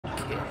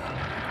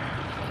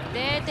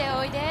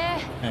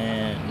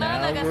And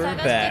now we're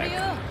back.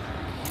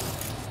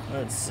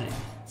 Let's see.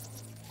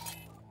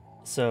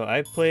 So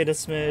I played a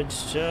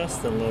smidge,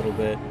 just a little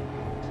bit.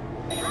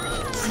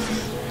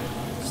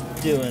 Just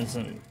doing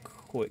some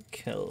quick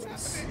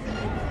kills.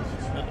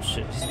 Oh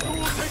shit.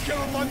 Take care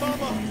of my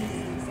mama.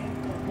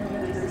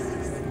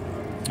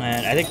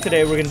 And I think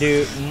today we're gonna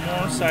do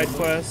more side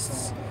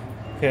quests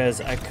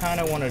because I kind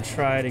of want to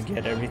try to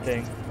get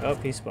everything. Oh,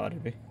 he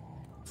spotted me.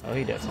 Oh,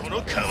 he did. He's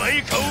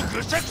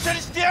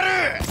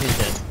dead.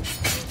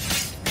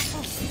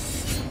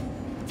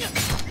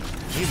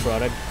 He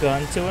brought a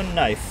gun to a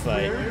knife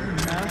fight.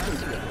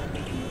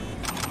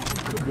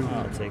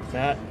 I'll take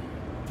that.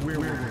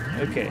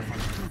 Okay.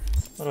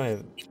 What do I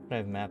have? What do I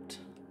have mapped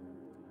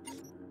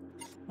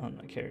on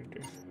my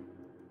character?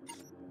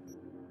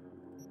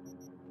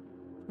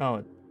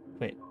 Oh,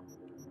 wait.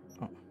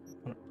 Oh,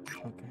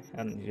 okay.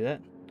 I didn't do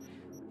that.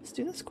 Let's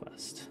do this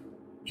quest.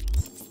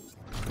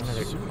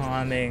 Another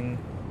calm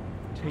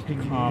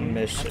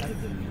mission.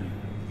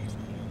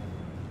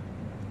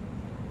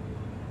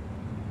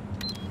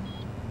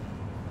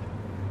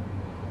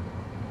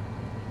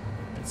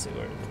 Let's see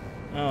where.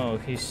 Oh,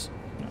 she's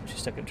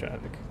stuck in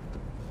traffic.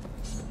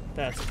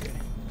 That's okay.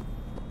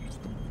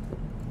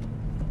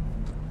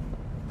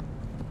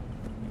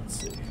 Let's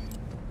see.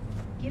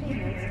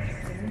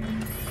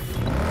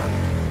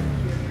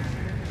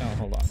 Oh,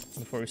 hold on.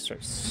 Before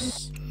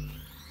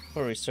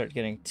we start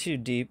getting too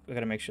deep, we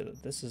gotta make sure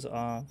that this is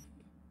off.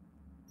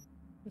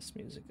 This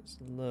music is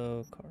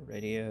low. Car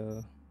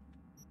radio.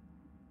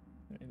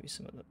 Maybe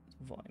some of the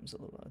volume's a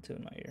little loud too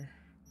in my ear.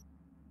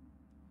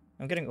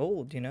 I'm getting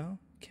old, you know?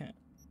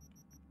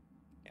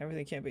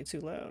 Everything can't be too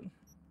loud.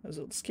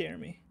 That'll scare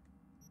me.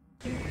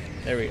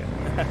 There we go.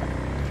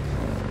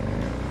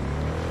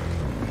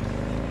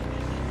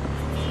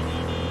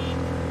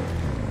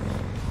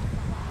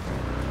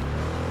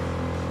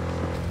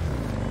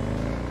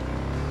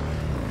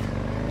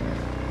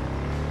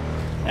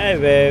 Hey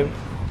babe.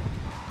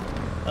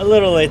 A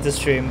little late to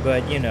stream,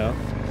 but you know,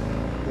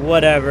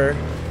 whatever.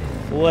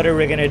 What are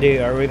we gonna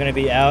do? Are we gonna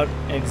be out?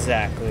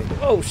 Exactly.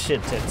 Oh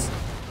shit, tits.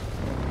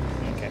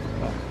 Okay,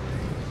 well,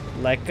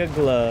 like a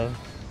glove.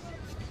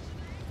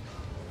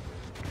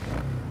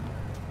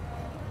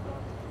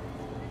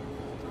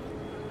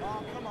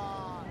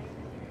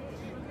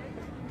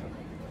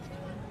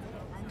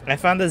 I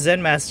found the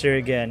Zen Master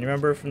again.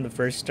 Remember from the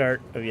first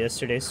start of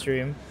yesterday's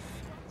stream?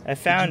 I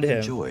found him.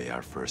 Enjoy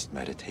our first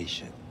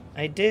meditation.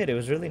 I did. It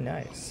was really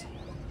nice.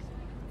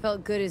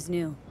 Felt good as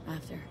new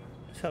after.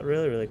 It felt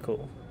really, really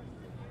cool.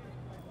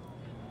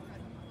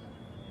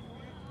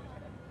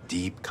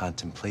 Deep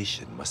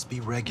contemplation must be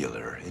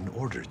regular in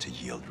order to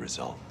yield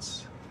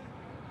results.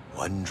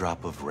 One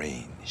drop of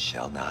rain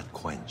shall not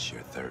quench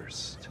your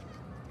thirst.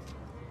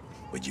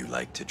 Would you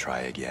like to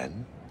try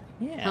again?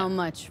 Yeah. How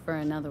much for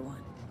another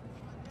one?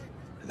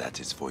 That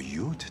is for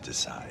you to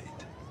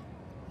decide.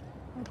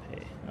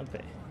 I'll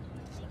pay.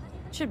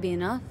 Should be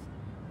enough.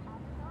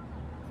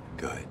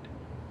 Good.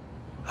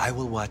 I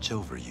will watch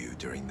over you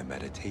during the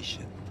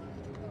meditation.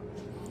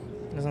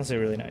 That sounds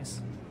really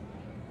nice.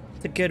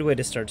 It's a good way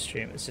to start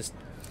stream. It's just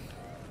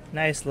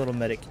nice little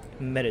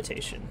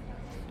meditation.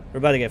 We're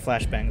about to get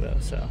flashbang though,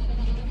 so.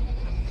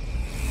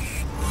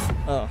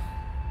 Oh,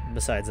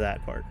 besides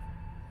that part.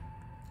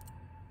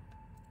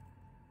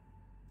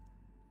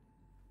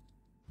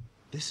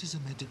 This is a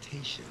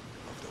meditation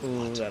of the Ooh,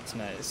 water. that's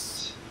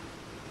nice.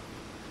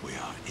 We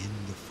are in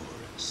the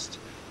forest.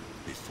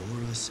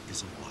 Before us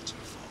is a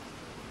waterfall.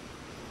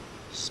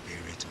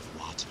 Spirit of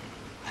water,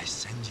 I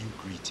send you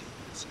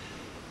greetings.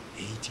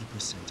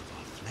 80% of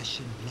our flesh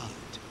and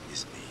blood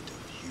is made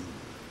of you.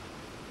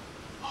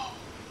 Oh,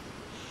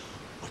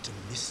 what a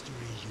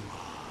mystery you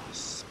are,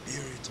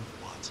 Spirit of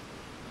water.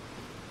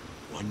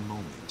 One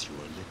moment you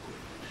are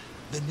liquid,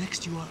 the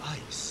next you are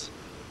ice,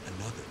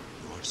 another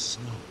you are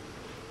snow,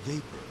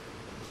 vapor,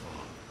 and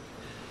fog.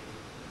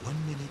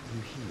 1 minute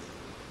you heal,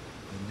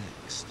 the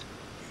next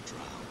you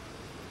drown.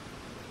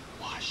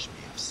 Wash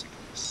me of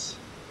sickness,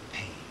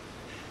 pain,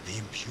 the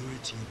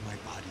impurity of my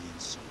body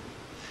and soul,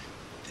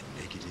 the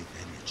negative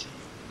energy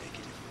of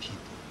negative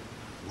people,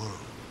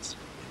 worlds,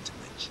 and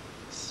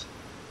dimensions.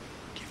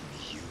 Give me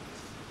youth,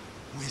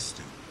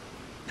 wisdom,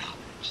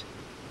 knowledge,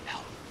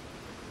 health,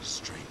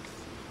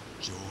 strength,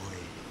 joy,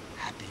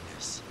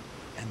 happiness,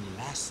 and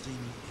lasting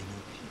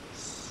inner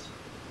peace.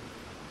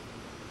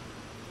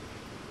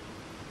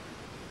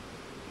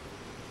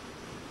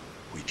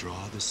 We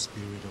draw the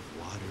spirit of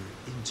water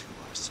into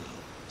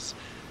ourselves.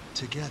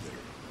 Together,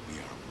 we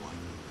are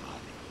one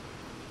body.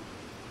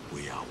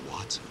 We are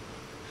water.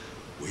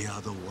 We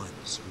are the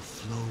ones who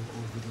flow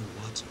over the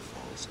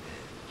waterfall's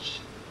edge.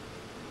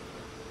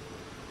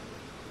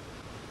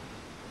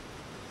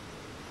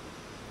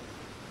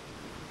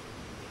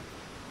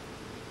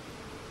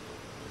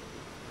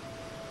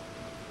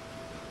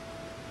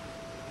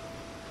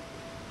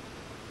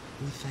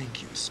 We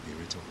thank you,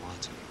 Spirit of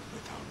Water,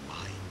 with our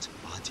mind,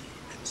 body,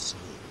 and soul.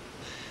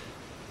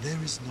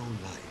 There is no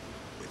life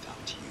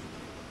without you.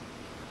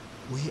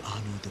 We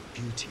honor the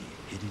beauty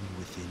hidden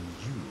within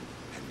you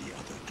and the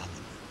other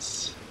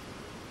elements.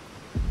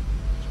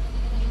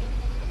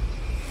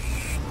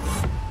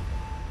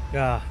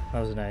 Ah, that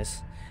was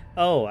nice.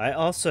 Oh, I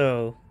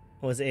also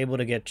was able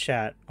to get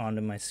chat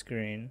onto my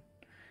screen.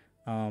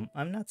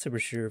 I'm not super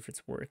sure if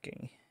it's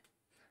working,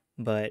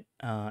 but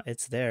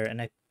it's there,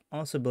 and I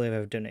also believe I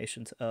have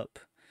donations up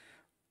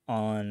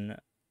on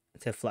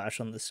to flash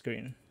on the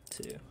screen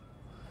too.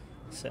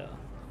 So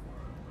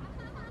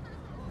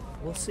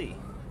we'll see.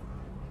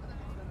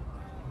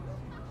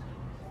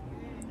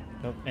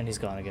 Nope, and he's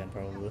gone again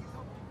probably.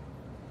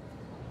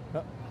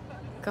 Oh.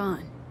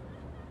 Gone.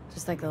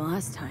 Just like the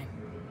last time.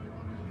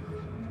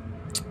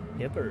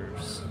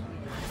 Yippers.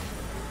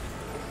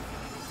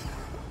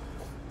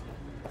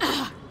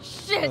 Ah,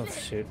 shit! Oh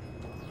shoot.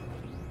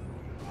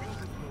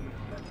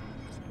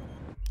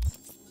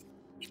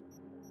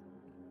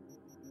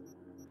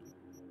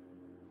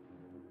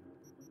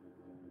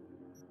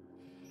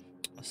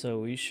 So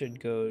we should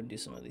go do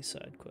some of these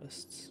side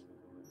quests.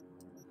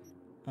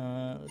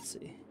 Let's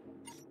see.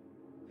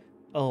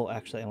 Oh,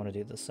 actually, I want to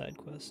do this side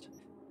quest.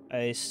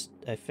 I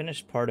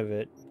finished part of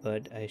it,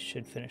 but I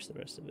should finish the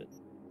rest of it.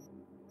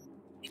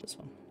 This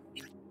one.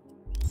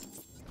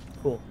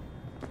 Cool.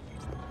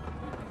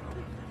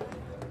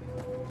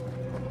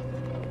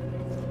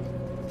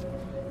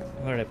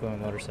 Where did I put my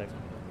motorcycle?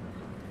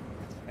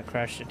 I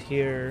crashed it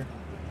here.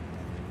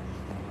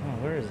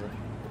 Oh, where is it?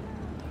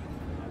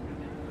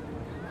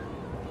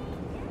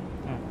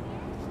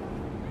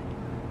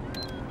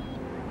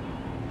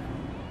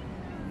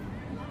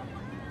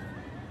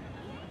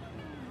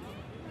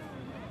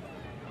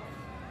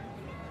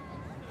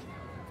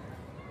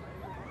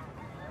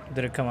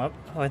 Did it come up?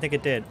 Oh, I think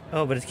it did.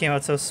 Oh, but it came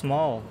out so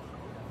small.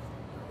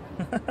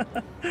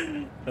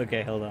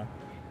 Okay, hold on.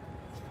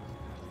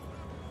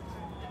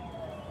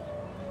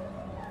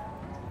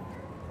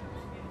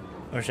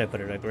 Where should I put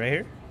it? Like right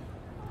here?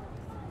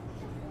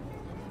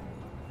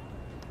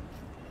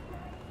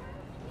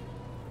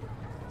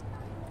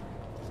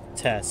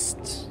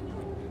 Test.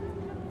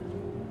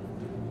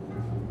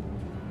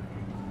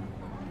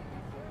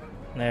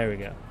 There we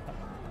go.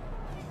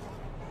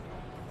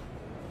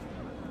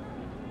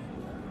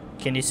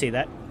 Can you see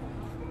that?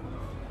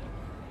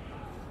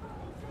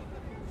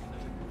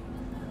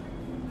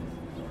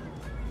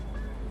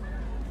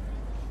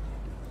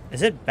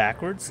 Is it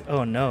backwards?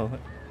 Oh no.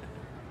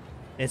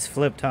 It's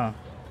flipped, huh?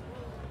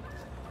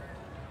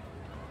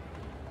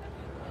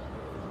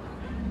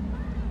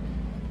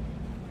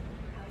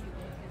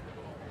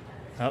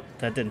 Oh,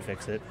 that didn't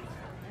fix it.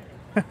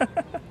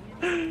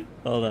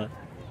 Hold on.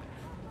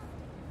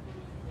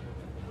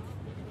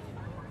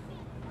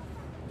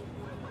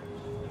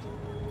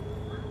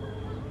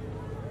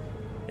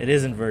 It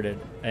is inverted,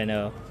 I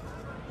know.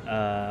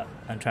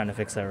 I'm trying to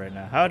fix that right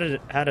now. How did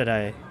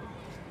I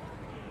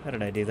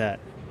do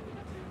that?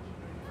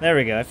 There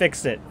we go, I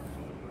fixed it.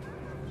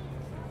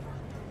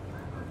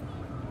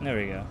 There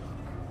we go.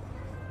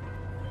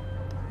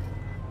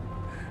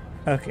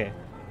 Okay.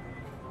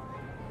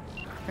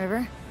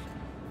 River?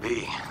 V.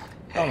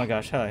 Hey, Oh my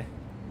gosh, hi.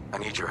 I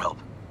need your help.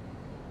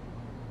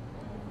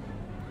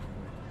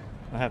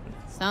 What happened?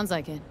 Sounds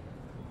like it.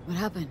 What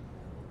happened?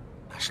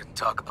 I shouldn't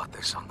talk about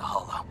this on the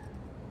holo.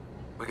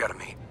 We gotta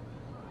meet.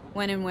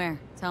 When and where?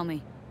 Tell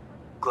me.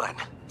 Glenn,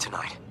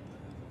 tonight.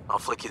 I'll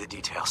flick you the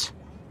details.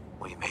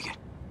 Will you make it?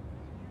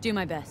 Do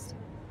my best.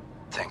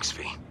 Thanks,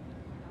 V.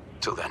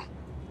 Till then.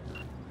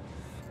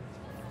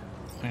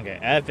 Okay,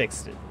 I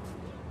fixed it.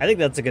 I think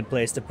that's a good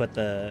place to put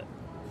the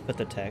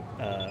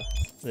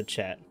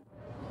chat.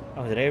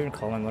 Oh, did I even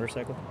call my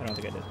motorcycle? I don't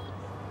think I did.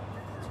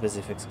 I was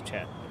busy fixing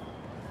chat.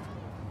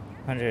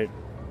 100.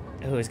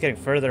 Oh, he's getting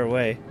further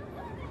away.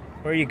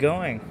 Where are you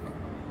going?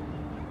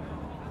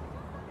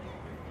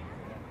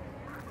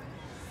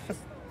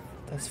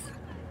 That's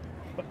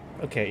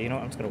okay, you know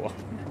what? I'm just gonna walk.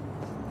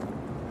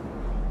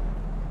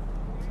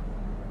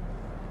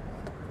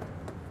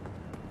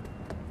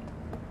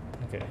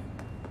 Okay.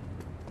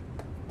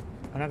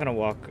 I'm not gonna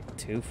walk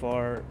too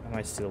far. I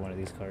might steal one of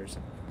these cars.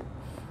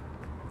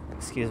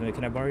 Excuse me,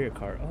 can I borrow your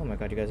car? Oh my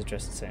god, you guys are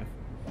dressed the same.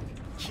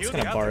 I'm just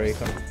gonna borrow your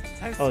car.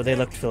 Oh, they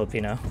looked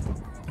Filipino.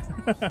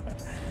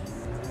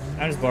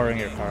 I'm just borrowing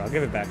your car. I'll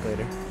give it back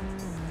later.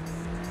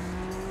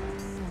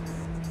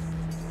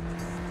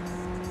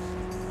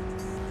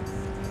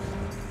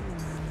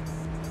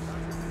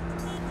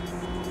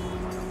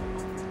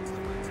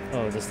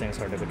 Oh, this thing's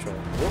hard to control.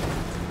 Whoop.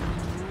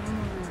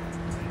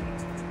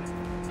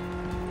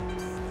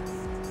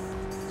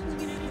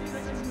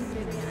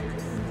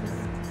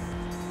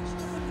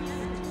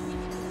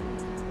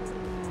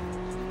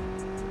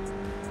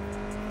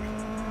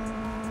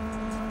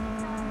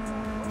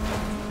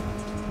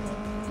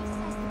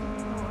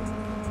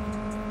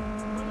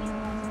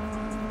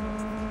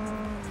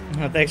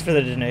 Oh, thanks for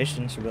the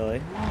donation,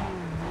 Shabili.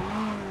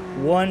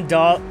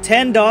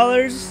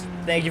 $10?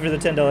 Thank you for the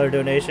 $10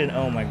 donation.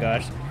 Oh my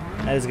gosh.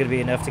 That is going to be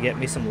enough to get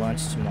me some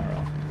lunch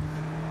tomorrow.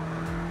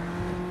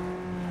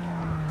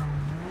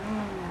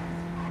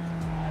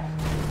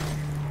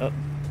 Oh.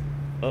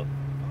 Oh.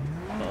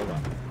 Hold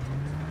on.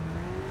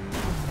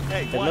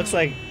 It looks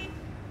like...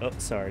 Oh,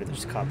 sorry,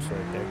 there's cops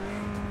right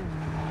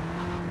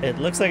there. It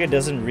looks like it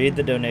doesn't read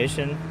the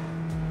donation.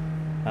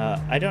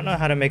 I don't know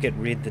how to make it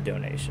read the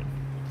donation.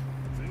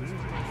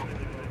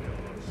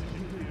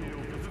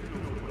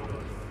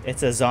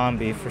 It's a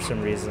zombie for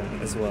some reason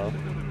as well.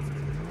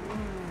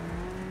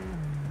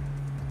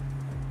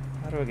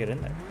 How do I get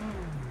in there?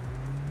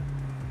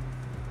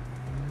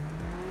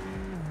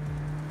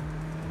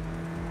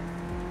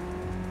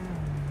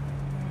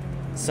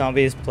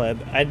 Zombies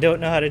pleb. I don't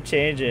know how to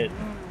change it.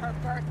 Her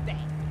birthday.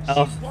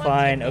 Oh, She wants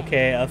fine. it.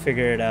 Okay, I'll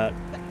figure it out.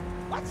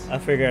 What? I'll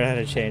figure out how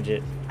to change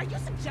it. Are you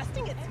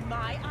suggesting it's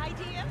my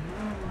idea?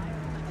 Oh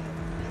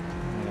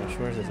my gosh,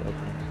 where is this open?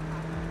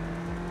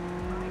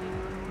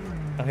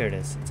 Oh, here it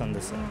is. It's on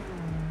this side.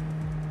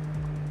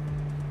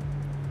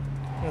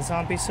 The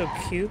zombie's so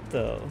cute,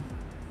 though.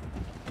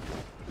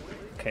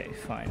 Okay,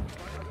 fine.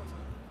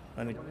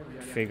 Let me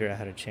figure out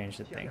how to change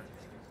the thing.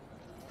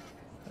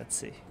 Let's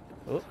see.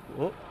 Oh,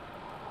 oh,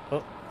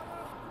 oh.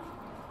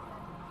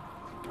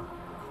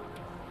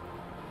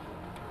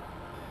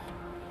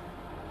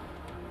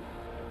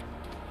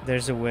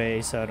 There's a way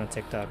you saw it on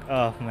TikTok.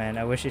 Oh man,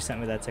 I wish you sent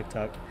me that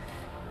TikTok.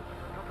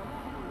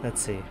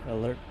 Let's see.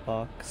 Alert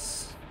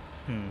box.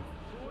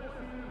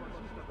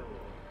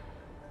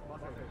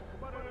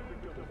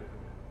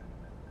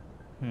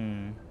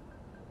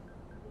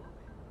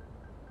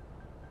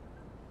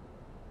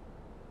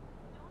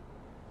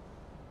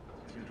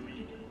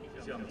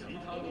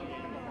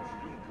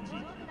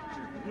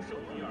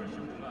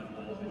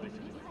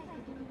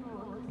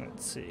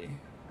 Let's see.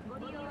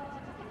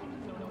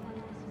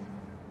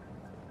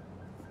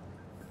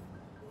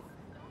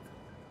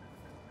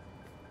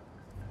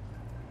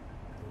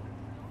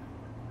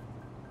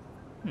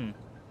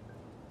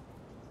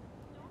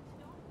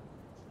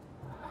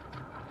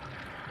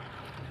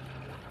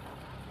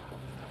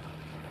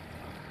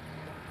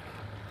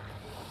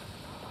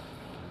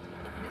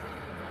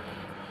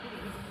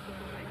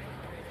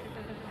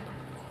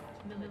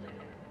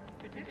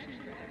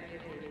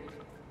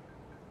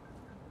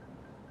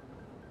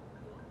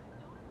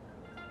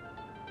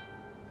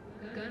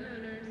 Gun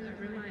owners are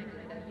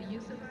reminded that the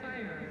use of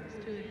firearms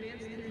to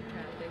advance through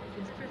traffic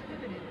is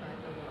prohibited by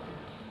the law.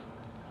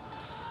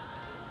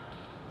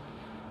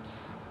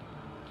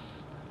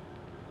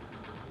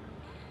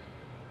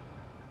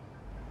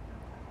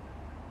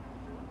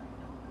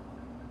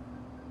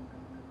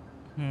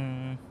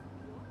 Hmm.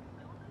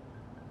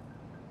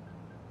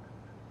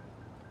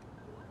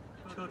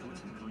 车主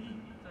请注意，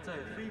在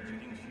非指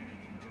定区域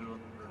停车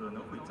可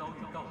能会遭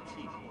遇盗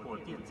窃或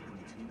电子入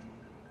侵。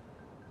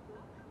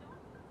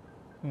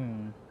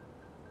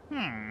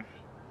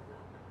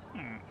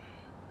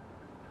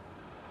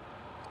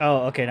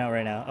 Oh, okay, not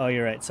right now. Oh,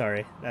 you're right.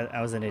 Sorry.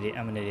 I was an idiot.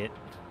 I'm an idiot.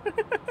 Can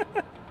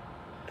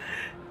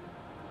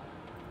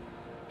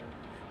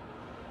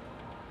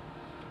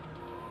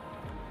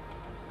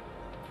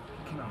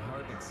a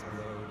heart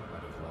explode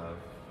out of love?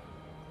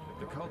 If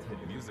the cult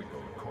hit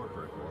musical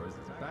Corporate Wars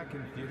is back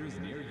in theaters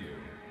near you.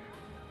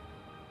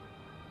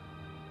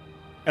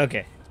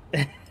 Okay.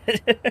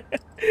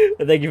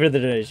 Well, thank you for the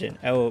donation.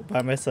 I will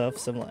buy myself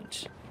some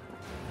lunch.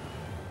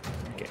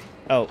 Okay.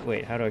 Oh,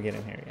 wait. How do I get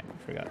in here again? I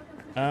forgot.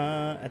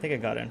 I think I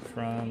got in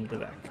from the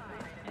back.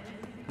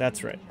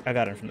 That's right. I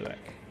got in from the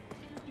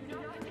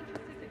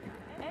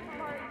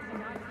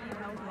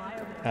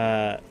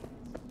back.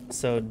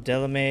 So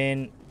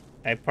Delamain,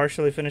 I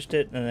partially finished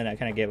it, and then I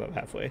kind of gave up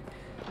halfway.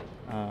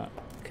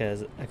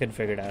 Because I couldn't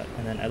figure it out.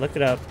 And then I looked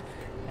it up,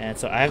 and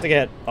so I have to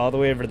get all the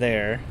way over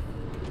there.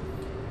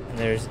 And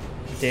there's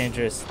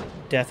dangerous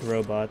death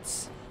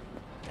robots,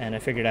 and I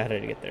figured out how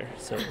to get there.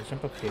 So I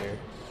jump up here,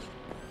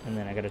 and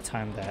then I gotta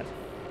time that.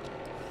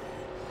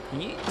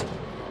 Yeet.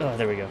 Oh,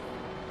 there we go.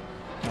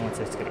 And once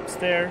I get up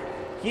there,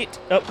 yeet.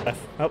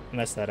 Oh,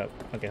 messed that up.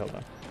 Okay, hold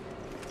on.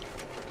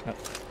 Oh.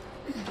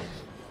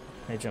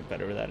 I jump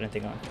better without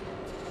anything on.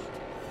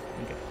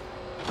 Okay.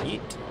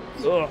 Yeet.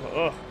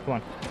 Oh, come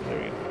on. There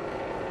we go.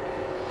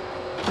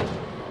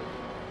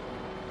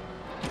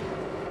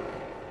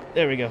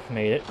 There we go.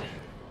 Made it.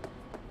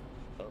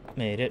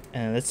 Made it.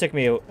 And this took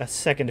me a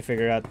second to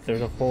figure out that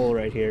there's a hole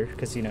right here,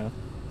 because, you know,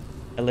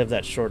 I live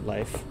that short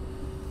life.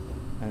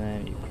 And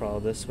then you crawl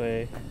this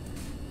way.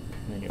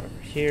 And then you're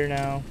over here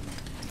now.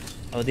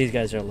 Oh, these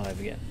guys are alive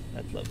again.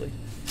 That's lovely.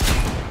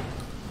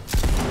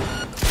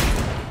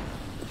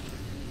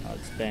 I'll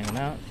just bang them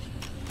out.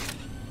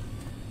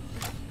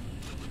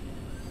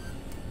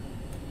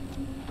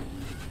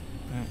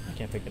 I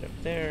can't pick it up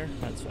there.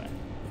 That's fine.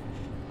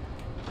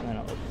 And then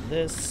I'll open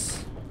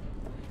this.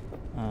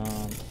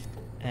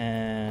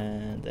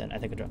 And then I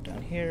think I'll drop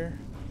down here.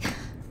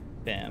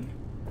 Bam.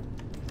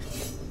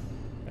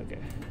 Okay.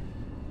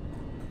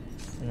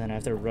 And then I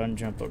have to run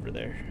jump over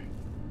there.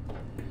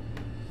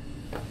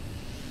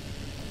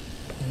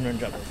 And run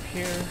jump over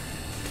here.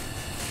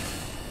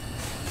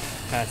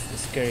 Past the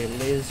scary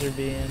laser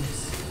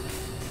beams.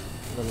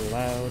 A little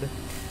loud.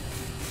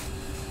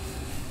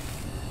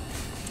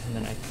 And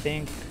then I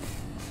think...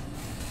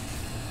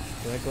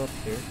 Do I go up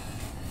here?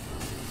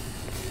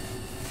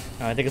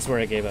 No, I think it's where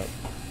I gave up.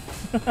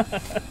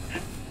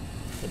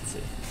 Let's see.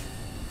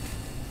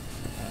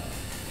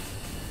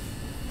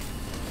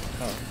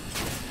 Oh.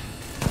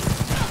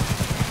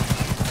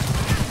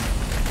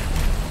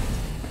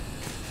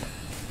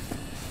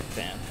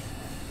 Bam.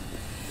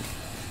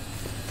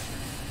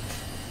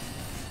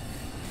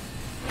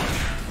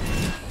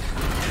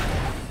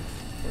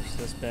 Force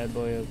this bad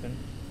boy open.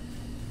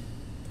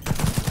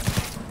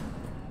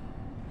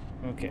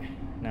 Okay,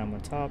 now I'm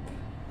on top.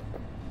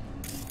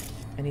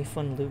 Any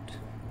fun loot?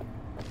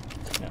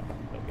 No,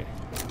 okay.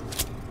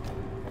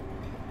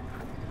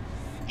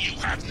 You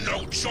have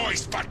no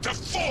choice but to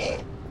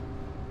fall!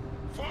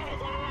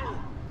 Father!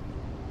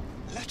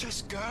 Let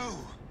us go.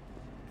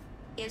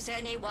 Is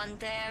anyone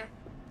there?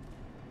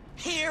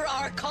 Hear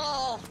our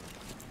call!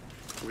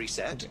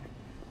 Reset.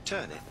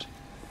 Turn it.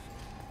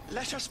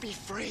 Let us be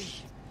free.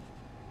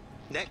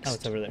 Next. Oh,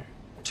 it's over there.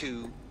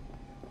 To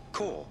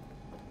core.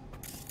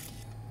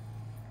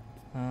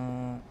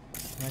 Am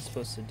I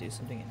supposed to do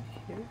something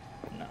in here?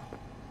 No.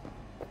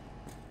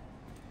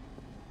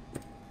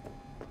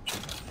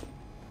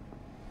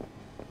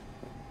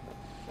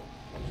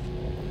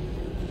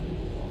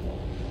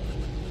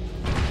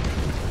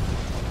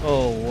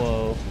 Oh,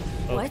 whoa.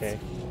 Okay.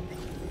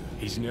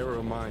 He's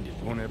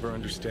narrow-minded, won't ever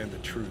understand the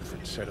truth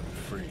and set him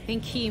free.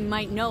 Think he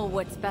might know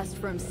what's best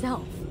for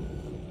himself.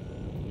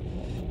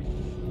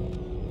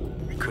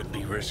 Could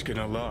be risking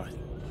a lot,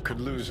 could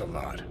lose a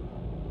lot.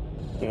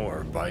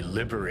 Or by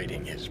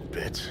liberating his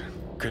bits,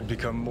 could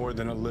become more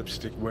than a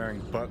lipstick-wearing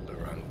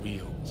butler on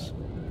wheels.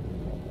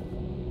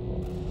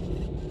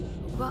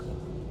 But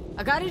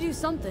I gotta do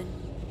something.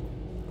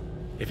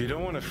 If you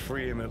don't want to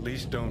free him, at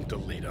least don't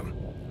delete him.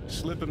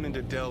 Slip him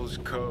into Dell's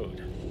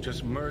code.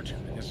 Just merge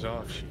him in his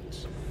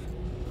offshoots.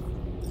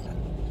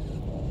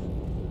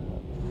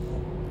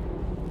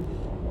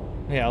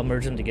 Yeah, I'll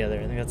merge them together.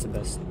 I think that's the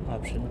best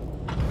option.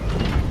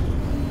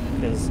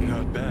 Because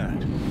Not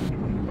bad.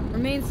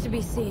 Remains to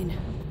be seen.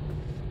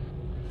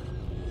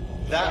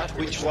 That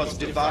which was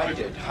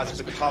divided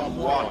has become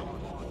one.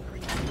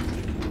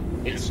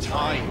 It's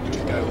time to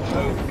go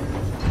home.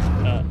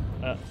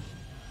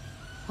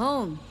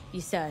 Home,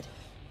 you said.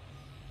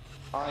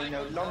 I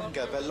no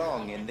longer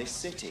belong in this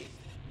city.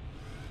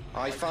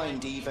 I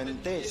find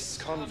even this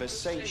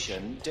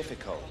conversation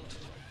difficult.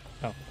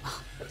 oh,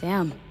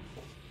 Damn.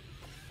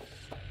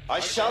 I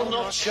shall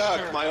not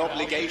shirk my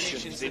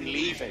obligations in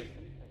leaving.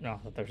 no,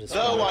 there's this.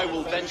 Though I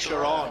will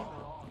venture on,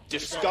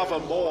 discover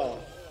more,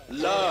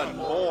 learn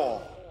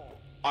more,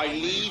 I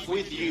leave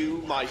with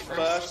you my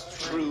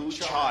first true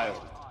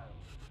child.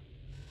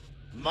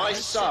 My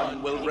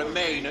son will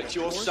remain at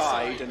your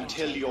side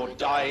until your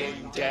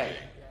dying day.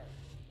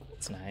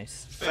 It's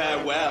nice.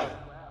 Farewell.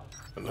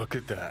 Look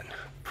at that.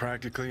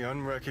 Practically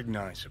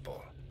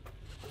unrecognizable.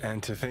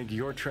 And to think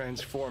you're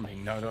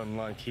transforming not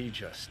unlike he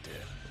just did.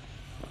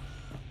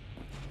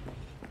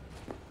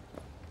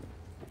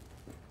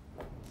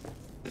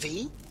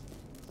 V?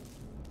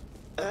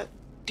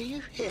 Do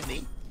you hear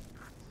me?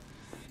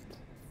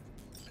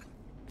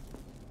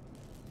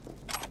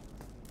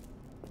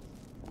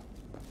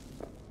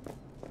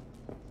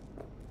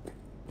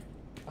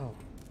 Oh.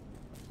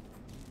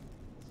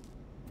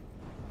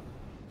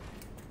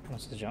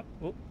 Wants to jump.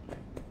 Whoop.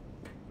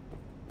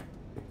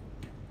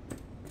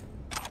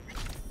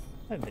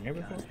 I've been here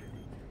before.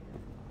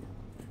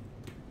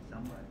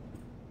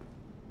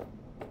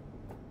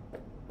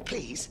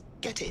 Please,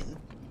 get in.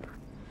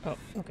 Oh,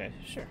 okay,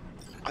 sure.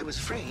 I was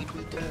afraid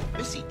we'd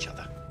miss each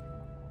other.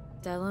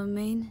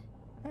 Delamain?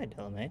 Hi,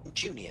 Delamain.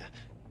 Junior,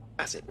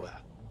 as it were.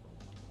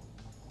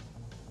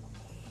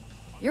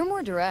 You're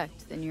more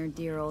direct than your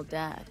dear old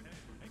dad.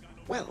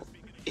 Well,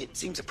 it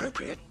seems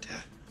appropriate,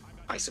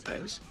 I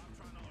suppose.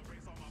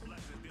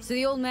 So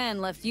the old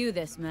man left you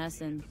this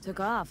mess and took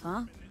off,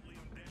 huh?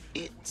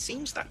 It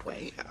seems that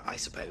way, I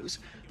suppose.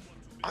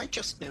 I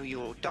just know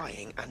you're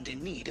dying and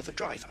in need of a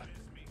driver.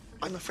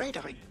 I'm afraid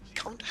I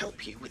can't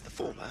help you with the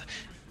former.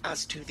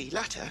 As to the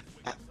latter,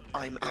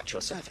 I'm at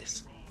your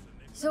service.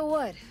 So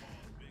what?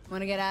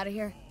 Wanna get out of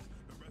here?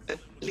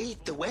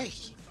 Lead the way.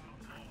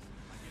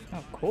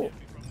 Oh, cool.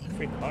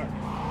 Free car.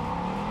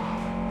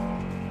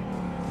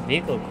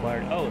 Vehicle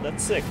acquired. Oh,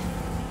 that's sick.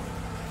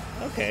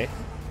 Okay.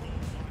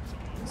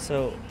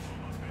 So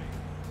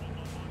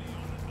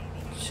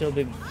so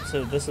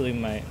this will be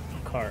my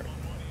car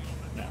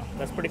now.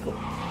 That's pretty cool.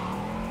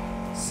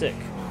 Sick.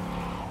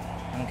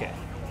 Okay.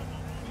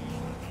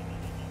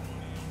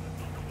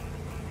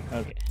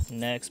 Okay,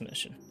 next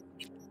mission.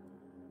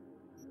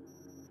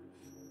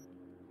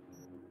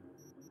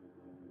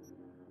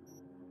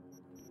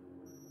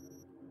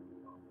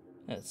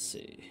 Let's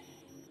see.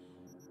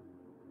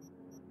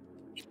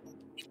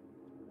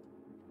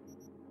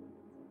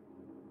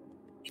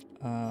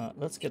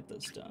 Let's get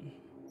this done.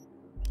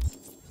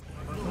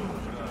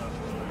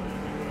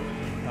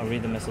 I'll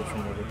read the message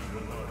from River.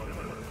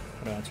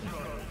 How do I answer?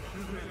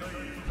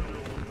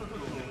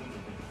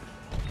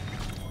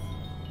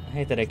 I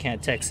hate that I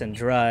can't text and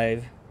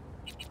drive.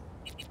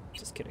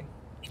 Just kidding.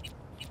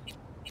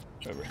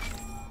 River.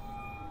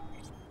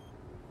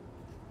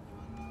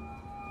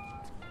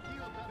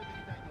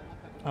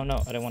 Oh no,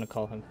 I didn't want to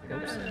call him.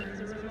 Oops.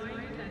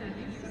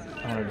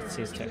 I wanted to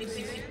see his text.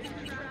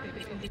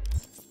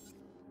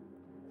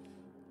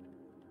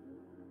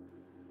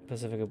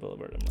 Pacifica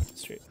Boulevard and Market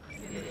Street.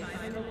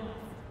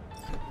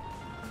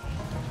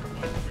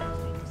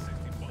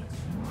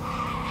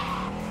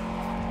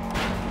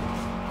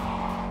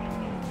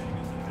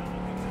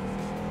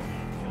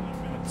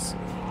 Let's see.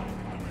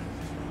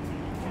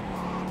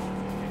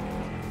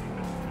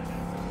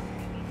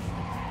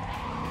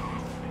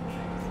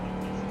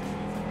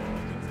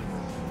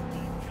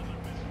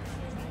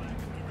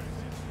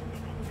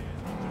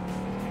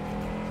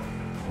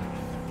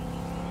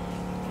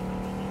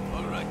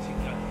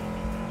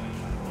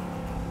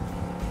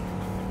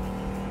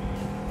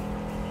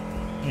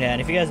 Yeah,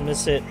 and if you guys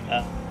missed it,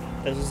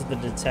 this was the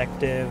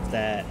detective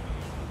that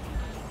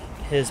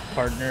his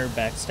partner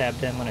backstabbed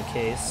him on a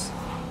case,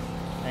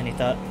 and he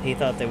thought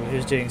that he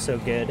was doing so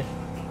good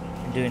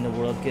and doing the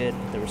world good,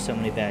 but there were so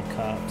many bad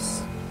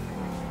cops.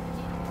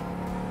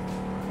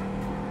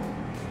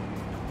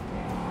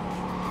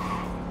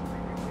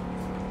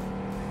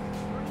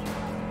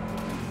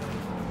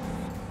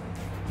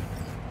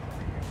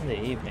 In the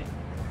evening.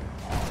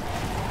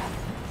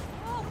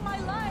 Oh, my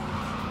life!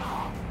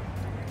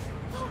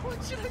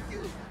 What should I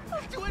do?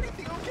 I'll do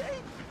anything, okay?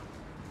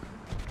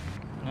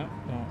 No,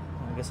 well,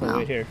 I guess I'll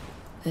wait here.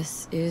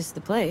 This is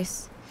the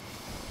place.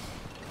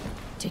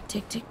 Tick,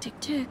 tick, tick, tick,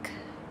 tick.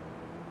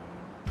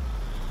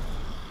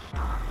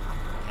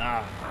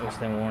 Ah, I wish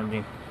they warned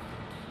me.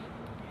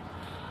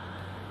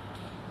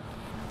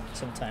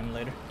 Sometime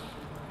later.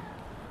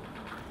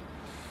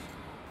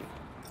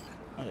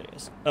 Oh, there he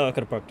is. Oh, I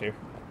could have parked here.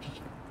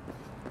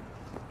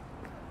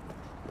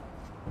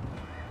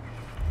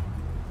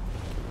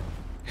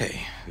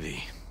 Hey,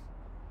 V.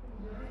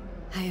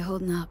 How you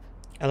holding up?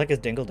 I like his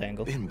dingle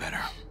dangle. Been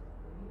better.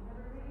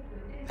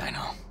 I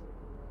know.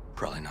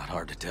 Probably not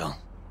hard to tell.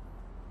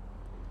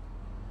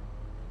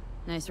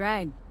 Nice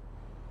ride.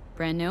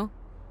 Brand new?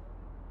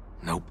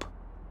 Nope.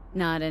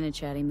 Not in a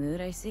chatty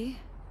mood, I see.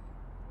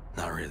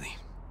 Not really.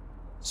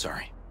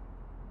 Sorry.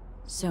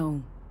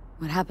 So,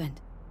 what happened?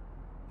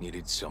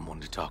 Needed someone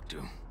to talk to.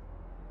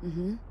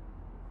 Mm-hmm.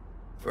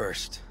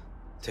 First,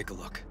 take a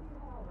look.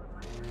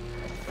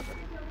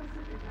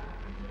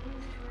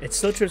 It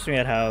still trips me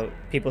out how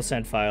people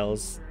send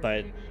files,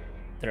 but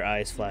their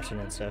eyes flashing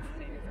and stuff.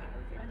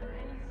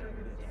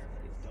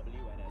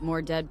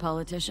 More dead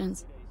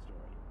politicians?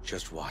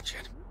 Just watch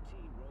it.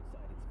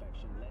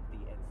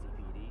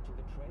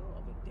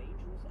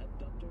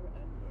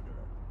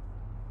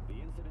 The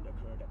incident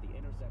occurred at the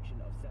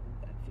intersection of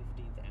 7th and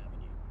 15th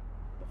Avenue.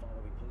 The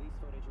following police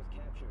footage was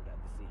captured at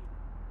the scene.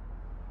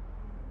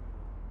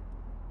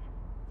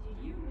 Did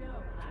you know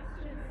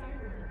last-gen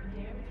Cyberpunk can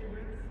damage your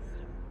nervous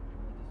system?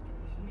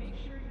 Make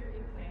sure your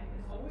implant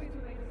is always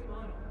the latest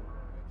model.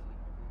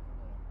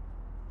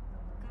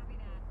 Copy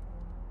that.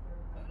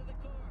 Out of the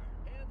car.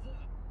 Hands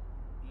up.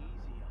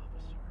 Easy,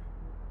 officer.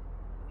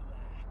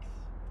 Relax.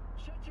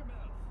 Shut your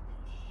mouth.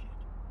 Oh, shit.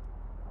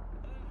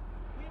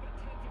 We have a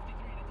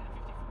 1053 and a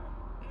 1054.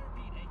 I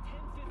repeat, a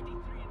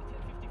 1053 and a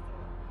 1054.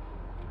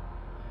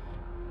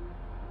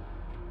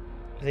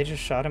 They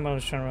just shot him while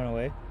he was trying to run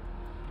away?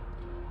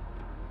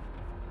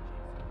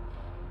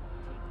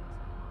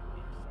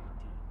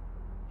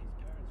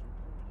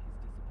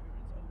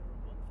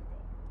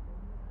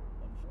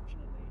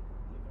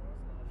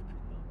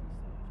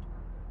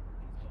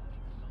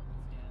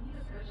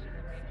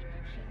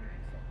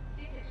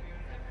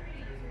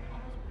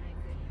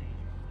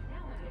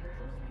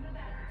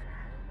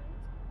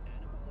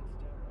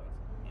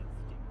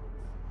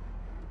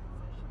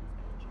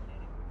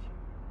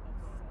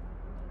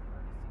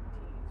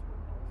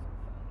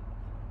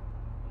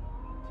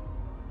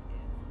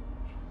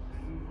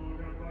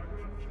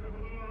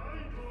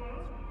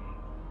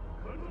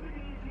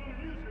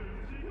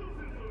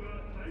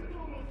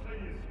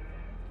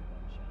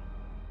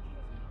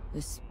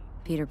 This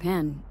Peter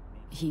Pan,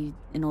 he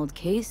an old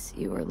case?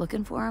 You were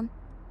looking for him?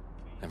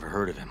 Never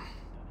heard of him.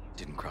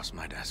 Didn't cross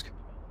my desk.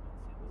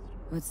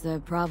 What's the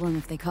problem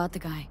if they caught the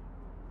guy?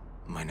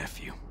 My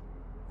nephew,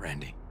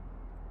 Randy.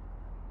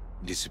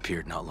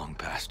 Disappeared not long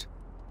past.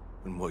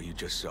 And what you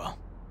just saw.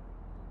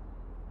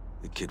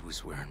 The kid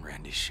was wearing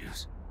Randy's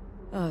shoes.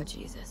 Oh,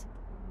 Jesus.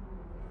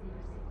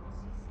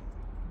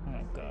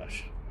 Oh,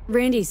 gosh.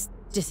 Randy's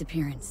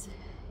disappearance.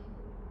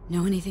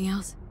 Know anything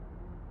else?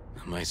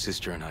 My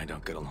sister and I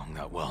don't get along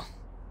that well.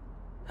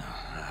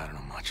 I don't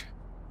know much.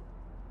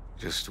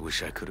 Just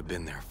wish I could have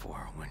been there for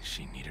her when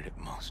she needed it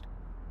most.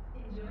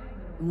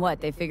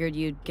 What, they figured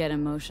you'd get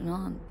emotional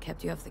and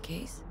kept you off the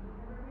case?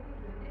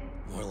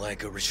 More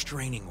like a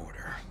restraining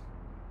order.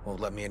 Won't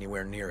let me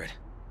anywhere near it.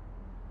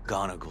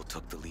 Gonagle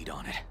took the lead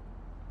on it.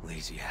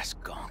 Lazy-ass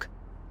gonk.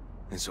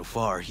 And so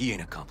far, he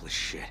ain't accomplished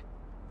shit.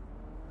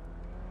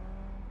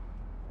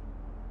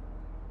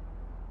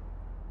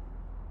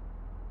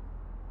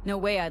 No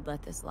way I'd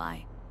let this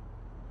lie.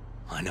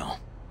 I know.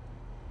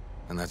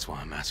 And that's why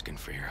I'm asking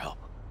for your help.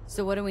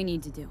 So what do we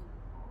need to do?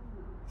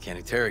 Can't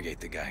interrogate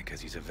the guy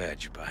because he's a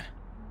veg, but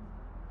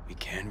we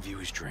can view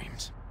his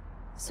dreams.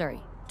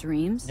 Sorry,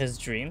 dreams? His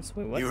dreams?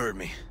 Wait, what? You heard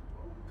me.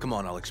 Come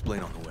on, I'll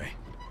explain on the way.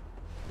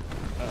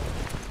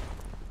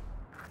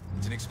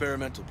 It's an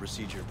experimental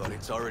procedure, but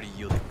it's already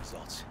yielding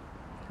results.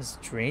 His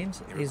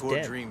dreams? They He's record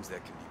dead. dreams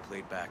that can be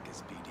played back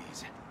as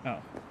BDs.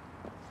 Oh.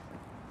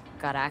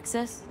 Got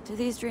access to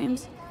these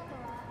dreams?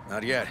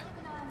 Not yet,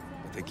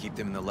 but they keep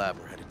them in the lab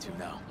we're headed to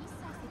now.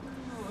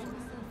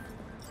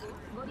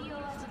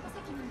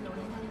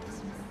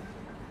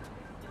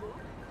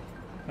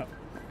 Oh,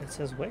 it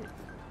says wait.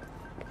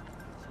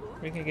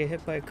 We're gonna get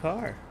hit by a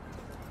car.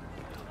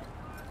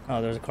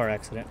 Oh, there's a car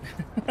accident.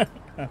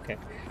 Okay.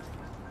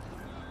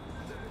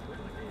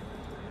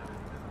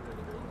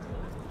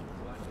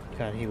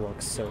 God, he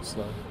walks so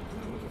slow.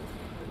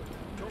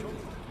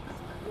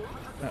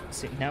 Oh,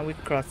 see, now we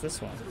can cross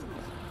this one.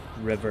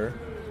 River.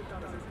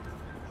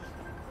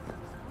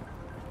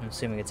 I'm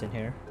assuming it's in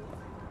here.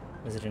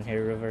 Is it in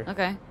here, River?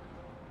 Okay.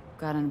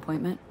 Got an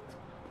appointment?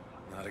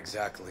 Not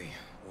exactly.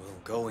 We'll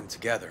go in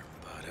together,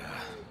 but,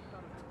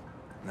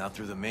 not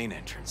through the main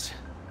entrance.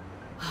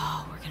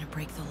 Oh, we're gonna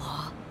break the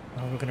law.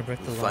 Oh, we're gonna break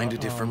the We'll law. find a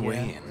different Oh, way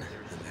yeah. in,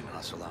 and then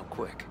hustle out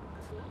quick.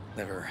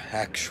 Never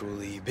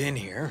actually been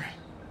here,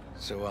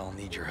 so I'll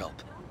need your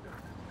help.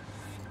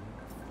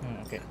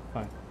 Okay,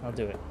 fine. I'll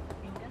do it.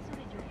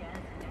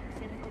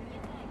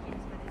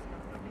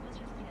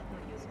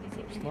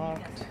 It's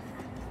locked.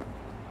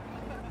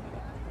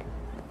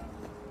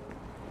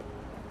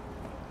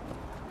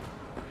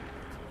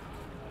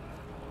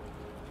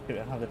 Dude,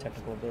 I don't have the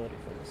technical ability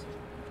for this.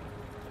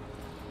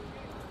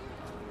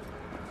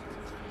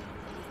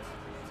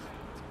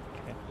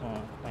 Okay,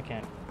 well, I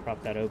can't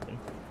prop that open.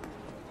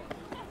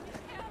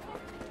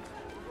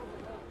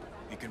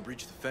 You can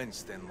breach the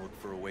fence, then look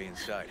for a way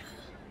inside.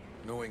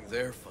 Knowing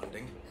their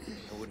funding,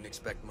 I wouldn't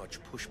expect much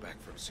pushback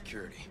from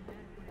security.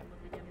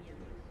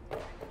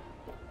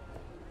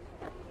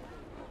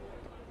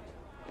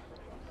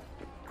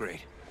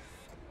 Great.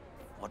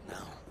 What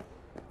now?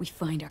 We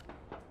find her.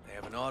 They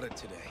have an audit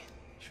today.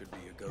 Should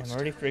be a ghost. I'm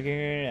already figuring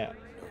it out.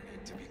 No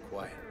need to be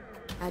quiet.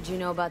 How'd you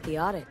know about the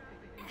audit?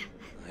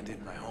 I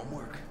did my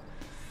homework.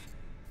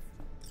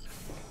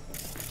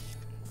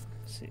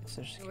 Let's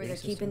see, Where they're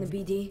keeping the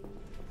BD?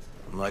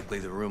 Likely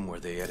the room where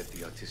they edit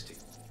the autistic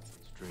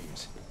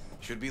streams.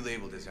 Should be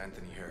labeled as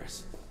Anthony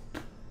Harris.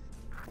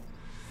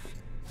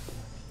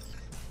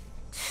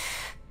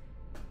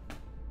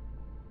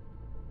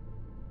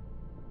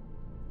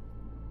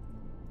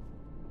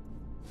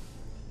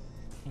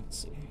 Let's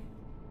see.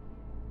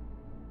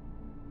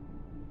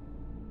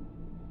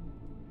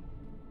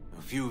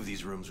 A few of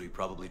these rooms we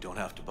probably don't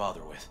have to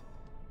bother with.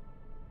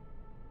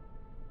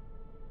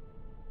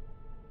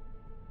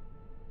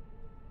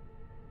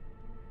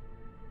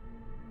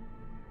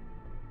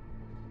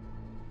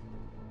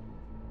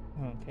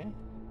 Okay.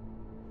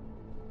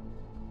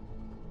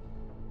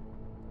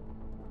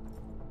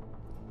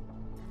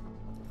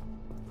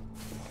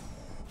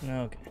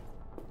 Okay.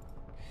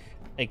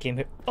 I came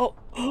here. Oh!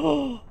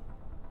 Oh!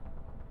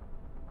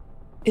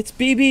 It's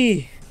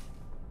BB!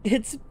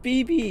 It's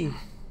BB!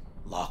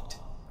 Locked.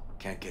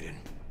 Can't get in.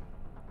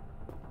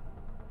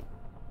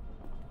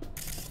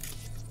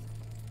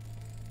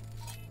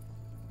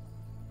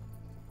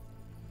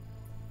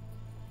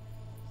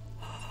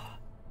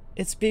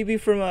 It's BB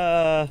from,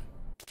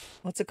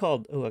 what's it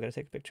called? Oh, I gotta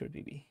take a picture of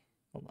BB.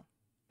 Hold on.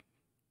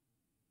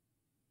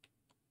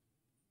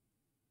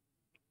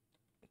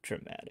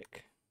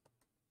 Dramatic.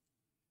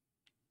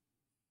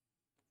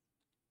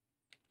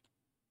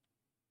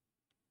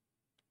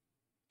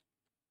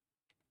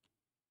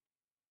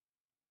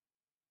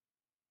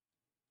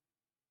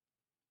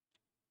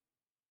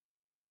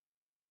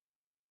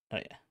 Oh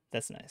yeah,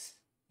 that's nice.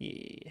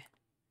 Yeah.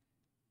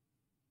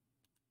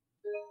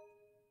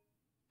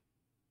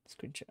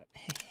 Screenshot.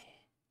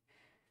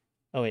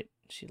 Oh wait,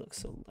 she looks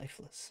so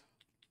lifeless.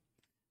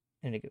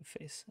 In a good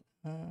face.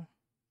 Yeah,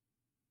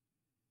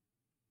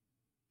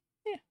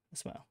 a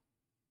smile.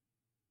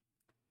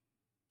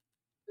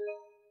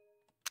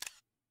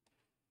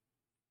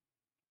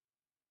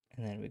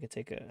 And then we could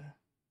take a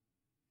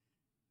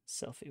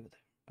selfie with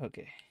her.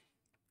 Okay.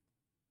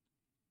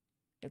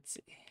 Let's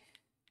see.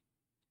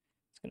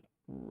 It's gonna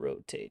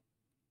rotate.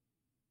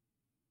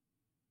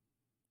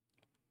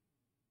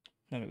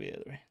 No, maybe the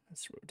other way.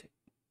 Let's rotate.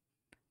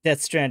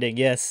 Death Stranding,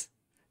 yes.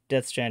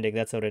 Death Stranding,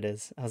 that's what it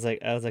is. I was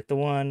like the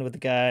one with the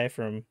guy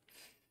from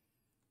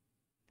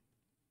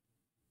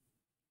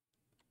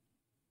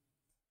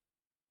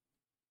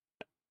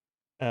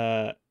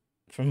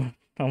from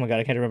oh my god,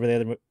 I can't remember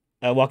the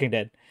other Walking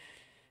Dead.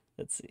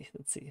 Let's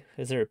see.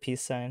 Is there a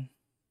peace sign?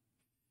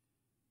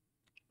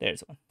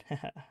 There's one.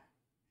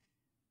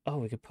 Oh,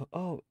 we could put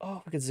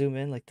we could zoom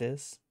in like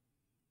this.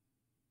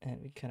 And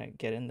we kind of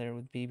get in there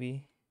with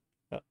BB.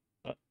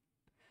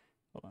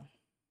 Hold on.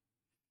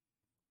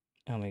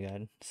 Oh my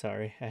god,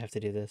 sorry, I have to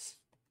do this.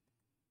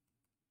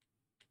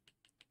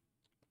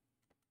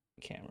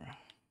 Camera.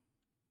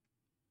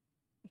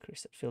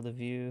 Increase that field of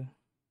view.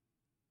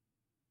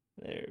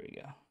 There we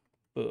go.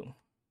 Boom.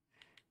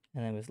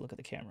 And then we just look at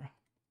the camera.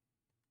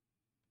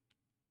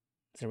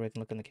 Is there a way I can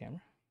look in the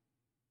camera?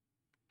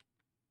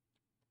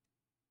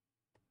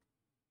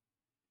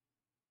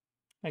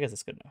 I guess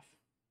it's good enough.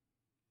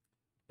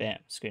 Bam,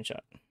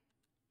 screenshot.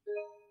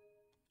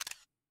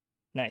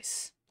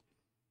 Nice.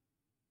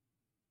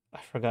 I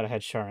forgot I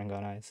had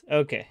Sharingan eyes.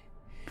 Okay.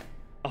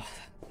 Oh,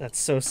 that's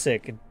so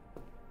sick.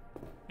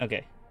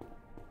 Okay.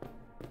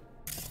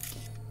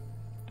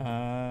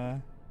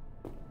 Nothing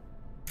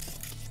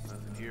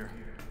here.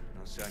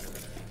 No sign of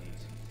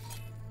BDs.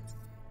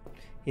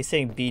 He's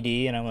saying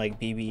BD, and I'm like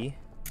BB.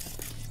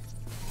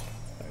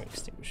 Fire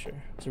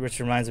extinguisher. So which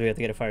reminds me we have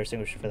to get a fire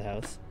extinguisher for the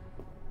house.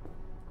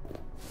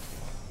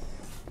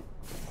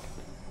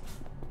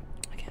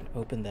 I can't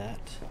open that.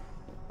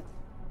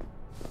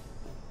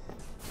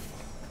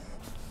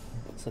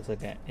 This looks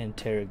like an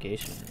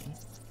interrogation room.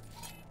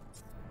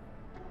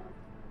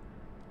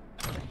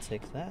 I'll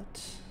take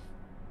that.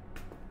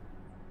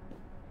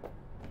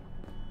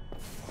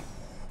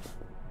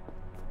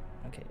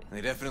 Okay.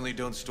 They definitely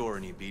don't store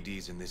any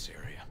BDs in this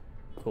area.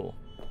 Cool.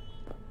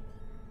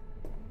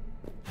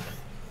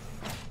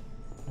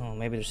 Oh,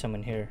 maybe there's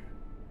someone here.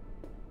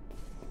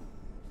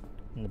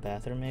 In the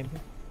bathroom, maybe?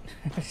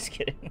 Just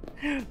kidding.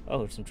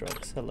 Oh, some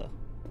drugs. Hello.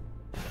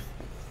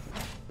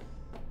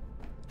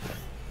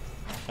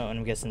 Oh, and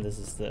I'm guessing this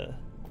is the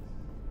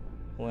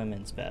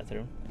women's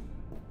bathroom.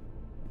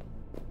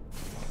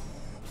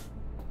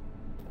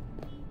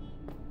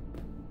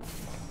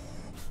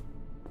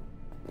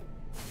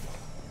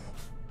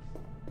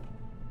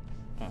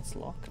 Oh, it's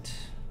locked.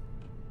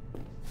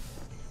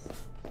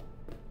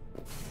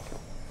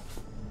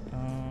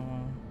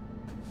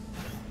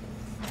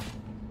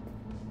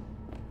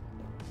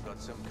 Got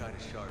some kind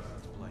of shard on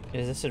its blanket.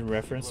 Is this a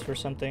reference for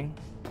something?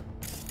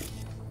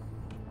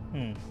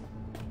 I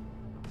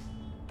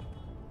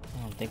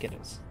don't think it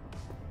is.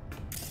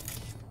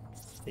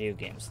 Video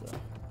games, though.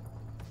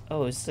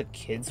 Oh, is this a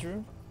kid's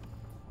room?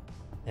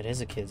 That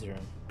is a kid's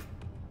room.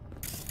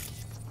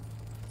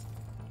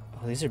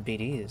 Oh, these are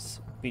BDs.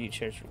 BD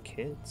chairs for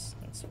kids.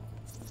 That's...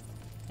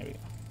 There we go.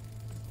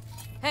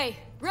 Hey,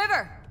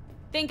 River!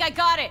 Think I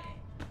got it!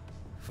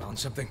 Found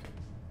something?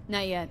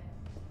 Not yet.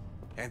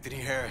 Anthony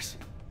Harris.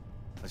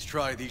 Let's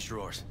try these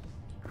drawers.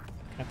 Can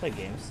I play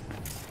games?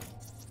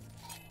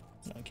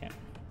 No, I can't.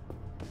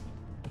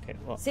 Okay,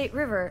 well... Say,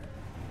 River,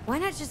 why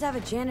not just have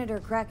a janitor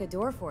crack a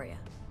door for you?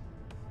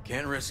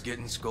 Can't risk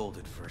getting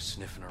scolded for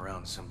sniffing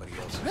around somebody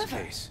else's River.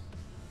 case.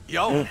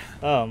 Yo!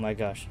 Oh my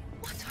gosh.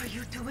 What are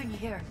you doing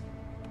here?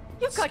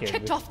 You got Scared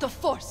kicked me. off the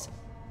force.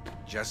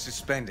 Just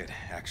suspended,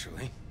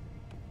 actually.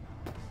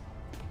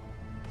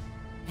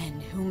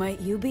 And who might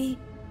you be?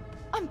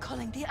 I'm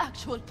calling the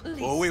actual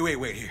police. Oh,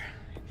 wait, here.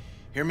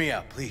 Hear me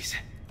out, please.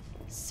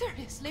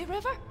 Seriously,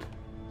 River?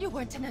 You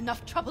weren't in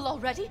enough trouble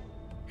already?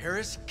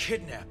 Harris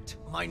kidnapped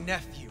my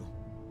nephew.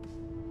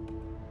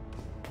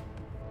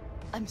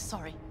 I'm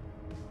sorry.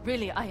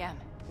 Really, I am.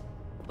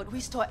 But we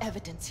store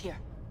evidence here.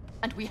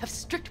 And we have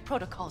strict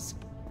protocols.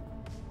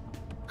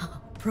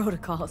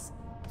 Protocols.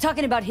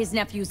 Talking about his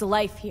nephew's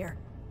life here.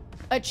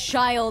 A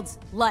child's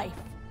life.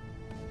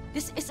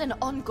 This is an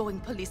ongoing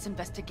police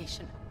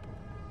investigation.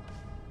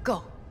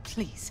 Go,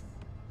 please.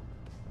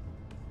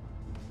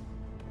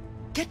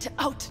 Get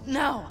out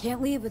now!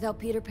 Can't leave without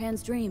Peter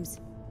Pan's dreams.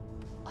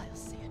 I'll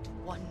say it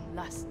one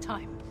last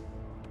time.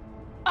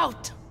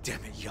 Out!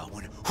 Damn it,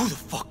 Yelwin. Who the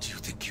fuck do you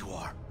think you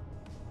are?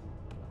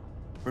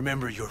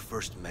 Remember your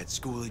first med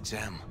school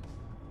exam?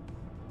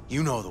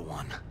 You know the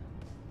one.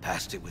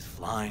 Passed it with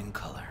flying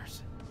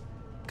colors.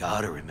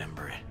 Gotta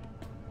remember it.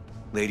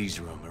 Ladies'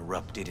 room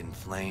erupted in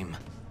flame.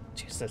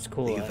 Jeez, that's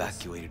cool. They eyes.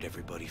 evacuated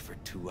everybody for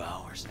 2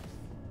 hours.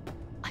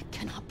 I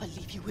cannot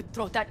believe you would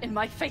throw that in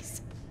my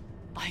face.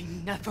 I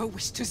never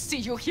wish to see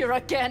you here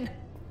again.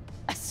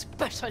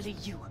 Especially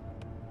you.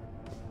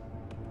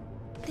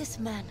 This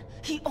man,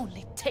 he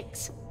only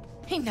takes.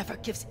 He never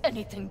gives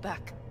anything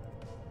back.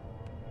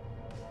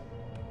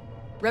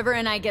 River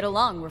and I get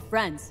along, we're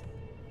friends.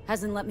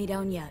 Hasn't let me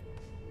down yet.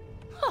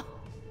 Huh.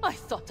 I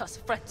thought us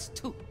friends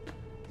too.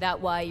 That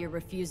why you're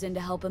refusing to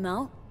help him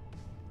out?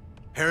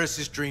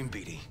 Harris's dream,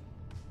 BD.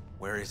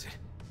 Where is it?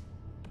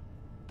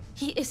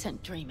 He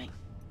isn't dreaming.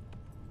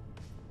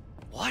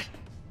 What?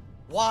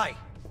 Why?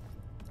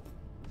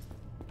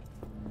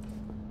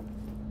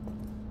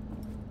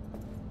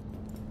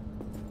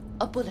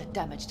 A bullet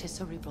damaged his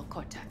cerebral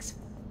cortex.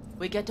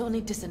 We get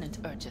only dissonant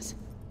urges.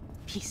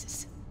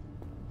 Pieces.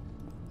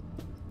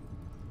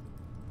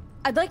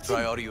 I'd like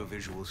Try to...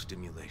 audiovisual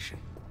stimulation.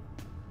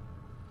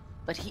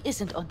 But he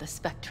isn't on the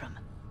spectrum.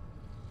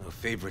 A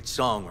favorite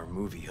song or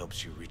movie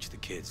helps you reach the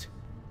kids.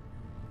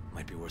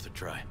 Might be worth a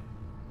try.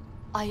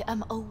 I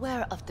am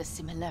aware of the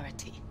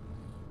similarity.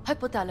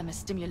 Hypothalamus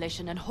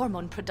stimulation and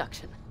hormone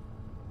production.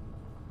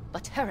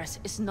 But Harris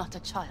is not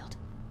a child.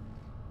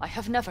 I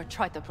have never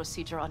tried the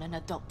procedure on an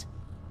adult.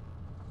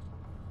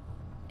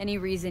 Any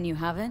reason you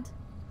haven't?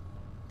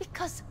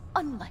 Because,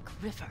 unlike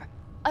River,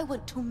 I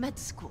went to med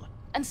school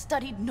and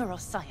studied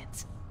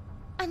neuroscience.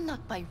 And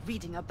not by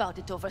reading about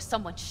it over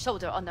someone's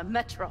shoulder on the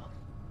metro.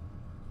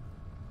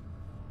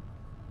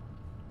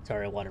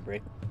 Sorry, water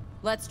break.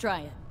 Let's try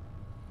it.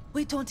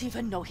 We don't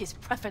even know his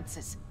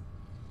preferences.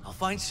 I'll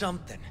find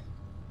something.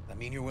 I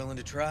mean you're willing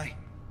to try?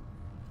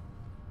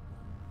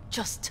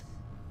 Just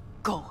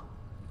go.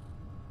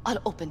 I'll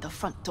open the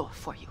front door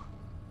for you.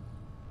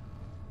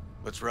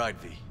 Let's ride,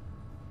 V.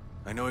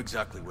 I know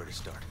exactly where to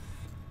start.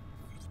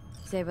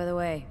 Say, by the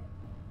way,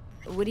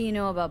 what do you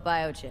know about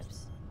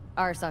biochips?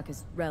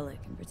 Arasaka's relic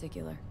in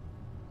particular.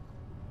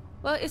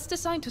 Well, it's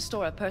designed to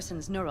store a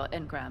person's neural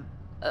engram.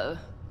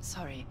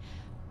 Sorry.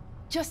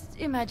 Just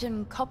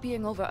imagine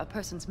copying over a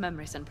person's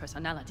memories and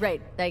personality.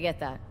 Right, I get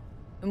that.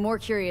 I'm more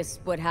curious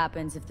what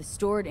happens if the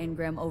stored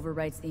engram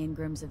overwrites the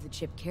engrams of the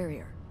chip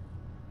carrier.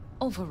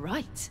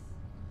 Overwrite?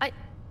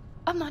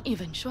 I'm not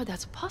even sure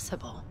that's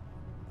possible.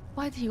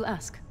 Why do you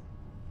ask?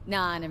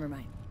 Nah, never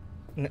mind.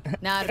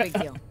 Not a big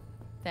deal.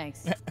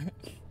 Thanks.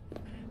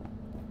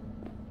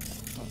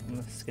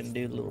 I'm just gonna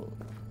do a little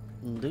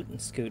loot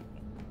and scoot.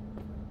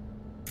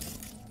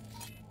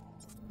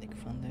 Make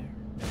fun there.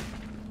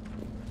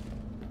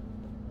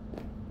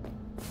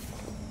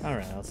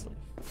 Alright, I'll sleep.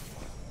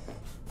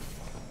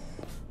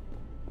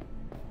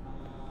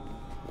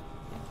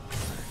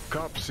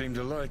 Cops seem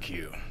to like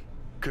you.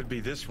 Could be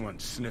this one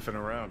sniffing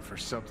around for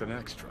something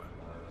extra.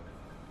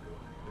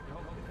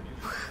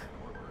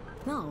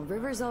 No,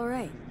 River's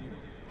alright.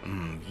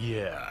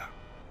 Yeah.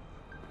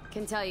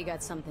 Can tell you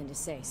got something to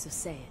say, so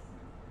say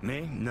it.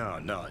 Me?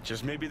 No.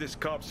 Just maybe this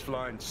cop's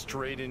flying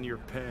straight in your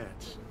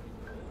pants.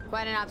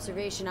 Quite an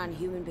observation on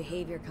human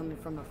behavior coming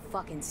from a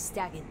fucking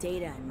stack of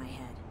data in my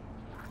head.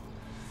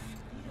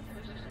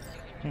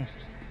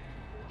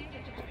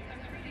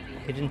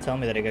 He didn't tell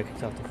me that I got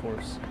kicked off the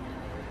force.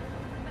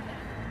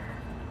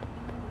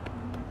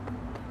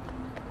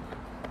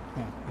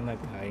 He might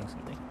be hiding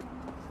something.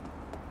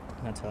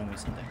 He's not telling me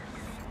something.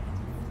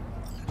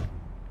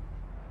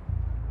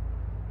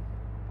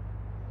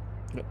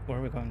 Where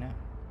are we going now?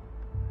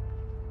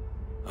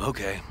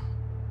 Okay.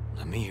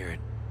 Let me hear it.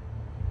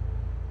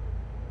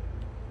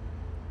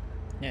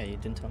 Yeah, you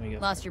didn't tell me you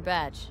got Lost your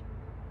badge.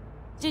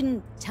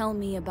 Didn't tell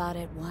me about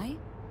it. Why?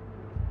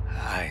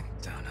 I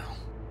don't know.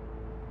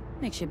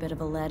 Makes you a bit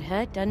of a lead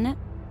head, doesn't it?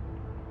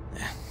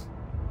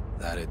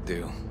 That'd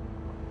do.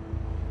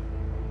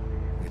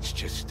 It's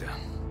just,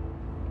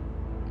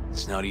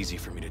 it's not easy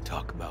for me to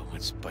talk about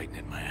what's biting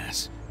at my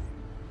ass.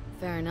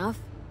 Fair enough.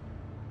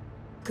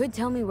 Could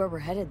tell me where we're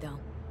headed, though.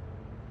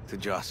 To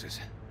Joss's.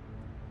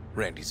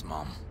 Randy's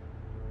mom.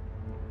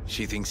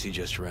 She thinks he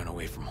just ran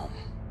away from home.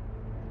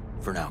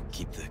 For now,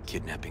 keep the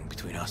kidnapping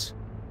between us.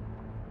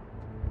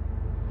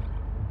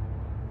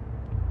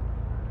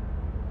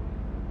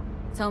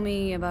 Tell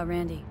me about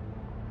Randy.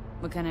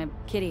 What kind of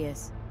kid he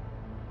is.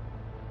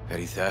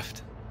 Petty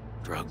theft,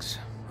 drugs,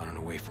 running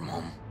away from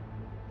home.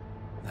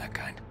 That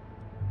kind.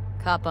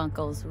 Cop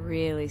uncles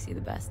really see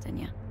the best in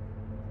you.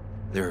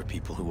 There are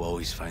people who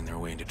always find their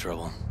way into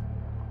trouble.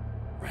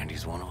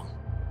 Randy's one of them.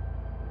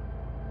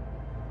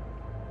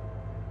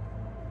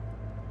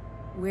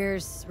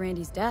 Where's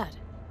Randy's dad?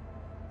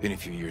 Been a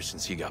few years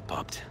since he got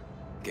popped.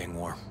 Gang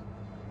war.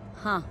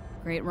 Huh,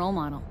 great role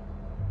model.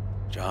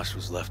 Josh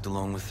was left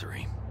alone with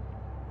 3.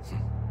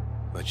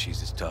 But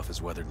she's as tough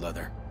as weathered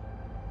leather.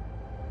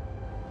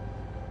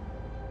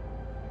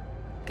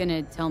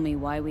 Gonna tell me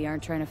why we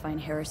aren't trying to find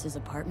Harris's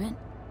apartment?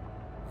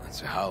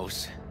 That's a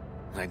house.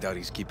 And I doubt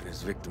he's keeping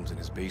his victims in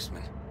his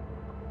basement.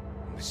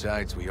 And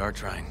besides, we are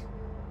trying.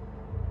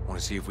 Want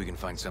to see if we can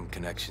find some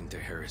connection to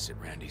Harris at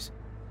Randy's.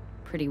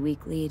 Pretty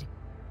weak lead.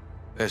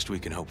 Best we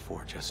can hope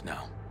for just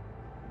now.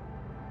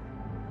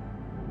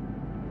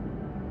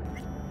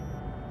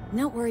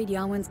 Not worried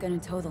Yawen's gonna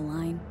toe the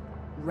line?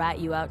 Rat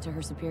you out to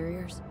her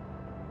superiors?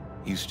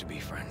 Used to be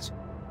friends.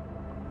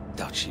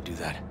 Doubt she'd do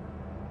that.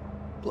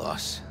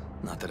 Plus,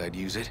 not that I'd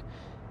use it,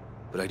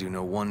 but I do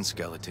know one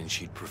skeleton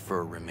she'd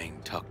prefer remain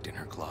tucked in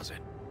her closet.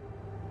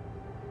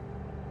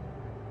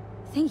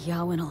 Think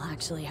Yawen will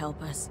actually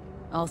help us,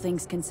 all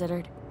things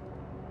considered?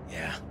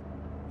 Yeah.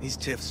 These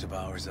tiffs of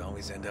ours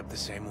always end up the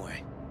same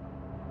way.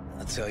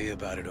 I'll tell you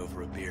about it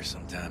over a beer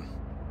sometime.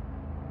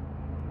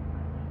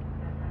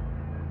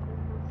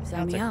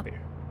 Sign me up.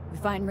 We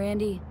find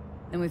Randy,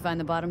 then we find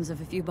the bottoms of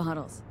a few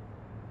bottles.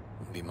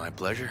 It'll be my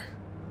pleasure.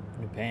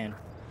 You're paying.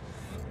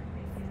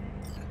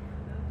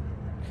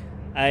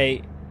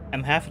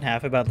 I'm half and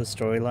half about the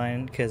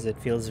storyline because it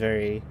feels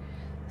very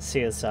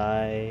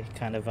CSI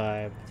kind of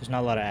vibe. There's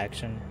not a lot of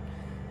action,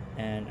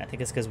 and I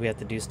think it's because we have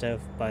to do stuff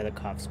by the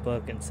cop's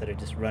book instead of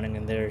just running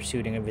in there,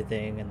 shooting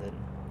everything, and then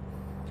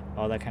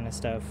all that kind of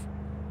stuff.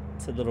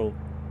 It's a little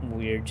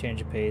weird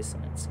change of pace,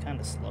 and it's kind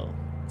of slow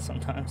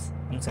sometimes.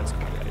 I'm just gonna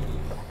skip it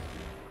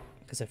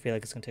because I feel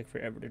like it's gonna take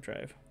forever to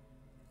drive.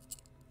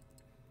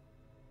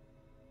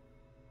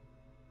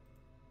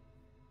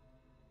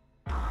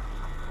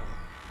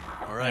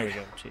 All right. There we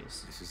go.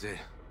 Jeez. This is it.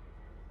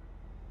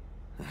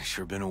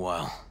 Sure been a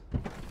while.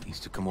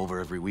 Used to come over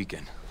every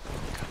weekend.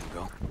 Time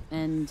ago.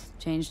 And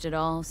changed it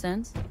all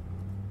since?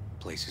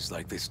 Places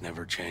like this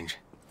never change.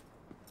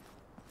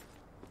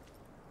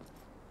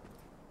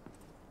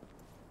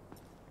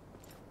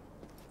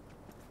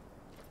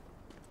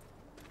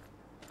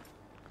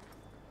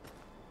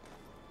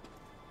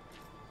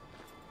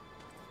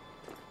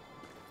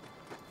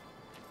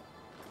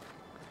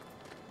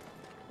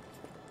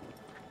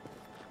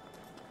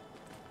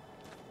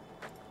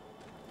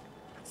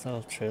 It's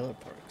all trailer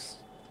parks.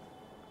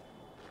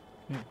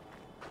 Well,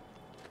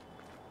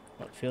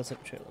 it feels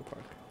like a trailer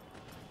park.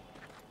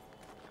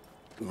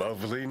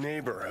 Lovely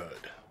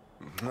neighborhood.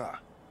 Mwah.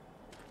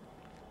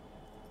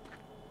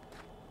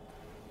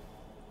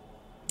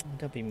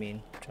 Don't be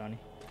mean, Johnny.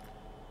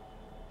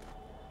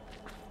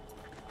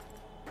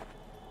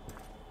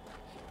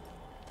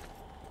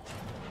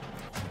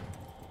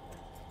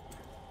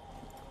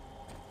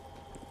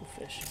 Ooh,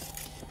 fish.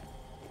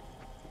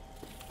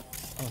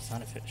 Oh, it's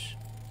not a fish.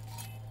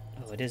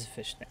 Oh, it is a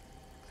fish thing.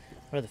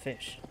 What are the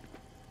fish?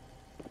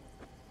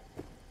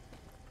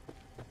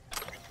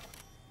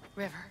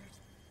 River.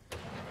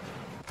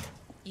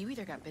 You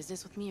either got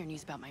business with me or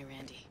news about my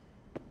Randy.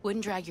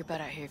 Wouldn't drag your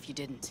butt out here if you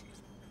didn't.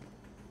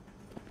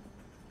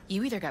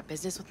 You either got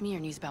business with me or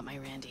news about my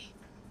Randy.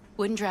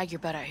 Wouldn't drag your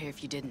butt out here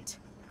if you didn't.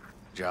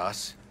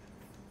 Joss,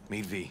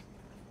 meet V.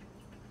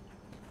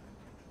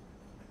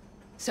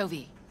 So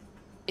V,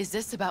 is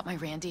this about my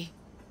Randy?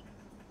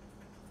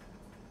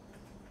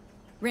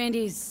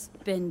 Randy's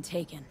been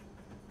taken.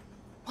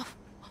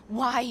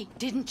 Why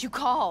didn't you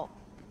call?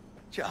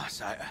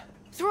 Joss,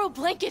 Throw a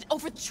blanket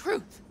over the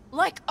truth,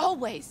 like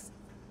always.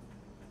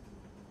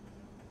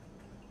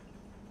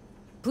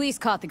 Police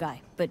caught the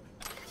guy, but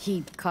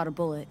he caught a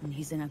bullet and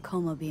he's in a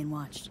coma being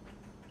watched.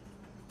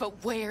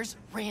 But where's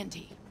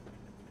Randy?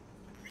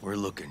 We're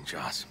looking,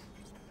 Joss.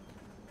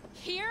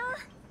 Here?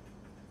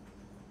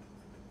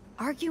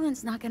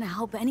 Arguing's not gonna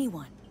help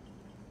anyone.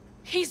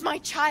 He's my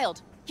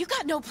child. You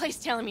got no place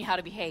telling me how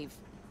to behave.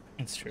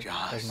 It's true.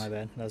 That was my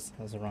bad. That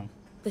was wrong.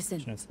 Listen,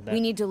 Shouldn't have said that. we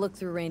need to look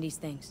through Randy's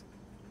things.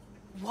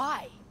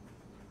 Why?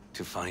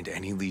 To find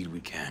any lead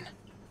we can.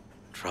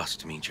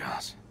 Trust me,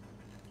 Joss.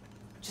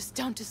 Just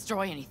don't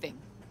destroy anything.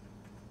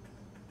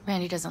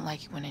 Randy doesn't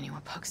like it when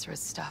anyone pokes through his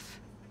stuff.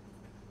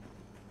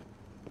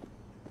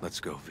 Let's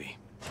go, V.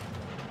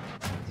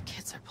 The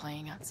kids are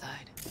playing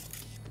outside.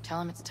 Tell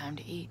them it's time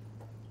to eat.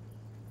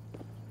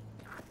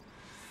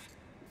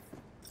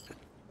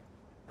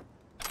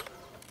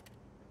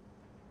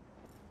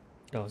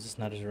 Oh, is this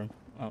not his room?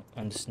 Oh,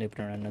 I'm just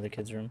snooping around another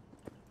kid's room.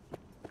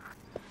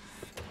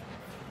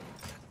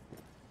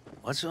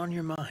 What's on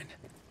your mind?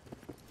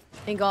 I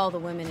think all the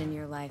women in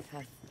your life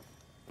have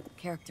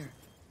character.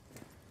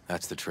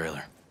 That's the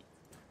trailer.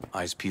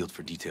 Eyes peeled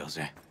for details,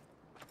 eh?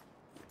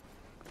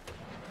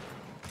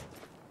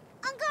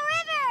 Uncle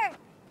River!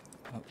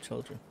 Oh,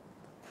 children.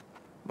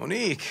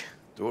 Monique,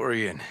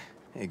 Dorian.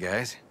 Hey,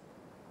 guys.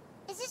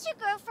 Is this your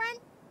girlfriend?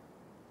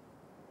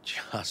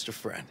 Just a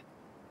friend.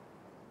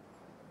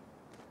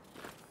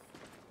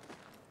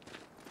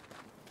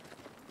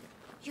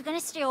 You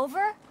gonna stay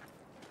over?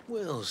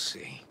 We'll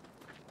see.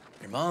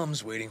 Your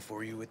mom's waiting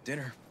for you at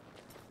dinner.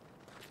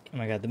 Oh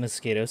my god, the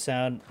mosquito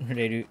sound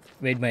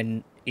made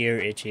my ear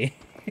itchy.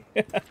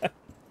 I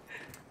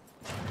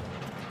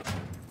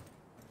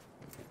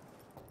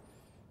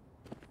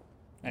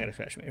gotta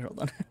crash my ear, hold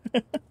on.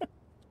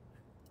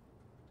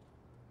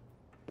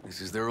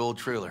 This is their old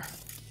trailer.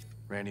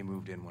 Randy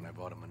moved in when I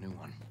bought him a new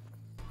one.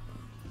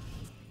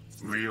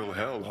 Real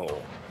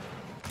hellhole.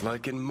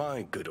 Like in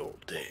my good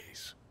old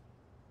days.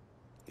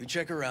 You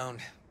check around,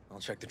 I'll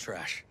check the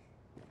trash.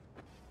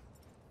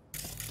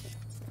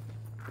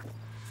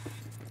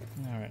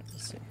 Alright,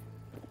 let's see.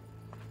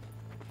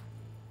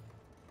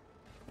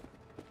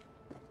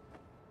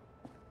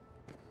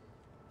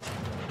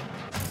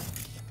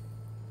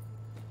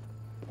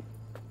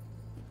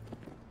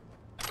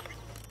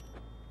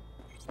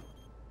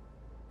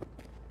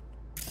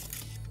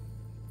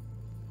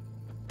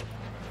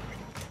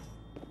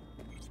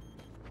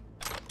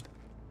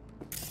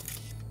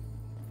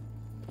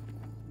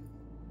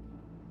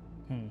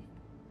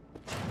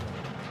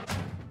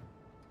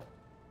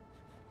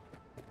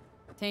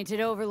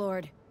 Tainted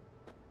Overlord.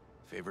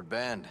 Favorite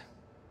band?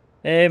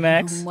 Hey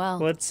Max, Well.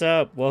 what's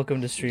up? Welcome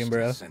to stream, Used to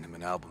bro. Send him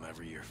an album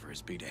every year for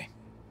his B-Day.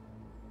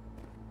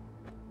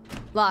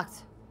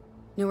 Locked.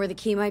 Know where the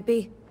key might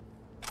be?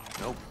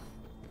 Nope.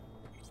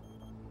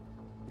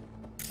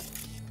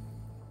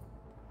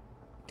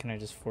 Can I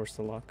just force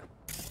the lock?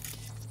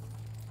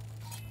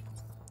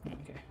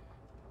 Okay.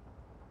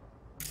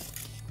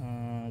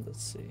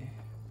 Let's see.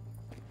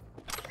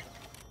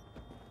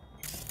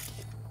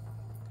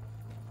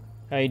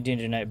 How you doing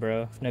tonight,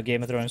 bro? No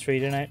Game of Thrones for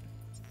you tonight?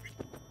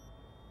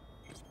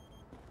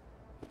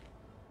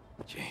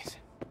 Jeez.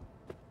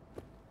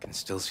 Can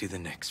still see the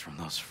nicks from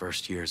those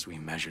first years we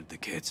measured the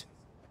kids.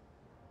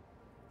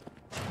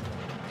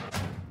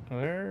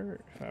 Where,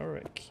 if I were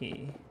a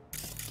key,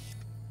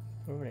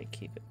 where would I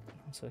keep it?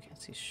 So I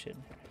can't see shit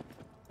in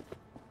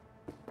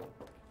here.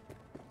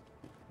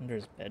 Under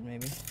his bed,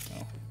 maybe?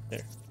 Oh,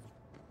 there.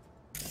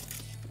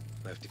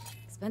 Lefty.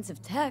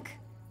 Expensive tech.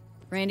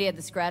 Randy had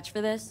the scratch for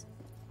this?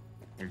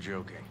 You're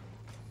joking.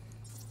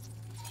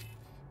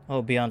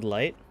 Oh, Beyond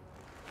Light?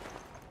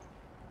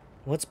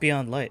 What's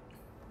Beyond Light?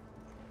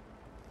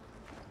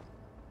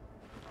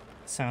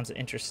 Sounds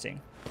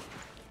interesting.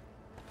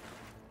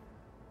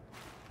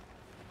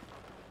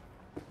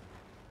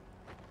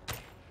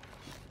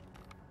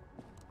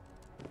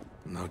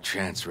 No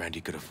chance Randy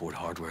could afford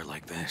hardware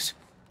like this.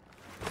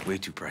 Way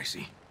too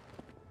pricey.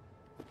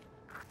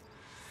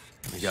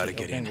 We gotta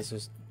get in. This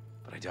was...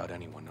 But I doubt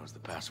anyone knows the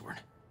password.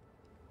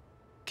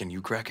 Can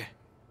you crack it?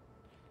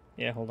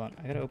 Yeah, hold on.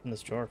 I gotta open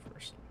this drawer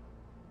first.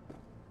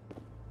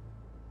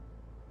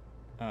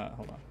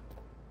 Hold on.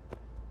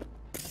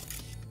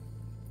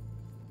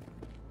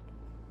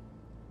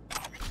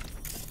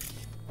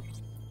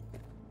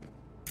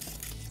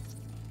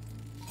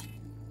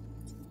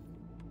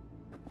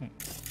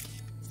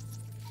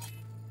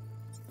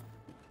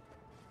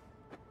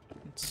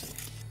 Let's see.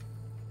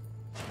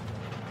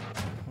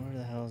 Where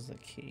the hell is the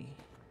key?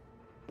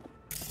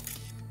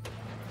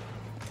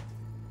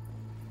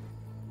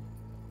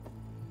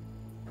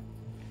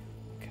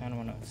 Kind of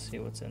want to see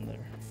what's in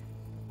there.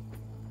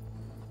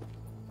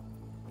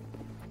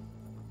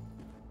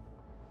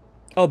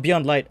 Oh,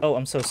 Beyond Light. Oh,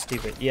 I'm so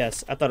stupid.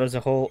 Yes, I thought it was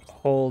a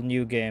whole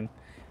new game.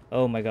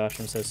 Oh my gosh,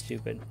 I'm so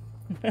stupid.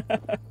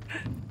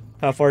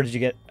 How far did you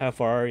get? How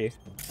far are you?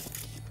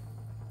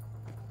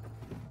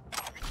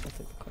 I'll take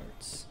the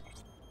cards.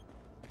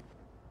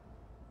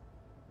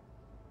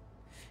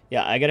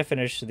 Yeah, I gotta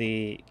finish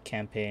the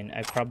campaign.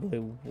 I probably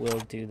will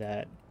do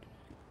that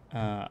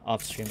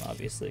off stream,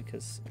 obviously,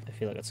 because I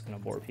feel like it's gonna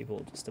bore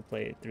people just to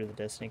play through the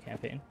Destiny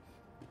campaign.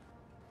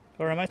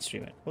 Or I might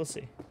stream it. We'll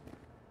see.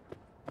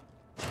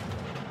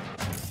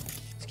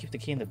 Let's keep the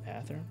key in the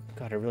bathroom.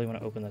 God, I really want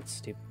to open that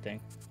stupid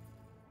thing.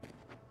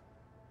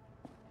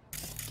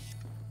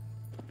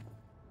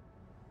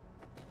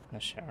 In the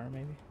shower,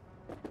 maybe?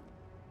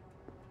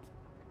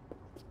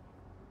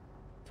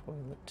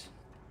 Toilet.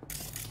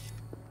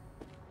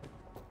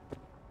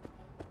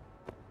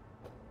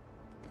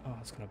 Oh,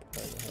 it's gonna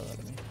bother the hell out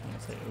of me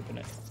unless I open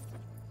it.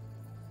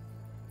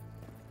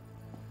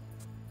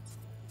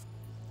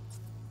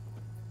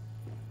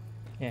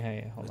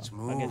 Yeah, hold Let's on.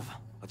 move.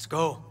 Let's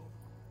go.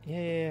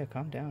 Yeah,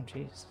 calm down,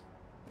 jeez.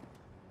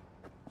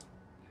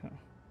 Huh.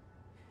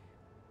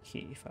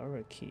 Key, if I were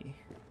a key.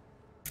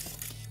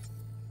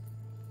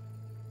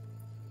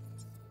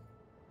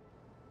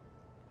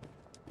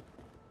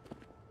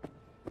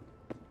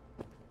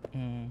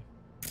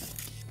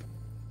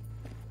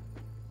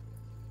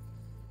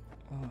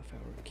 Oh, if I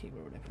were a key,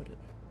 where would I put it?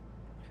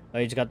 Oh,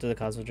 you just got to the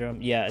Cosmodrome?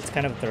 Yeah, it's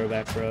kind of a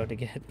throwback, bro, to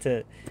get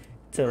to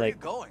Where like... are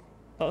you going?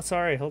 Oh,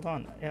 sorry, hold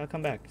on. Yeah, I'll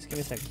come back. Just give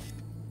me a second.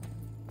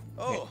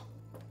 Oh,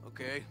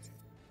 okay.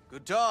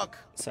 Good talk.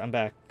 So I'm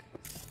back.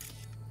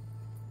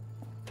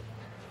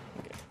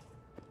 Okay.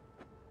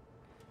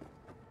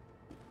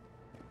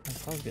 I'll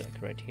probably be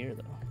like right here,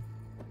 though.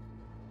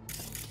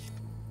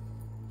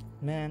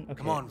 Man, okay.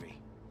 Come on, V.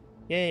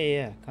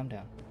 Yeah. Calm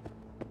down.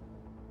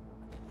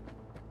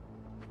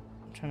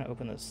 I'm trying to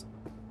open this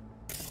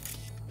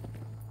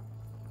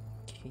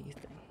key thing.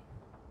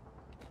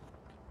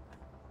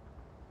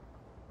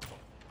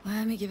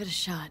 Let me give it a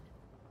shot.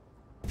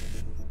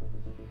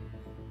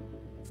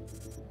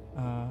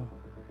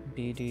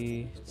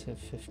 BD to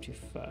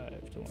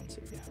 55 to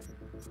 160.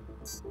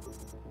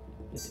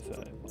 55,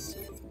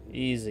 160.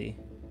 Easy.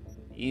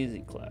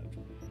 Easy clap.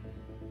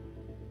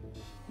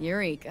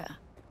 Eureka.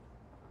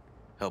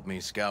 Help me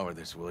scour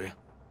this, will you?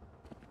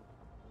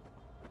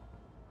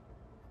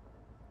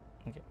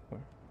 Okay,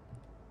 where?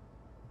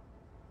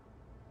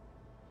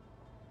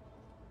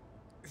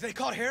 They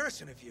caught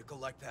Harris in a vehicle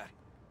like that.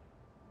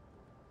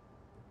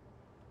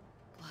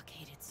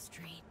 Blockaded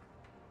street.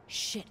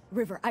 Shit,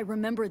 River, I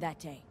remember that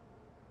day.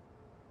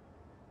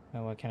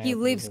 Oh, what can I He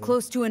open lives these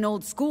close to an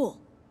old school.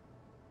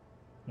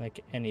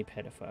 like any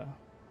pedophile.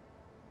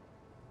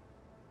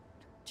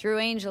 True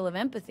angel of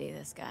empathy,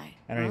 this guy.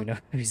 I don't even know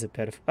if he's a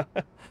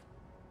pedophile.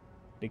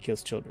 He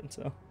kills children,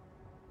 so.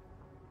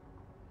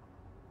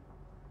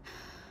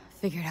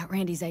 Figured out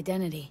Randy's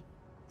identity.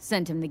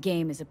 Sent him the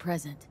game as a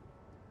present.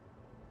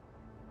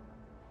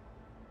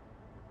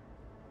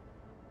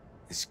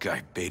 This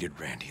guy baited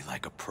Randy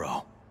like a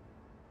pro.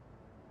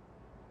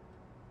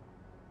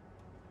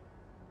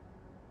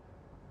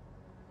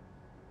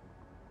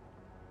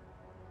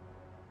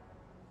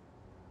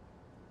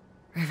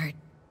 River, are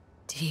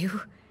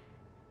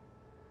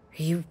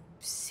you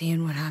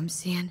seeing what I'm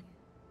seeing?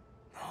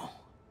 No.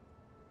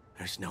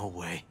 There's no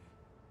way.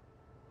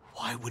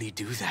 Why would he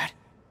do that?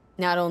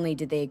 Not only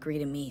did they agree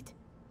to meet,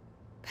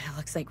 but it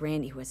looks like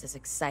Randy was as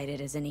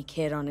excited as any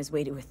kid on his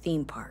way to a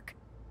theme park.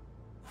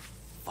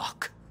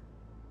 Fuck.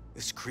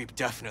 This creep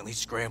definitely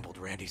scrambled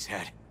Randy's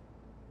head.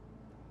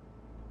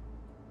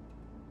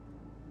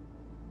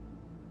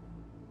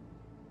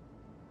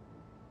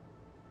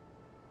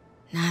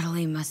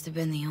 Natalie must have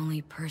been the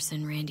only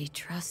person Randy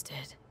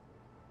trusted.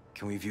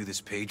 Can we view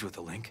this page with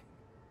a link?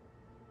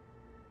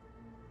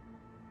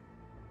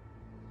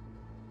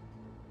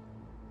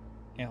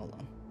 Yeah, hold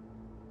on.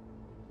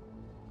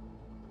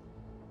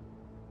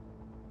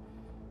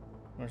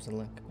 Where's the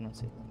link? I don't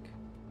see the link.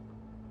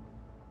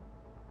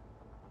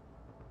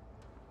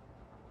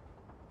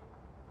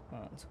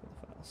 Let's go to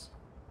the files.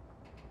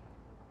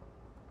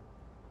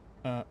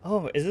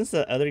 Oh, is this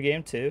the other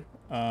game too?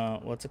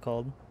 What's it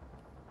called?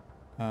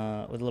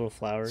 With little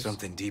flowers.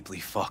 Something deeply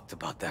fucked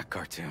about that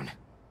cartoon.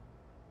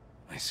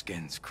 My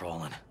skin's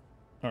crawling.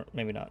 Or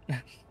maybe not.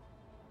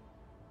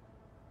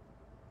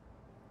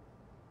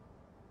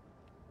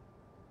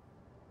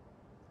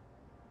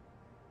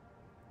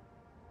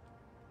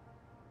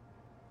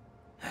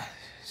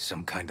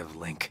 some kind of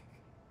link.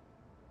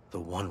 The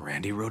one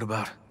Randy wrote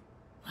about?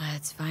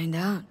 Let's find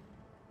out.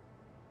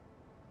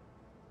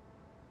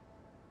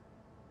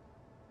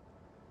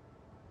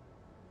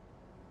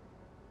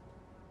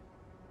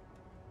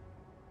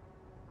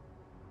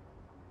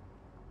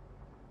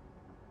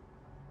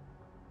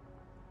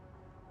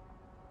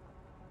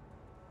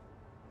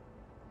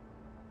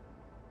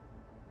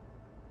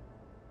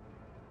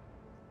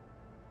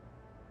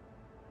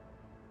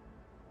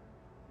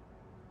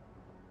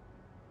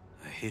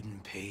 A hidden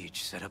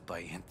page set up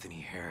by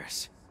Anthony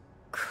Harris.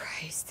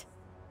 Christ.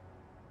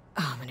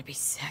 Oh, I'm gonna be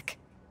sick.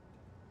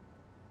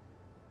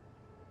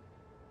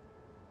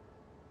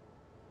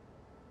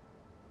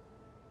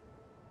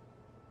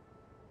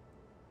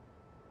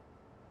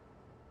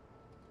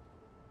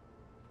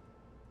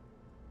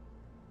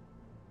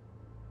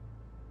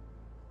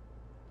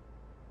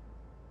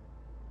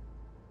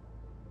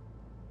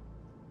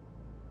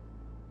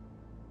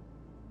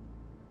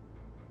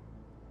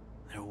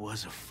 There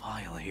was a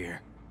file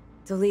here.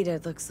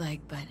 Deleted, looks like,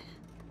 but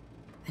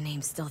the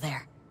name's still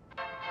there.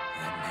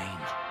 That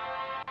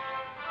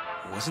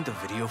name. Wasn't the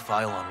video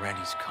file on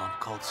Randy's comp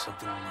called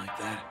something like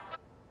that?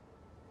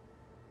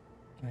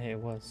 Hey, it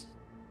was.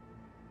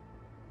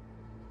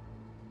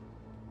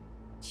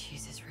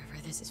 Jesus,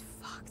 River, this is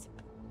fucked.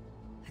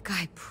 The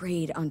guy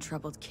preyed on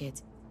troubled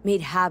kids,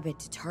 made habit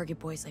to target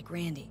boys like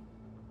Randy.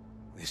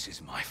 This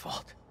is my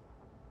fault.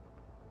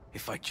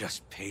 If I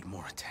just paid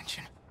more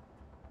attention.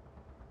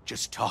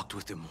 Just talked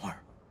with him more.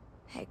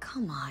 Hey,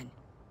 come on.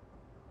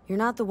 You're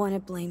not the one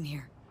at blame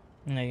here.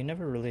 No, you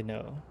never really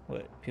know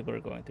what people are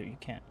going through. You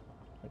can't,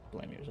 like,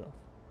 blame yourself.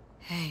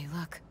 Hey,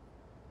 look.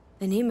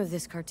 The name of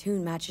this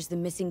cartoon matches the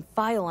missing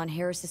file on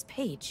Harris's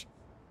page.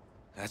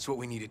 That's what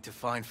we needed to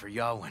find for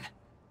Yawin.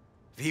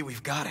 V,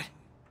 we've got it.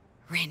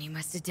 Randy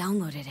must have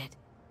downloaded it.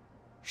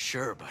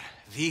 Sure, but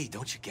V,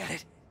 don't you get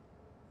it?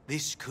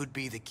 This could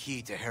be the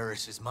key to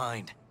Harris's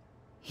mind.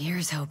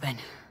 Here's hoping.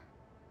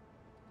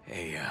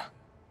 Hey,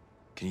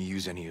 can you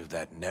use any of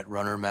that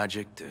Netrunner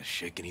magic to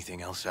shake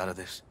anything else out of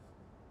this?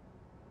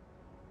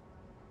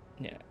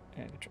 Yeah,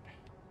 I can try.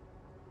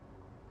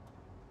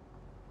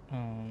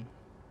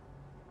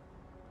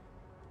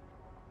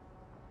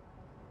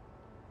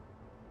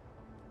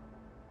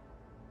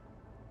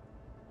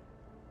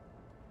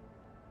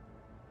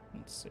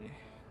 Let's see.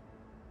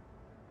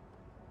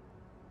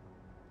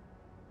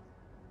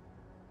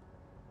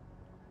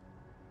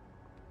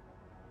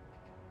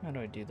 How do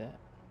I do that?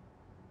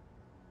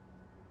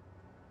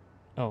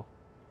 Oh,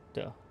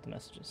 duh, the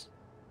messages.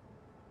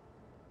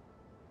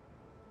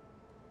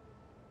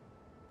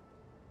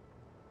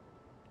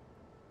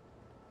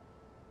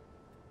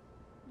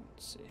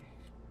 Let's see.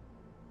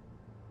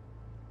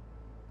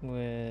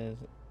 With,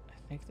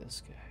 I think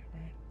this guy,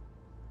 right?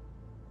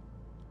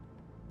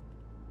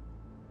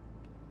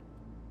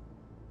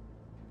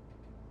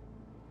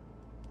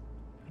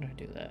 How do I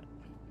do that?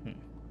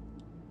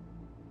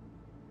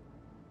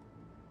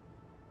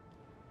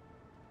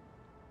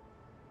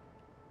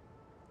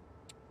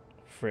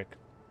 Frick.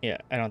 Yeah,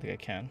 I don't think I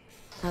can.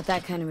 Not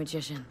that kind of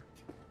magician.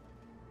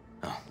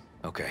 Oh,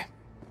 okay.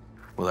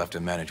 We'll have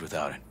to manage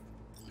without it.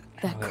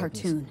 That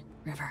cartoon,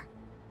 River,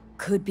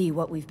 could be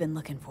what we've been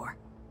looking for.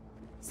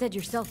 Said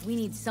yourself we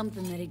need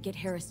something that'd get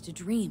Harris to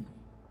dream.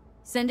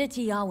 Send it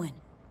to Yawin.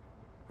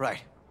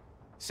 Right.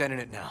 Sending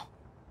it now.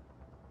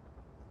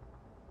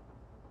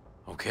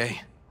 Okay.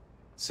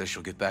 Says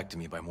she'll get back to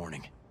me by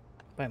morning.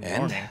 By morning?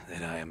 And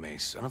that I am a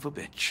son of a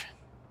bitch.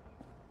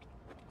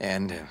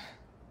 And,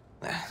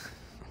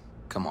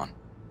 come on.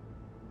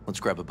 Let's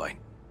grab a bite.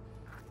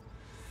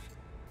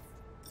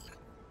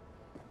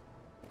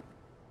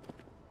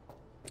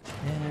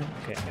 Yeah,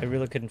 okay, I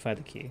really couldn't find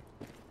the key.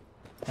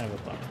 Kind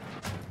of a bummer.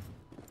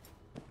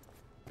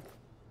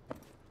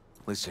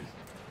 Listen,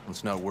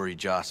 let's not worry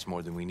Joss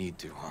more than we need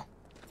to, huh?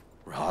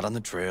 We're hot on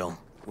the trail.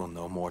 We'll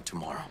know more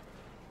tomorrow.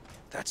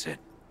 That's it.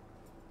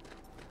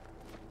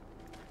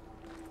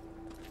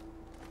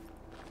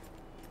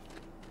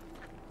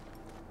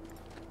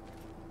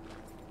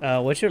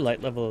 What's your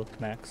light level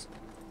max,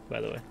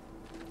 by the way?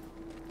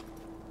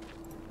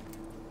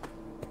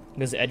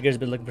 Because Edgar's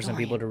been looking for some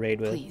people to raid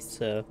with,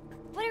 so...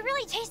 But it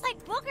really tastes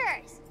like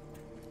boogers.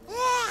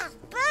 Yeah,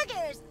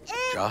 boogers.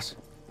 Joss,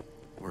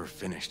 we're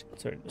finished.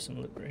 Sorry, there's some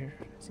loot right here.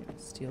 See if I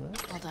can steal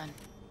that. All done.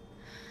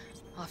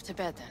 Off to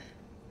bed then.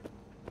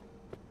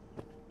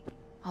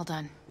 All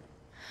done.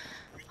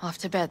 Off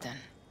to bed then.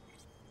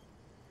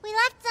 We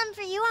left some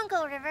for you,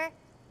 Uncle River.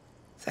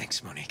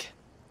 Thanks, Monique.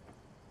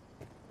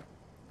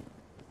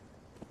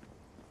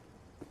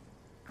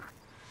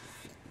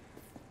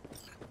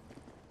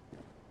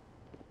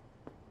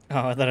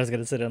 Oh, I thought I was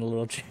gonna sit in a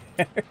little chair.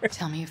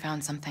 Tell me you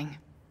found something.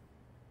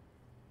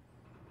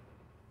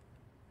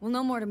 We'll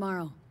know more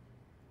tomorrow.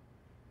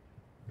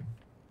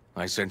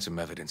 I sent some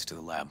evidence to the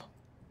lab.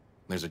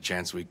 There's a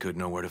chance we could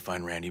know where to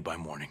find Randy by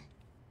morning.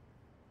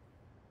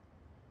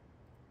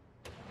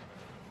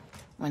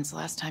 When's the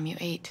last time you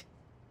ate?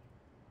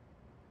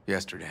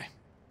 Yesterday.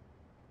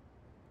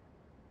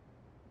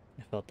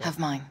 I felt that. Have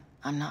mine.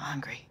 I'm not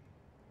hungry.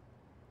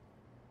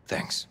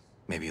 Thanks.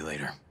 Maybe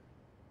later.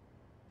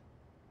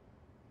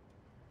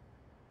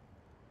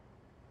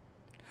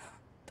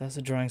 That's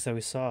the drawings that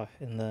we saw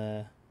in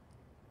the...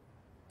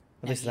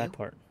 At least that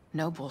part.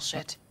 No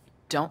bullshit.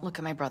 Don't look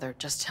at my brother,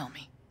 just tell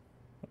me.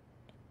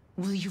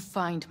 Will you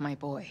find my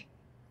boy?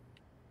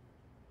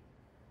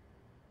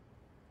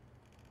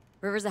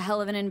 River's a hell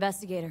of an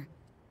investigator.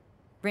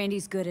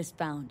 Brandy's good as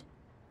found.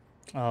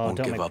 Oh, Won't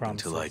don't give make up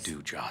promises. until I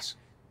do, Joss.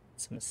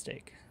 It's a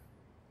mistake.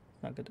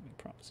 It's not good to make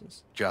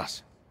promises.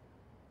 Joss,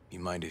 you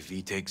mind if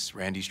V takes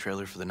Randy's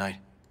trailer for the night?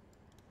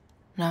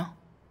 No.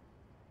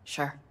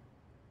 Sure.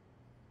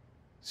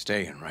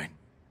 Staying, right?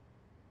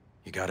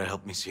 You gotta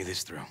help me see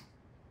this through.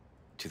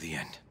 To the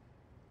end.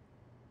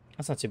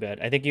 That's not too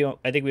bad. I think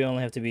we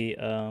only have to be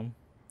Of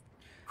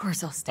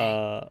course I'll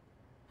stay.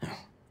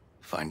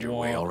 Find your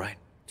way, all right?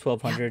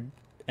 1200,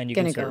 and you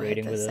Gonna can start go hit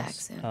rating the with sack us.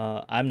 soon.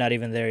 I'm not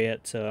even there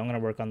yet, so I'm gonna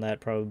work on that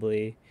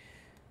probably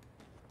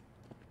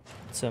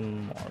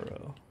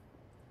tomorrow.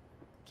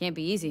 Can't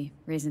be easy,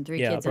 raising 3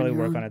 Yeah, I'll kids probably on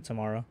your work own. on it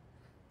tomorrow.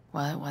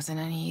 Well, it wasn't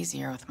any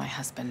easier with my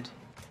husband.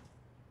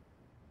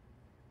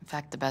 In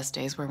fact, the best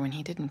days were when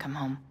he didn't come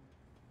home.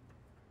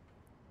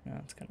 Yeah,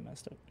 it's kind of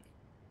messed up.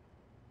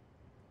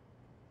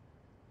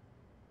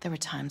 There were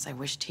times I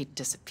wished he'd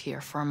disappear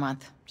for a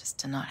month, just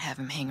to not have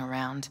him hang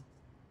around.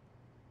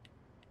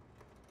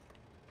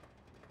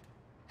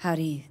 How'd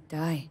he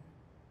die?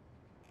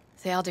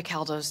 Thale de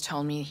Caldo's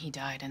told me he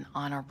died an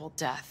honorable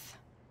death.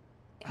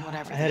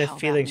 Whatever I had the a hell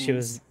feeling that she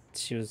means.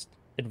 was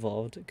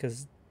involved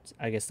because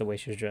I guess the way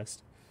she was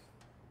dressed.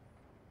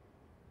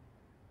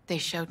 They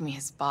showed me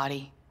his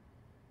body,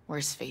 where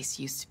his face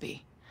used to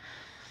be.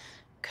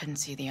 Couldn't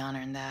see the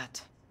honor in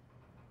that.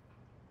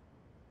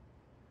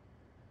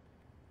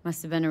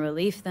 Must have been a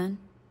relief then,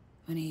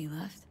 when he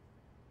left.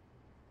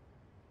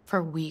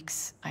 For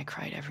weeks, I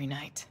cried every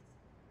night.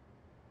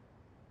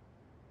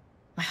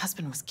 My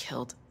husband was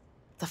killed.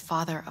 The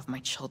father of my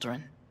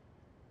children.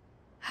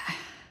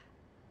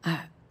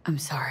 I'm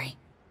sorry.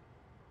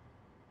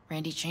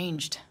 Randy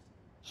changed.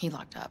 He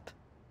locked up.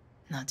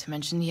 Not to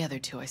mention the other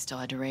 2 I still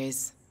had to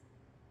raise.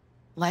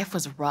 Life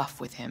was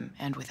rough with him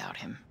and without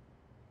him.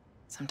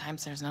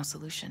 Sometimes there's no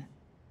solution.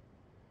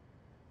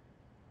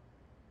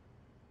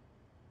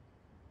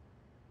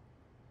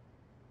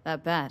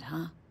 That bad,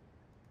 huh?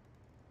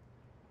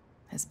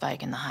 His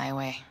bike in the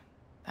highway.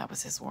 That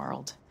was his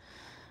world.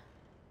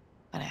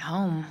 But at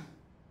home,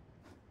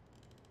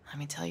 let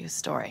me tell you a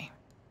story.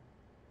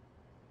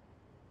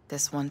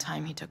 This one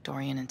time he took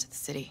Dorian into the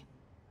city.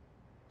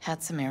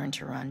 Had some errand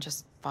to run,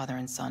 just father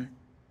and son.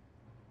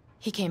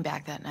 He came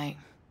back that night,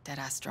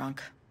 dead-ass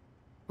drunk.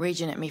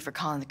 Raging at me for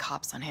calling the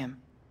cops on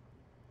him.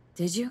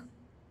 Did you?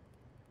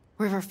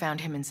 River found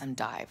him in some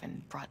dive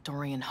and brought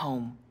Dorian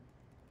home.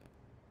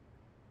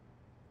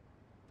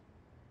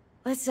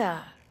 Let's,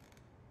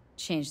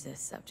 change this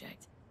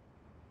subject.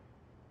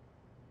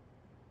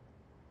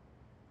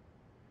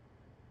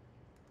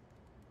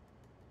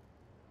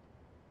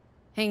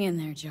 Hang in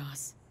there,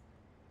 Joss.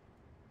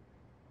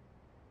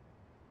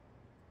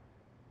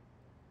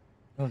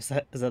 Oh, is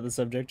that the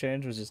subject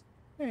change? Was just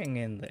hang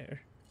in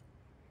there.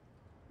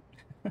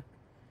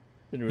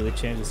 Didn't really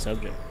change the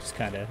subject. Just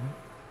kind of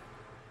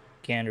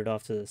gandered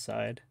off to the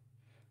side.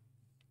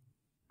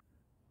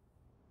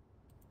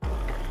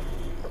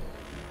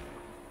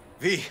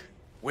 V,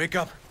 wake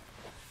up.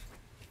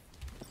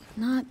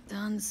 Not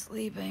done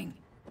sleeping.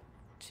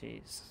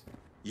 Jeez.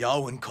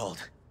 Yawin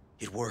called.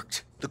 It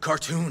worked. The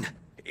cartoon.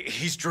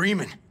 He's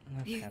dreaming.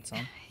 You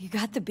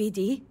got the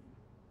BD?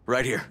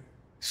 Right here.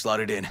 Slot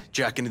it in.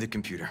 Jack into the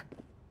computer.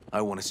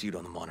 I want to see it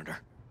on the monitor.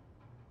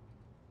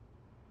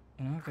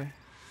 Okay.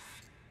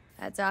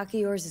 That doc of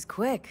yours is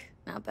quick.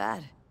 Not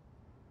bad.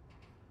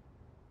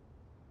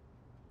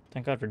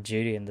 Thank God for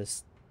Judy and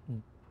this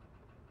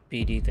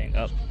BD thing.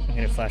 Oh, I'm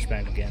gonna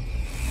flashbang again.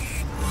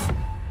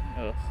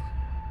 Ugh.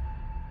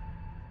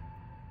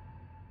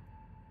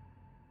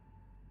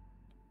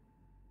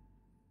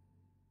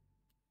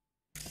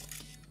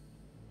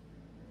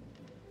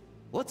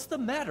 What's the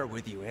matter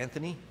with you,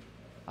 Anthony?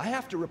 I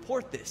have to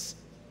report this.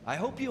 I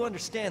hope you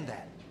understand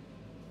that.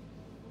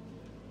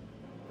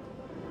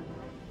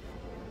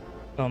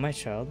 Oh, my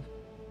child.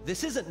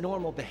 This isn't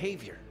normal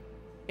behavior.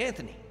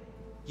 Anthony,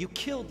 you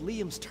killed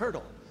Liam's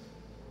turtle.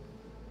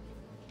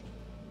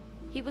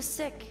 He was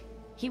sick.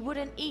 He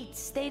wouldn't eat,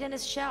 stayed in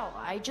his shell.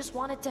 I just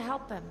wanted to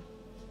help him.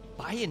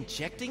 By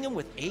injecting him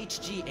with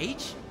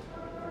HGH?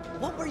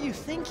 What were you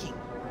thinking?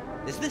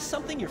 Is this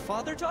something your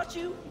father taught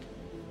you?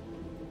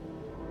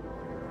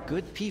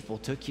 Good people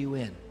took you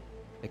in,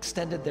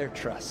 extended their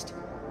trust.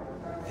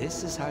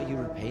 This is how you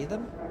repay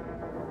them?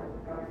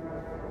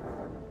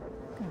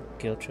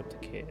 Guilt trip the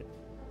kid.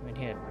 I mean,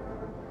 he had...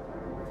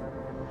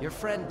 Your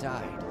friend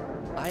died.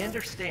 I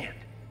understand.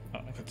 Oh,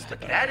 I can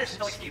But that is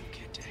no you,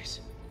 kid days.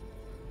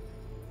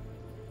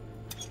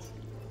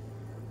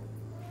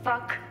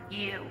 Fuck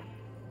you.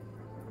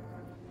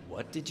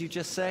 What did you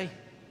just say?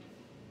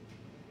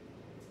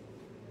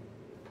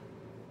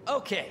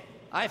 Okay,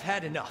 I've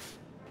had enough.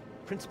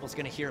 Principal's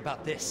gonna hear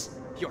about this.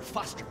 Your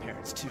foster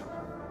parents, too.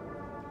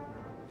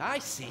 I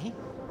see.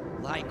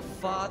 Like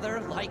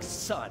father, like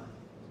son.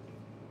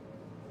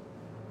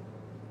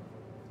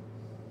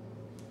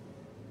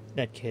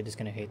 That kid is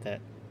gonna hate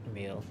that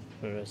meal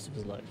for the rest of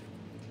his life.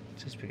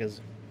 Just because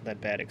of that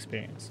bad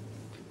experience.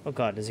 Oh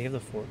god, does he have the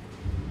fork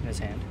in his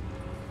hand?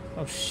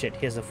 Oh shit,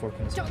 he has the fork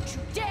in his hand. Don't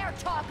you dare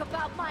talk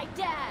about my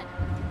dad!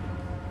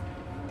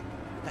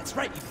 That's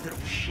right, you little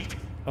shit.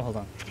 Oh, hold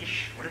on.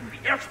 Wouldn't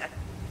be else that.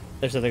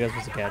 There's something I was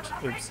supposed to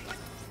catch. Oops.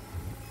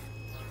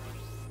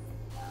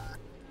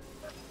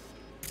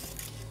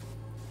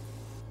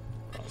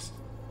 Pause.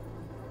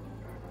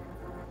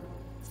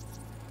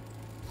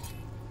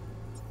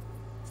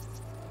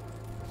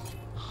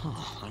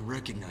 Huh, I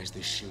recognize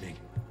this shooting.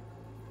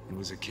 It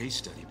was a case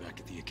study back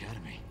at the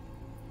academy.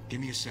 Give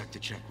me a sec to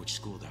check which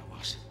school that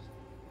was.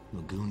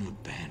 Laguna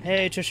Bend.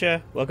 Hey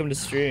Trisha, welcome to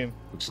stream.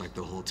 Looks like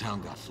the whole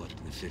town got flooded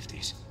in the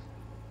 50s.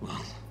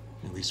 Well,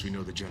 at least we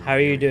know the general. How are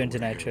you area doing where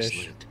tonight, Harris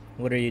Trish? lived.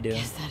 What are you doing?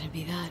 Guess that'd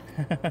be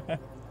that.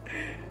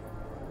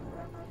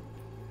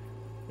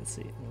 Let's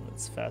see.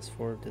 Let's fast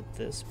forward to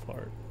this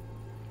part.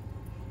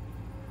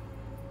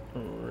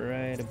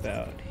 Right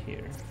about here.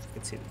 You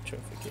can see the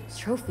trophy case.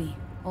 Trophy.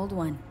 Old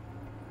one.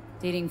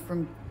 Dating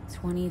from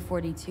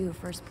 2042.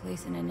 First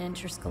place in an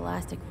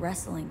interscholastic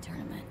wrestling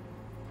tournament.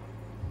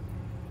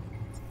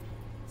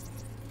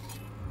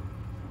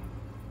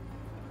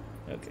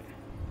 Okay.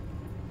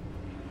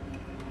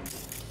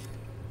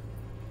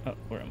 Oh,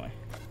 where am I?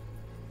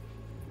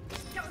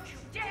 Don't you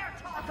dare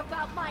talk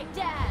about my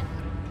dad!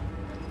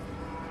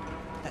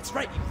 That's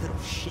right, you little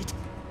shit.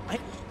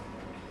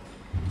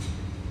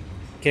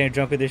 Getting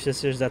drunk with your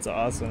sisters? That's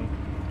awesome.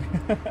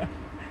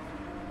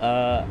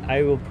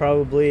 I will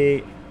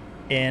probably,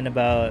 in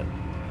about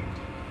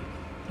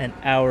an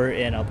hour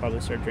in, I'll probably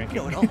start drinking.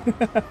 You know it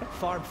all.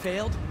 Farm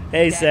failed.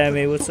 Hey Dad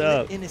Sammy, put a what's bullet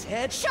up? In his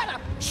head. Shut up!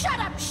 Shut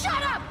up!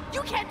 Shut up!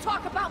 You can't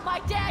talk about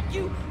my dad,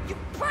 you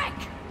prick!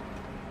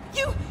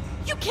 You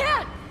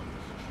can't!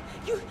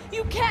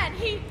 You can't!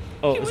 He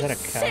Oh, he is was that a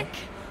cow? sick,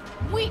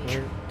 weak.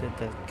 Where did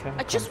the cow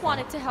I just come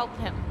wanted to help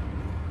him. from?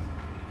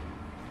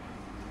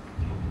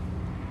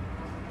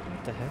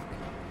 What the heck?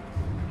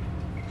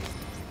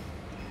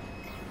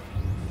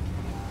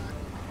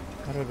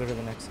 How do I go to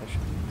the next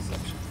section?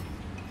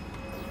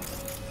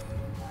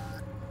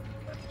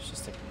 It's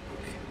just a cow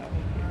here.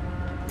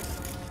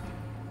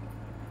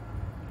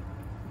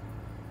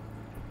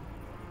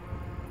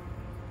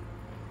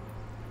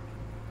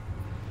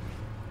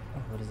 Oh,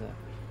 what is that?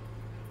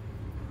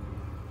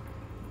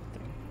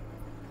 Thing.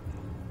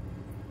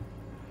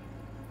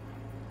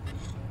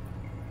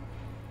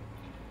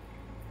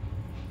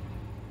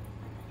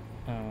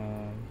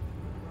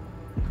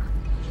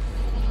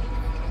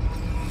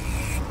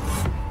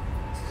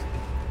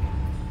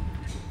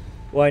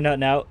 Why not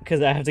now?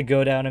 Because I have to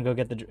go down and go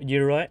get the...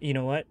 You're right. You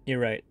know what? You're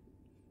right.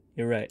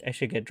 You're right. I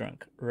should get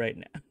drunk right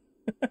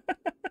now.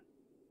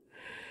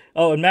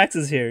 Oh, and Max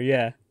is here.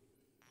 Yeah.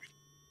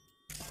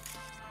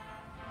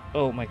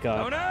 Oh my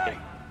god. Tony!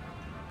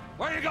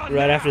 Where you going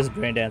Right now? after this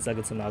brain dance, I'll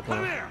get some alcohol.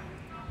 Come here!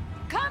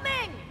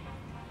 Coming!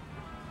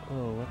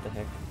 Oh, what the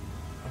heck?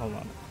 Hold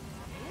on.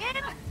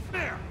 Come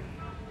here!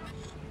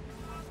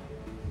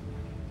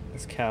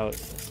 This cow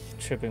is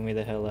tripping me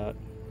the hell out.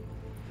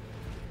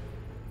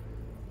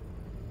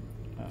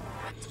 Oh,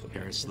 let's go back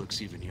Harris to-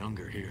 looks even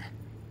younger here.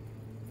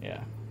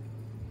 Yeah.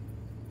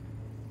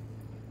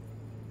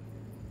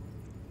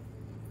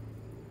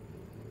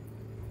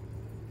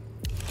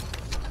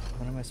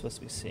 What am I supposed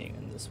to be seeing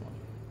in this one?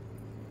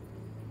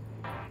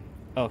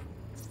 Oh.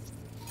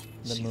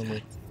 The See moo.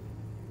 that?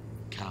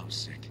 Cow's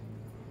sick,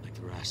 like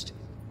the rest.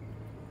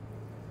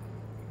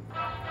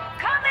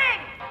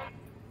 Coming!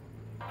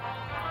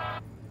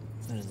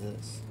 What is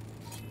this?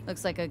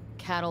 Looks like a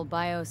cattle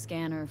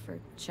bioscanner for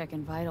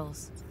checking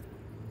vitals.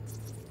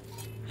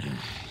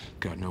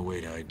 Got no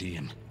way to ID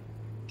him.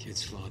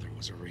 Kid's father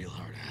was a real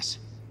hard ass.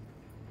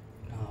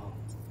 Oh.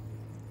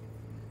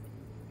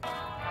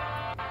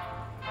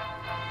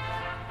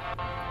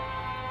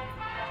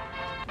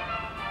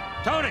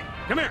 Tony,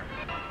 come here!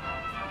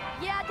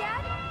 Yeah,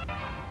 Dad?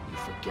 You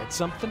forget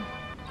something?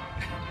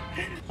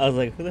 I was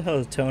like, who the hell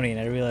is Tony? And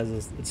I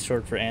realized it's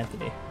short for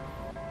Anthony.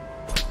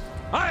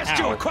 I asked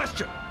you Ow. a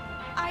question!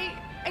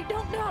 I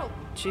don't know.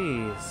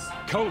 Jeez.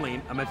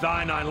 Choline and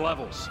methionine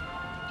levels.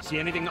 See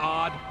anything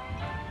odd?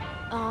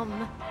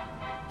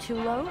 Too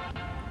low?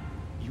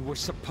 You were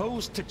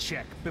supposed to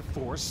check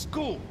before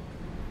school.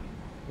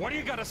 What do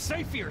you gotta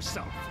say for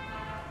yourself?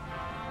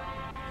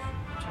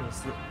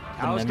 Jeez, the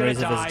Cow's memories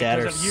gonna of his die dad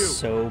are 'cause of you.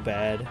 so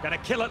bad Gotta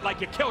kill it like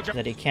you killed your—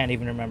 that he can't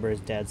even remember his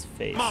dad's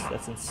face. Mama.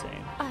 That's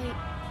insane.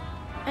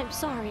 I'm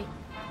sorry.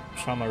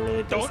 Trauma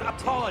really does Don't that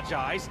to you.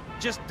 apologize,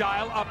 just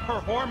dial up her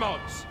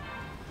hormones.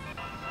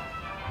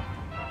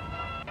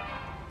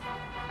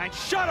 And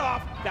shut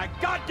off that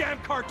goddamn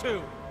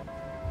cartoon!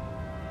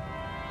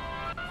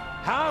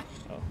 How?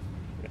 Oh,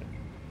 good.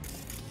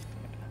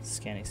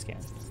 Scanny scan.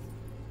 Is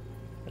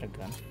that a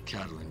gun?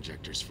 Cattle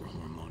injectors for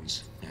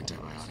hormones,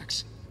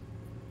 antibiotics.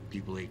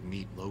 People ate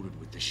meat loaded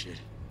with this shit.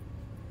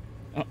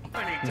 Oh,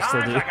 How many we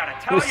still times do. I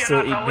gotta tell We you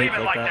still not eat to meat leave it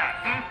like like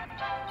that.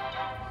 that,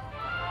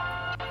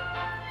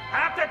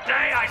 the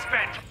day I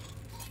spent.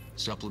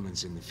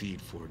 Supplements in the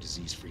feed for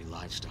disease-free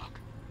livestock.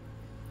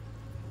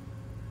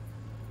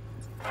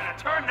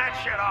 Turn that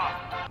shit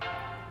off.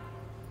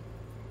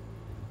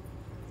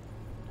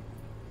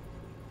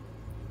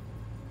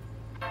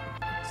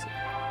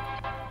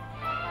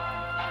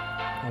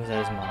 Was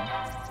that his mom?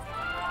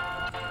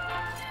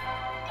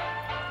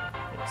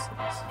 Yes, it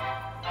is.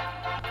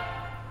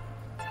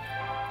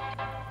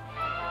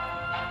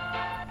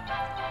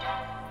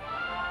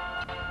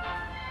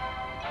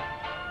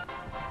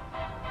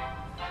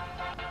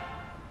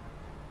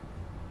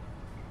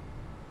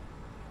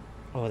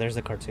 Oh, there's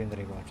the cartoon that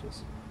he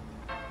watches.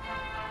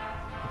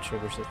 It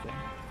triggers the thing.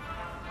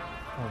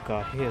 Oh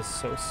god, he is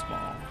so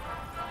small.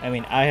 I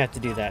mean, I have to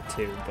do that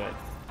too, but...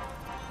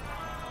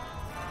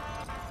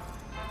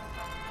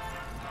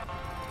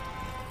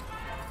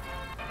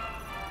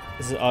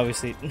 This is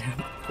obviously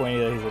pointing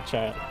that he's a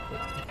child.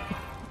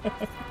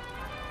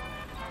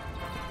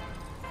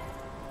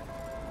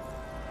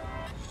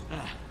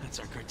 That's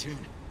our cartoon.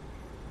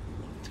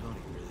 Tony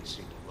really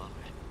seemed to love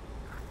it.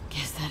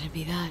 Guess that'd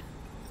be that.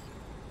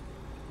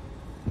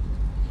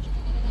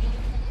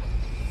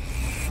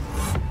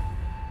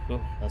 Oh,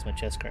 that was my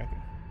chest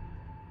cracking.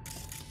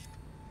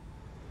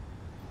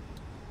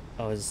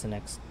 Oh, is this the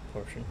next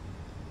portion?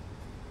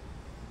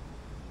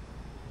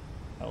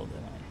 How old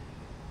am I?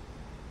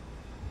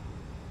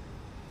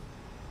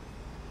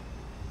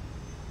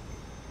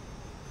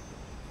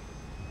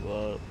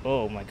 Whoa.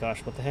 Oh my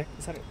gosh, what the heck?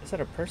 Is that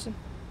a person?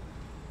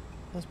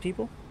 Those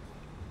people?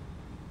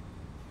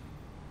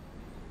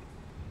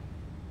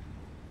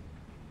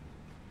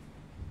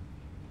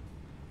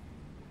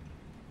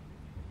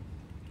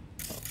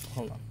 Oh,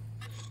 hold on.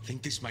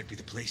 Think this might be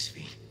the place,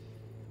 V.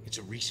 It's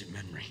a recent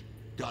memory.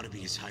 Gotta be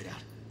his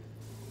hideout.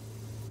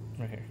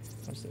 Right here.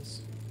 What's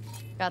this?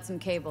 Got some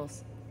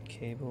cables.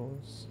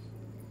 Cables.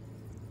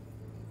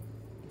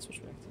 Let's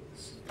switch back to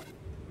this.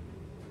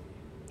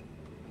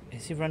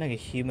 Is he running a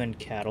human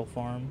cattle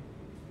farm?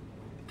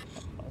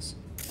 Pause.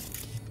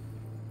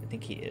 I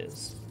think he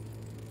is.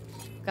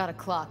 Got a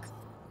clock.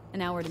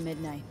 An hour to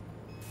midnight.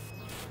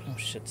 Oh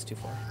shit, it's too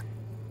far.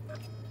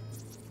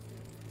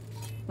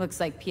 Looks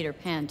like Peter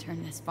Pan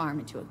turned this farm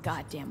into a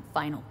goddamn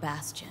final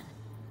bastion.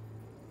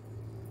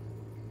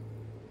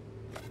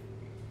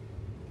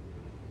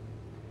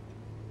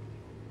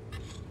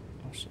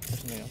 Oh shit, there's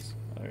something else.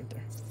 Oh, right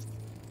there.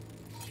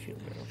 Fuel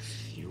barrels.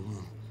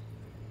 Fuel?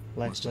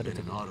 Life Must have been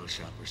blooded. an auto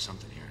shop or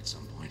something here at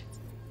some point.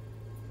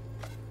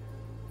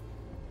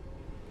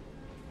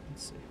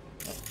 Let's see.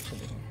 Oh,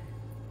 something here.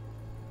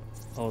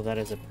 Oh, that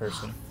is a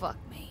person. Oh, fuck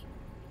me.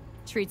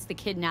 Treats the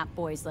kidnapped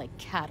boys like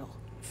cattle.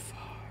 Fuck.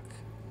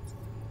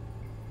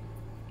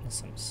 That's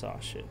some saw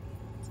shit.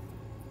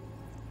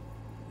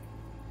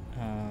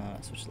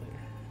 Switch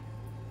later.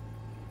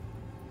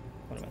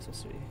 What am I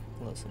supposed to be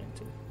listening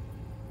to?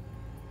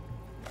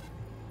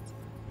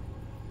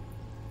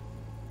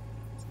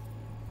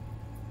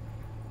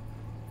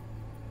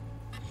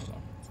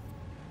 Hold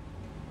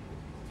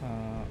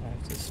on. I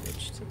have to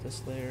switch to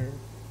this layer.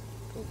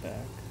 Go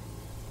back.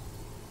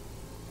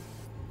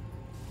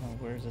 Oh,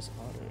 where's this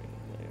auto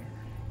layer?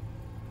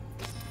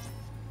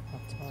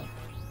 Up top.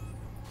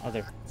 Oh,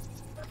 there.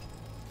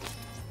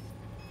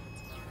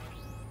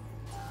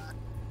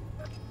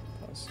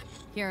 Pause.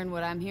 Hearing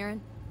what I'm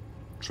hearing?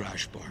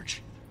 Trash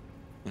barge.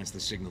 That's the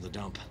signal to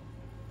dump.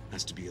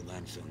 Has to be a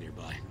landfill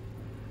nearby.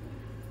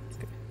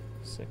 Okay,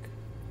 sick.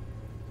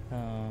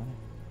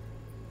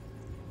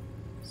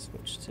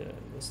 Switch to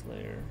this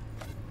layer.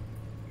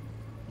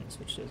 And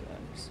switch to his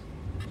eyes.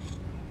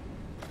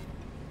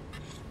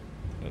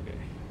 Okay,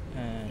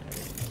 and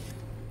everything.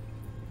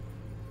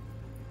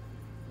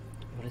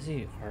 What is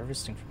he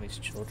harvesting from these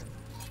children?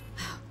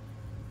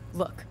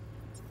 Look,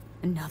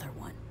 another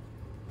one.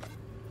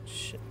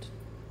 Shit.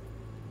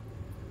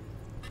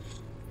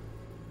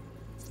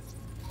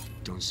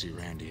 Don't see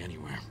Randy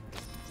anywhere.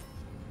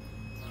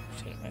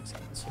 Shit,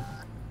 excellent.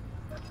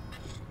 What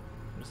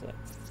is that?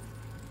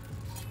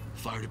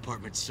 Fire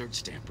department search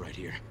stamp right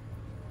here.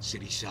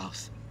 City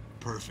South.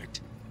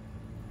 Perfect.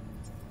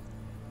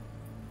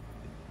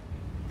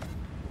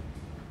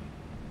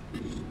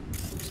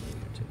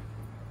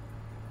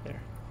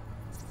 There.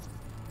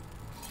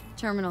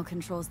 Terminal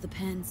controls the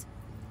pens.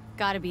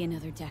 Gotta be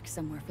another deck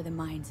somewhere for the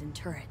mines and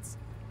turrets.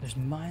 There's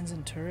mines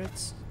and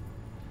turrets?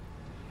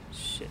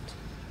 Shit.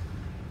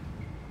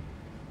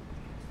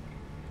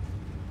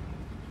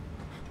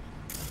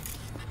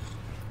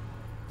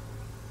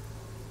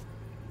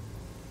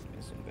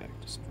 Zoom back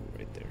to school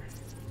right there.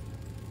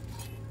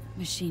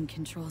 Machine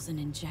controls an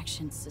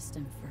injection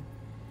system for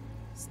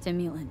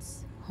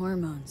stimulants,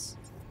 hormones,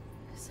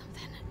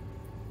 something.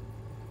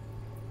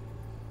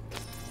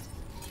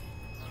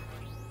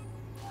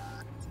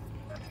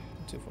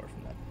 Not too far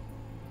from that.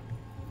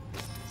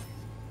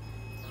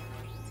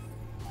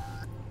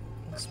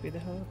 Let's speed the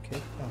hell up,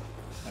 kid. Oh,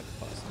 I could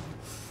pause.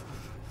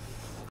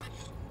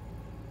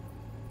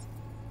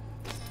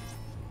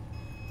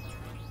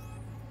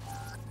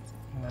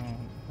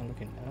 I'm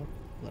looking up,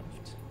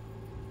 left.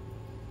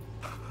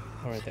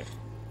 Oh, right there.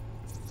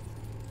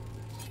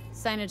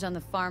 Signage on the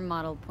farm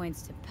model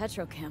points to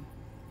petrochem.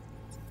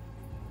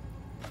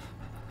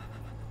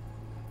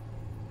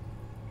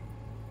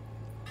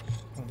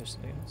 Oh, there's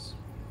something else.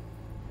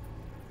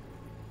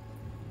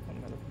 What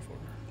am I looking for?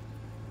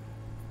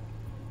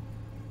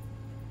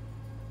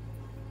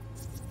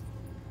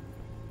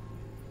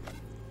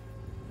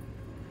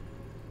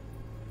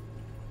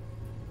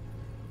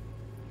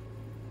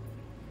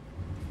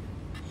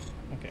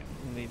 Okay,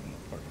 I'm leaving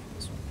the part of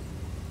this one.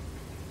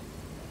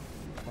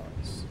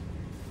 Pause.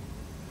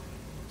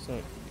 So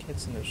it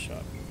gets in the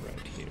shot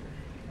right here,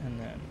 and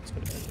then let's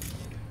go to edit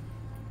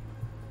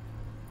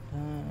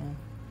mode.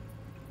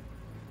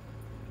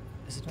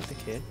 Is it not the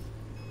kid?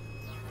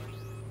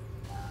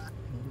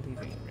 I'm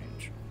leaving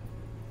range.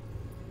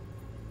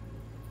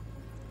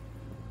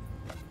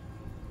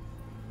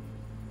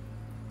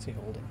 What's he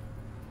holding?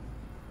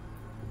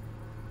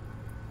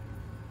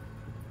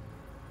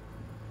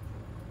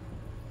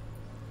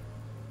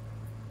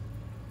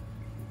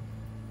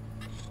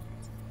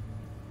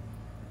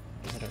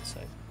 Is it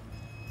outside?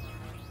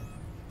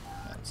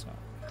 No, it's not.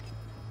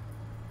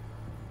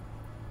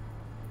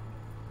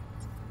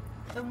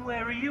 And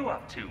where are you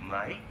up to,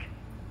 Mike?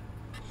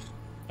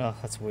 Oh,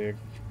 that's weird.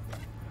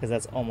 Because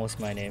that's almost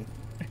my name.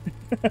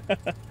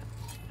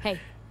 Hey,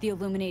 the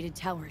Illuminated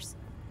Towers.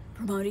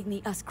 Promoting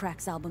the Us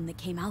Cracks album that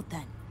came out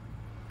then.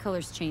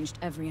 Colors changed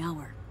every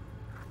hour.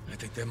 I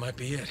think that might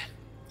be it.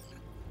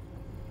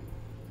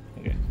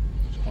 Okay.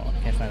 Well, I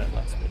can't find that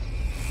last bit.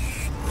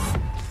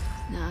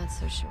 Not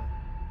so sure.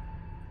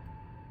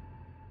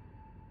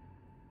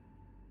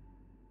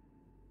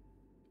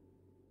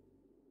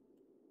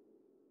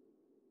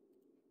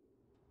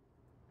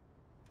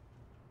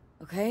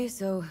 Okay,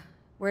 so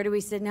where do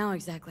we sit now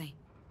exactly?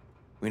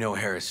 We know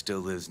Harris still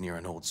lives near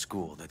an old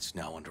school that's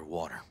now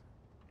underwater.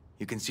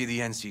 You can see the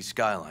NC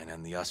skyline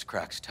and the Us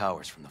Cracks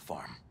towers from the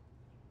farm.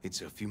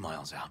 It's a few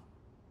miles out.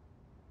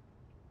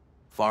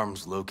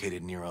 Farm's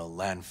located near a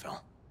landfill.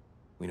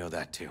 We know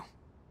that too.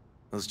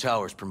 Those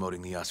towers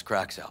promoting the Us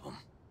Cracks album.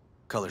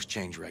 Colors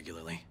change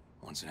regularly,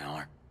 once an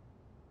hour.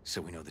 So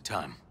we know the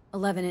time.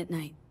 11 at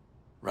night.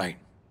 Right.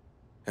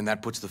 And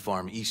that puts the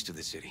farm east of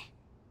the city.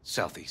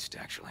 Southeast,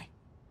 actually.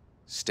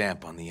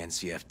 Stamp on the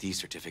NCFD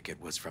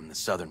certificate was from the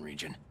southern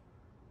region.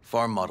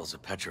 Farm model's a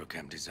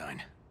petrochem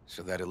design,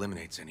 so that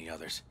eliminates any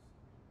others.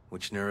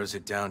 Which narrows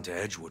it down to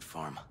Edgewood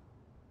Farm.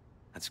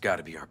 That's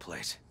gotta be our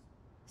place.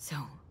 So,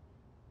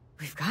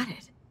 we've got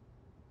it.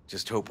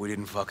 Just hope we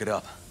didn't fuck it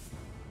up.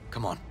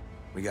 Come on,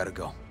 we gotta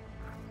go.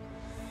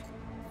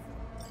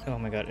 Oh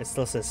my god, it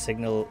still says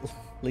signal,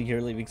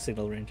 you're leaving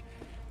signal range.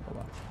 Hold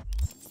on.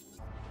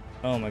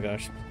 Oh my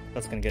gosh,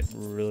 that's gonna get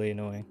really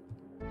annoying.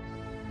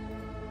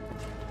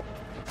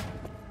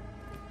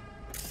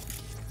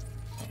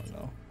 Oh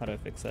no, how do I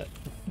fix that?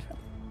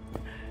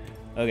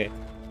 Okay,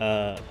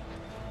 I'm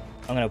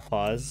gonna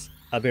pause.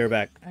 I'll be right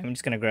back. I'm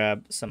just gonna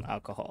grab some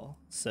alcohol,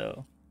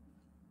 so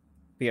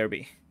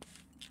BRB.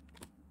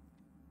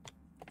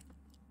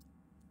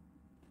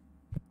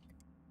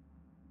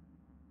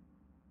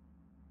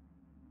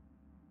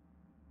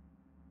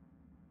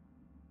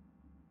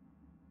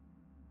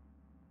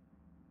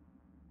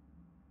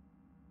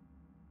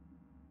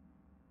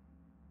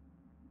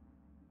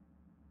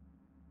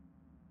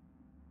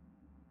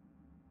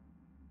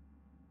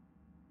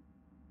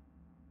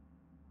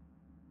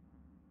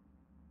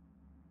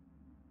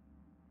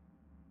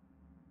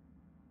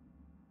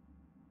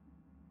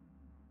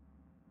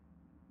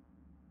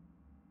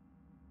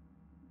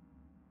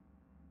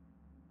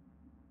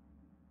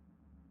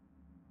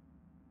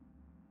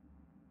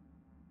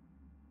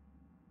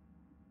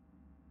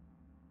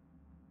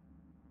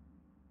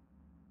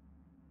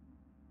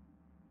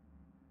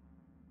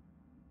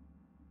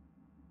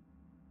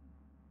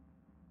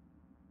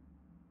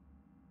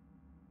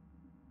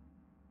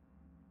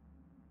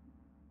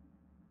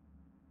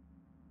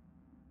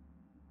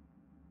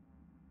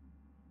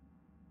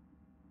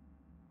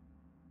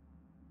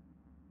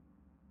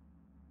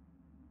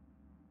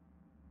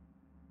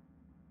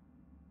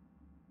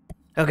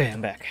 Okay,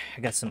 I'm back. I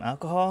got some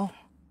alcohol,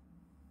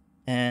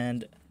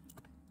 and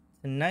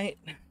tonight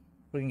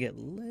we can get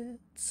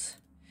lit.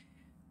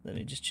 Let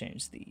me just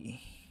change the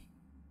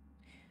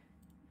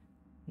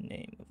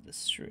name of the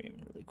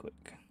stream really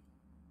quick.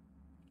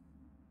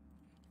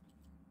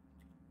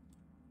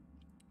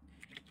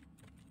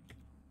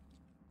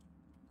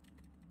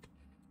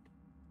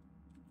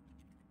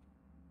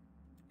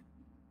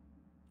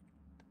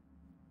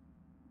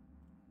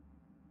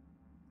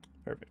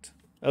 Perfect.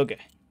 Okay.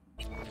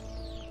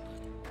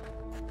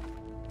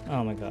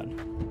 Oh my god.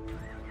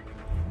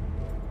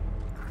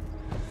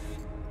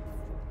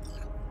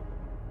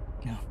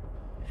 No.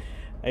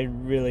 I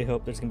really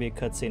hope there's gonna be a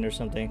cutscene or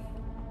something.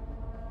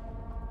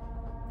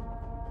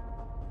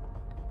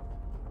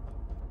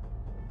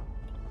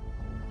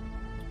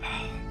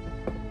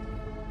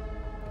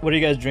 What are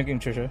you guys drinking,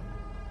 Trisha?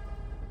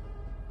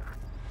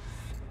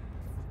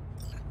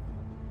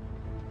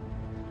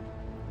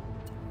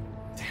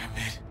 Damn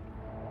it.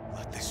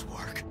 Let this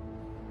work.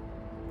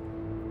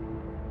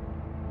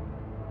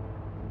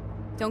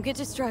 Don't get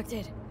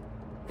distracted.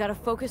 Gotta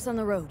focus on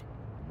the road.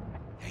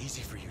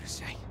 Easy for you to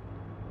say.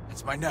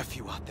 That's my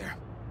nephew out there.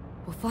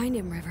 We'll find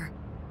him, River.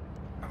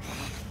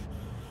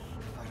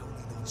 If I'd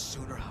only known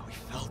sooner how he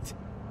felt.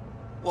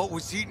 What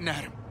was eating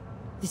at him?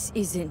 This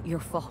isn't your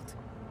fault.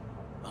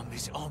 I'm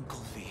his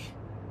uncle, V.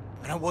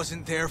 And I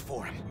wasn't there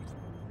for him.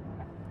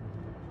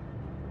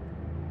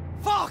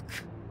 Fuck!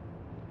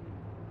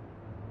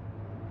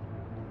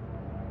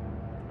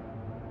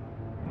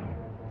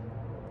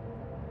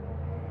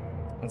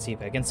 Let's see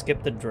if I can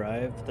skip the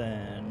drive,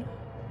 then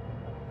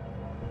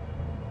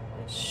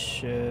it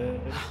should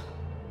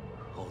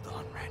Hold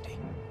on, Randy.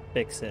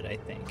 fix it, I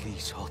think.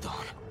 Please, hold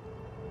on.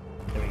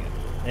 There we go.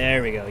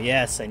 There we go.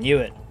 Yes, I knew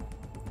it.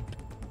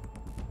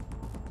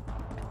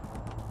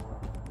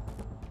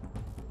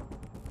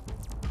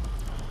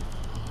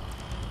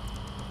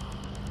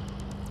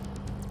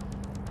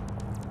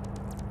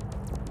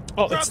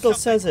 Oh, it still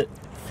says it.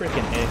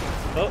 Freaking A.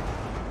 Oh.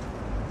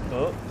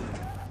 Oh.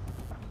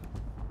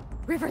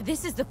 River,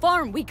 this is the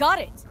farm. We got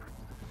it.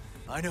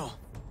 I know.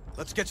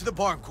 Let's get to the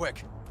barn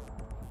quick.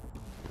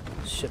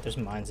 Shit, there's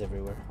mines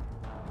everywhere.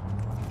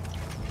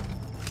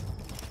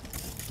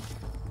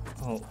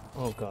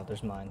 Oh god,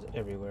 there's mines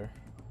everywhere.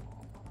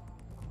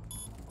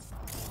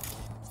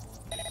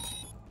 I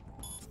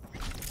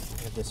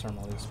gotta disarm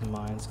all these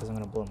mines because I'm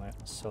gonna blow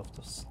myself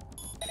to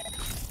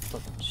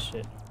fucking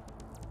shit.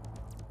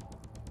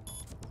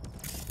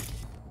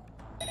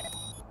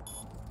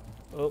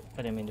 Oh, I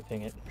didn't mean to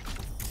ping it.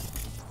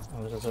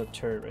 Oh, there's a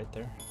turret right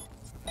there.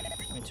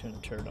 Let me turn the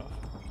turret off.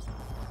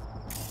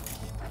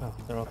 Oh,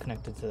 they're all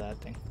connected to that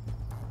thing.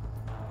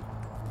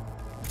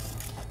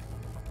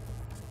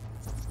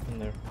 In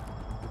there.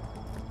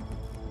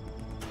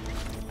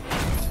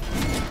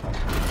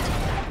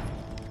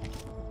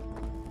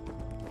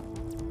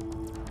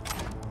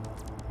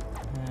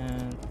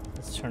 And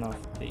let's turn off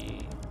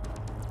the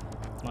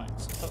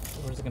mines. Oh,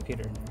 where's the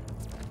computer?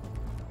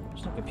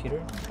 There's no computer?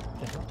 What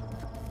the hell?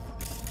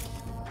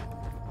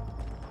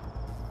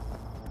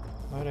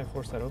 Why did I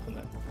force that open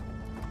then?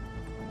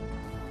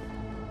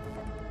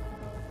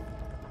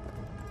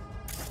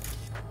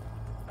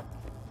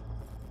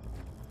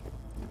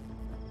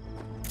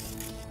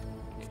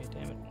 Okay,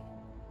 damn it.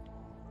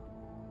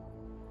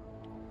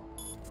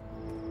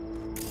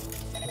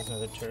 There's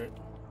another turret.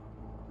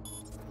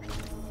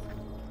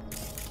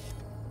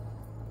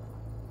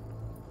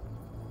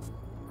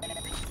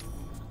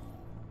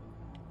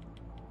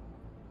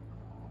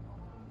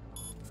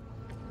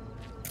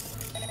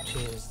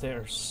 Jeez, there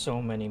are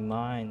so many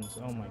mines.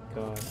 Oh my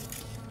god.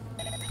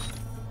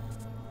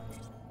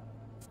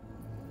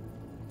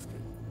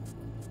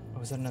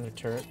 Oh, is that another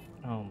turret?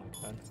 Oh my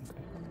god.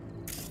 Okay.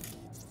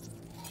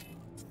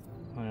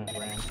 Oh no,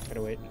 ran.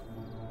 Gotta wait.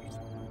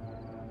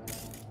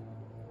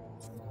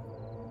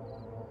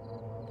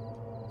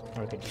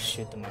 Or I could just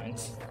shoot the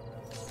mines.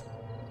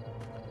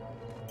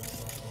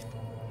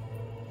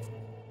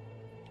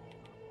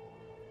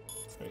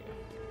 There we go.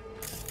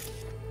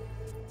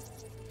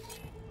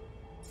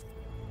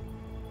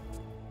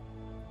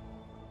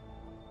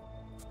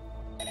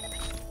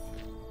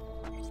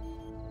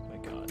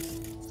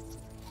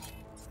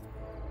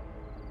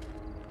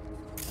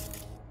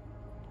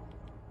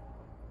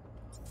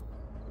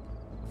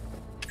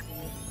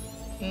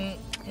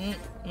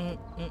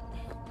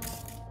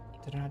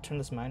 Did I not turn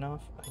this mine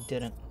off? I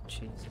didn't.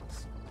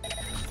 Jesus.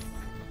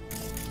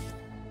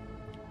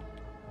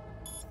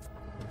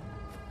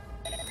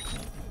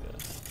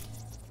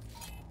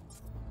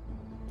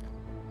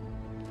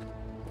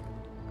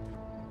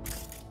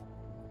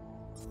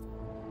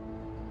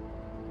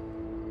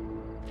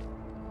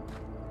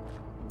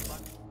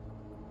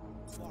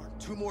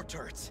 Two more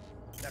turrets.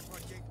 That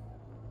front gate.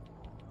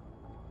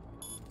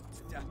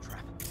 The death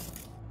trap.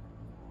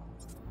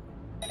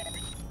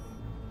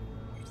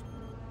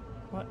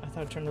 What? I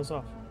thought I turned those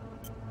off.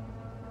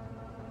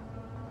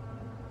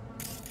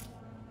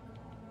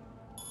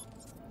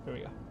 There we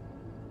go.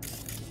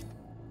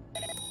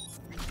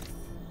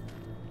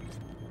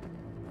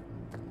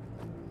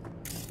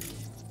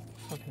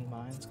 Fucking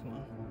mines, come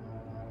on.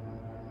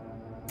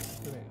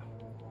 There we go.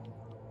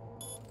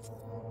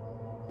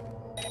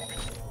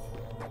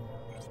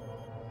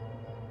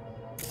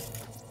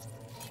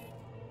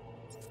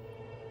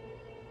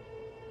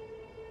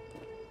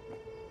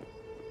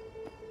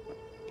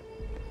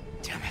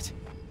 Damn it.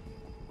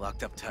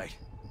 Locked up tight.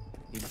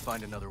 Need to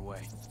find another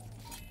way.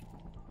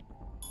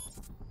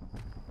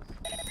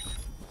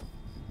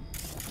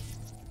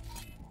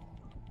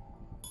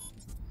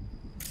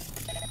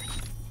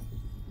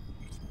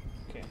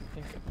 Okay, I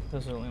think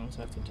those are the only ones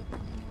I have to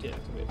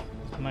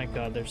deactivate. My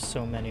god, there's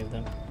so many of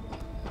them.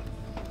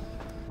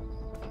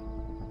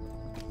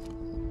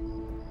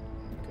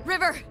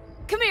 River,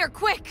 come here,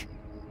 quick!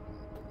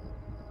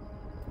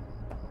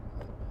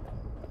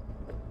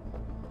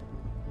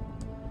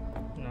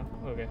 No?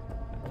 Okay.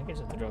 I think I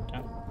just have to drop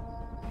down.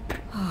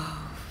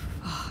 Oh,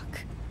 fuck.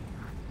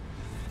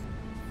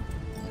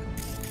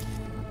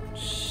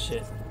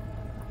 Shit.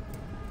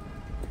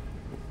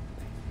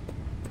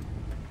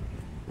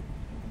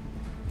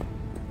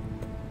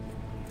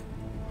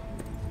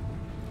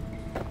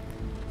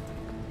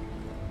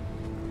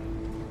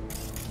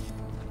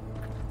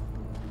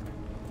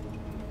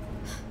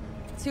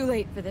 Too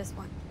late for this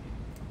one.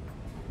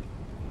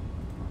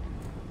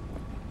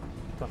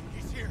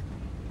 He's here.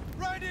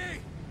 Randy!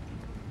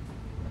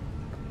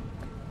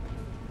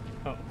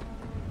 Oh.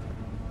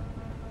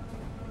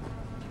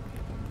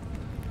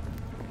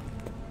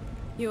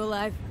 You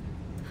alive?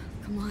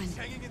 Come on.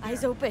 Hanging in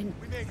Eyes there. open.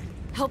 We made it.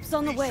 Help's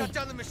on the way. Shut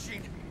down the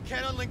machine.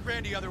 Can't unlink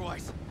Randy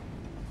otherwise.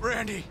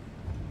 Randy!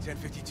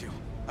 1052.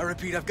 I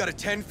repeat, I've got a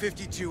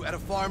 1052 at a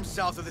farm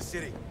south of the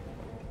city.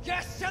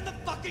 Yes, send the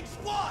fucking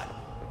squad!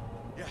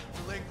 Yeah,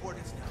 relaying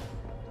coordinates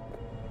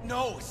now.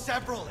 No,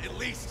 several, at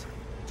least.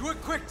 Do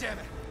it quick, damn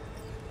it!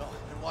 Oh,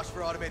 and watch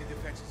for automated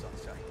defenses on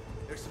site.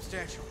 They're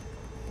substantial.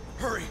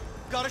 Hurry!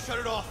 Gotta shut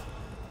it off!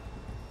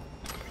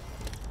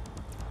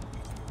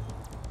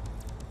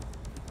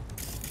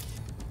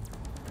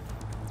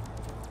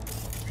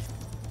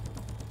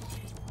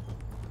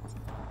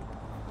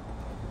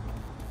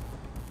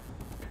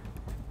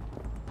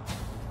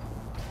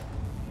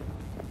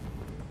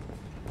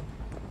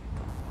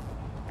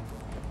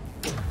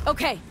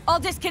 Okay, all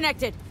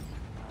disconnected.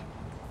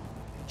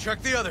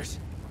 Check the others.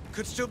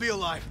 Could still be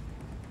alive.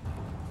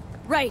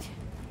 Right.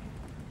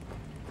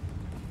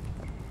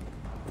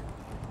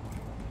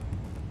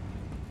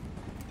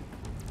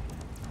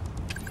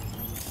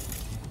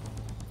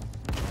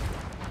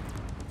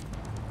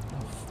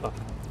 Oh, fuck.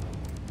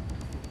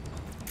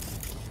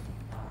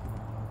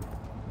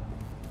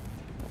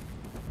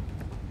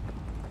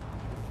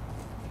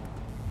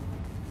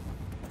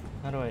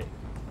 How do I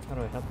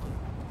help them?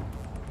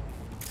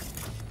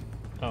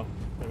 Oh,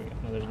 there we go.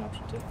 No, there's an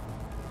option too.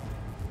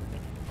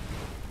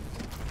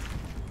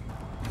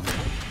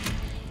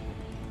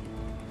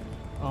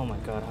 Oh my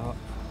god, how...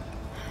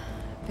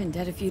 Been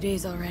dead a few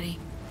days already.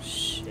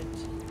 Shit.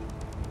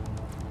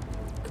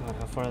 God,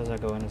 how far does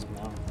that go in his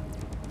mouth?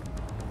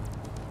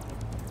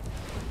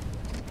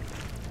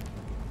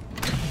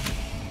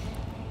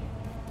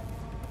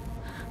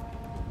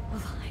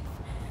 Alive.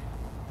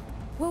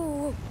 Whoa, whoa,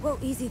 whoa, whoa,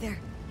 easy there.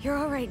 You're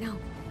all right now.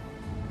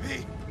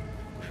 V,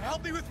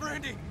 help me with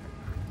Randy!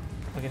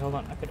 Okay, hold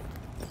on. I could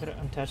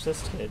untouch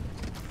this kid.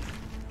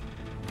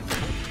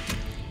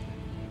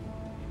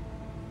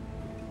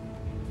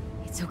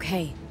 It's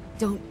okay.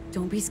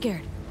 Don't be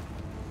scared.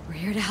 We're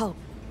here to help.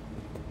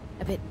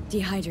 A bit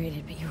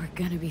dehydrated, but you are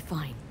gonna be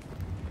fine.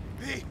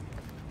 V,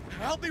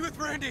 help me with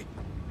Randy!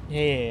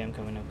 Yeah, I'm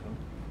coming.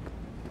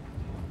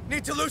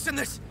 Need to loosen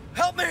this!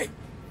 Help me!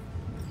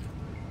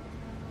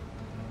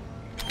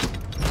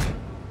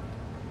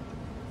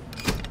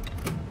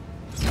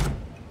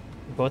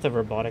 We both have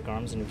robotic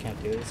arms and we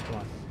can't do this? Come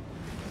on.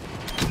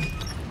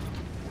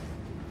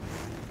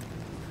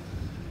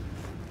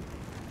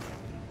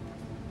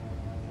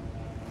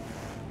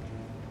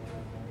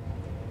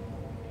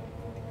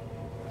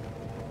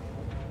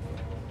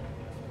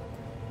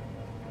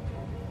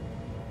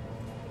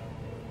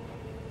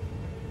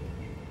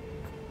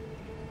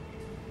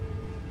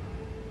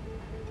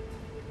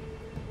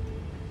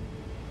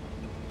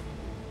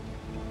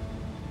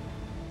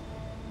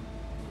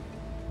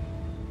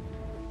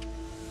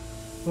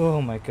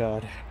 Oh my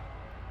god.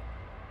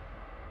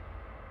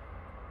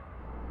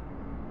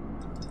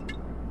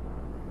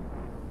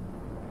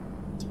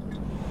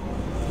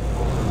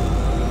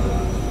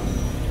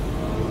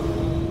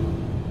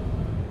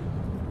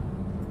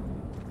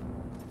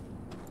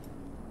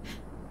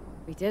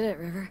 We did it,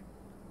 River.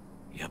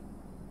 Yep,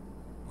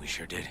 we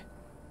sure did.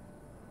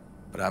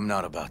 But I'm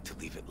not about to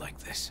leave it like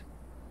this.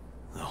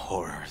 The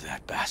horror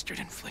that bastard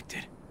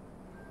inflicted.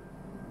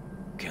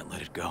 Can't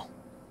let it go.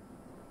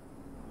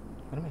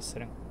 What am I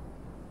sitting?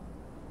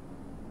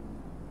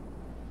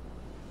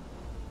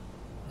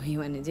 What do you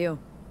want to do?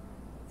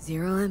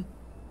 Zero him?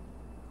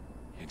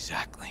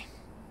 Exactly.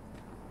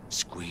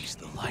 Squeeze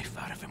the life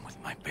out of him with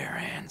my bare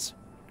hands.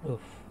 Oof.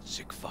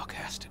 Sick fuck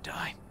has to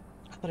die.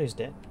 I thought he was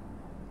dead.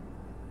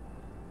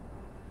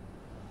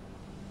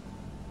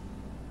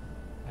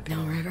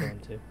 No, River.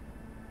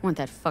 Want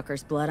that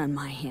fucker's blood on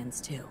my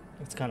hands, too.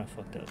 It's kind of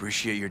fucked up.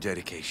 Appreciate your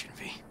dedication,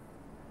 V.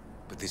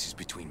 But this is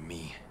between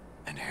me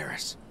and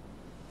Harris.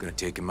 Gonna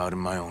take him out in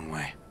my own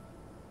way.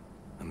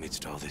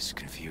 Amidst all this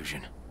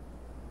confusion.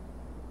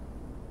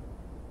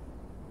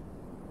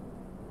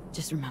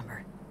 Just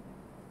remember.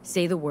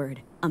 Say the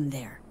word, I'm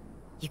there.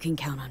 You can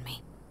count on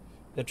me.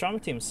 The trauma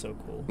team's so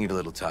cool. Need a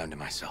little time to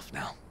myself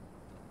now.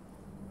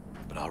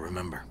 But I'll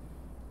remember.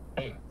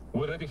 Hey,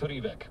 we're ready for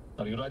evac.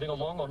 Are you riding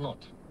along or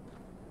not?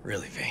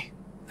 Really, V.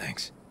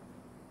 Thanks.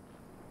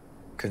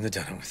 Couldn't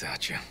have done it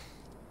without you.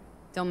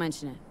 Don't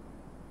mention it.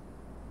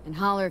 And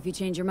holler if you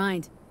change your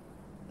mind.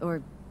 Or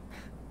if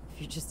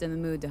you're just in the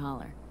mood to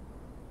holler.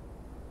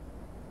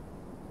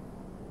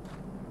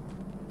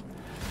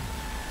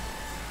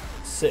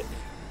 Sick.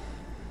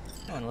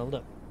 Oh, and leveled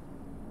up.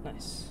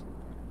 Nice.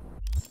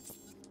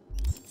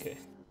 Okay.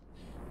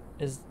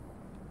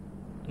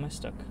 Am I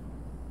stuck? Do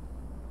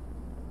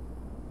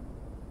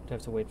I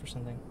have to wait for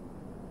something?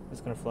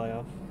 It's gonna fly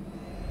off.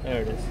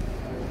 There it is.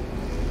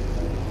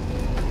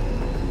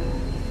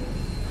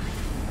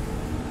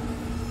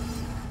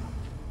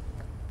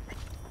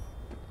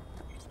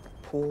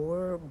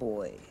 Poor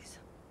boys.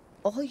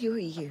 all your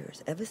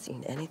years, ever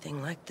seen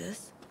anything like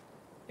this?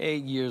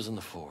 8 years in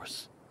the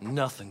Force.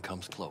 Nothing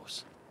comes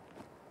close.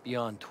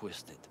 Beyond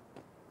twisted.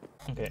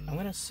 Okay, I'm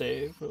gonna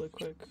save really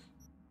quick.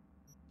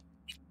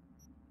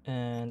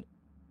 And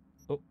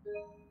oh,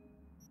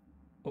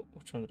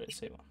 which one did I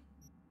save on?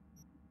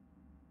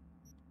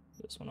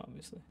 This one,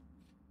 obviously.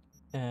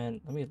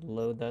 And let me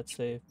load that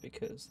save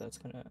because that's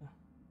gonna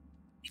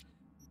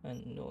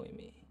annoy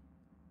me.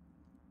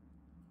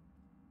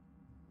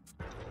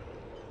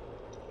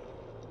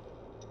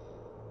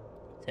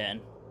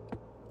 Ten.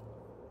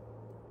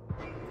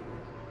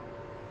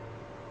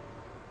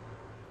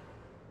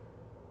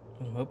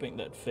 I'm hoping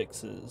that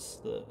fixes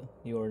the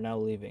 "you are now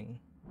leaving."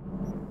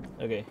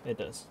 Okay, it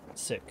does.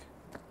 Sick.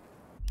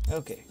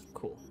 Okay,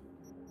 cool.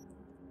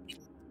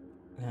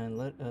 And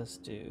let us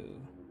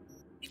do...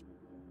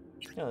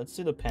 Yeah, let's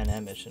do the Pan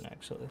Am mission,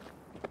 actually.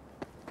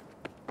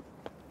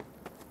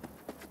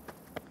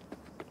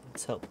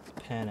 Let's help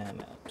Pan Am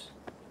out.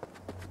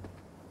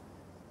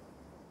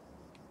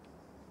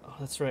 Oh,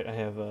 that's right, I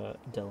have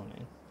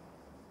Delamain.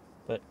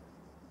 But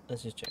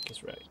let's just check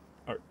this right.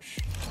 Arch.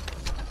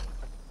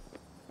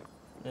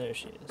 There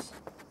she is.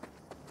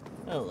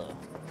 Hello.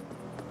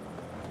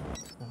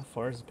 How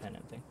far is the Pan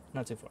Am thing?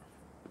 Not too far.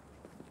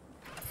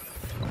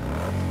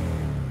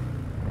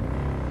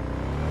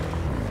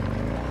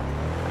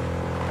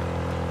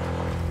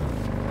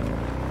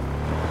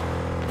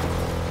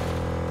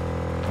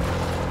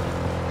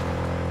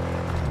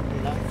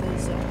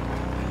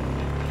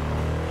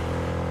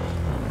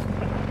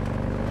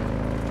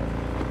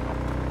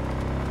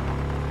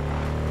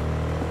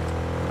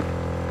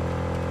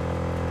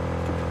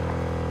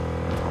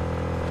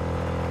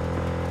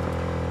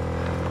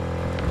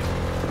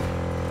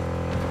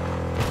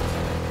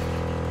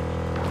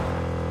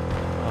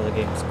 The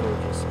game's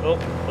gorgeous. Oh,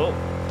 oh.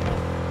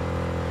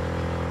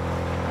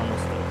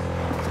 Almost there.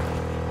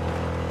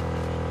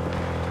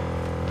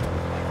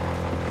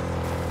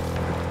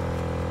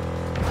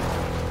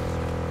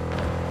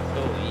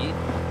 Oh, eat.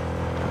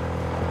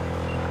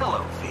 Hello,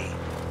 V.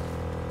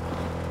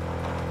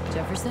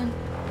 Jefferson?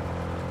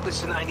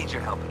 Listen, I need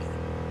your help again.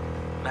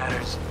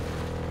 Matters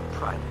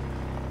private.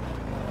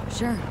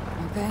 Sure,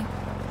 okay.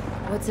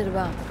 What's it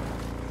about?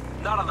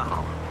 Not on the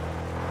home.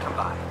 Come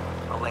by.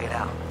 I'll lay it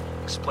out.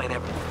 Explain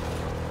everything.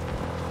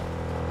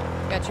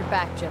 Got your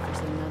back,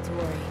 Jefferson, not to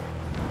worry.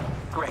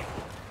 Great.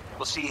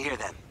 We'll see you here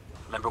then.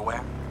 Remember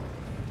where?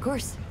 Of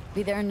course.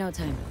 Be there in no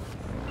time.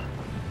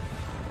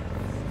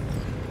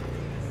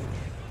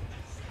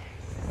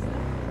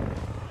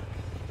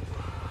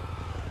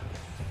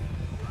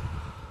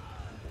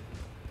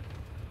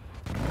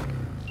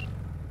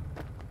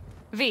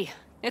 V,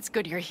 it's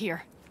good you're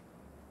here.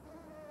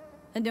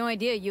 Had no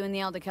idea you and the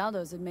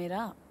Aldecaldos had made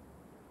up.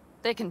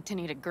 They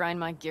continue to grind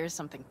my gears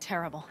something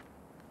terrible.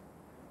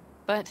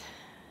 But,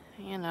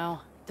 you know...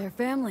 They're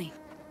family.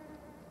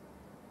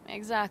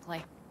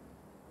 Exactly.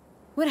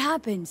 What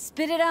happened?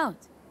 Spit it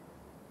out.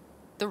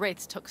 The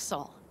Wraiths took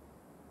Saul.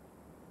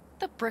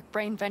 The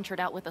Brickbrain ventured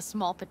out with a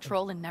small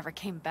patrol and never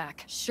came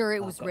back. Sure,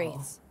 it was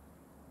Wraiths.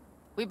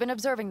 We've been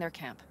observing their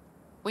camp.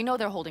 We know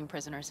they're holding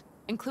prisoners,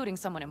 including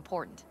someone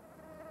important.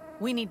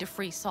 We need to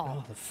free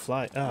Saul. Oh, the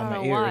fly. Oh, I don't my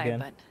know ear why, again.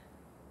 but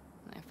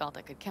I felt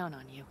I could count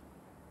on you.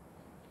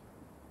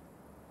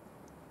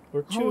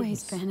 We're chooms.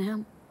 Always,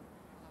 Panam.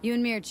 You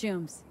and me are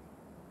chooms.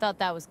 Thought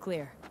that was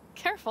clear.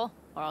 Careful,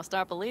 or I'll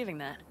start believing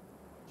that.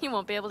 You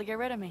won't be able to get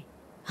rid of me.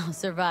 I'll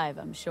survive,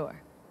 I'm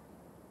sure.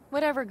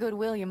 Whatever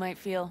goodwill you might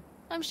feel,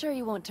 I'm sure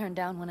you won't turn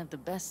down one of the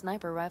best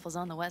sniper rifles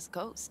on the West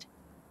Coast.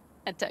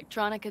 A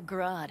Tektronica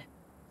Grad.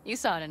 You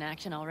saw it in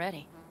action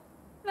already.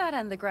 That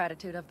and the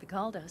gratitude of the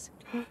Caldos.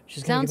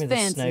 She's gonna give me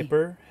the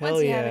sniper? Hell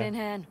Once you yeah. have it in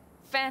hand,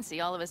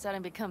 fancy all of a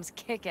sudden becomes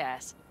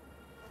kick-ass.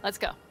 Let's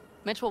go.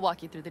 Mitch will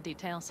walk you through the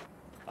details.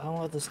 I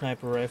want the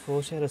sniper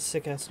rifle. She had a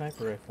sick-ass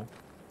sniper rifle.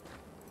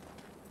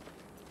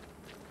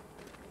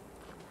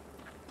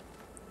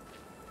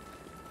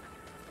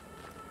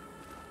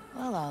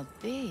 Well, I'll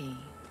be.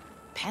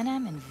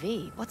 Panam and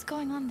V, what's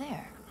going on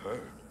there? Her?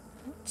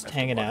 Just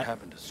hanging out. What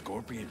happened to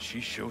Scorpion?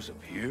 She shows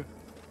up here?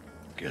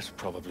 Guess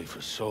probably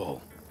for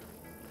Saul.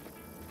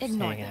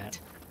 Ignore that.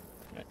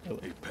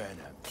 Hey,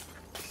 Panam.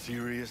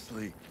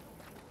 Seriously?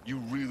 You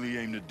really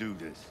aim to do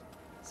this?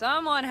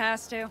 Someone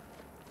has to.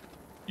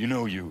 You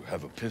know you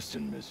have a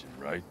piston mission,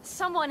 right?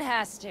 Someone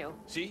has to.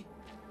 See?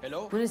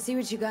 Hello? Want to see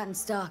what you got in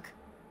stock?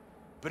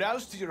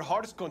 Browse to your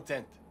heart's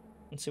content.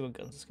 Let's see what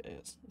guns this guy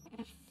has.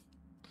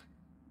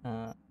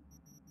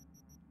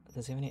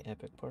 Does he have any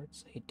epic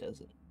parts? He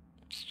doesn't.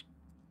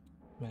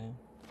 Man.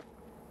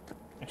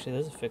 Actually,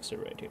 there's a fixer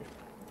right here.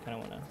 Kinda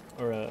wanna...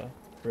 Or a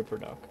Ripper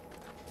Doc.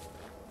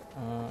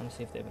 Let me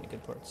see if they have any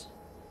good parts.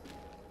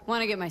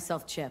 Want to get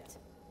myself chipped.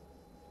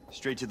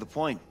 Straight to the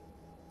point.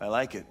 I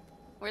like it.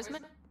 Where's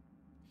Mitch?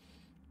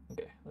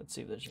 Okay, let's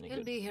see if there's any He'll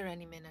good be here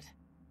any minute.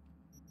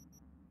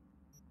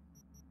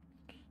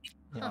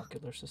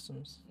 ocular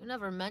systems. You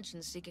never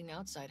mentioned seeking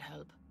outside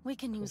help. We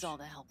can use all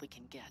the help we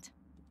can get.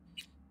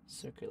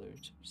 Circular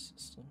chip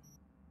system.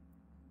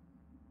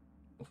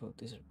 Oh,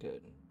 these are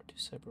good.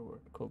 Reduce cyber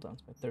work cooldowns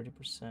by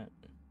 30%.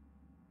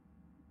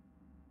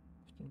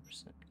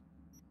 15%.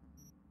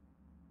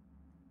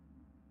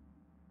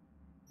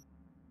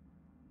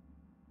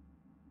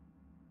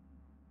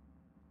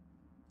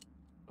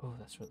 Oh,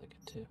 that's really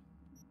good too.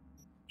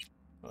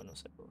 Oh, no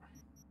cyber war.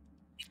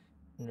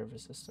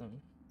 Nervous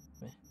system.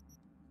 Meh.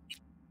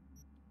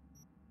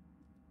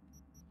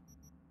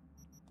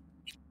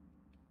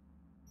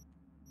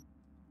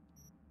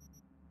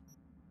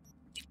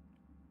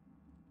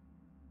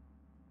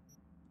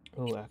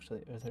 Oh,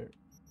 actually, are there...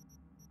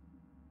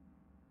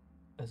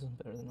 This one's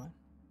better than mine.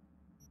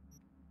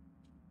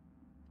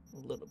 A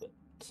little bit.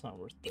 It's not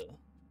worth the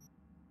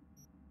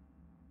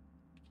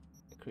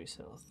increased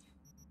health.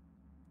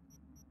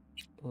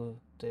 Oh,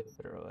 they have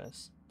a better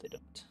OS. They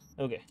don't.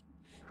 Okay.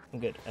 I'm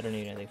good. I don't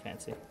need anything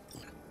fancy.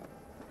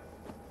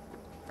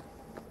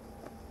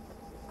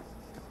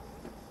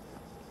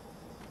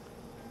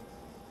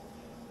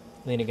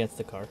 Lean against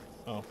the car.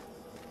 Oh.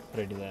 How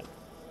do I do that?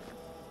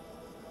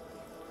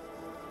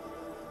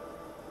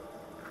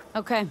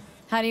 Okay.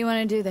 How do you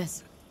want to do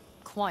this?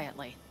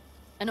 Quietly.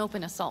 An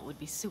open assault would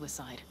be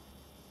suicide.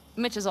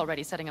 Mitch is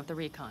already setting up the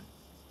recon.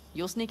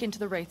 You'll sneak into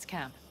the Wraith's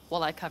camp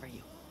while I cover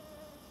you.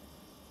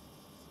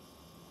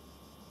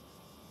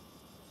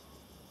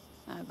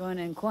 Going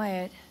in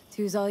quiet.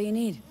 Two's all you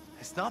need.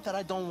 It's not that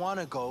I don't want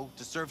to go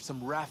to serve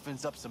some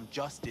Raffins up some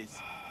justice.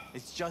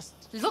 It's just...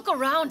 Look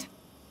around!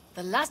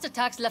 The last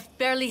attacks left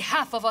barely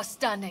half of us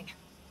standing.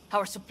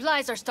 Our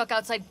supplies are stuck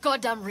outside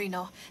goddamn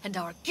Reno, and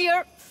our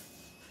gear...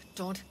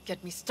 Don't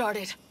get me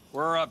started.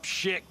 We're up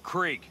shit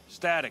creek,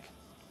 static.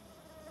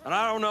 And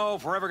I don't know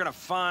if we're ever gonna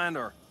find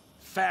or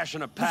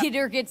fashion a path.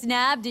 Leader gets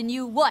nabbed and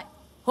you what?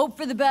 Hope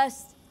for the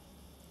best?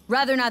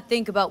 Rather not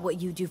think about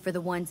what you do for the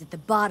ones at the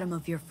bottom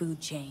of your food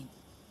chain.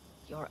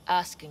 You're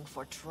asking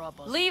for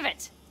trouble. Leave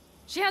it!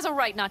 She has a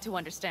right not to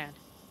understand.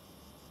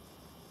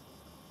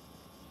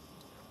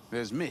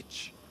 There's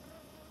Mitch.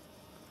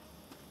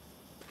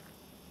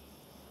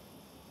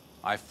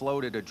 I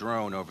floated a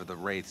drone over the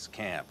Wraith's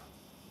camp.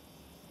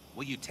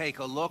 Will you take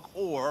a look,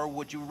 or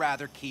would you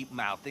rather keep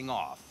mouthing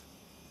off?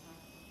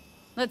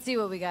 Let's see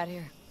what we got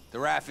here. The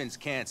Raffins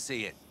can't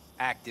see it.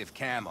 Active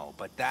camo,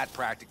 but that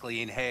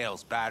practically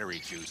inhales battery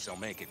juice, so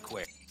make it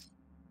quick.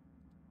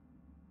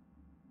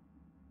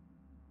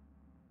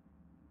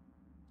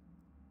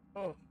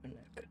 Oh, my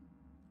neck.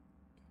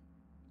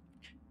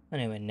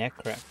 Anyway, neck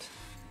cracked.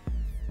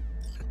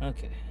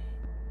 Okay.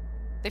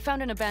 They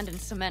found an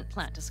abandoned cement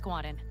plant to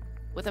squat in,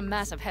 with a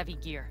massive heavy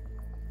gear.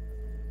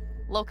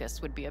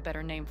 Locusts would be a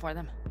better name for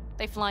them.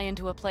 They fly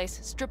into a place,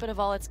 strip it of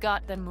all it's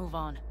got, then move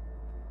on.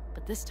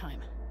 But this time...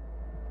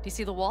 Do you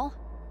see the wall?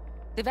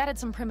 They've added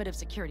some primitive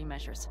security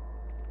measures.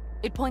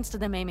 It points to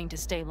them aiming to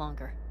stay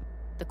longer.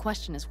 The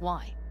question is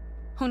why?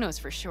 Who knows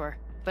for sure,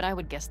 but I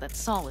would guess that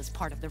Saul is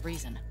part of the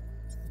reason.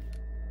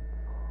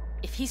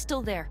 If he's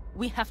still there,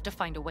 we have to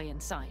find a way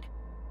inside.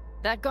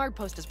 That guard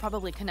post is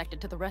probably connected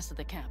to the rest of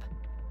the camp.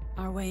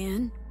 Our way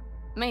in?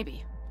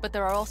 Maybe, but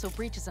there are also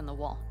breaches in the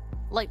wall.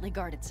 Lightly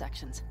guarded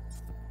sections.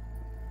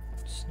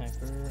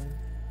 Sniper.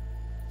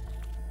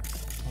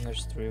 Oh,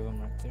 there's 3 of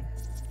them right there.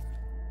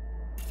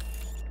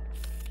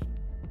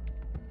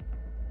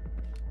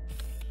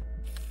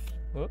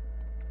 Whoop.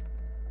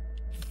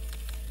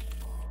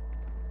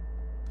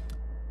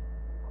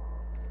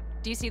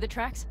 Do you see the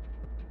tracks?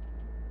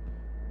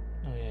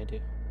 Oh yeah, I do.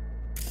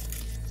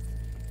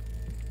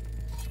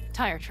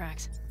 Tire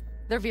tracks.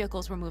 Their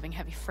vehicles were moving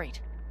heavy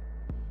freight.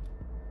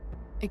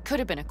 It could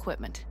have been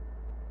equipment.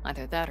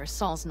 Either that or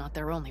Saul's not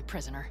their only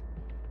prisoner.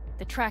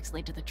 The tracks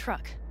lead to the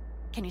truck.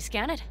 Can you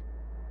scan it?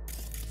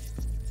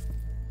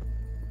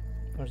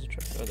 Where's the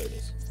truck? Oh, there it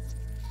is.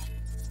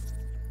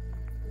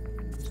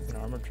 It's like an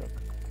armored truck.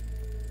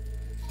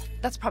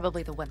 That's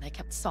probably the one they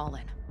kept Saul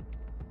in.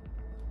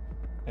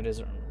 It is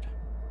armored.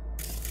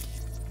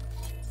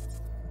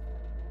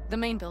 The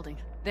main building.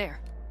 There.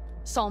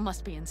 Saul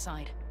must be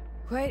inside.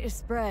 Quite a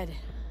spread.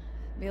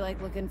 Be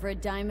like looking for a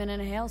diamond in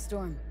a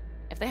hailstorm.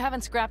 If they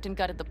haven't scrapped and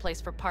gutted the place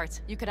for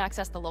parts, you could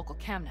access the local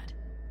camnet.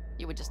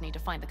 You would just need to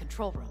find the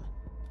control room.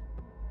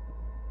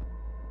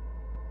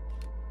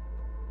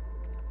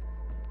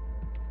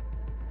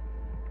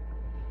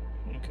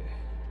 Okay.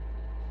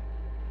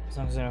 As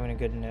long as I don't have any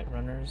good net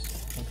runners,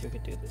 I think we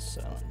could do this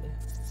silently.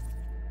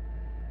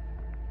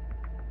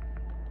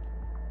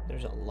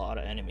 There's a lot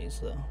of enemies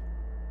though.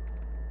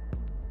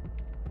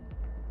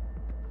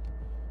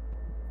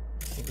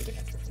 I think we can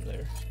enter from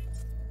there.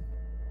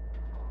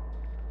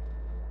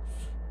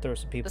 There were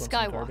some people The in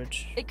some skywalk.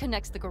 garbage. It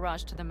connects the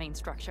garage to the main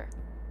structure.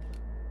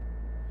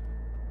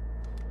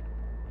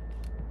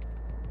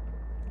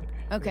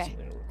 Okay,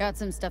 got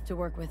some stuff to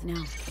work with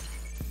now.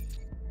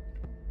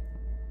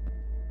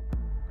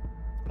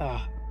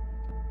 Ah.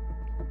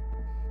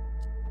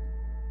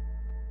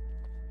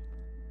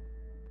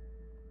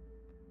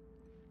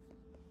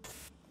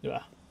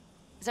 Yeah.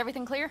 Is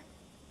everything clear?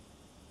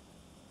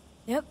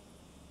 Yep.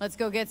 Let's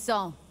go get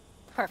Saul.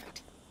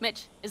 Perfect.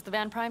 Mitch, is the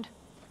van primed?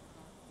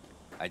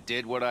 I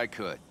did what I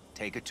could.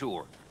 Take a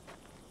tour.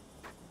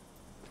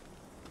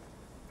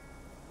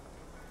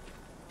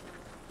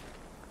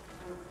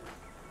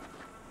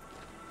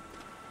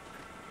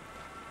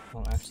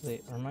 Well,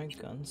 actually, are my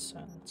guns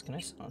silenced? Can I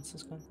silence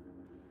this gun?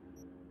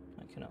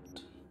 I cannot.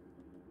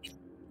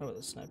 What about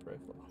the sniper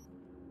rifle?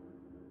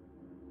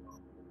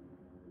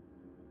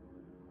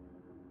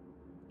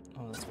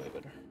 Oh, that's way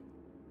better.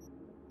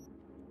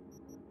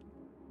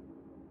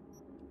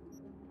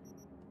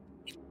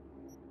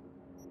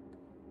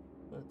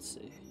 Let's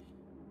see.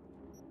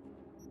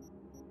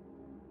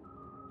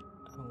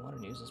 I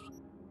want to use this.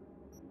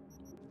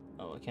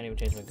 Oh, I can't even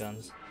change my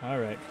guns.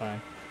 Alright,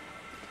 fine.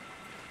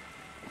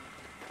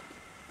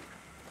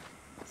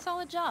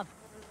 Solid job.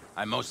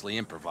 I mostly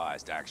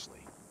improvised, actually.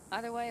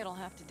 Either way, it'll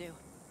have to do.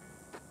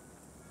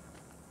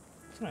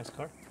 It's a nice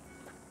car.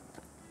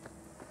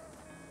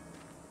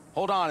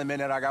 Hold on a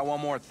minute, I got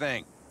one more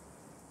thing.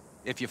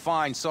 If you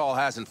find Saul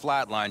hasn't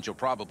flatlined, you'll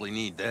probably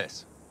need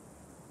this.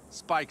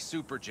 Spike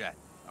Superjet,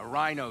 a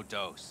Rhino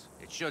dose.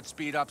 It should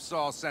speed up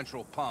Saul's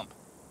central pump.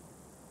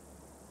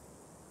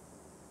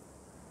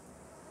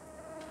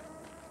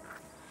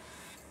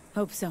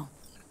 Hope so.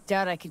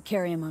 Doubt I could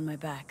carry him on my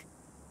back.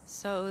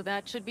 So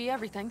that should be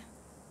everything.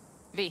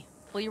 V,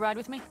 will you ride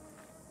with me?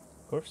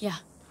 Of course. Yeah,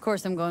 of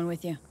course I'm going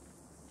with you.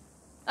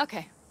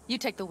 Okay, you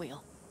take the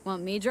wheel.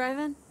 Want me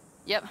driving?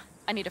 Yep,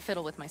 I need to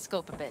fiddle with my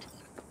scope a bit.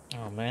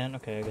 Oh man,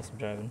 okay, I guess I'm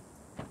driving.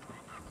 I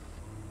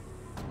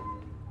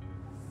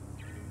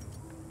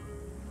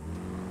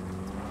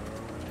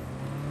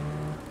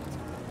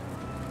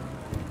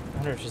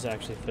wonder if she's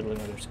actually fiddling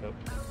with her scope.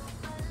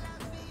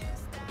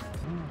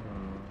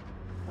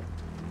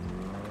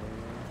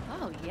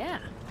 Oh yeah,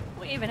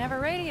 we even have a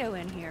radio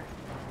in here.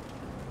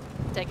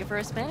 Take it for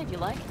a spin if you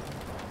like.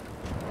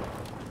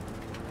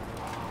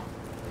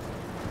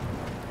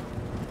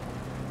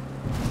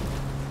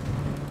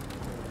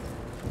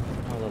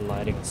 Oh, the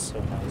lighting is so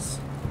nice.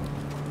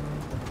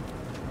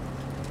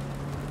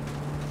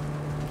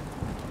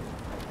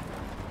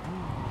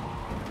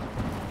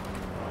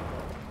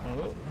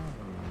 Oh,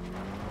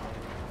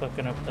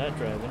 fucking up that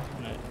driving.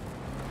 No.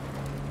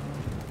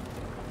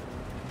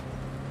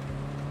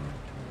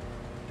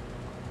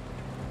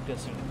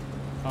 Guessing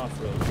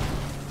off-road.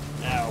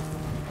 Ow.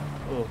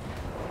 Oh.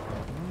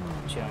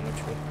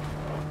 Geometry.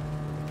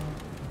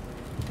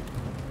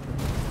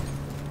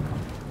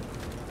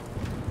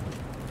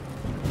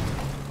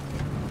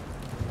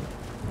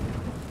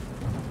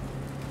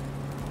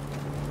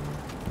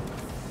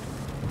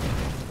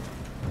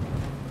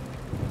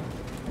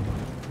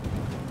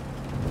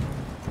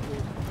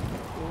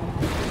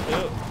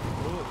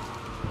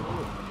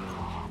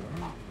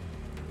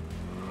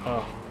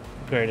 Oh,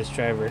 greatest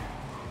driver.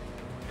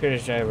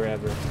 Greatest driver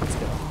ever. Let's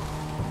go.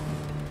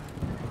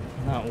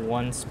 Not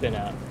one spin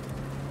out.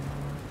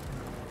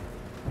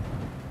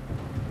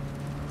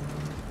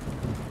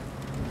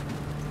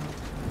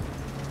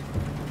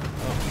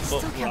 I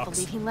still can't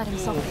believe he let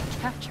himself get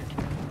captured.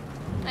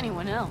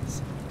 Anyone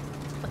else?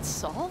 But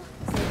Saul?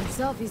 Say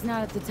himself he's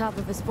not at the top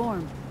of his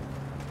form.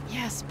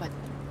 Yes, but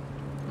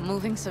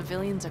moving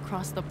civilians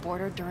across the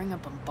border during a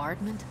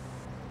bombardment?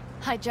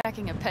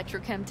 Hijacking a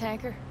petrochem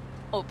tanker?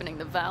 Opening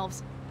the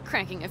valves?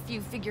 Cranking a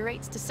few figure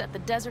eights to set the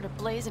desert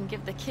ablaze and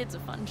give the kids a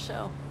fun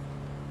show.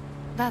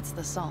 That's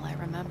the Saul I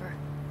remember.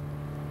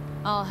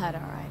 All had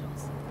our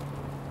idols.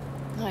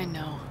 I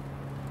know.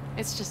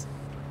 It's just...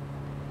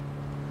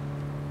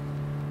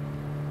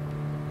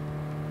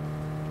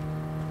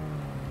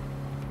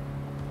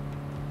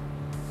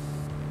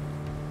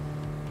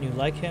 You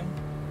like him?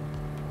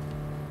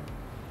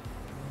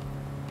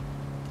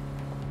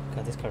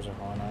 God, these cars are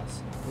hauling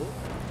ass.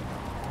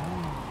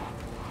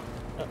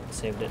 Oh,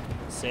 saved it.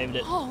 Saved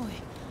it. Holy...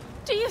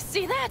 Do you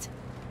see that?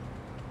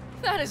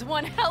 That is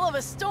one hell of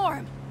a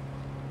storm!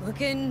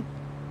 Looking...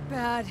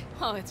 bad.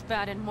 Oh, it's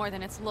bad in more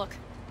than its look.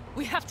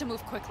 We have to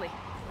move quickly.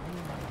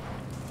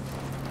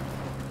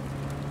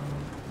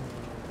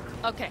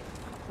 Okay,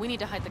 we need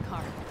to hide the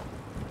car.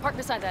 Park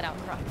beside that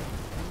outcrop.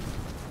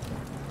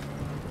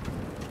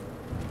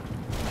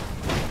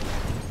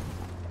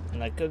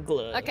 Like a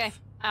glove. Okay,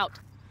 out.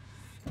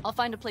 I'll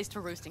find a place to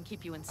roost and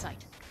keep you in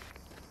sight.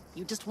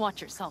 You just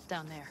watch yourself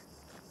down there.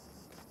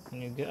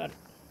 You got it.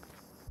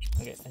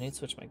 Okay, I need to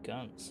switch my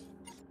guns.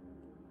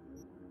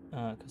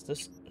 Cause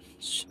this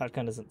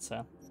shotgun doesn't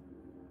sound.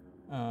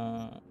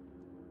 I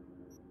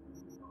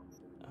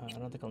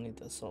don't think I'll need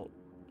the assault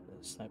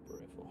sniper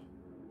rifle.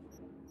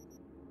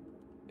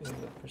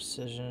 We've got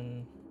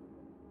precision.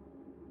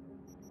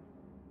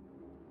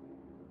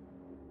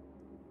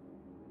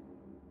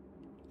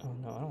 Oh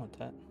no, I don't want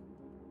that.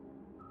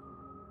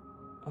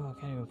 Oh, I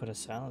can't even put a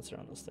silencer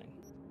on this thing.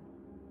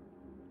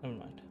 Never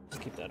mind. I'll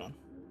keep that on.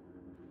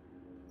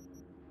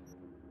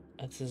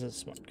 This is a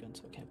smart gun,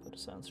 so I can't put a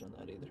silencer on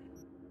that either.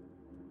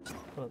 How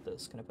about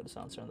this? Can I put a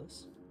silencer on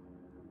this?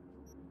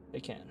 I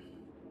can.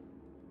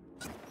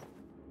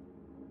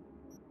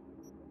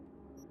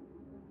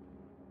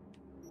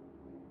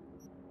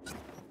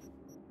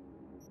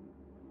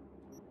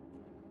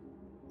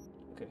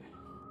 Okay.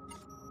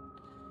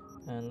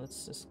 And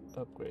let's just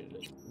upgrade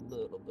it a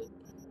little bit.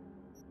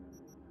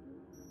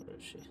 Where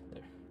is she?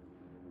 There.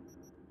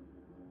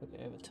 Okay,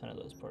 I have a ton of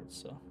those parts,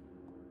 so.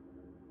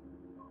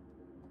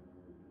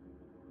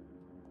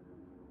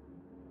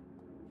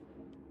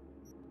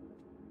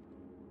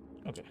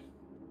 Okay.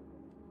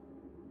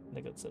 I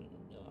think that's enough.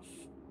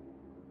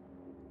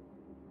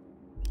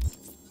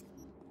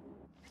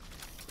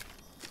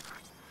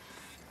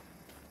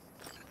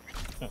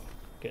 Oh,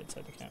 get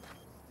inside the camp.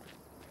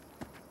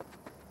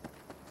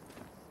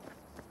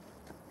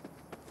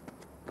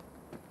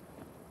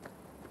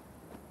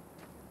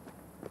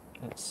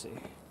 Let's see.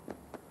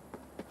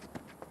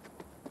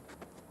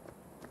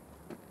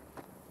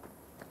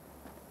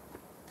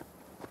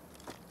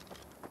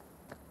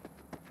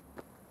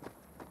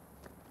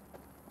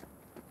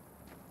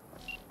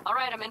 All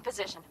right, I'm in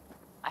position.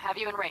 I have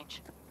you in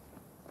range.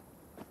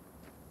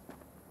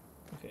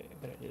 Okay,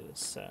 I gotta do this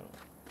saddle.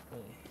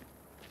 Really.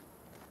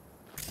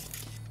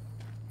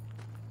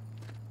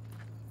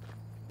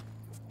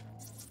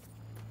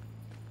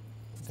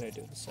 What can I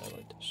do with the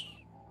satellite dish?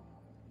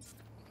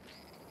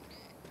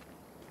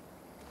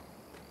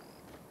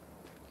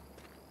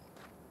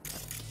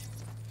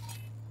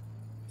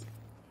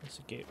 There's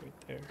a gate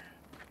right there.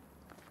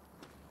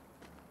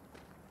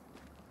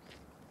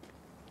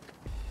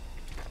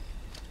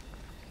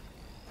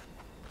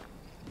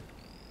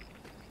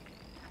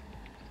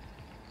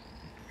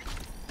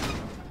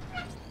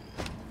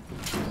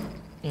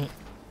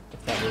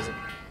 If that wasn't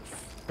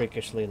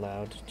freakishly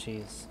loud,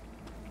 jeez.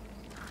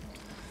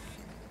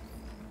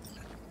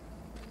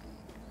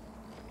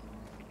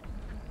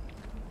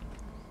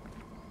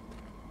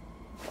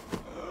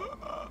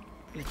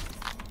 There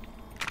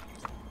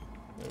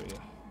we go.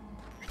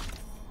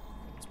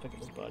 Let's pick up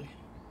his body.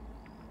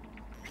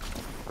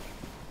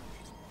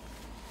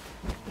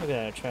 Look at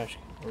that, a trash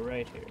can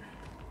right here.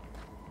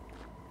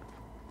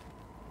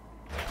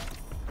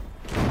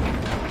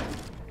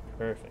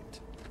 Perfect.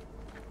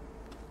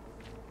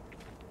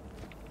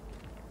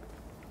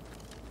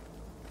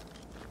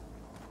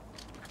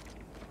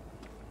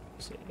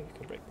 See, I think I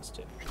can break this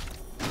too.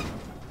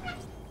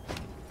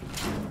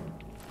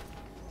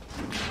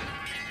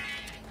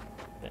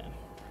 Bam.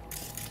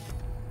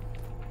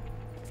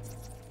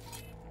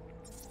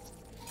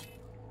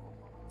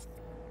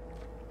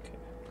 Okay,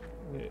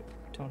 we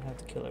don't have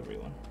to kill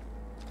everyone.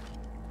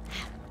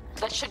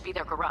 That should be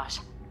their garage.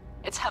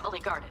 It's heavily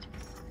guarded.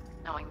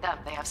 Knowing them,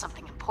 they have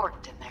something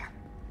important in there.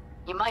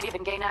 You might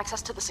even gain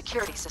access to the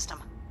security system.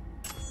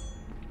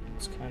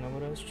 That's kind of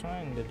what I was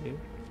trying to do.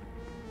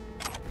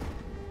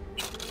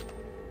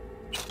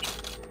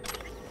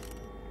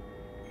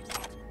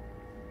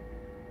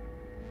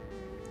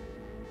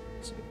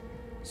 So,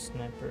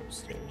 sniper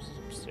upstairs is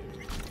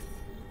upstairs.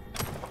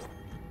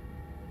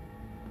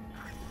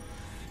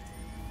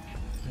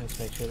 Let's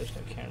make sure there's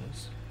no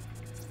cameras.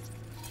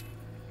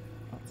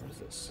 Oh, what is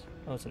this?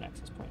 Oh, it's an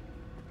access point.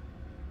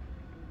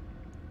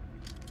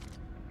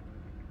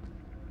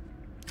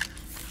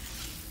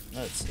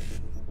 Let's see.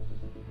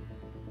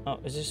 Oh,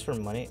 is this for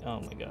money?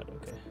 Oh my god,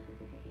 okay.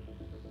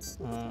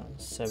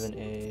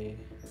 7A.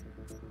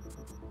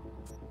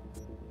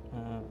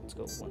 Let's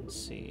go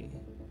 1C.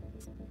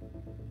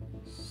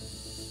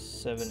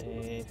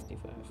 7A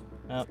 55.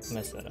 Oh,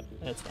 messed that up.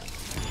 That's fine.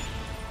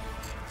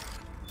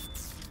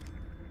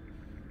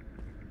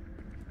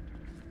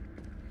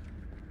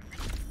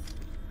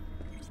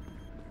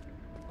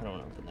 I don't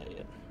want to open that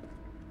yet.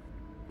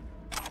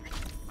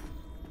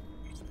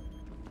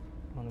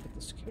 I want to get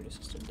the security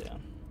system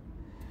down.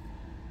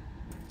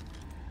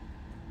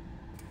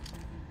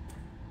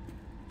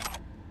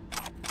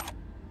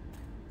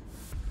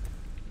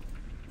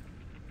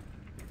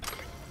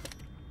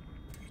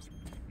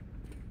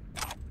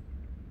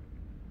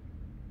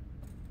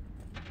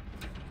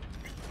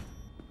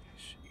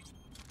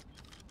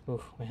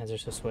 Ooh, my hands are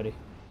so sweaty.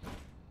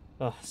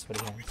 Oh,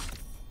 sweaty hands.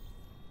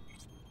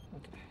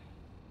 Okay.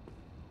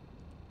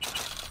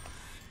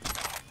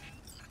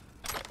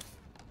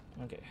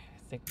 Okay,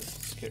 I think this is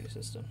the security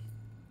system.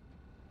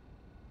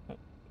 Oh,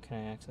 can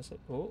I access it?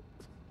 Oh.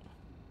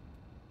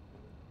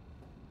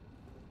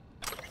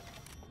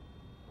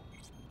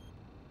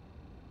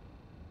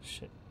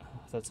 Shit. Oh,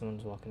 I thought someone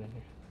was walking in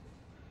here.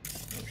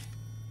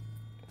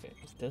 Okay,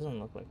 it doesn't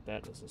look like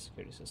that was the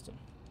security system.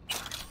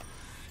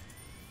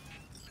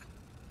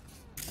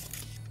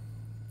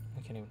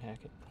 I can't even hack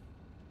it.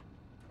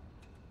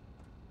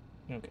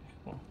 Okay,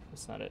 well,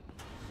 that's not it.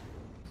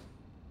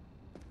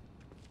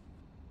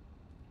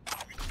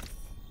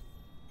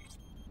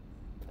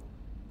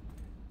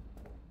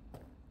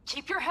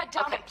 Keep your head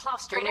down and plow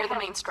straight near the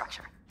main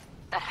structure.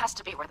 That has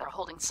to be where they're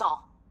holding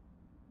Saul.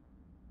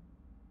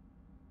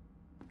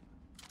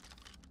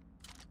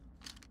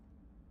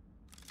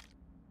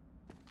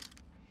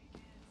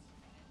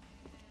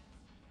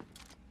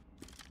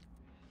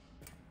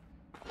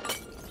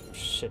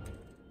 Shit.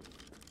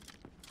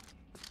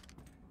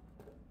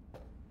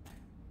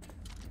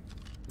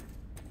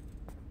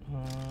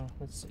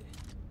 Let's see.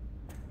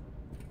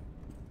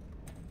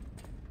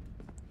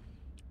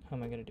 How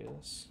am I gonna do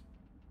this?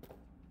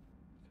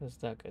 Because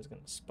that guy's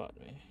gonna spot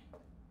me.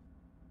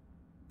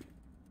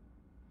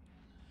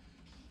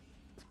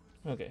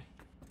 Okay,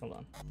 hold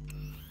on.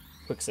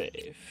 Quick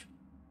save.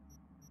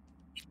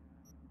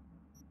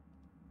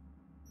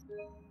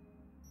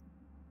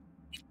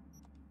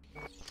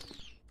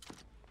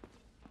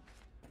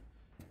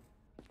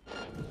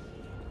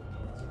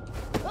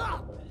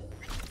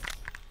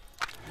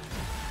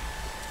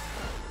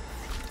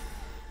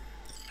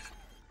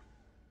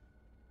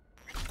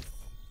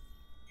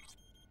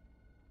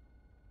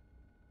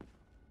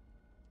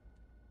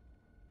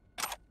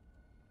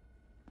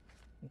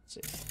 Let's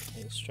see.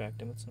 I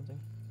distract him with something.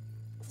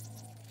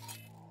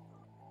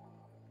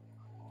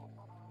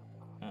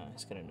 Ah,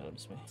 he's gonna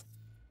notice me.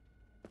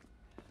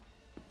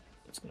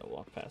 Just gonna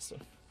walk past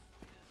him.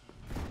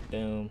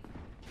 Boom.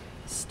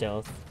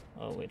 Stealth.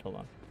 Oh wait, hold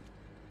on.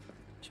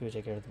 Should we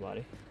take care of the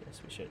body?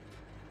 Yes, we should.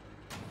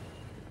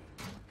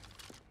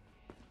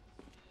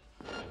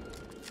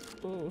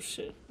 Oh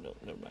shit. No,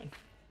 never mind.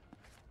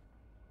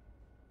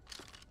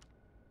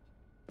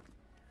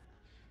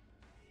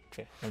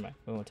 Okay, never mind.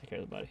 We won't take care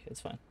of the body.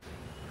 It's fine.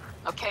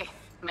 Okay,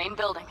 main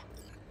building.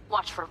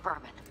 Watch for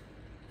vermin.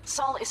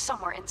 Saul is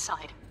somewhere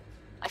inside.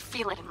 I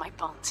feel it in my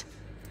bones.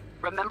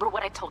 Remember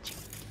what I told you.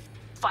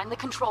 Find the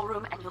control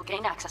room and you'll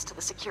gain access to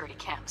the security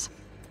cams.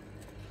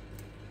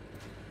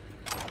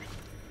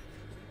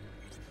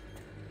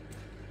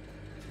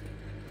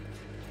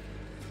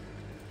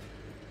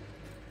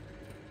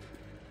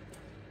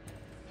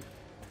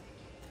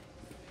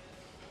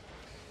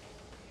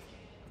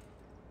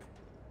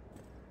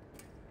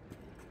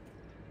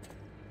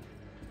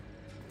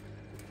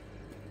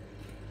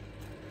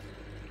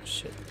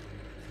 Shit.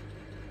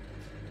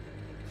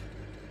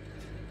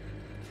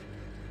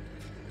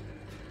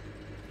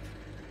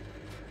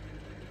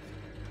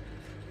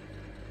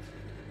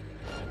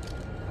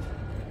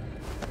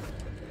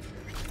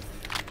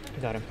 I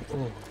got him.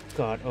 Oh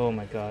god, oh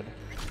my god.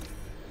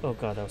 Oh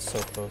god, that was so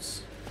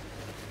close.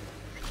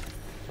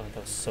 Oh,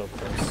 that was so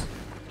close.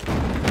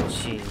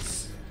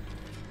 Jeez.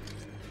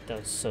 That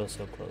was so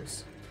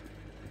close.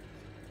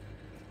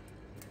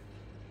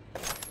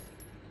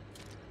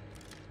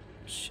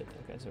 Shit,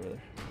 that guy's over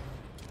there.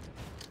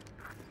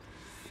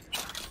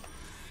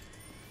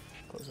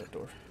 Close that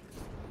door.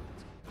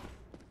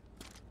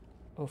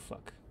 Oh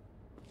fuck.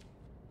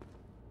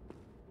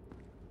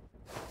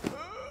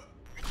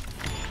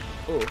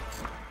 Oh,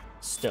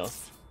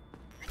 stealth.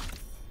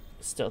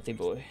 Stealthy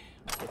boy.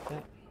 I'll take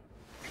that.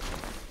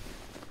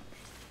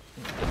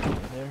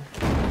 There.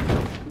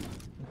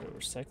 Go to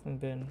recycling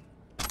bin.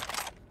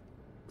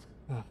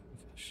 Oh my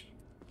gosh.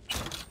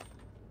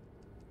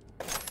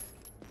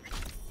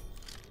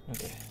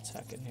 Okay, let's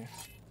hack in here.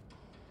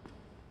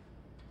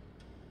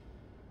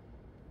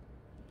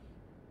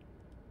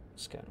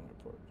 Scouting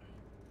report.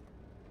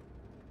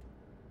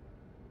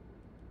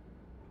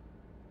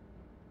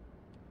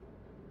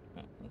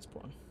 Oh, that's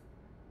porn.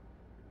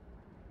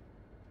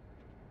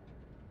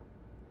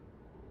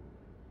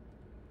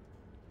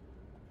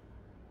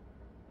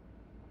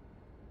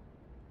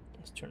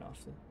 Let's turn off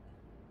the...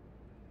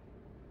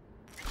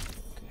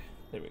 Okay,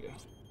 there we go.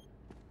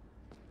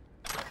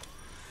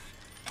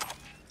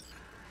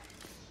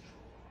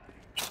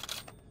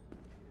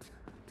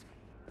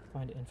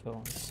 Find info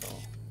on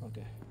Saul.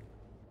 Okay.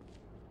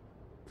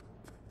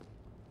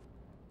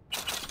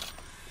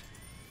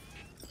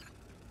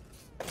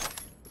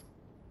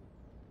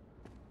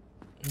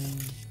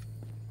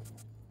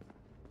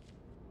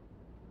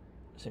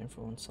 Is there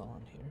info on Saul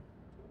on here?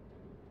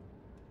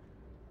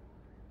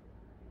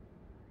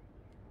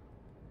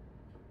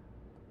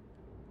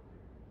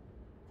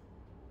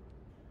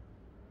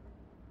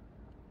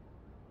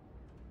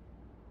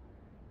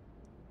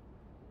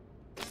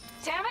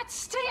 Damn it,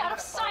 stay out of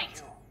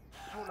sight!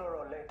 Sooner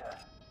or later.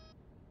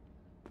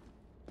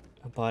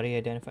 A body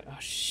identified. Oh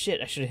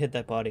shit, I should have hit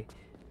that body.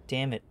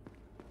 Damn it.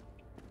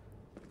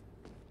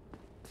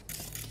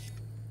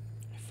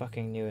 I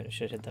fucking knew it. I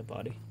should have hit that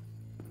body.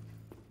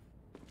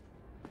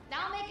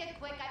 Now make it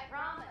quick, I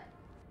promise.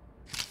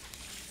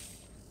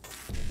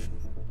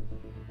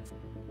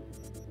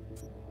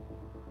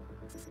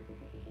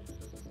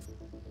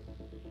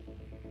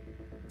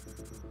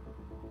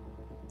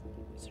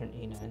 Is there an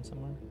E9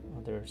 somewhere?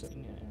 Oh, there's an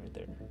E9 right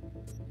there.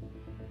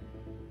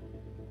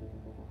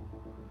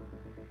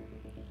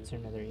 Is there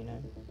another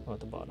E9? Oh, at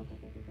the bottom.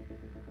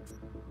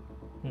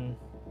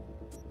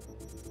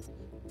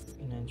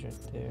 E9's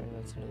right there.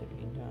 That's another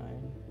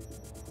E9.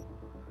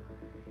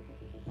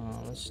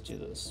 Let's do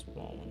the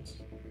small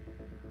ones.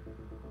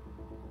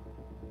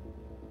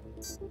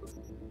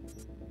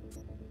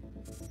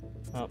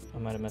 Oh, I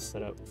might have messed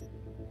that up.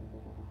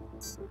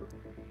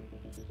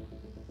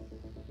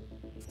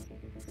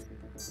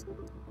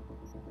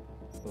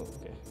 Oh,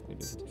 okay. We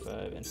do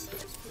 55 and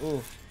 50.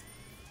 Ooh.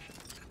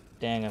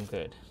 Dang, I'm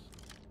good.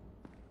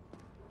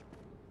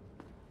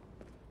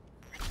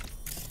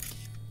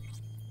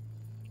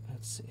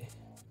 Let's see.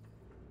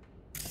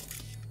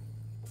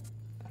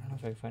 I don't know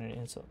if I can find an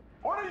insult.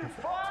 What are you,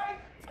 fine?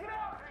 Get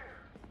out here!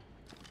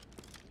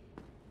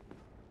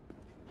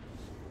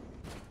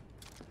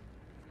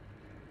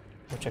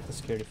 We'll check the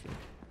security feed.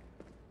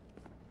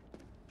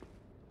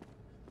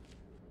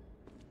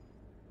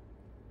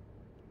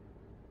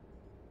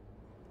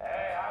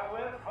 Hey, I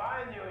will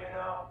find you, you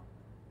know.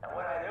 And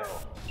when I do,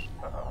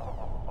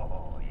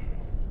 oh,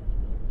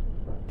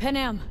 yeah.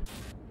 Panam.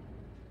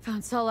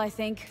 Found Saul, I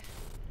think.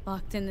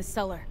 Locked in the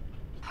cellar.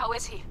 How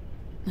is he?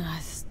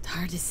 It's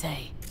hard to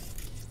say.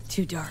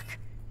 Too dark.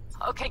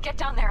 Okay, get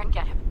down there and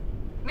get him.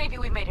 Maybe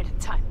we made it in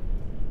time.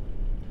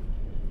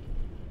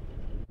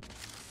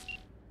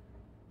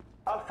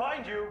 I'll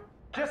find you,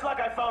 just like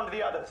I found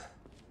the others.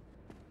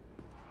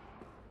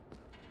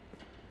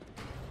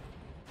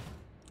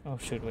 Oh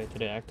shoot, wait,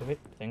 did it activate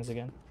things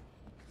again?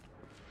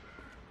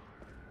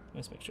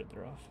 Let's make sure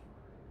they're off.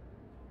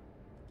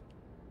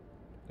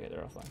 Okay,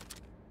 they're offline.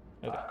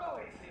 Okay.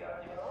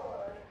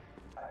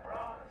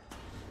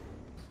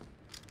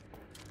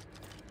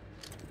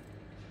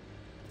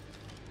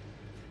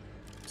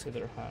 So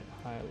they're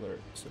high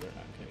alert, so they're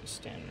not going to be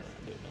standing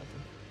around doing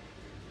nothing.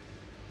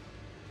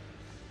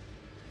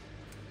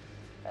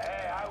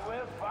 Hey, I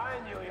will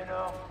find you, you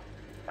know.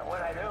 And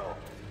when I do,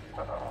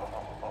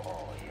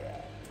 oh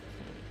yeah.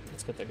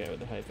 Let's get that guy with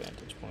the high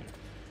vantage point.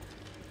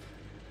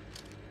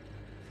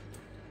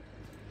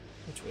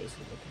 Which way is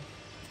he looking?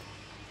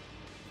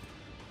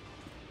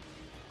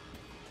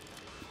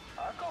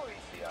 I'll go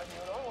easy on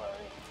you, don't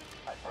worry.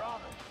 I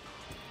promise.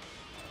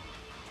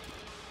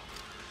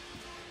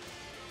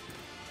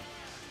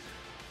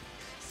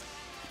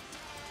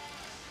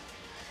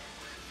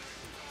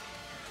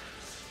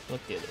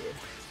 Look the other way.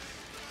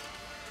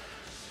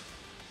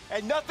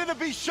 And nothing to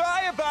be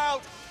shy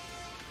about!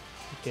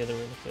 Look the other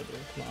way, look the other way,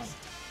 come on.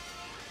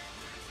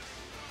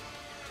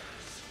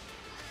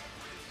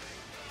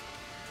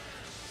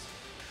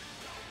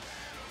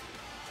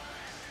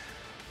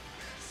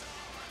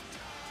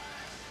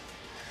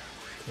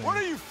 What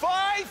are you,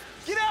 5?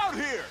 Get out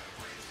here!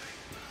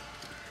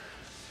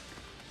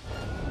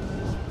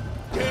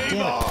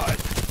 Game on!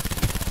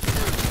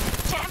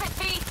 Damn it,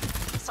 Pete!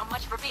 So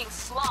much for being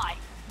sly.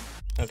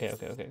 Okay.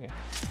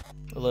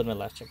 I'll load my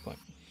last checkpoint.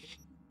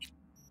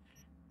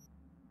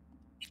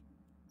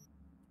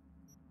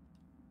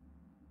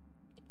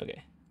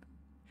 Okay.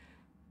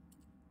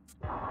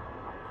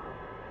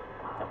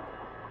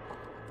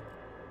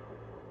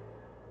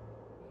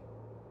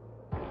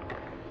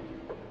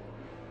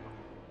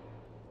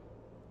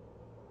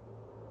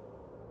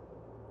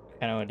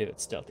 Kinda wanna do it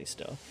stealthy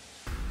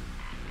stealth.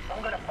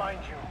 I'm gonna find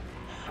you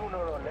sooner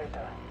or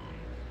later.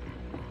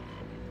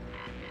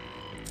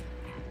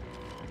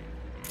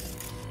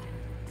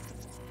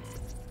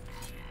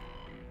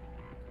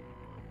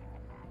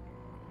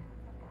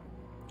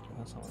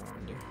 That's not what I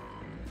wanna do.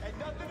 And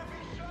nothing to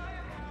be shy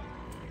about!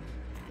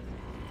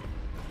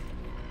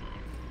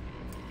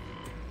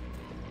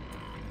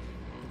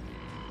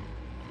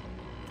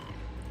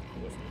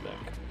 Go from the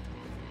back.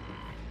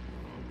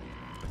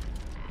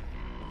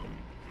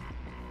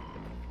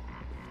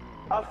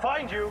 I'll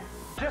find you,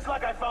 just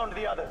like I found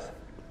the others.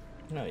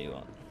 No, you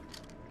won't.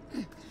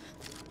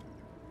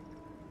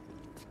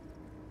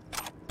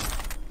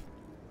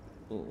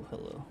 Ooh,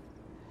 hello.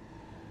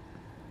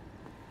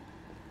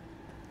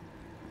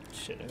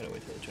 Shit, I gotta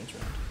wait till it turns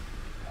around.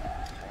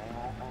 Same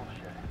old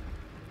bullshit.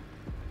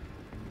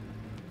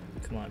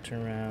 Come on,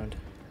 turn around.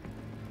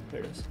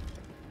 There it is.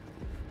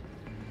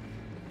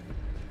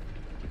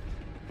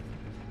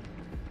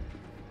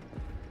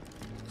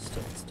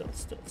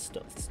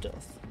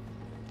 Stealth.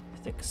 I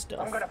think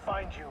stealth. I'm gonna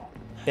find you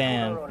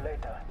Bam. sooner or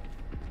later.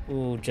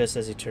 Ooh, just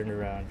as he turned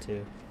around,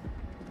 too.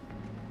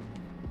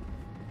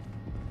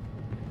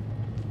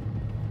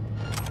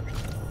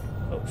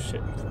 Oh,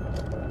 shit.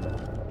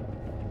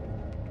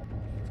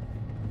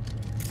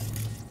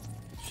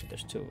 Shit,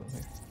 there's two of them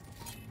here.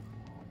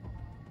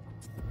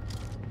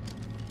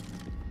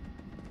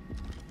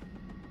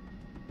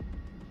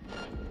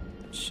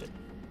 Shit.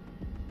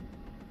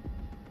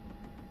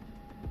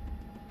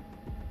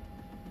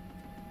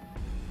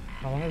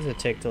 How long does it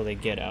take till they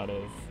get out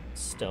of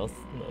stealth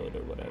mode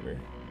or whatever?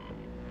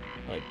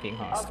 Like being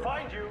hostile. I'll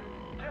find you,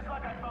 just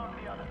like I found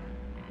the others.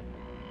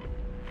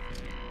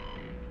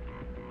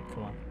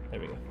 Come on, there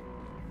we go.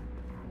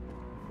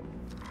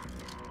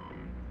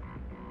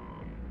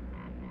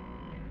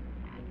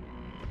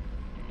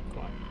 Come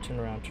on, turn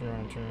around.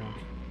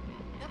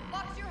 The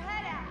fuck's your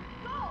head at?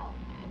 Go!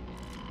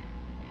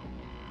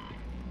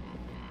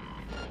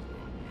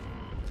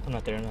 I'm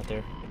not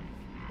there.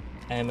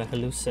 I am a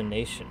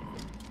hallucination.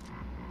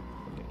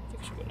 Okay, I think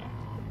I should go now.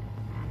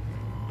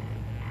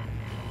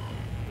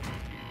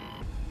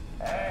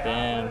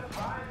 Damn.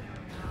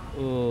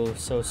 Ooh,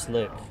 so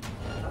slick.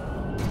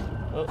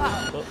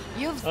 Oh.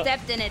 You've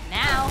stepped in it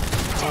now.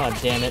 Oh,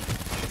 damn it.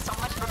 So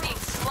much for being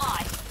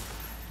sly.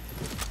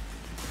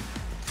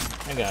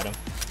 I got him.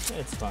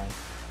 It's fine.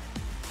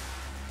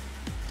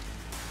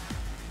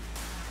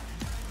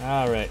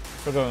 Alright,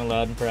 if we're going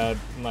loud and proud,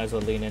 might as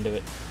well lean into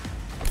it.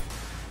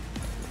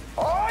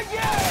 Oh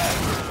yeah!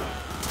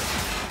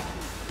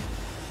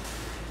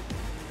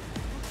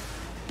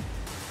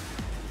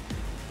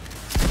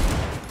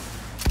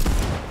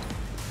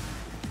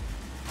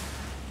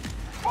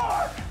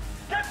 Fuck!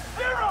 Get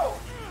zero!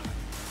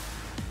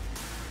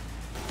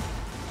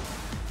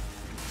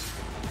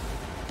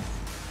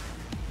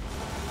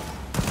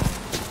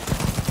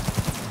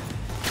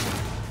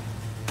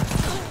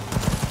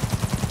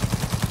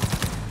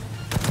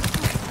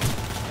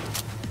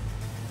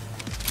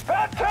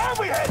 About time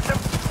we had some.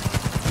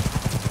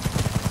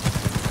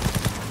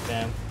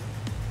 Bam.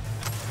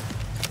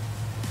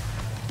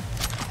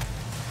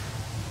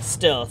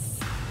 Stealth.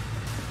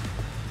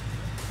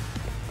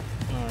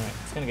 Alright,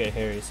 it's gonna get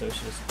hairy, so we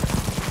should just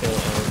kill all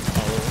of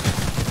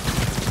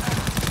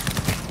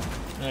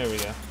them. There we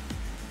go.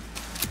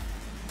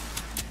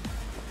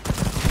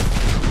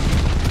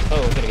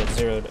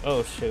 zeroed.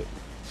 Oh shoot.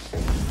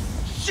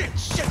 Shit,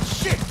 shit,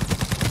 shit!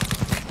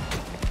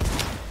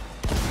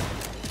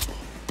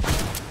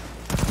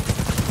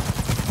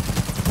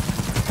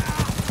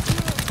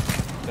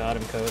 Got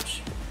him,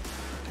 coach.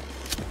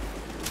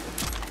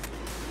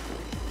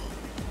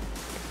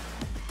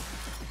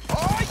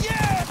 Oh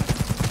yeah!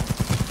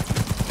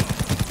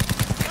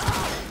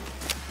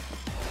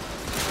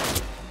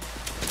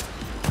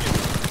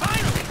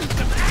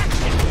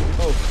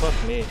 Oh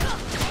fuck me.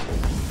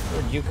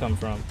 Where'd you come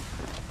from?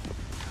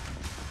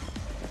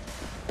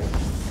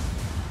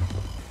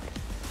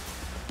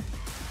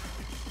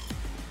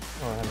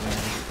 Oh, I have an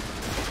enemy.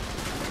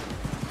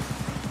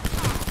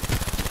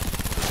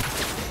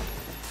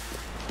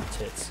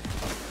 Tits.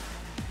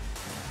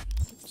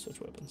 Switch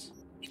weapons.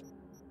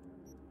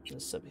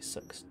 This subby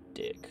sucks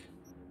dick.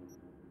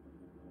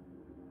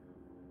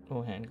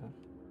 Oh, handgun.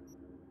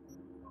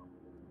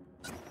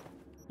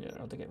 Yeah, I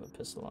don't think I have a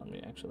pistol on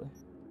me, actually.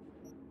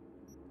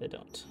 They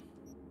don't.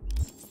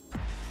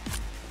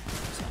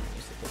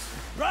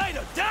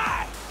 Rhino,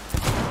 die!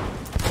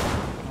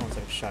 Oh, it's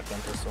like a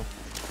shotgun pistol.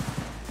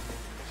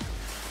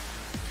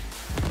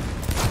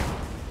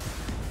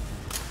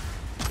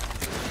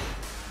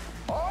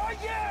 Oh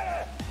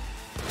yeah!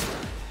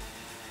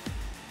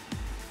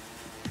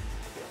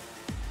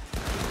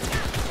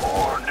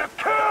 Born to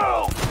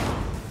kill!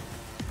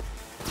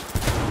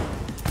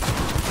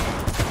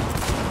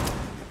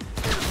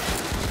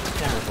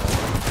 Camera ball.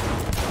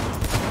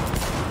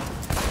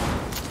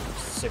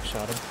 Six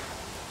shot him.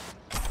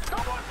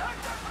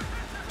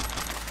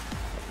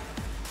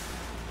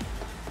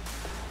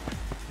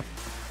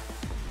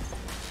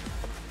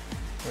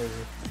 Where is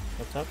he?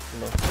 Up top?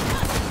 Below.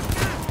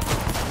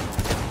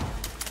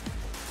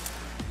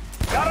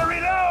 Gotta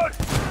reload!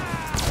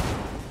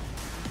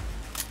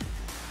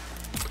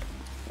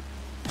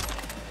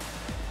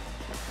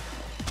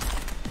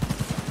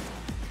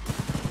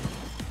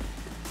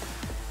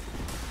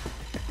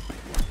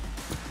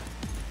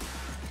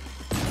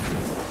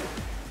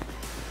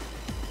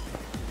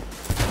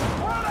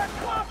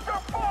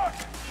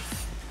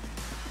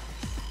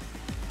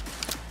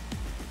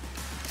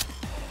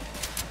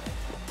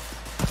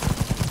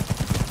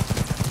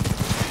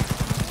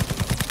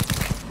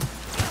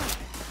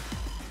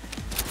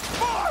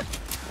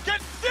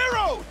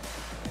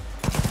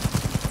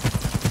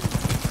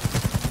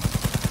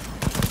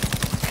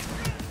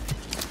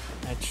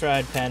 I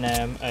tried, Pan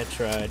Am. I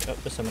tried. Oh,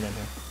 there's someone in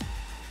here.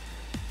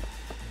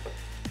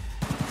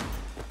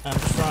 I'm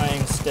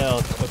trying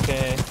stealth,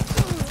 okay?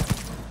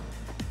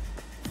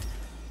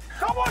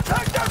 Someone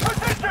take their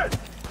position!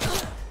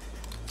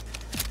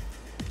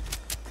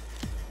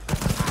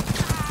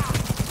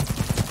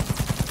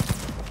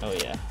 Oh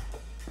yeah.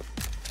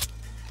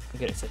 I'm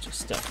getting such a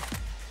stealth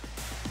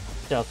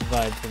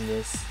vibe from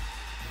this.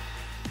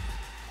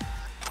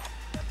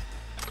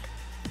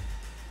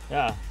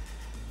 Yeah.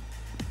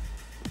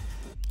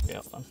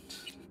 Yeah, fun.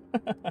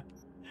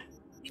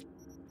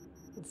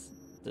 Let's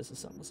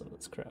disassemble some of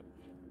this crap.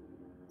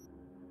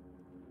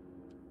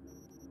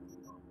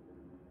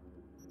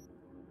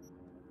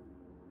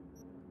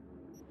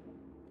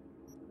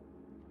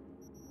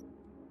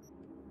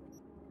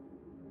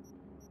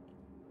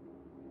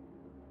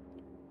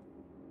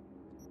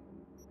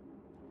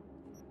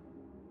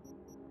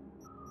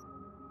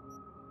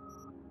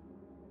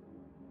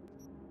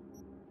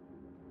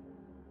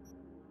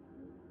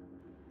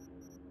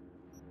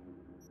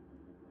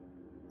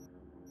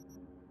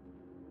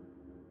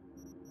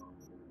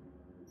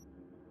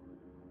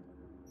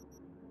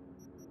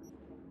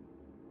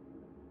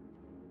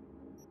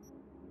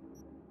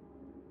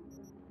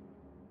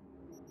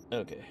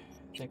 Okay,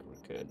 I think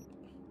we're good.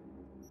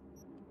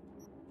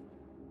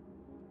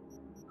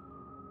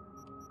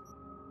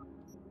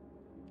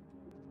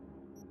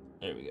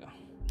 There we go.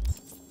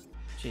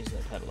 Jeez,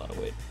 that had a lot of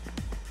weight.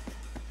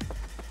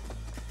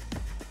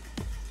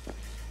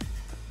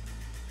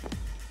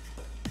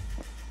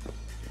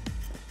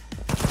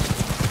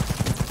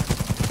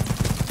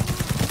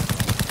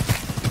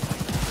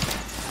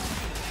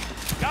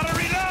 Gotta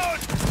reload!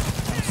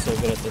 I'm so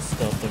good at this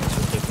stealth thing, it's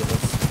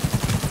ridiculous.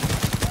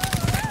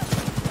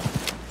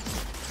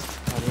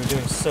 God, we're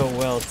doing so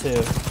well,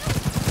 too.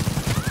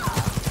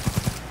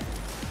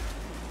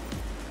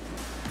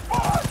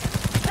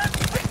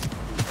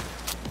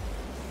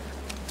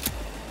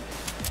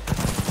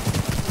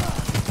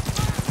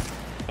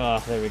 Oh,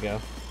 there we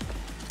go.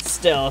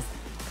 Stealth.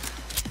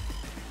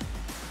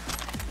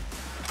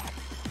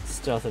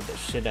 Stealthed the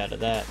shit out of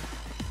that.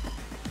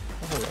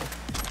 Oh, hello.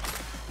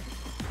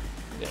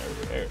 We got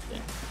a rare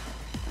thing.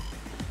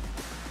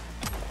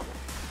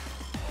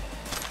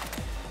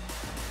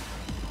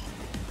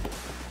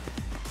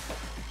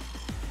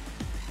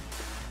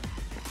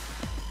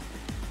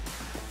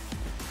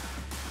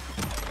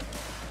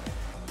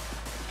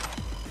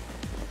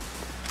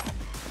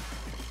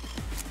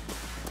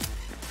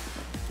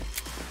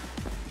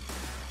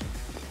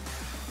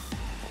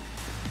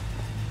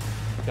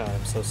 God,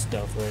 I'm so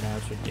stealth right now,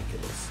 it's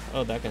ridiculous.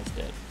 Oh, that guy's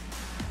dead.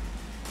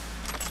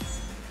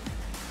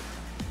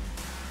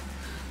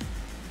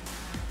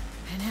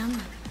 Panam?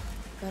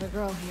 Got a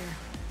girl here.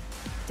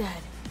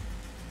 Dead.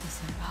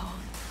 Disemboweled.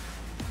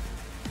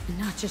 And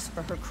not just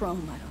for her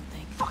chrome, I don't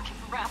think. Fucking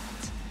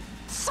rabbits.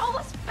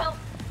 Soulless built.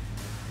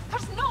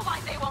 There's no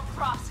line they won't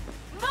cross.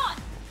 None.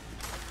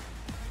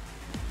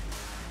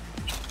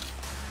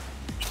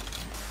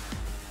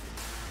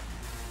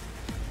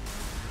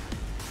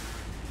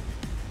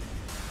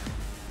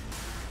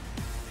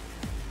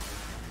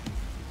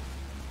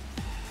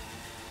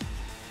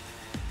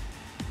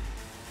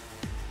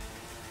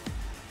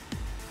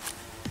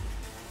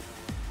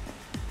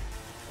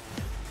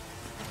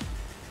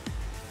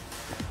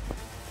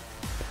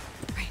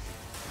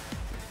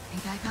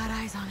 I got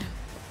eyes on him.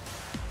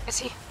 Is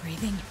he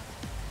breathing?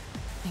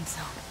 Think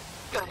so.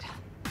 Good.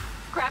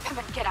 Grab him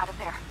and get out of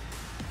there.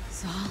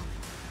 Saul?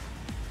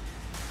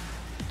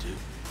 Do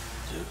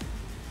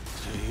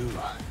you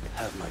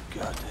have my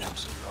goddamn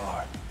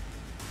cigar?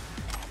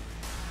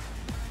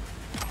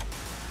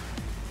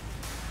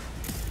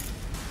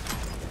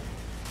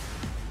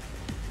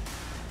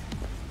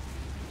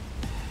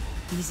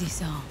 Easy,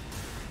 Saul.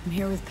 I'm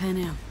here with Pan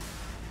Am.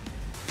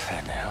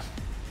 Pan Am?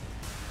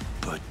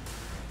 But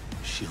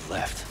she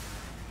left.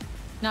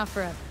 Not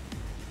forever.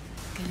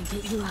 Gonna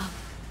get you out.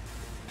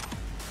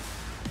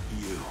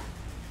 You.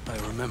 I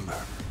remember.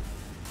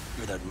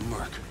 You're that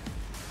merc.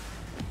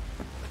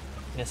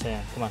 Yes, I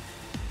am. Come on.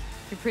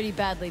 You're pretty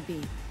badly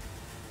beat.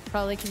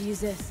 Probably could use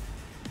this.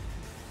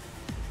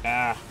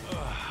 Ah,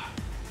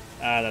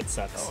 that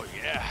sucks. Oh,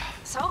 yeah.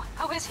 So,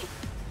 how is he?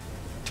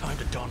 Time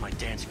to don my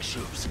dancing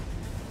shoes.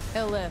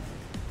 He'll live.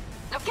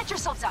 Now get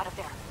yourselves out of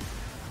there.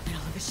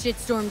 Middle of a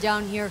shitstorm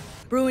down here.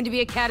 Brewing to be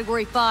a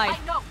Category 5. I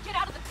know. Get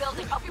out of the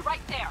building. I'll be right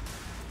there.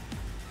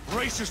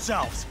 Brace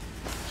yourselves.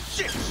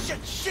 Shit.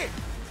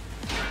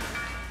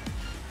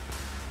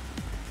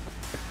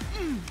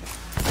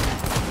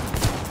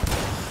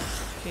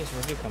 Jeez,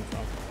 where'd you come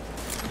from?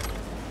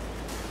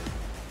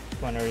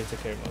 One already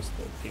took care of most of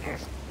the people.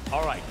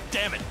 All right,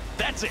 damn it.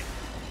 That's it.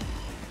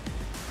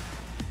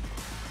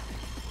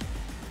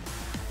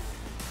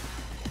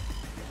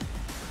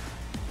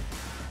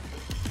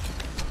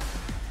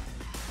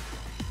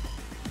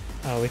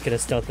 Oh, we could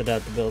have stealthed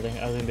out the building.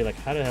 I was gonna be like,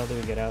 how the hell do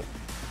we get out?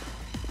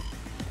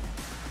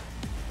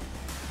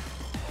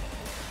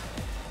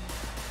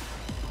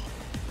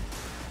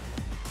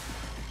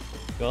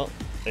 Well,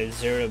 they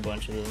zeroed a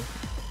bunch of them.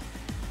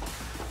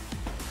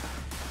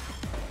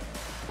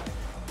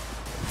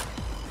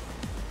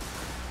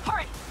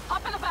 Hurry!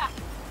 Hop in the back!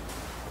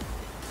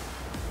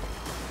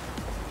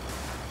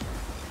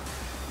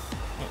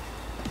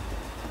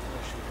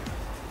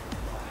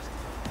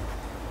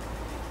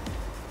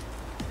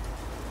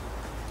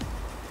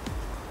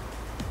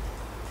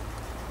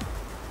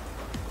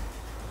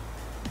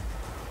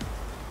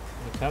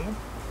 You coming?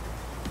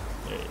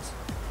 There he is.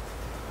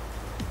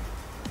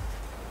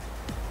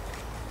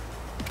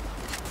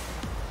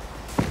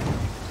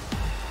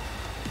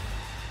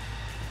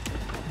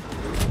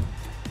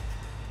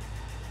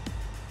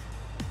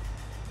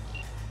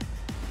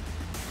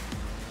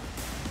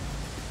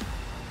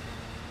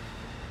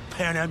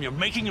 Pan Am, you're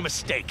making a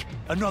mistake.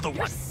 Another You're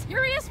one.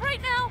 serious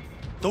right now?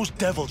 Those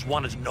devils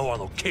wanted to know our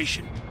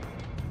location.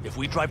 If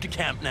we drive to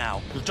camp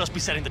now, we'll just be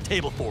setting the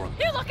table for them.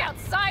 You look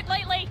outside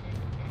lately?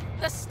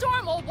 The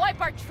storm will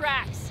wipe our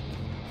tracks.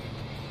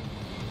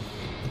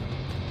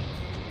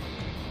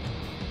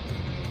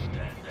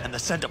 And the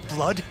scent of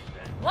blood?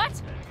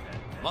 What?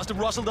 Must have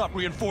rustled up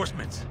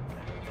reinforcements.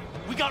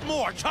 We got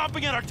more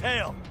chomping at our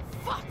tail.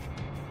 Fuck.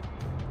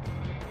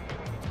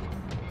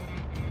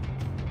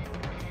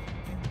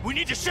 We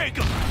need to shake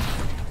them.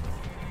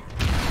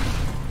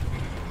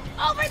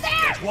 Over there!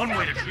 That's one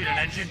way to treat an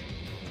engine.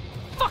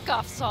 Fuck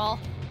off, Saul.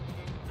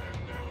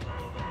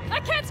 I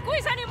can't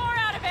squeeze any more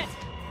out of it.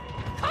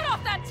 Cut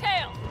off that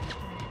tail.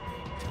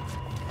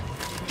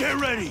 Get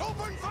ready.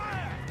 Open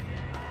fire!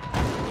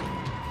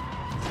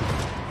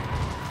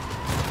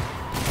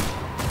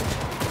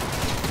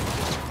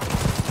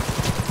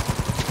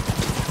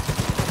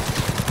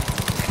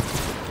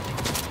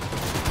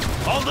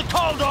 On the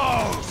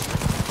Caldos!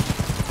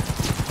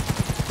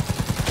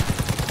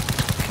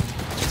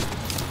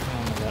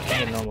 Oh my god, I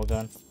need a normal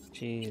gun.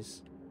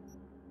 Jeez.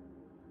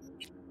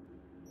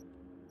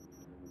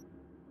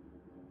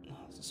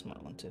 Oh, it's a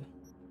smart one too.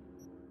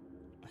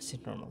 I see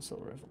normal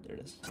assault rifle. There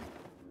it is.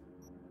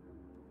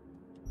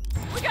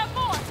 We got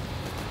more.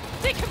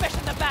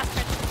 Decommission the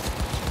bastard.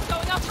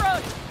 Going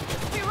off-road.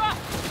 Be rough.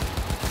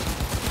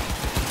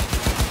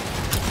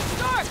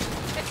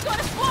 North! It's going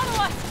to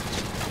swallow us!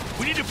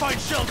 We need to find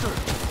shelter!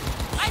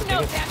 I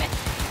know, damn it!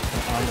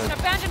 It's an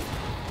abandoned...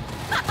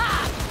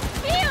 Haha!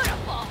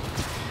 Beautiful!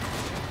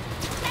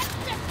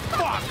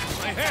 Fuck!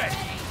 My head!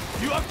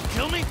 You up to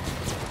kill me?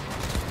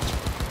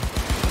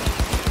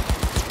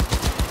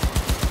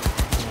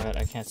 Alright,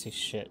 I can't see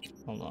shit.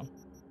 Hold on.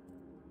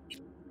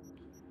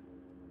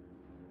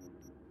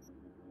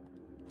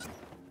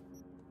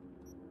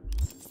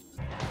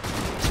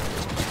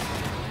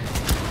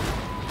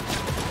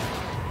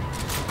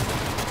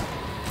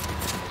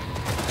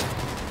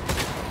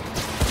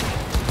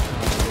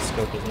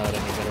 Scope is not any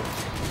better.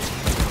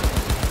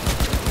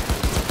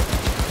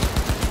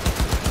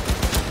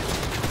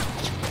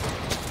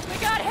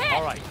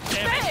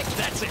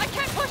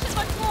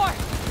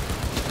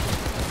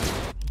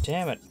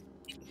 Damn it.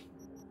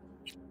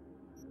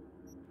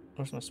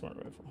 Where's my smart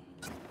rifle?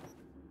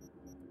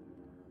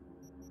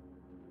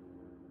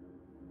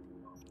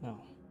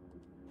 No.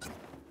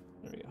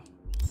 There we go.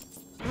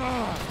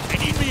 I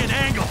need me an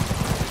angle!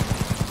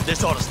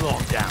 This ought to slow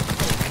him down.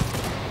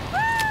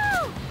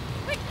 Woo!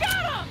 We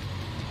got him!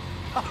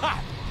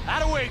 Haha!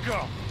 That-a-way,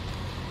 girl!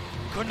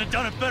 Couldn't have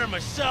done it better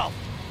myself.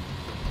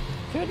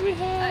 Could we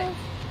have?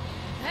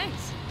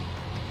 Thanks.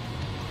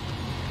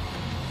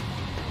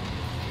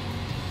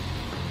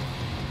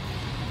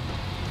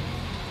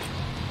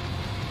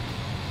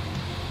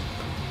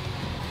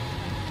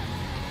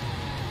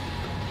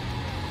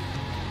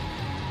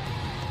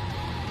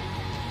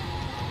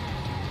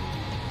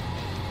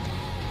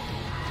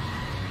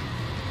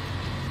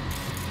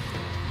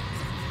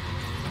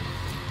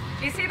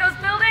 You see those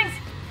buildings?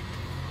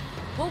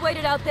 We'll wait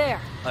it out there.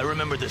 I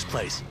remember this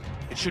place.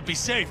 It should be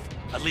safe,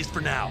 at least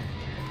for now.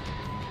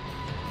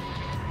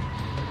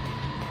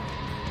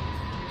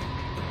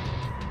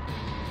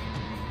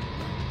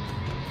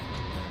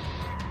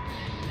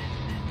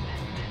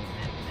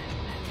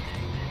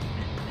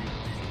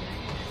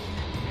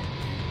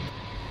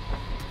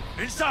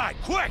 Inside,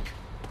 quick!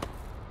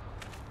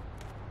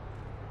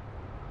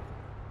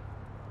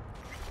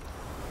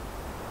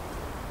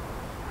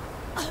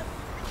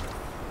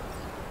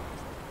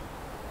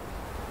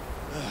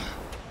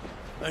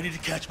 I need to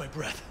catch my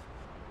breath.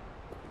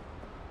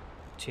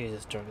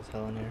 Jesus, dark as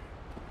hell in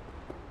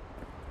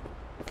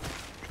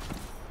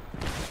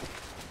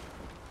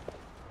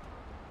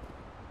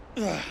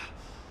here.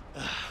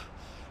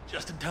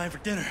 Just in time for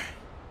dinner.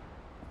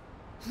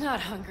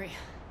 Not hungry.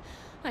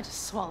 I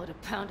just swallowed a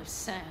pound of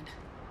sand.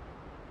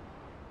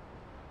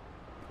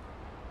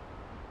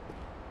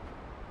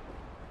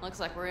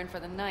 Looks like we're in for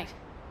the night.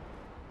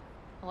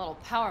 A little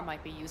power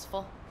might be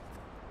useful.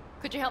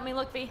 Could you help me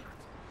look, V?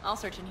 I'll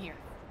search in here.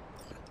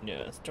 Yeah,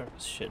 it's dark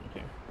as shit in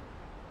here.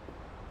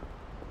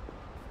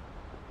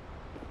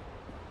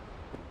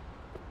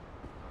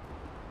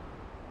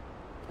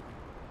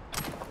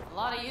 A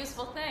lot of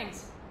useful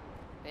things.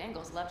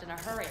 Bangles left in a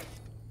hurry.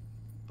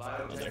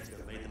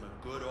 Biotech made them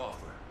a good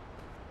offer.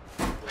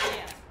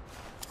 Yeah,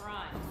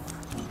 prime.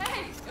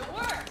 Hey, it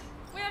worked!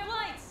 We have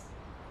lights!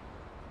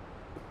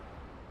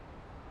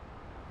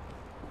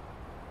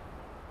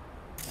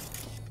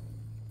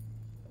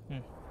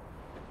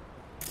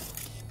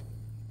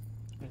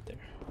 Right there.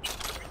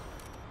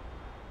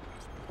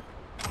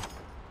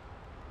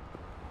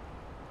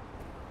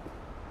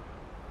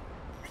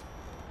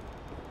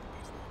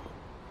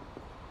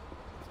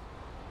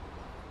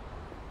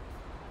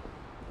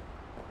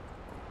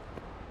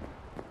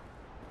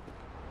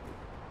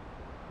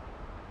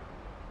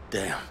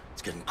 Damn,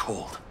 it's getting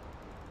cold.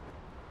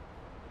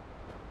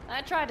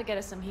 I tried to get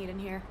us some heat in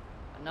here,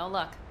 but no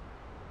luck.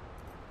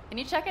 Can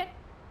you check it?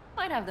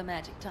 Might have the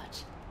magic touch.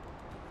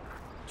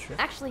 Sure.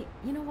 Actually,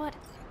 you know what?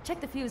 Check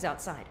the fuse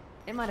outside.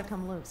 It might have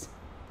come loose.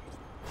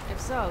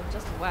 If so,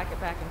 just whack it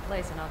back in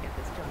place and I'll get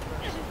this junk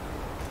running.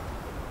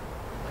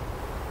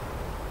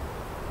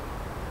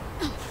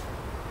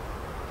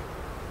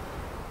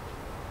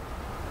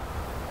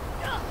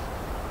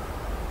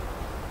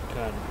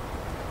 God,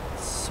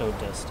 it's so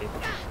dusty.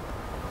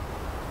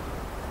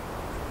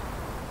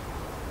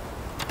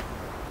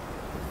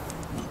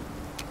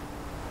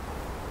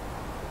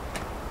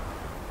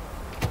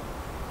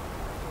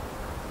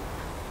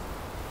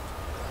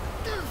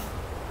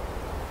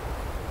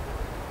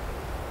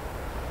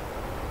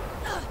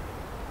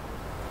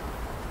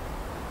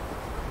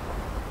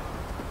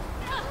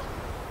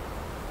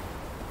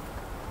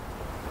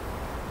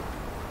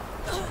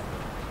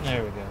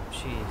 There we go.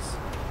 Jeez.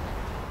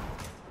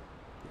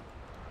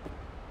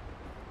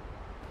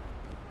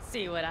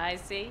 See what I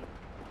see?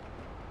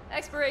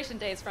 Expiration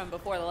date's from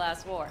before the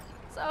last war,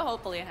 so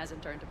hopefully it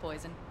hasn't turned to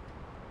poison.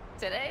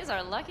 Today's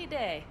our lucky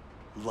day.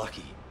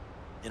 Lucky.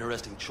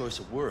 Interesting choice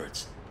of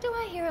words. Do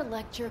I hear a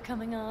lecture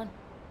coming on?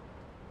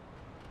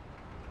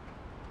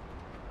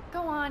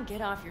 Go on,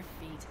 get off your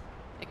feet.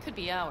 It could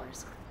be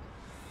hours.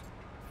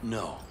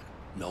 No,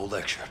 no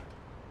lecture.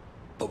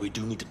 But we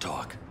do need to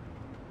talk.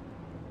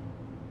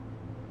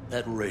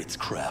 That Wraith's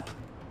crap.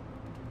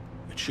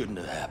 It shouldn't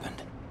have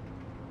happened.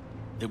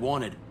 They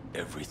wanted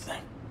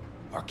everything.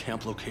 Our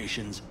camp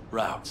locations,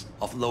 routes,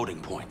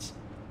 offloading points.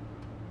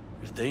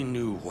 If they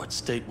knew what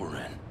state we're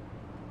in,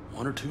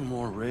 1 or 2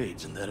 more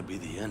raids and that'd be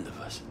the end of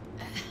us.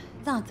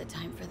 Not the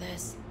time for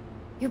this.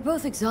 You're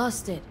both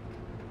exhausted.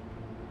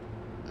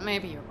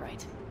 Maybe you're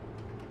right.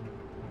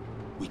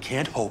 We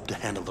can't hope to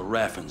handle the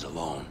Raffens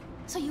alone.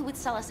 So you would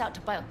sell us out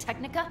to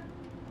Biotechnica?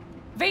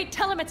 Vade,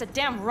 tell him it's a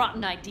damn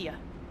rotten idea.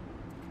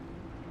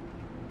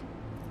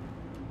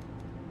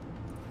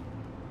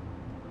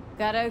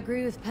 Gotta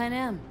agree with Pen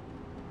M.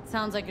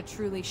 Sounds like a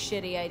truly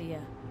shitty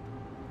idea.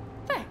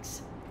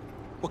 Thanks.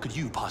 What could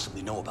you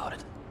possibly know about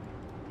it?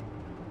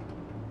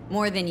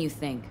 More than you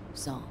think,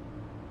 Saul.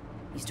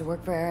 Used to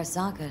work for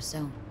Arasaka,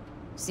 so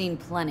seen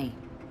plenty.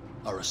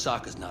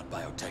 Arasaka's not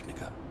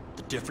Biotechnica.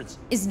 The difference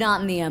Is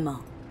not in the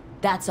MO.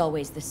 That's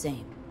always the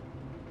same.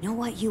 Know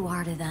what you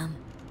are to them?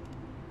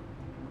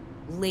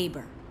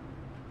 Labor.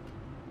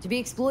 To be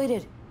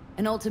exploited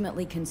and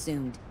ultimately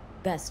consumed.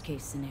 Best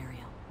case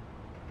scenario.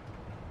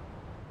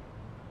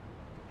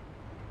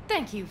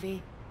 Thank you,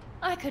 V.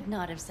 I could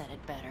not have said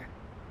it better.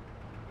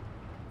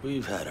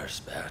 We've had our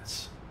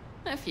spats.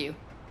 A few,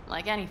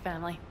 like any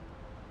family.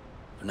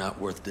 They're not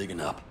worth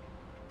digging up.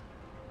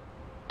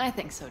 I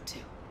think so too.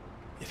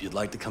 If you'd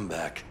like to come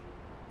back,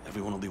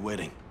 everyone will be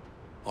waiting.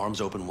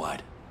 Arms open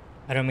wide.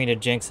 I don't mean to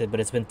jinx it, but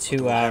it's been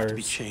 2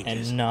 hours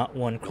and not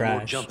one No more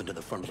crash. jumping to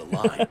the front of the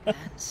line. And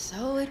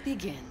so it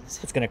begins.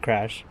 It's gonna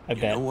crash, I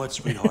bet. You know what,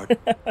 sweetheart?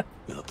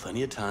 We'll have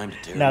plenty of time to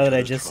tear Now each that I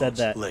other's just said throats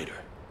that. later.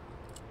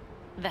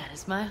 That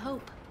is my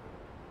hope.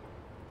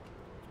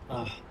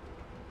 Ugh.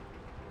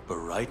 But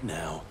right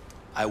now,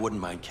 I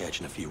wouldn't mind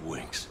catching a few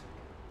winks.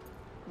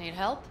 Need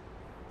help?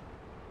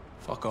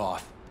 Fuck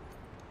off.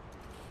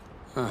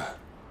 Huh.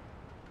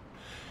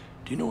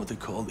 Do you know what they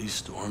call these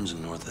storms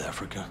in North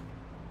Africa?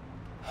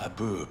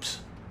 Haboobs.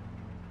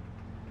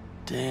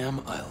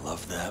 Damn, I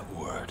love that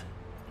word.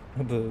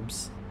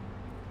 Boobs.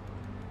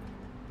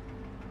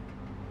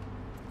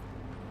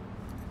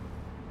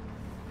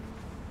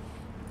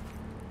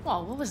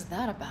 Whoa, what was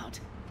that about?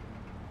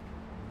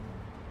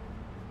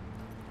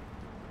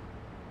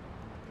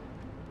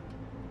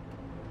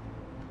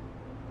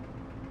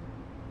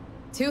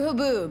 Two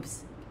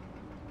haboobs.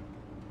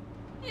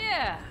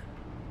 Yeah.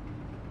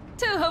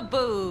 Two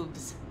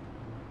haboobs.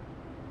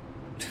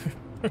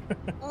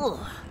 Ugh.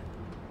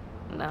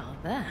 Now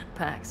that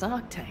packs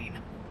octane.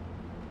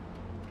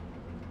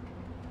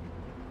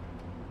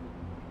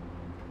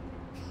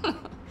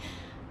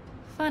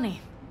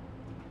 Funny.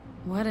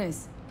 What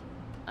is?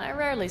 I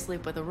rarely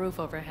sleep with a roof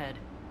overhead,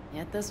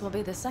 yet this will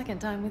be the second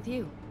time with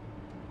you.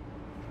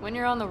 When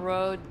you're on the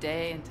road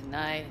day into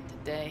night into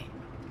day,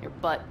 your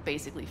butt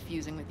basically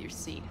fusing with your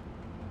seat,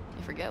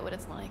 you forget what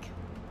it's like.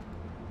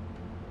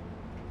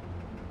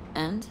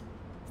 And?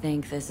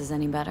 Think this is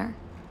any better?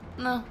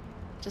 No,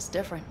 just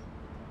different.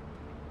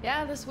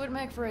 Yeah, this would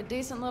make for a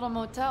decent little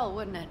motel,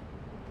 wouldn't it?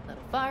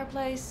 Little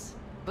fireplace,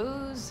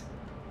 booze.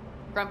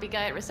 Grumpy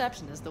guy at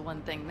reception is the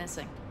one thing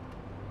missing.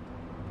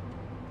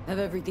 Have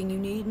everything you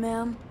need,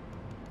 ma'am?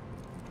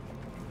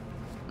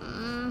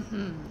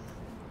 Mm-hmm.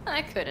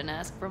 I couldn't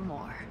ask for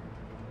more.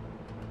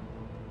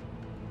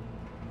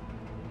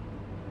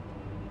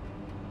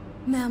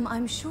 Ma'am,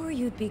 I'm sure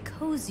you'd be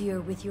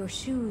cozier with your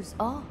shoes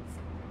off.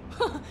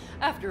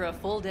 After a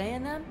full day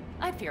in them,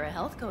 I'd fear a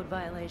health code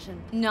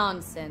violation.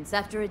 Nonsense.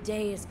 After a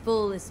day as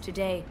full as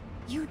today,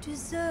 you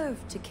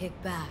deserve to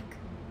kick back.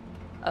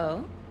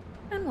 Oh?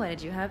 And what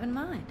did you have in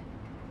mind?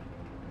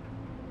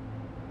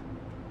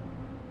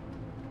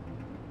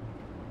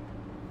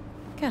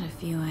 Got a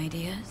few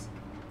ideas.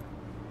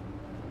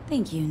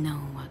 Think you know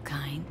what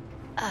kind.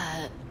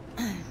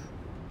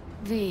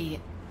 V.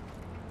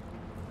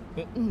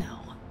 No.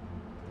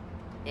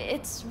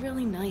 It's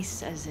really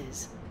nice as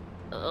is.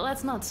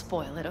 Let's not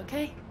spoil it,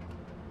 okay?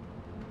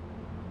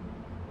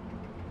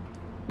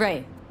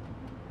 Right.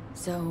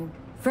 So,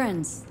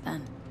 friends,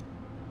 then.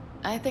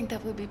 I think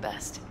that would be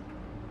best.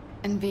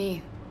 And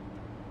V,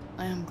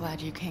 I am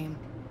glad you came.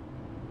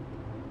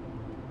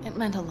 It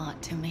meant a lot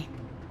to me.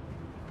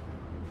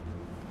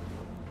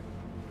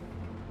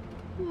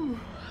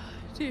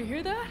 Do you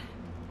hear that?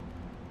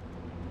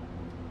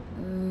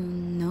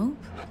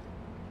 Nope.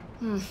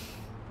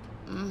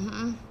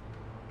 Mm-hmm.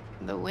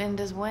 The wind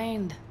has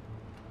waned.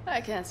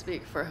 I can't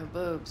speak for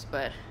haboobs,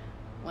 but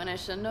when a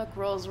Chinook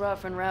rolls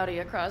rough and rowdy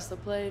across the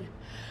plate,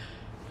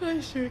 I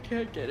sure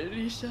can't get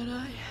any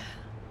shut-eye.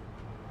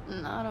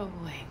 Not a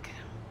wink.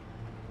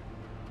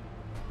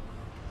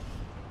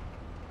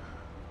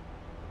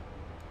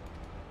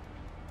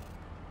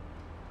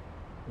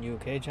 You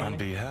okay, Johnny? On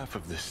behalf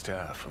of the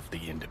staff of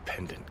the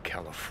Independent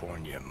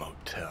California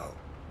Motel,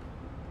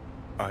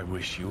 I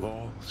wish you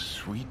all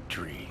sweet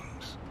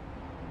dreams.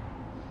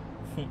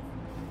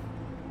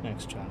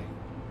 Thanks, Johnny.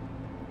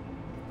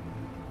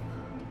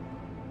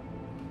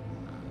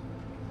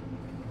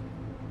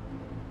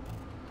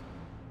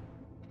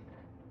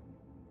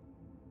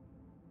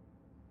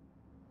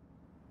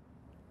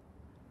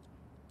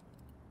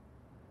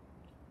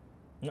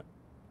 No.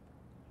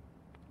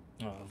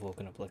 Oh, I've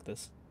woken up like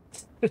this.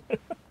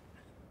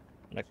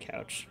 On a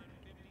couch.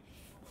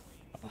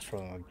 Oh, that's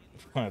wrong.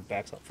 My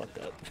back's all fucked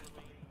up.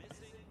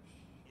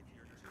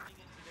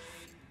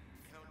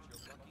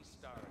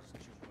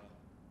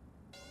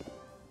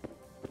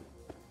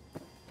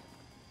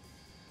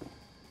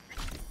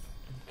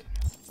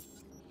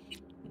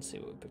 Let's see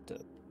what we picked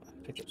up.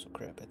 I picked up some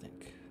crap, I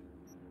think.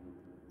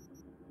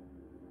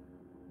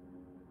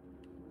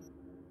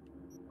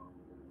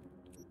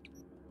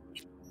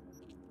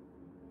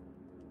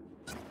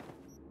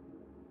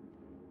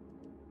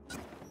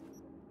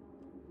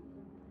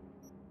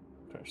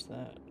 Crush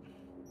that.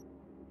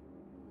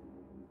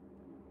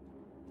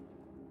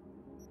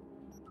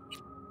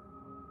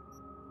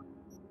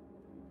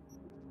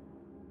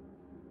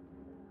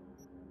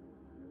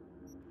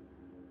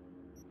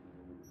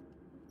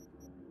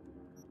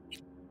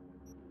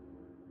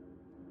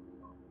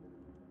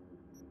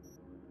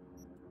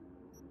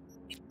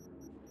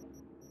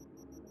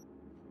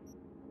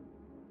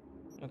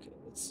 Okay,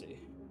 let's see.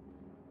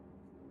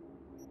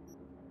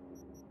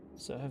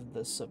 So I have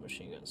this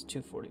submachine gun, it's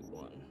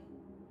 241.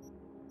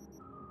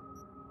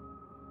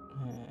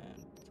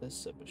 And this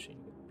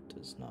submachine gun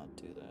does not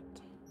do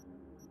that.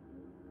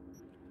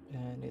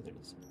 And neither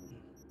does it.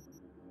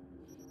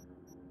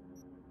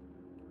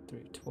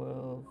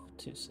 312,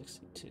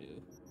 262.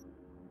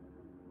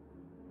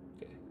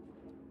 Okay.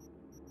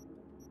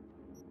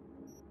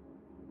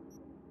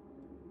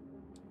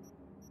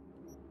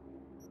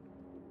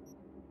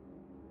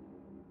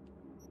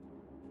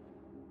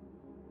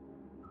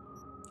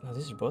 Oh,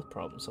 these are both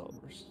problem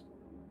solvers.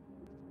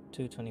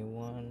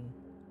 221,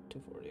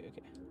 240. Okay,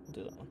 I'll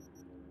do that one.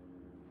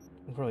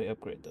 I'll probably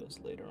upgrade those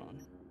later on.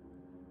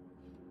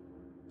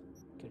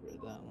 Get rid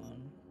of that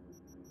one.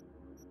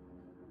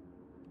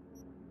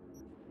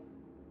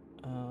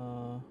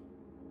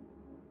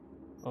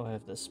 Oh, I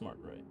have this smart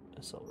right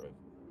assault rifle.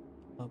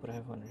 Oh, but I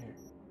have one right here.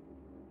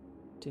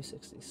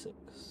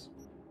 266.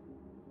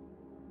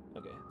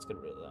 Okay, let's get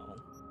rid of that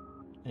one.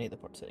 I need the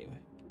parts anyway.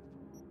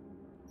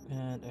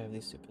 And I have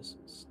these two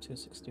pistols.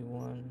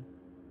 261,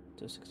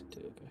 262.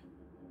 Okay,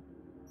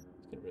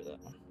 let's get rid of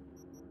that one.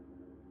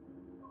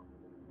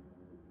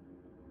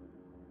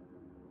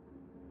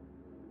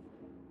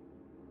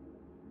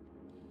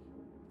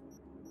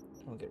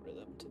 I'll get rid of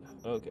that one too.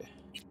 Okay.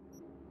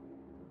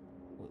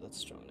 Oh, that's a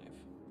strong knife.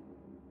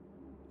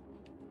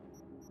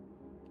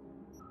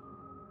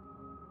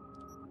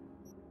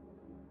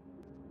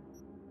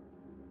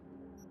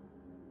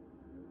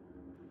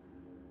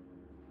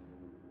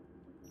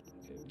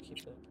 Okay, we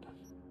keep that.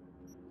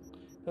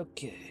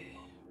 Okay,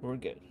 we're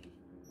good.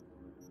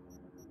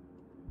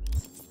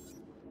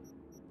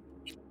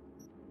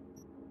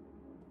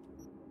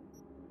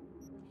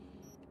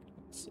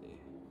 Let's see.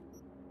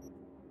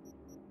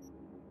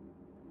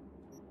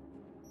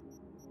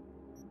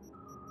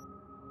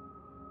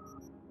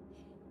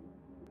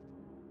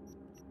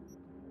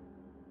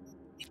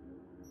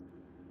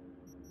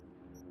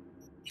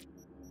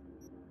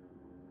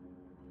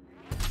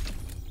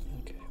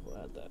 Okay, we'll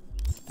add that.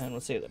 And we'll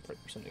save that part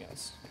for something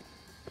else.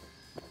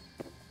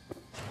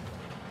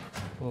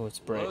 Oh, it's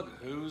bright. Look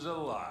who's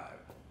alive.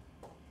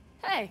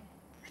 Hey,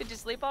 did you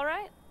sleep all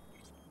right?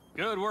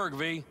 Good work,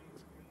 V.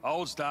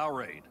 Old style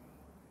raid.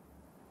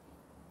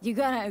 You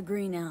gotta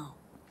agree now.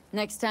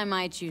 Next time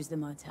I choose the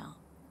motel.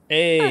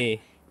 Hey,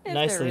 If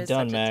nicely there is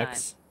done, such a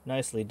Max.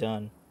 Nicely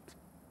done.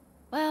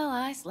 Well,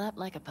 I slept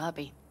like a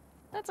puppy.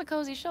 That's a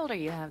cozy shoulder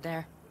you have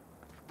there.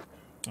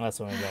 Oh, that's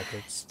only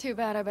backwards. Too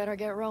bad I better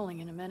get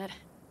rolling in a minute.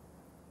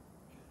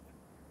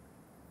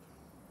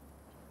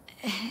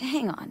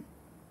 Hang on.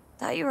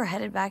 Thought you were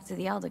headed back to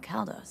the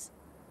Aldecaldos.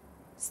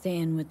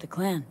 Staying with the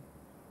clan.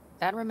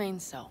 That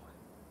remains so.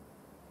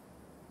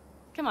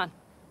 Come on.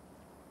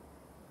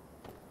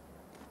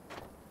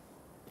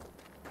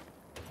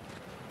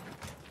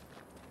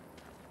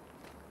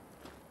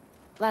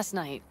 Last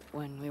night,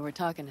 when we were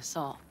talking to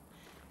Saul,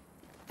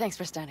 thanks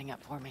for standing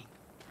up for me.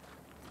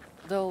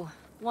 Though,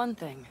 one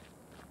thing.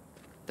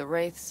 The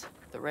Wraiths,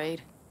 the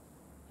raid,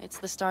 it's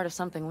the start of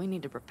something we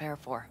need to prepare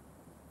for.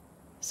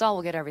 Saul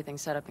will get everything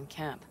set up in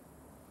camp.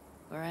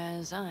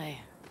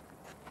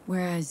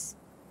 Whereas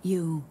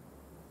you...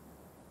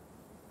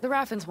 The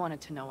Raffins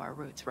wanted to know our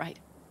roots, right?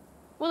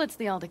 Well, it's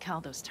the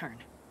Aldecaldos' turn.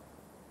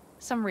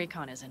 Some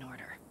recon is in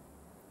order.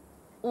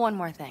 One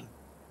more thing.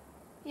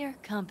 Your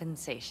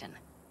compensation.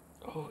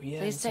 Oh,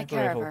 yeah. Please take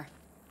care of her.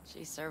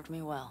 She served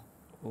me well.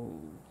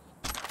 Ooh.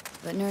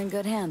 Putting her in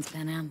good hands,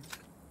 Panam.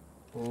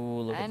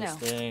 Ooh, look I at know.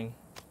 this thing.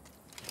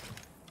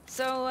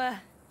 So,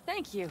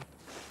 thank you.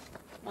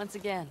 Once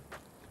again.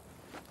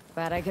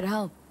 Glad I could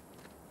help.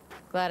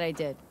 Glad I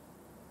did.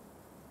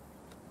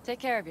 Take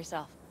care of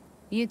yourself.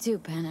 You too,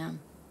 Panam.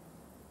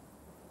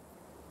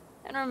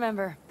 And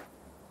remember,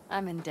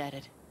 I'm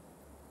indebted.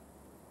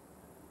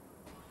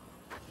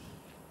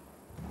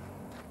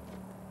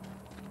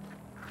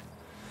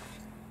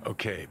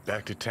 Okay,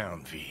 back to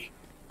town, V.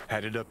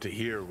 Headed up to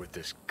here with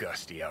this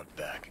gusty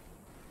outback.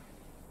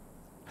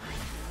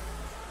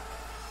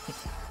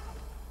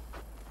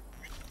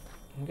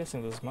 I'm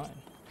guessing this is mine.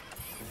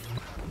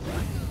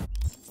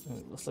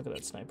 Let's look at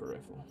that sniper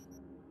rifle.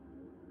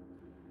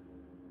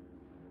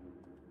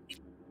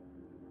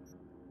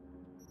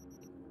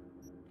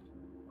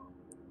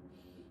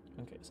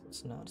 Okay, so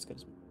it's not as good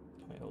as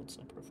my old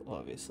sniper rifle,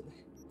 obviously.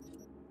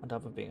 On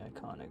top of being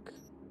iconic.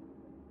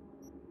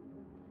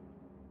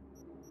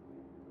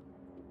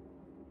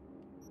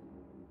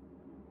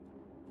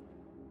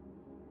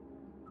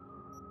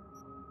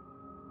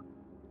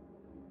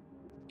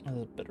 This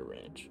is a better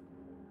range.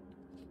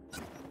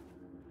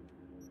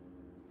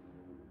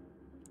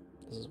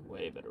 This is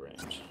way better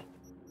range.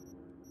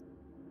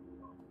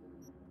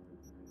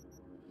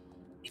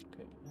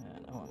 Okay,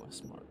 and I want my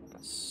smart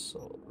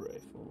assault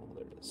rifle.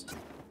 There it is.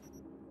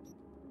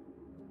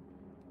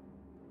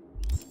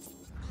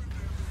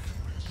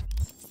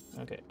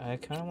 Okay, I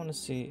kind of want to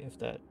see if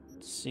that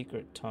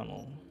secret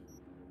tunnel,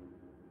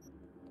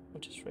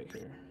 which is right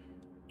here.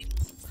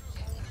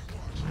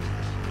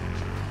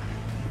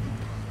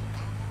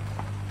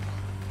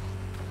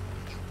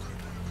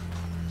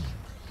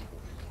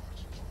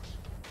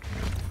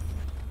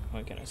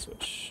 Why can't I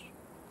switch?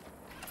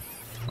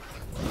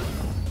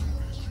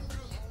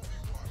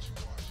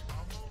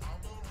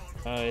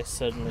 I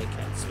suddenly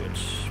can't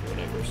switch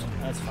whatever. So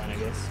that's fine, I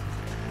guess.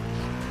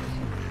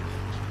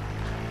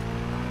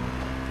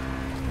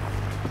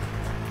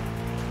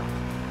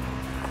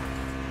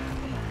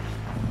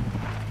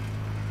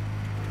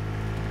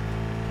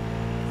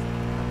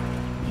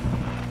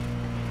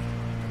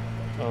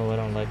 Oh, I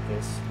don't like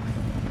this.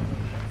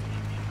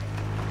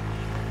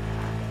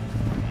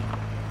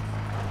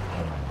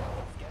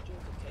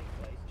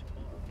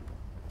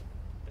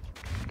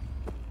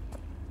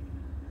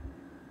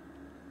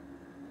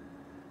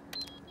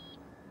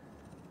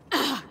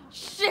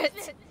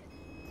 Shit!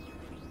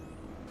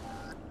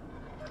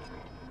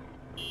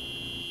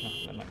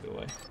 Oh, that might be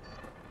why.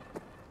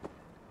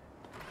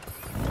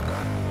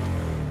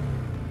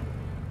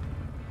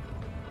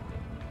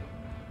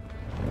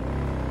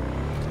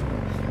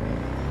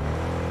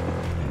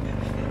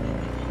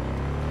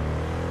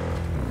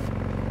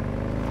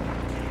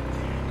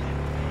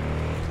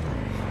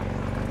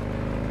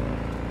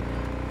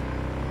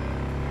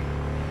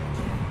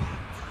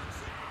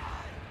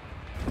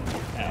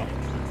 Ow.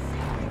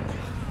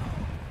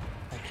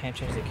 I can't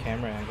change the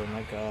camera angle,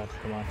 my god,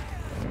 come on.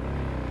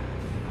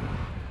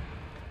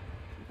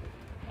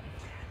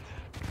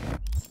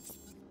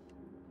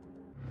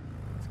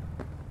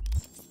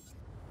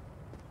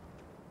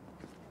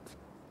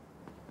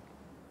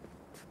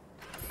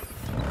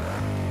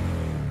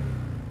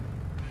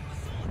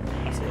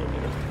 That's a little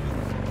better.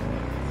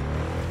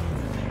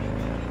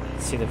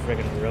 See the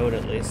friggin' road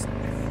at least.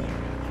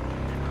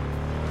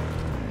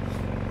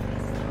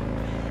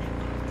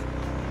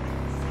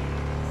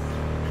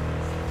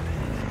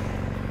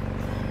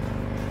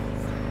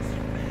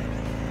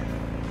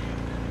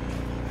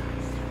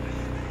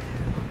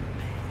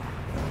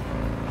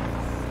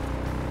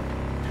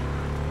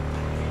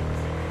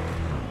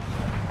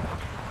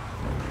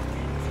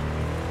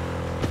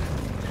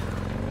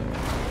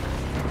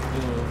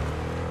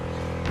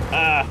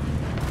 Ah!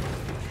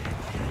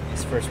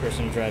 This first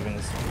person driving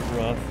is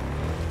rough.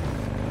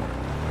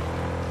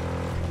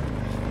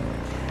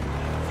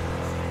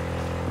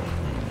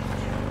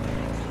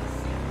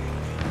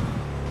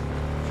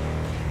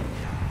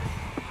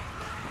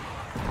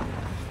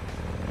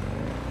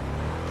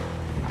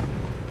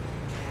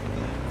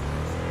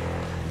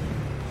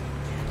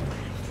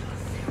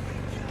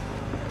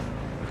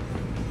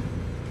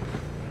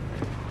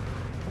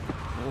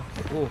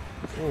 Ooh,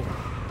 ooh.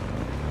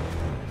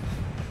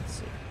 Let's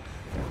see.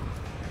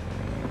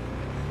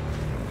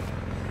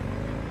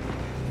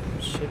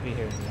 Should be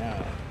here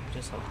now.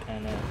 Just help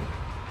pan in.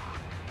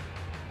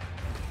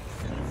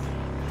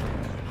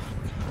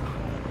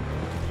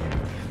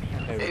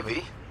 Okay, Hey,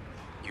 V.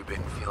 You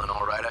been feeling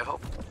all right, I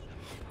hope?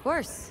 Of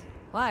course.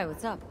 Why?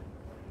 What's up?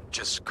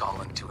 Just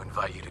calling to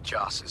invite you to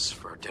Joss's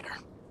for dinner.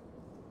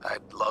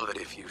 I'd love it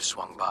if you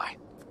swung by.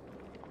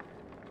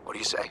 What do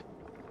you say?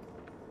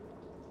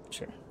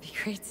 Sure. Be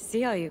great to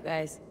see all you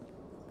guys.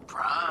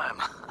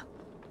 Prime.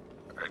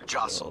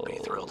 Joss will be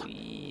thrilled.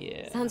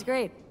 Yeah. Sounds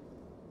great.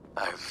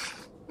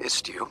 I've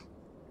missed you,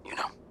 you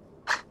know.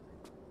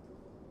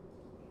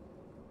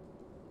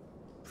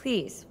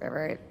 Please,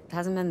 River. It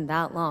hasn't been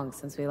that long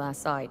since we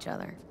last saw each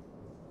other.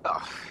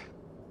 Oh,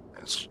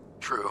 it's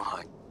true,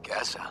 I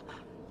guess.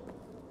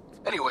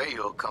 Anyway,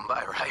 you'll come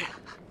by, right?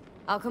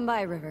 I'll come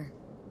by, River.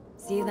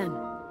 See you then.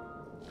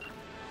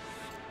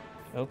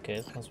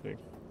 Okay, that sounds weird.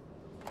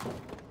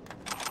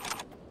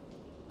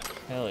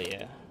 Hell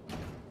yeah.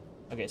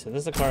 Okay, so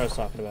this is the car I was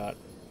talking about.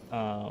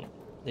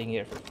 They can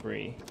get it for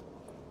free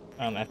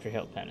after you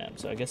help Pan Am.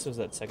 So I guess it was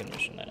that second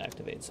mission that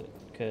activates it.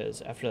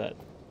 Because after that...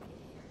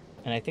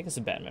 And I think it's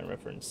a Batman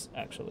reference,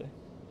 actually.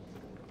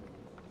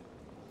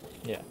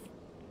 Yeah.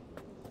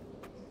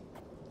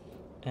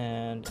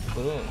 And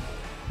boom.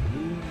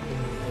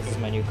 This is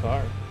my new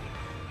car.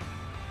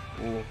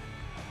 Ooh.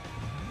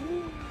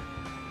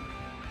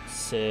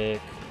 Sick.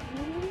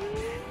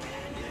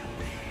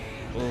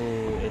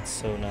 Ooh, it's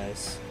so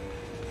nice.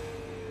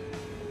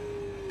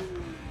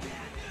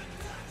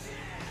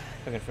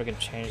 I can freaking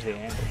change the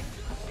angle.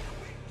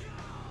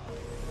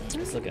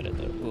 Let's look at it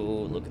though.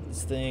 Ooh, look at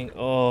this thing.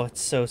 Oh, it's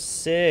so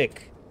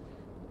sick.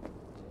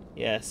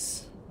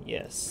 Yes,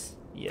 yes,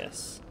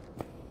 yes.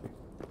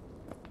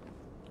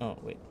 Oh,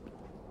 wait.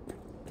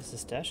 Is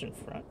this dash in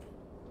front?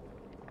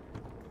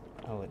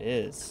 Oh, it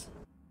is.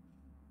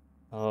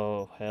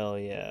 Oh, hell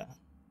yeah.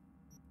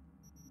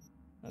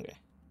 Okay.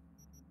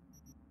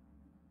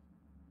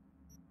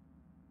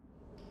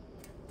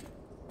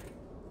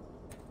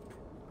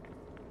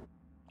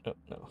 Oh,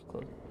 no,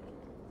 close it.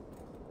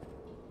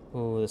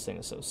 Oh, this thing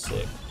is so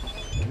sick.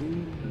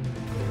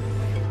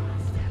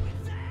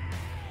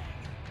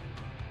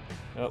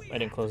 Oh, I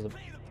didn't close the...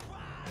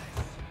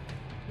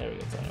 There we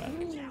go, it's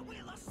automatic.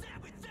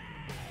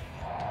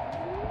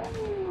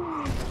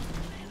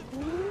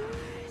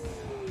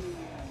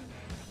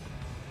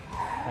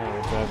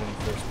 Oh, driving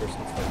first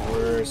person's the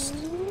worst.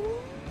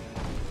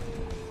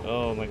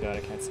 Oh my god, I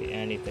can't see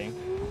anything.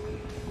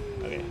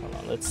 Okay, hold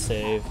on, let's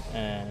save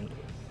and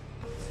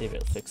see if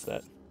it'll fix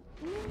that.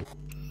 Okay,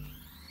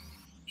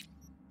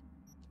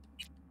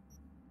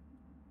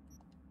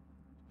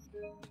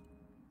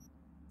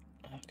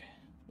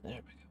 there we go.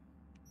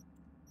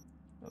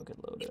 We could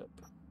load up.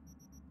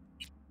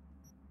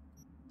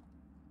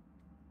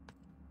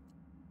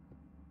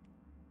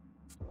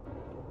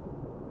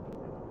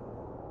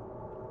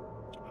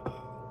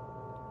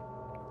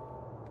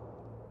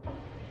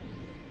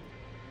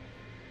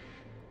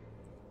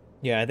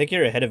 Yeah, I think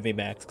you're ahead of me,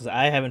 Max, because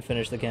I haven't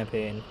finished the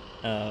campaign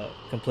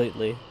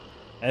completely.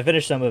 I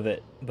finished some of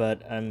it,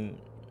 but I'm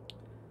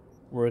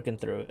working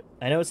through it.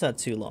 I know it's not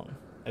too long.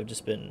 I've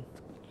just been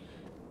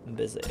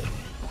busy.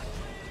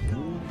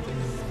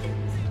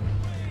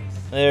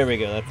 There we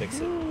go, that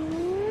fixed it.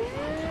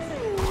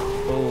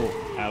 Oh,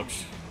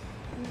 ouch.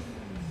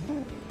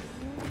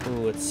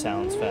 Ooh, it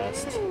sounds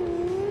fast.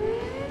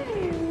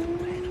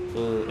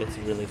 Ooh, it's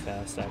really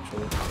fast,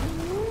 actually.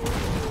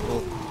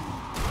 Ooh.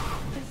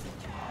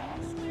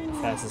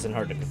 Fast isn't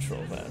hard to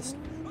control fast.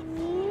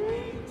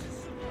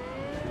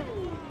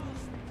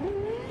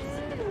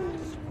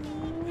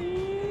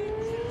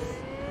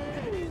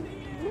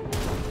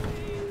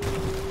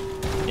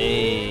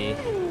 Hey,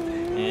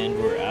 and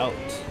we're out.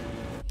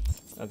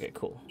 Okay,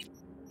 cool.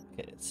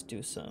 Okay, let's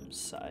do some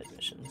side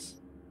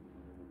missions.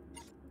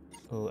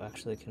 Oh,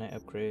 actually, can I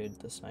upgrade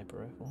the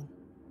sniper rifle?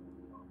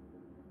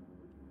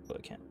 Oh,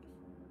 I can't.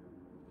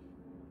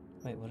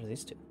 Wait, what are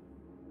these two?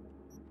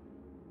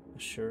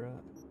 Ashura.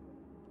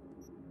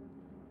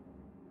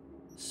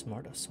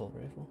 Smart assault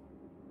rifle.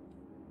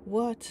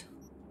 What?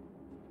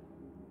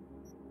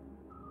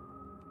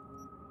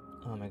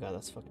 Oh my god,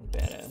 that's fucking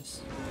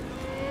badass.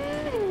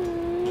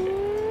 Okay.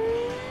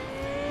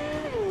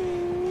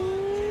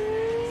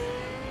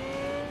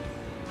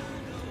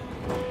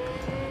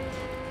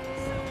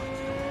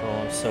 Oh,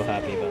 I'm so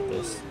happy about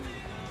this.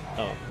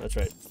 Oh, that's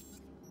right.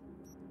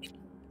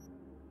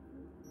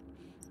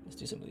 Let's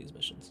do some of these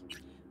missions.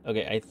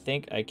 Okay, I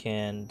think I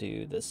can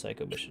do the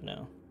psycho mission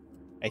now.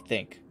 I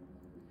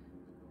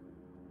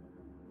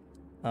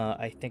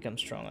think I'm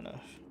strong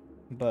enough,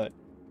 but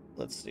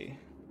let's see.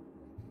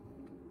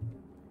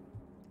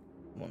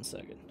 1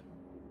 second.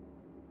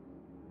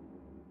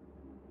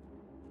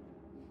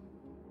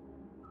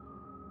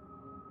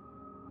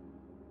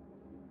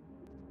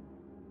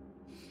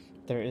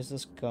 There is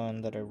this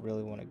gun that I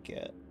really want to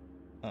get.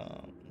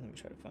 Let me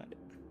try to find it.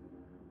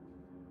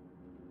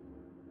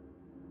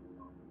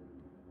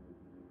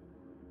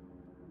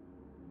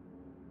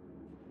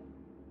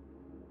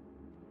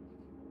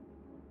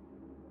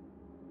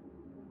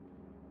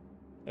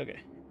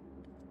 Okay.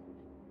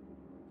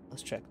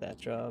 Let's check that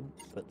job,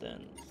 but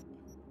then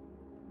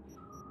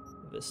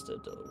Vista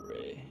del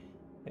Rey.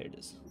 There it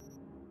is.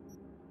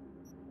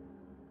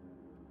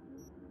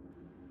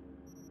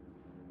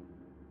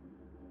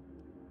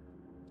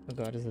 Oh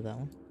god, is it that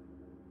one?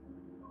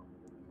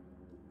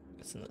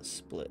 It's in the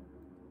split.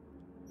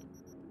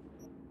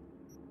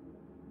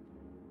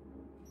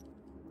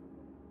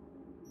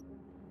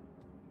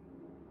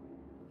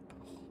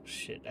 Oh,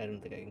 shit, I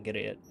don't think I can get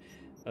it yet.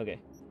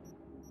 Okay.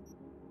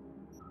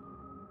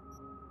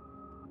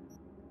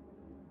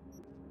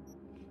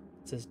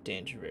 It says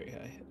danger very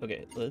high.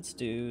 Okay, let's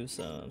do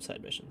some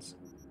side missions.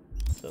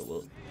 So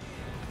we'll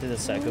do the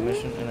psycho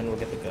mission and then we'll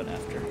get the gun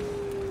after.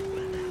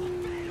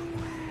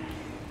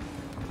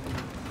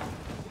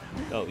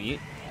 Oh, yeet.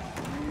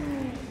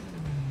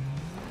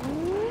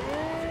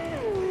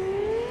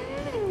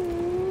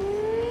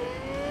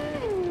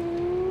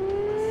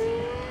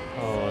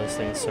 Oh, this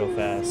thing's so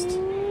fast.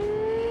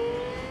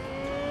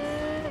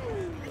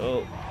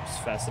 Oh, it's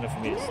fast enough for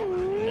me to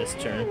miss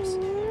turns.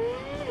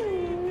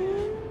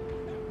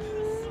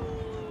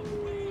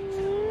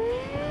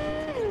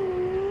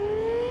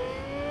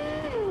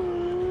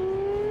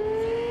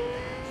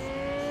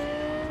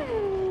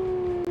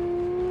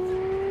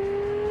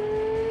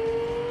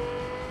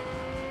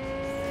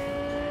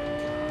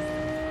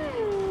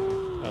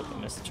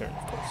 Turn,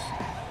 of course.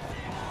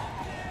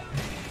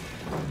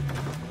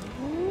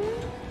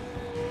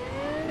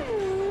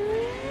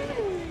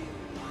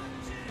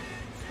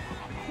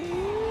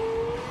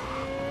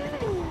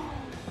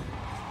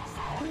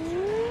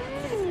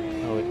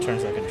 Oh, it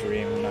turns like a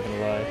dream, I'm not gonna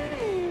lie.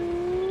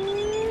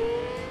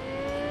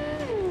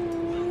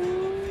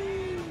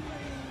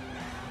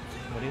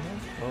 What do you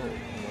think? Oh, a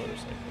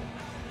motorcycle.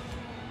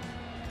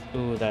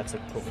 Ooh, that's a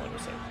cool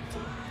motorcycle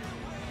too.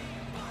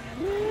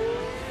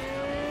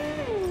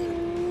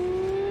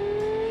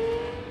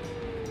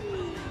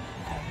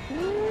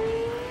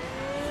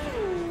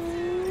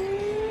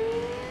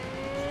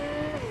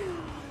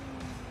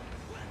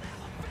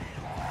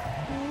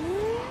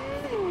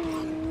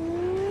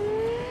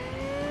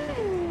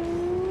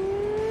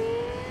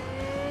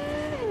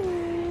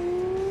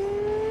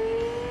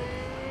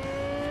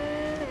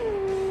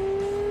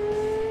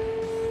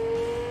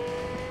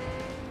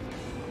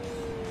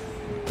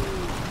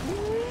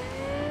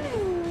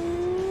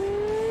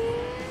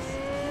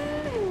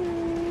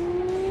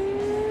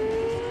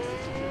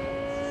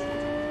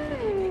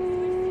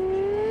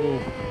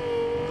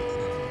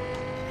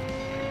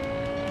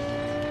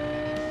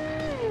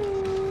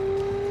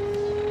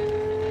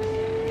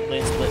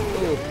 Lane split.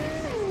 Ooh.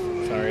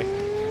 Sorry.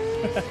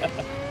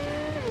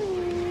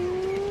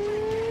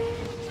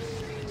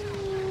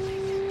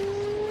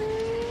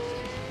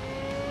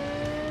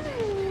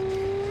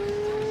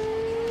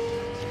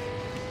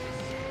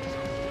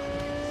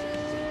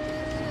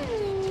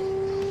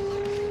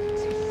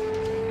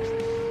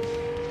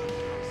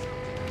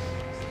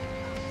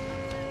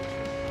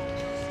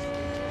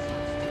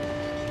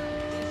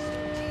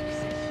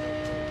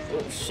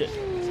 Oh shit.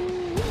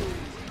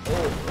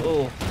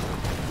 Oh.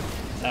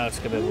 Now it's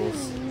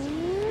kabibbles.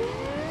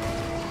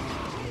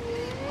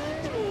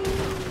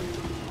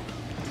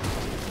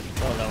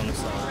 Oh, that one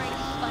is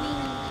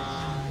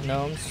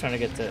no, I'm just trying to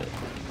get to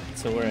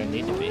where I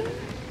need to be.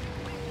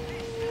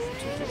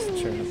 Which is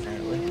this turn,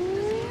 apparently.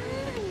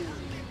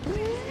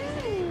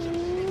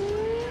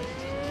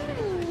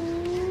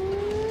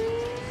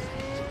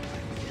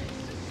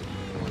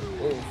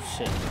 Oh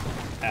shit.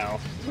 Ow.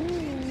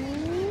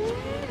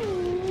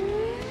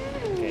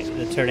 Okay,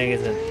 the turning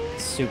isn't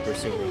super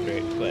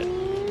great, but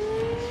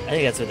I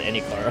think that's with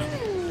any car.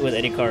 With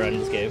any car on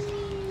this game.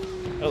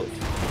 Oh,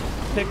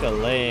 pick a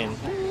lane.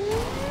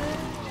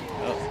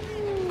 Oh,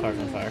 car's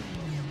on fire.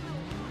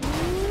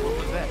 What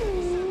was that?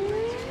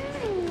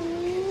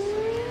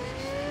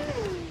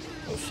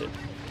 Oh shit.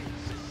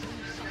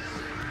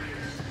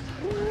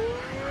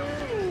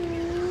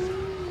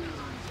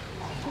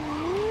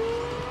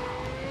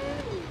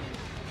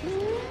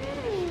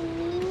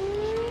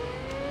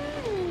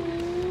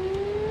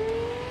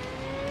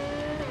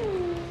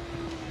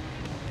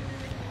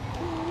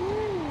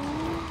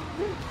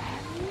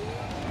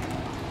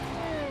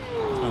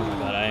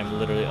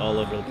 Literally all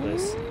over the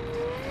place.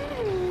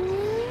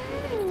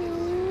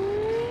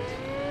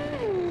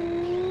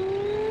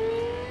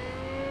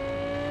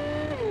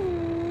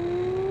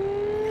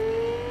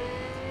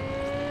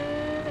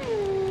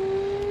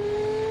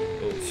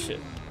 Oh shit.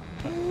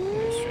 Go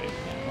straight.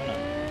 Yeah, why not?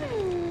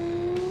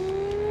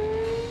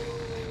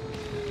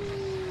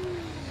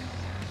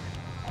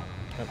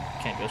 Oh,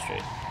 can't go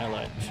straight. I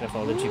lied. Should I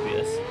follow the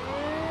GPS?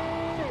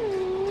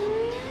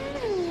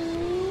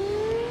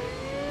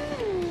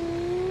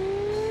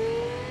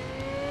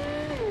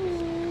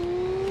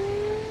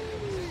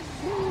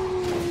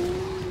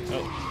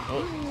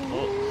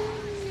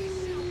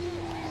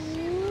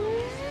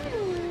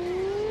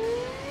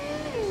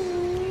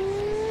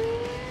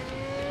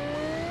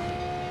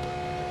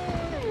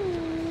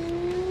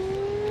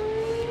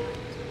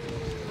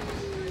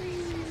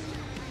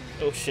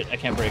 Oh shit, I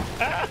can't brake.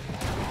 Ah!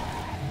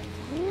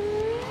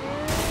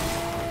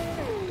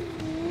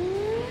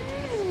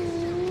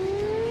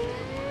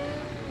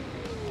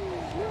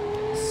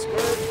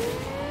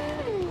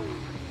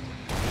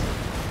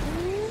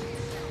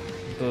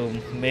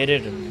 Boom, made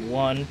it in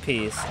one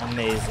piece.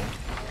 Amazing.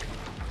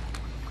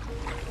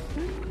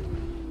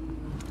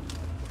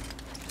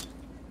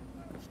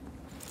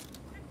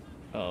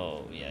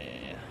 Oh,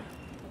 yeah.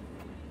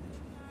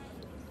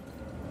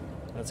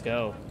 Let's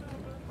go.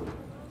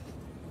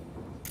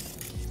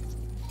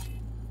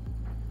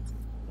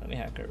 Let me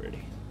hack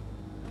already.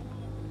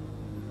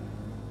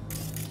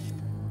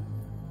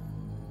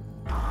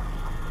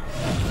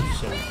 Oh,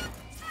 shit.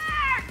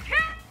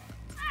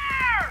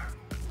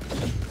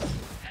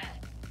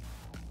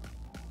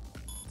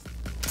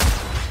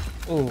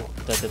 Oh,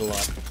 that did a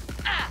lot.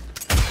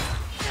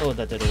 Oh,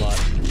 that did a lot.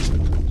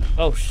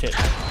 Oh, shit.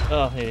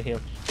 Oh, I need to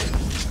heal.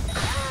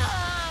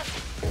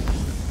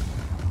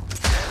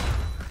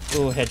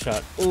 Oh,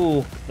 headshot.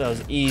 Oh, that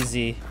was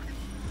easy.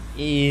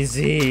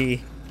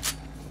 Easy.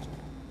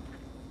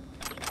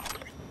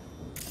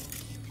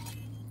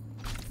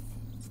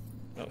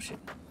 Oh, shit.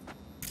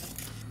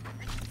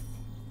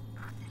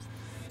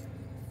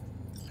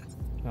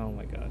 Oh,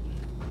 my God.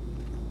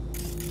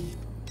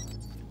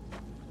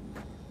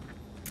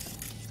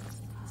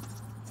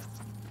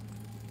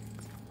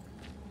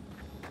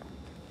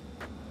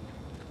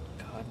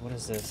 What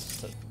is this?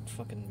 Just a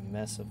fucking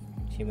mess of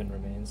human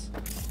remains.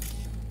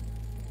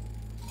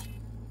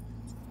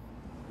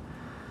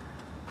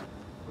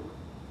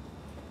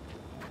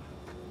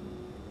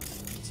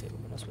 Let's see,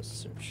 what am I supposed to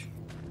search?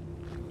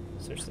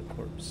 Search the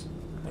corpse.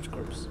 Which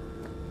corpse?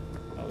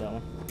 Oh, that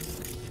one.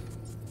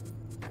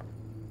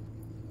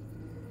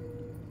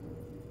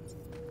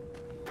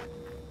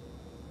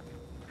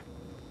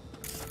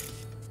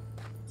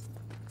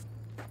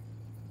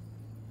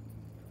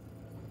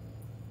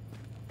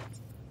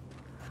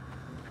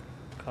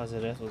 Cause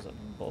of death was a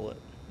bullet.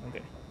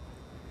 Okay.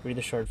 Read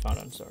the shard found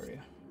on Zarya.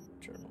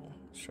 Journal.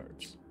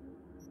 Shards.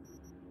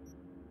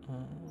 I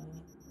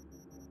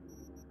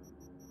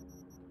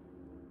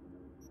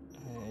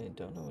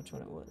don't know which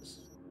one it was.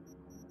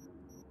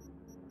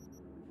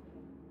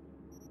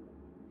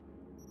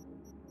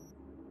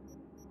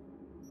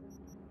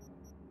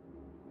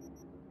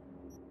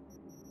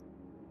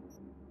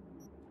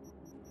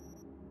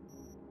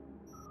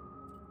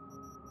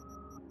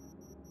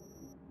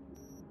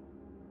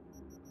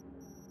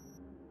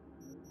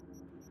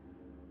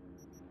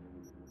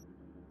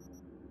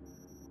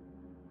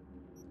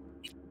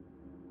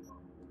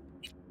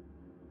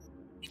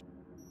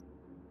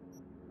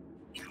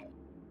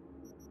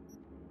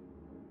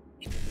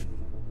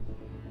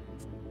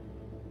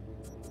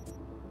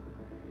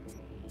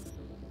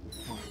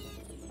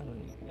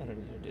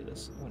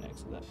 this. I'm gonna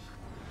exit that.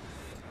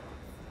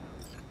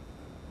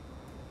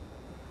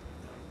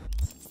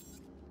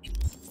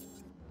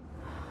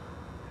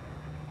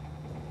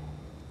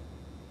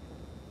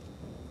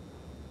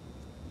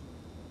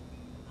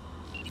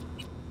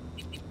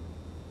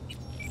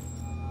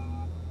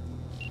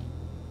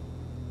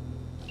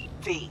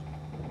 V.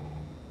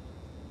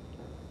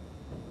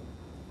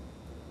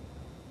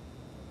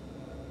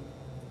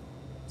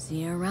 See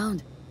you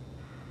around.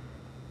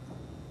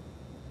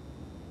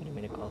 What do you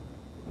mean to call?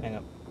 Hang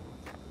up.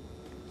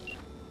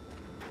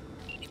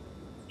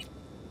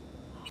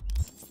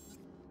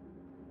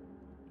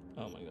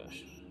 Oh my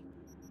gosh.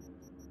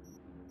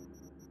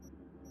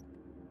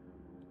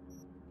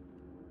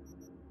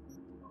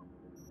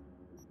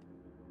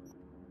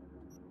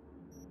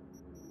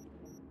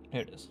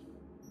 Here it is.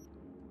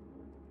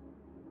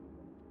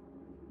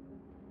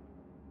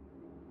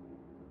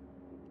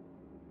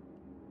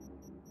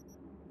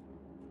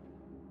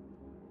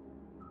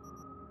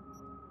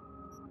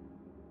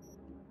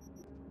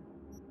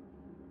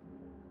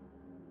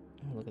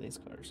 Oh, look at these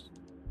cars.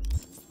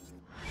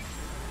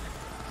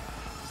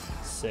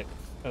 Sick.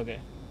 Okay.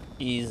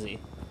 Easy.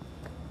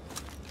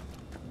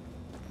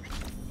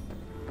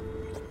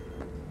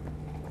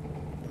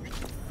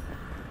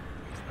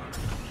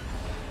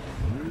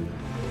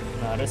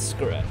 Not a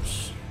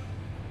scratch.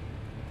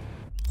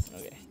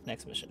 Okay,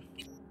 next mission.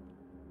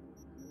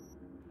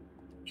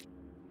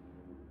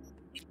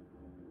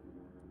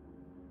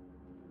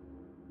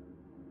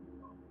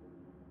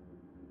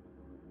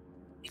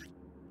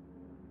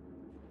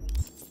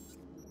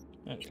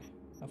 Okay,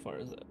 how far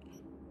is that?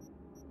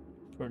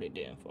 Pretty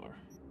damn far.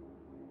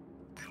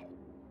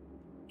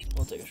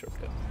 We'll take a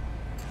shortcut.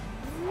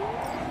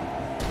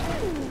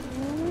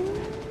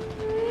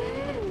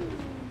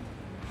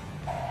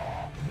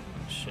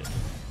 Shit.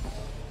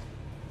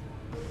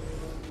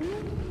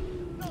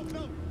 No,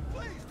 no,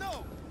 please,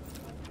 no!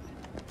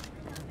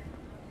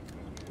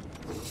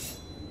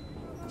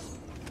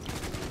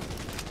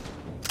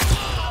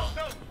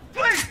 No,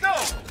 please, no!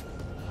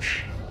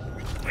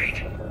 Wait.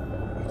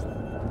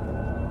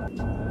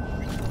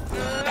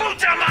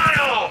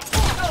 Putamano!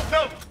 No,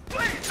 no,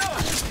 please, no!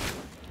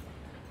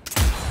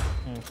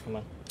 Come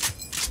on.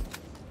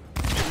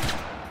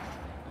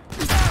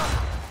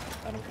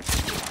 Got him.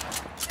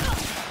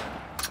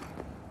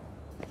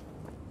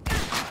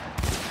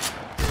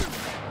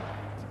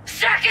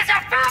 Jack is a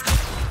fuck!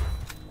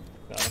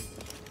 Got him.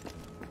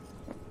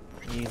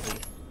 Easy.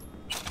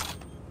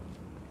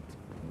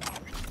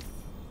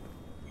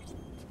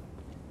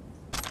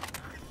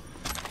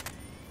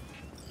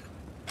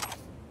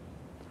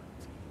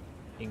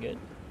 You good?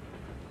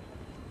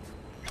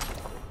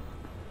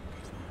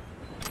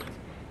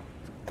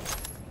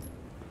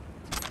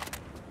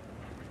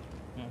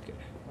 Okay.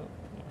 Oh,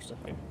 more stuff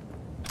here.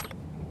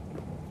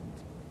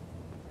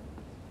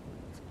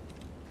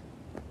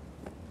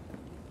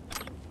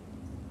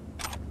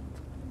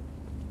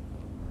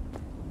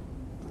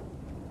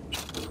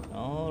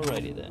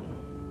 Alrighty then.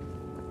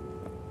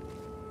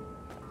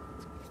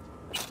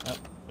 Oh,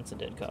 that's a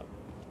dead cop.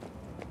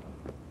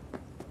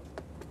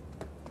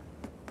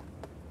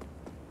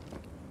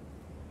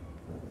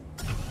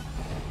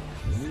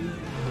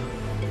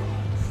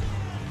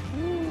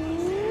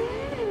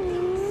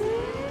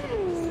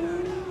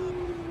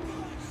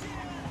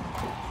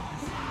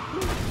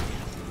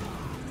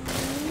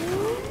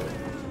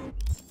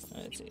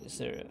 Let's see, is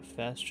there a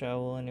fast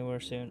travel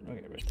anywhere soon?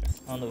 Okay, right there.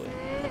 On the way.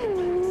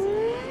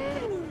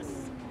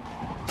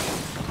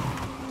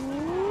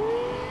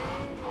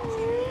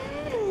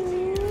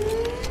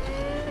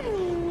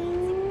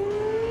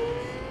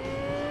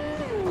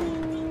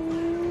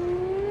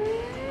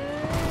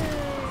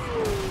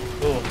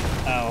 Oh,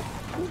 ow.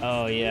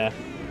 Oh yeah.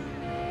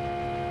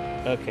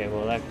 Okay,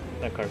 well that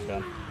car's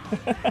done.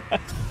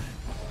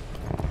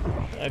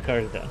 That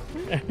car's done.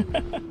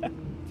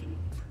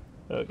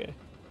 Okay.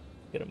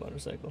 Get a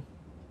motorcycle.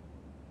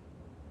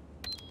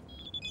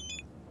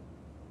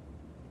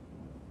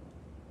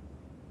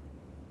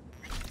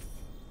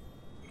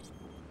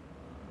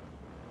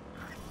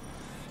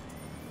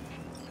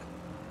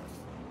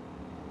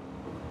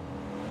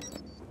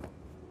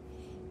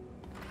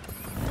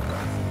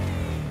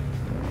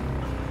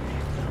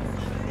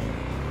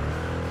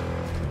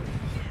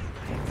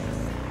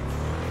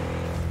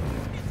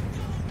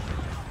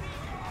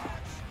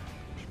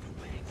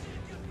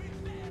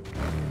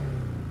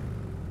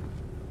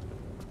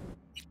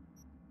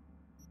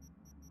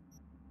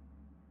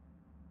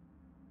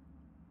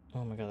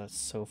 Oh my god, that's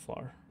so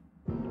far.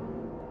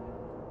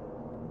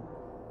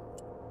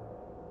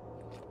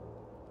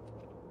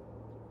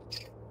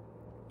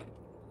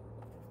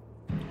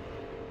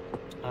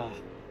 Ah.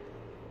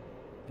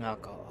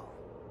 Alcohol.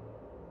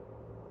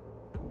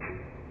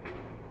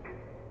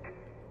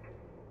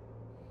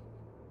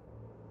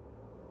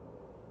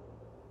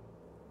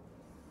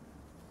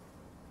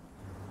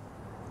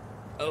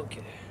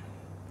 Okay.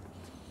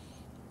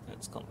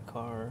 Let's call my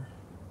car.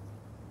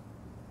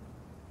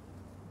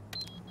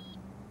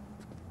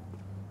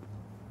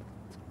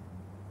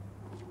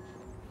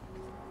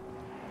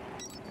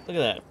 Look at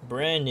that,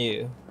 brand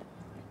new.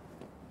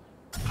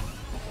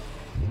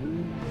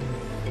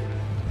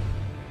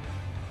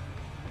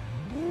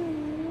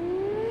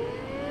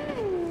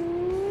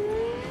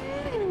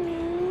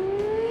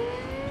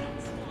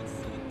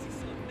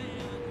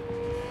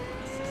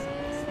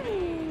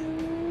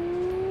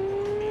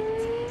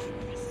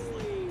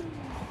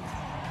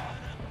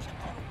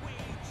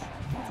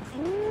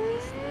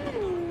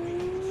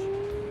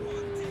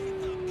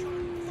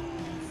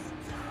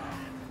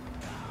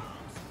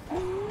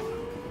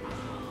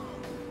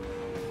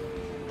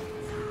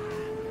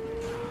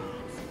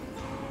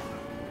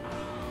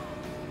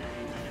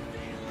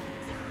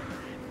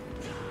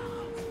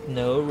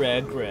 No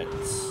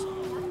regrets.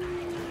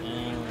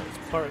 And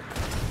let's park.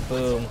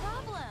 Boom.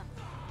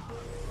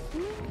 Oh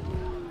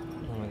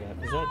my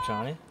god, is that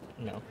Johnny?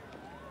 No.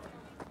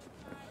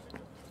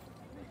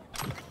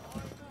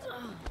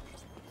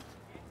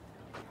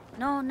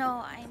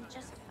 No, I'm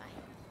just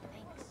fine.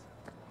 Thanks.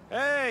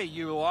 Hey,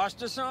 you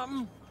lost or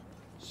something?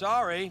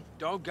 Sorry,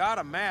 don't got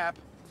a map.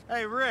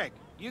 Hey, Rick,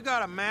 you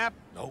got a map?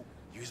 Nope,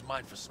 use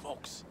mine for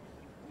smokes.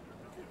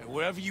 And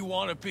wherever you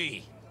want to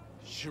be,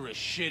 sure as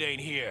shit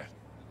ain't here.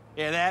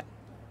 Hear that?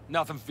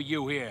 Nothing for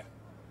you here.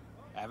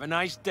 Have a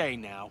nice day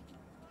now.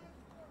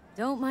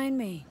 Don't mind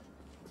me.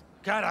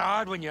 Kinda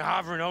hard when you're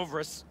hovering over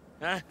us,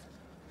 huh?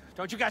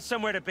 Don't you got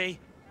somewhere to be?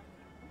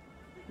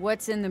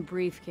 What's in the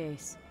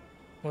briefcase?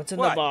 What's in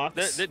What? the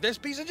box? This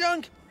piece of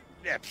junk?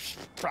 Yeah,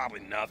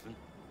 probably nothing.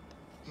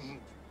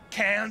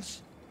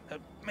 Cans?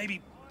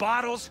 Maybe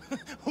bottles?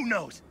 Who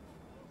knows?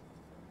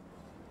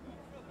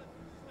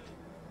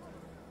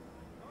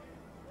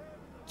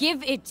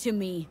 Give it to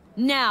me,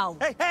 now!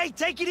 Hey,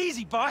 take it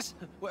easy, boss!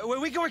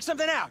 We can work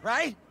something out,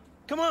 right?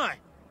 Come on!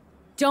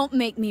 Don't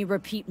make me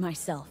repeat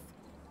myself.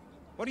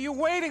 What are you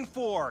waiting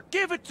for?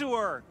 Give it to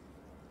her!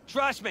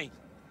 Trust me,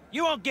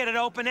 you won't get it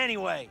open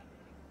anyway.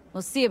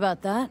 We'll see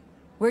about that.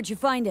 Where'd you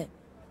find it?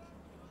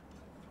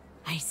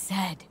 I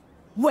said,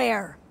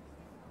 where?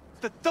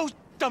 Those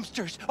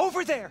dumpsters,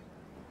 over there!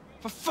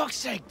 For fuck's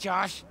sake,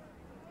 Josh!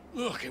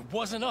 Look, it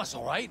wasn't us,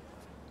 all right?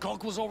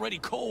 Gunk was already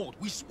cold,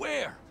 we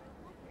swear.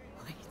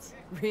 Wait,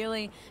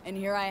 really? And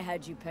here I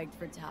had you pegged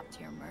for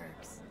top-tier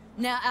mercs.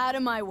 Now out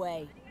of my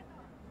way.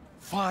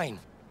 Fine.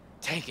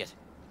 Take it.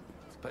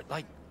 But,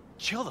 like,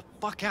 chill the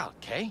fuck out,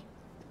 okay?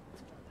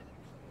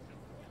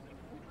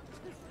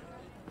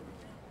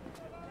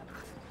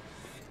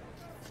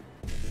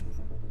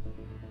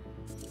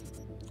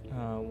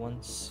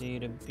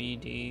 1C to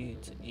BD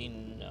to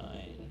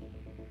E9.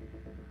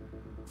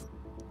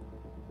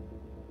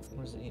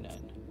 Where's the E9?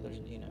 There's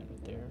an E9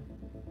 right there.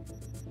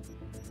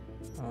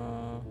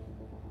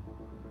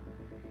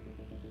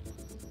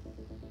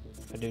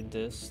 If I do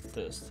this to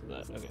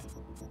that, okay.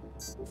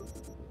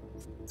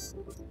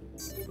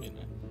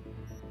 E9.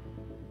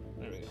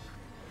 There we go.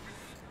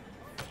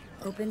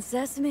 Open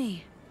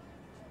sesame.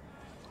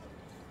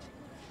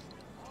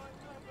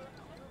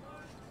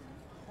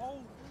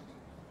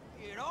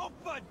 It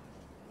open!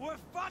 We're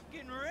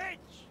fucking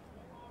rich!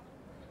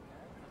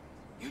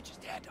 You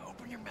just had to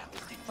open your mouth,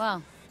 didn't you?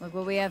 Wow, look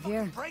what we have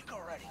here. Break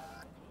already.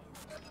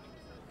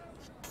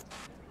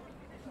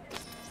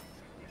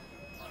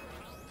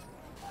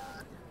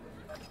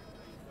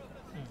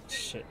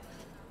 Shit.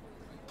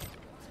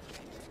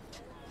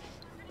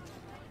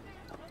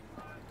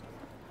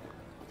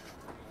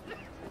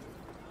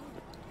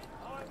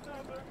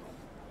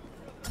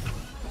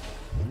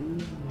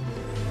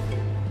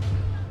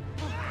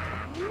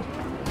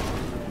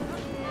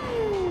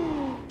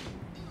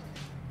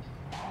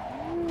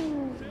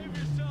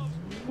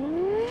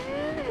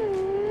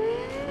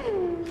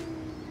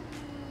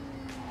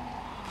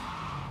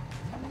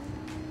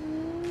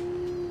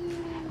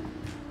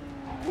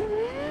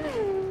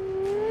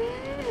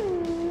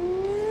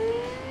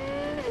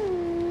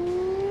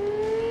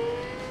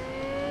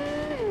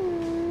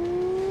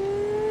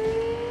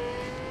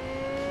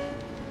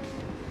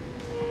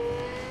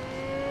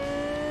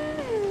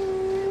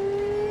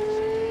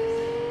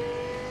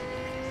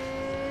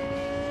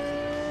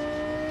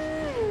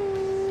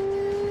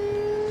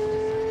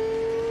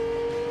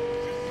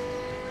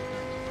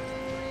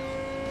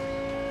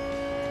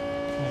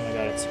 Oh my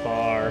god, it's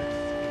far.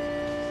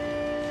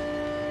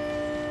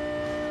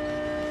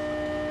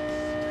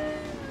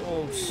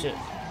 Oh shit.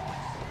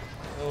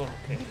 Oh,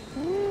 okay.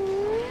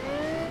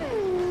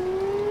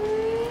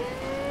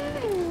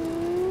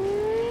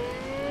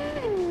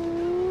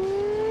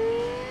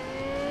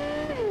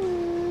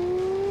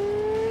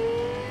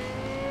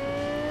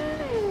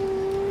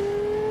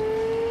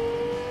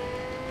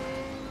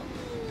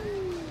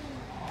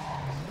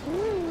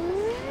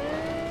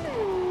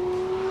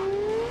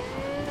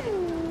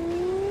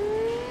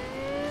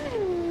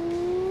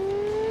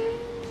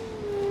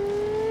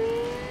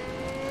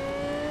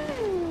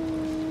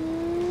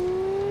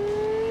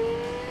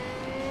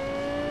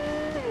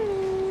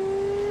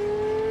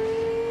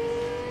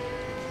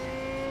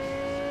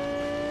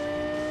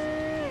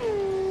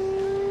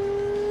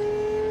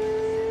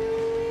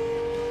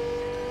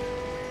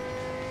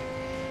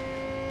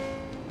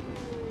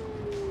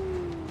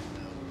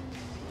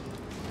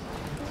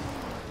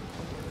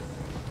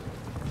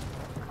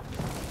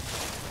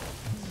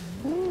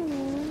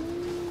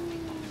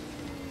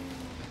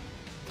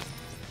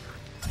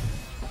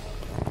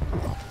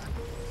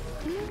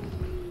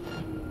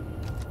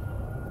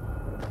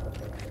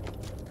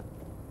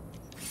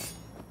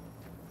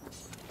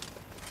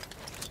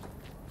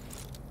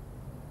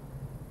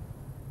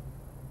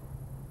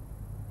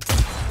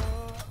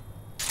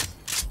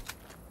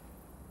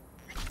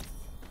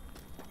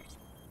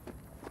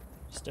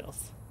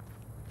 stealth.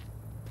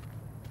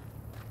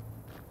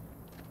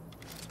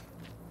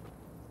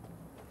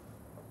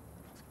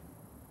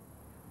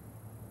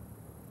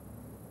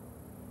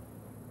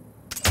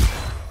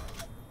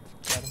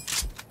 Got him.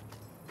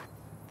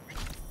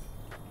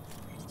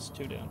 It's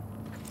 2 down.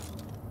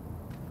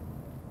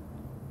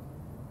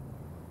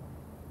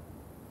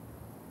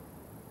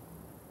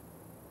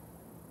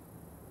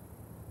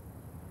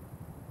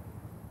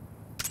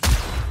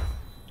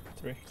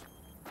 Three.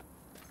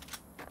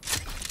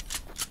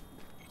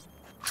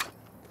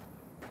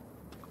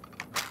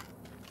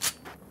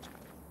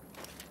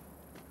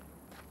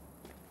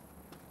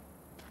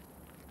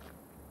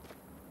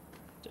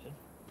 Dead.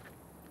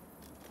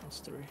 That's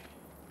 3.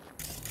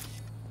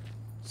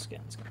 Scan.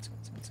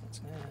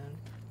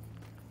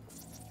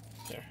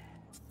 There.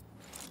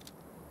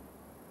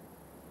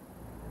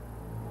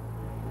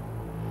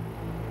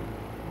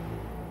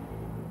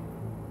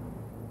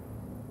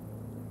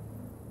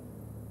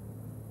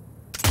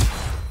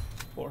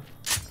 Four.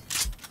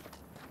 Is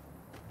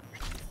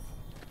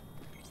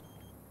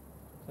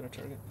that a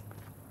target?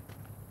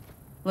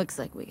 Looks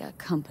like we got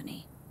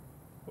company.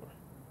 4.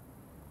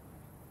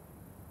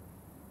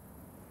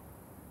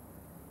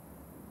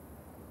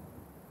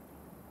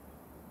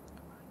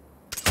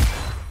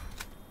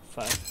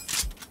 5.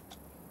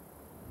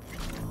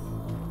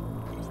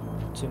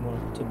 2 more.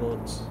 2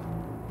 bullets.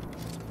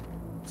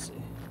 Let's see.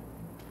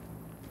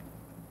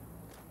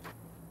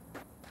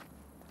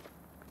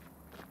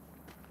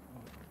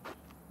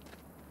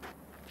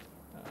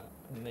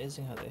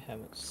 Amazing how they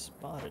haven't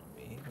spotted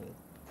me with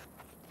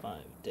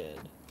 5 dead.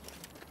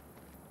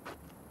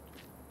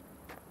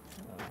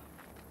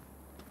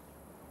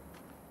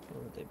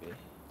 Where would they be?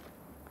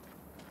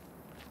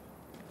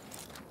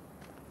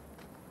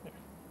 There.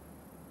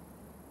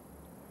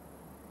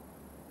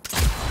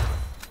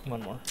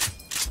 1 more.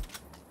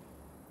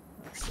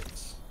 That's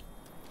 6.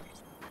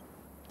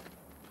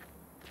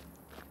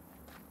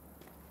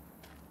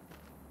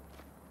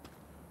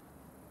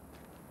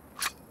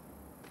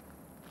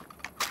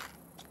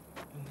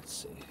 Let's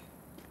see.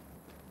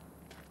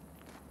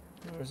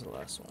 Where's the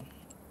last one?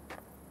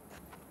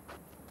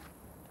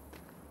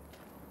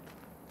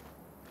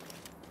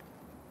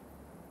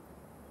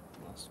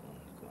 Last one.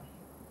 Come on.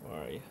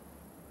 Where are you?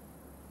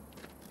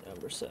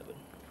 Number 7.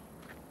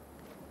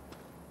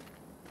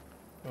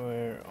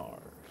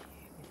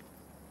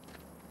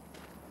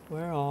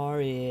 Where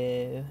are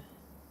you?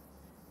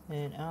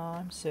 And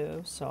I'm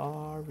so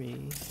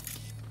sorry.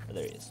 Oh,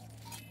 there he is.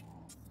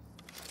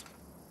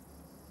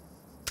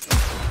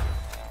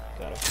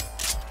 Got him.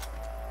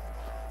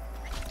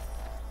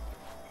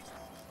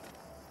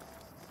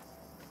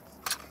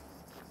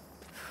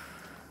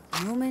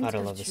 Moment I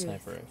don't of love the truth.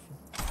 sniper rifle.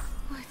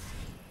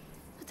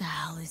 What the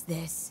hell is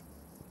this?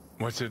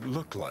 What's it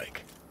look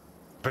like?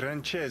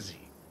 Francesi,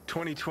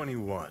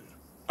 2021.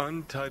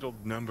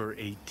 Untitled number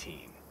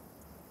 18.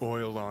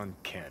 Oil on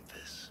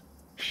canvas.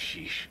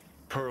 Sheesh.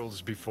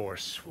 Pearls before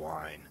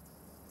swine.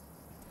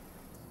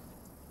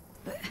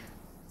 But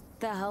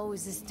the hell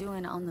was this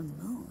doing on the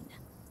moon?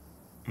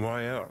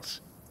 Why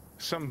else?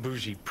 Some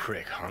bougie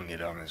prick hung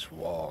it on his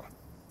wall.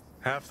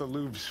 Half the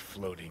lube's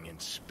floating in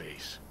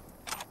space.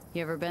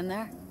 You ever been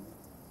there?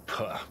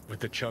 Puh, with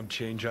the chump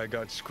change I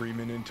got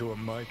screaming into a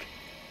mic?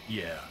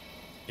 Yeah,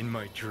 in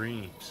my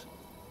dreams.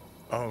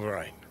 All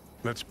right,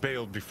 let's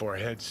bail before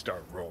heads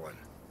start rolling.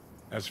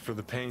 As for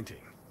the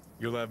painting,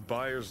 you'll have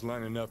buyers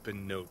lining up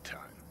in no time.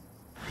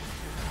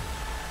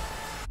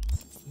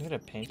 Look at a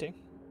painting.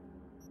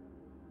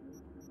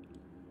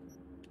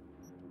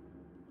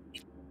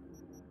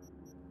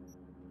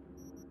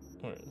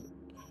 Where is it?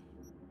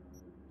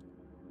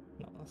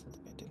 No, that's not the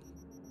painting.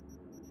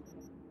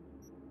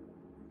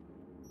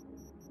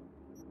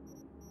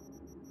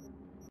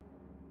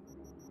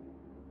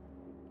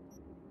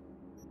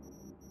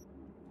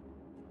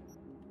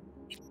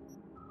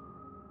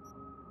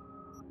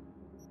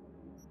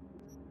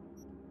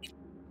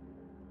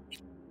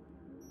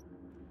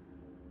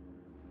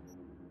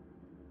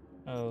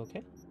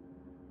 Okay.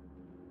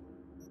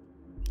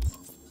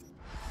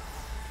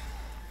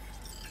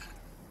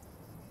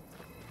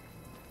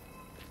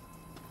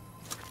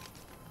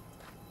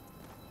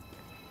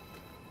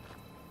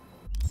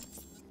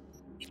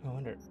 I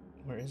wonder,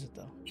 where is it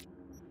though?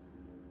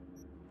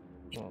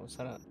 Whoa, is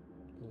that a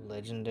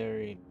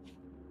legendary?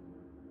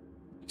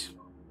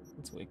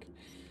 That's weak.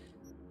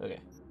 Okay.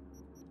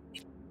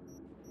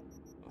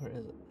 Where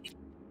is it?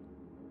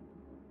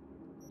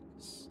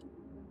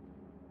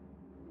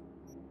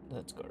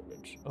 That's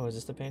garbage. Oh, is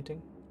this the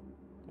painting?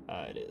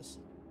 Ah, it is.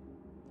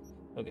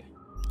 Okay.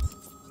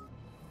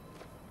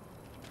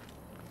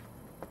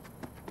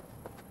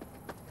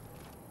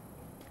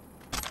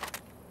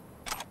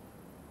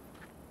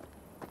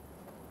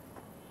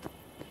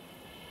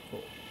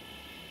 Cool.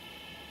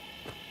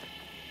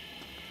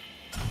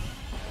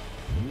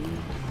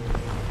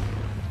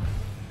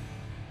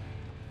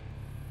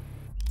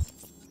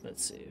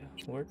 Let's see.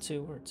 Where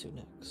to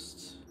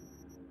next?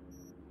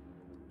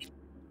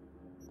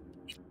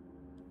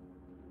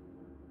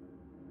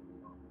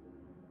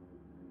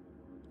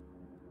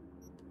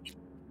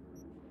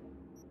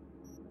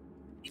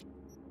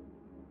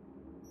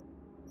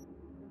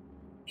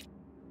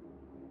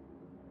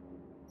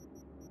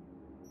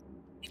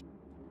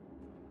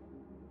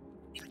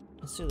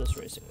 Let's do this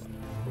racing one.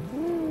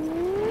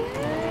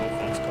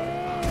 Fast car.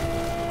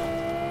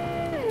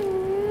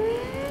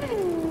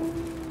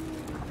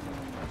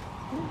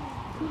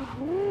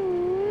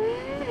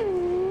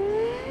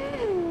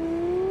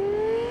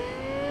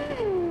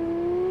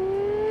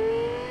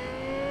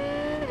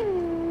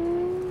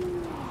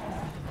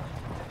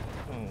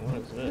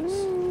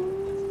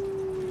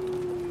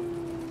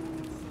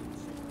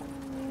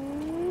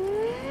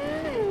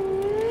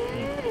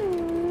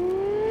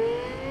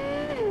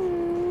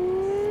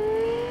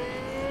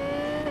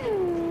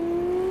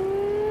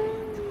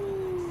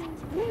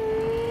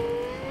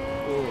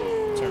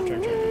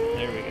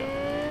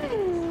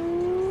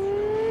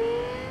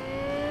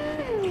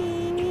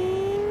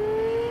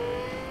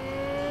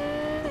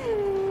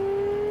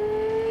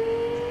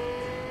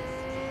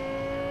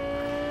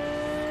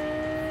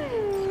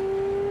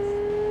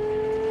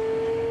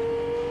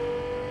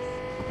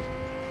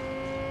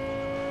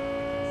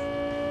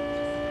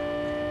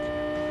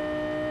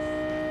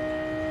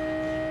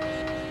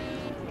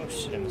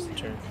 Shit, I missed the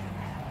turn.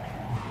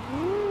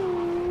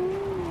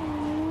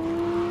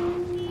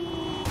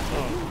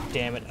 Oh,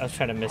 damn it. I was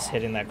trying to miss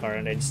hitting that car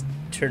and I just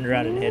turned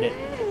around and hit it.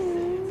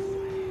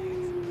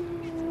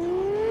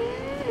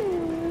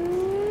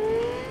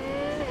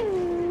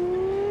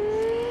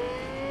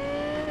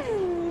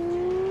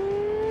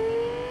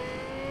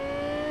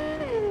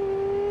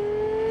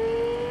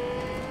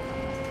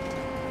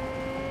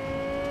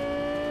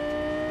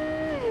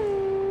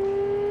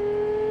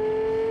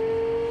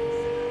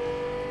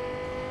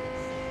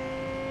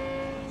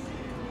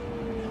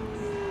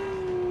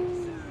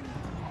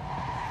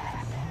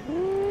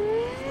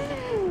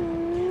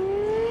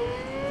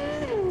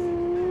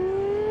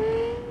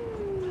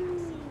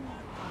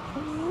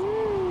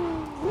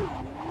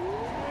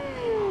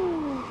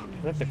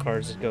 I let the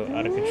cars just go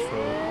out of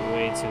control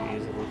way too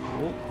easily.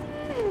 Whoop.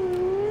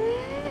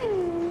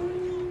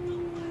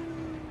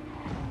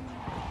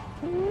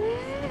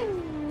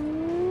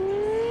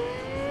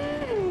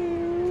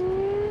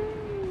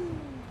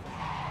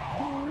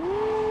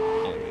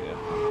 There we go.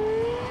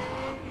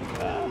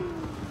 Ah.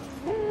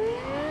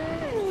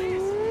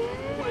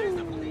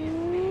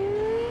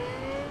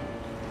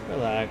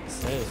 Relax.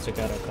 I just took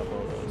out a couple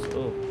of those.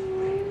 Oh.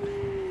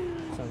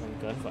 Sounds like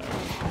gunfire.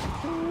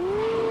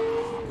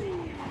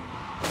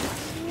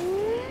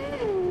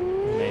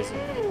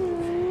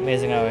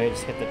 Amazing how I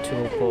just hit the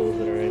tool poles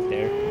that are right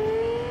there.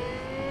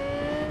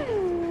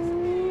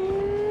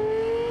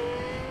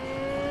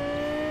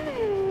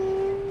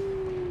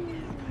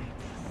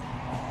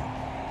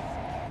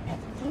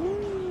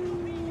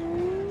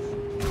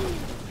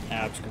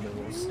 Ouch,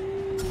 caboodles.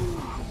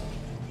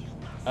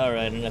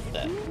 Alright, enough of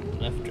that.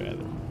 Enough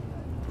driving.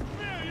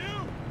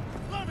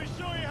 Let me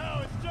show you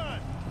how it's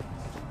done.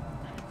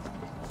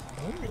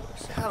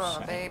 Ooh, Come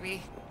on,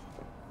 baby.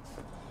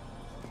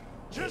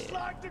 Just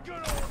like the good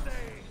old days.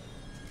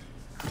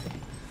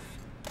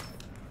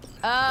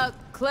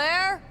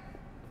 Claire?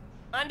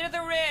 Under the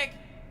rig.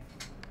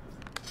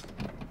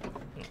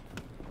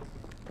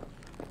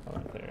 Hold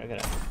on, Claire.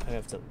 I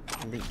have to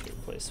loot your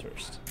place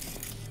first.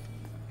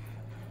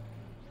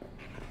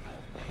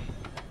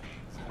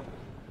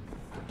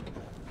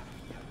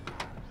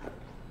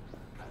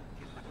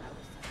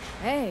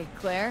 Hey,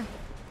 Claire.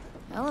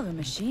 Hell of a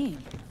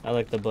machine. I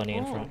like the bunny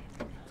in front.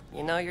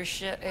 You know your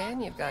shit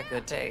and you've got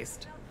good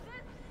taste.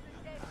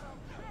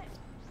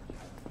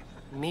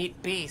 Meat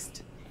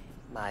Beast.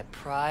 My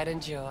pride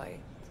and joy.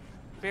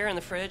 Beer in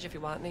the fridge if you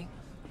want any.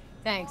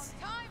 Thanks.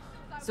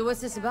 So what's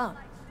this about?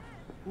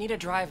 Need a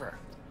driver.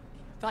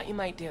 Thought you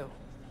might do.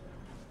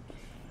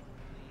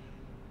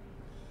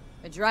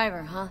 A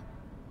driver, huh?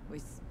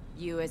 With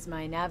you as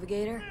my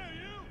navigator?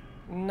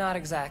 Not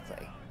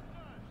exactly.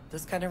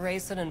 This kind of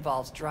racing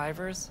involves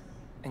drivers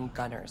and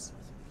gunners.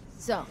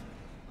 So,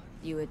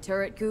 you a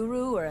turret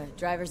guru or a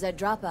driver's ed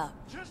dropout?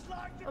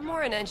 I'm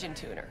more an engine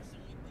tuner.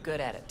 Good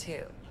at it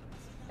too.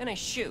 And I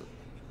shoot,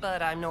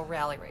 but I'm no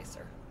rally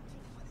racer.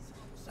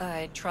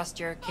 I trust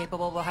you're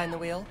capable behind the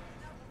wheel?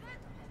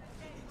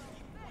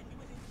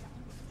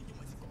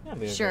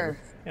 Sure,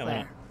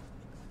 Claire.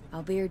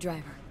 I'll be your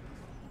driver.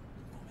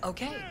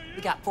 Okay,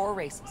 we got 4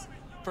 races.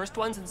 First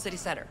one's in City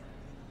Center.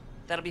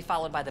 That'll be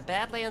followed by the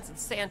Badlands and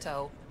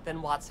Santo,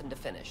 then Watson to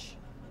finish.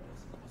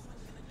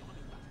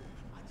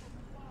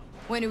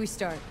 When do we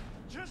start?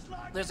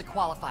 There's a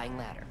qualifying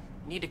ladder.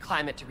 Need to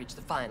climb it to reach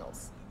the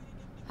finals.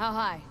 How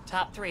high?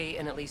 Top 3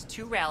 in at least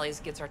 2 rallies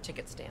gets our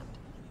ticket stamped.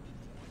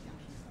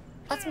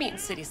 Let's meet in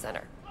City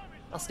Center.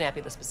 I'll snap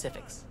you the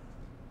specifics.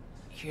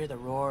 Hear the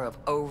roar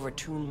of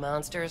overtuned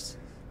monsters?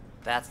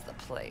 That's the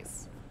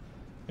place.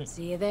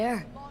 See you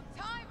there.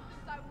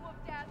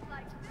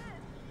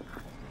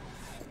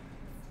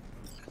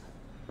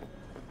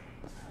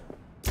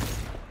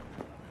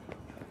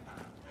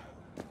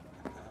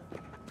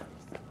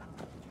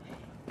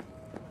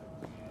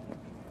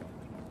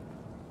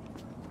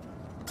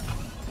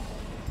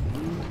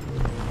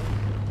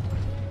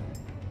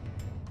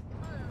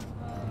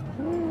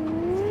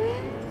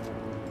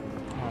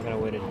 I gotta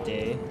wait a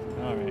day.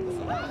 Alright,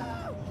 fine.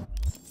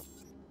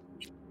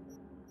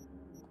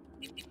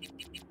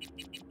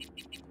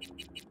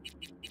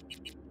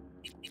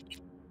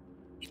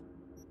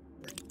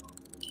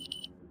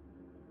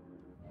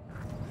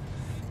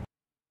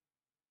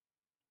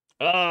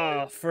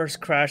 Ah, first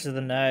crash of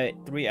the night.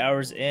 3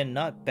 hours in.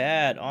 Not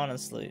bad,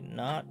 honestly.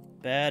 Not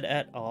bad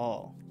at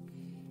all.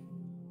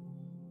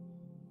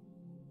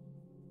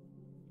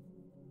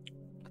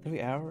 3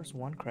 hours,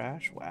 one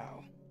crash?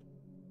 Wow.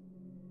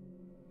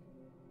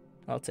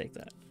 I'll take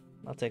that.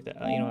 I'll take that.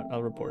 You know what?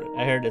 I'll report it.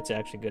 I heard it's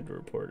actually good to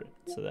report it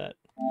so that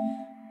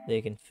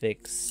they can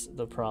fix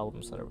the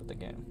problems that are with the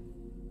game.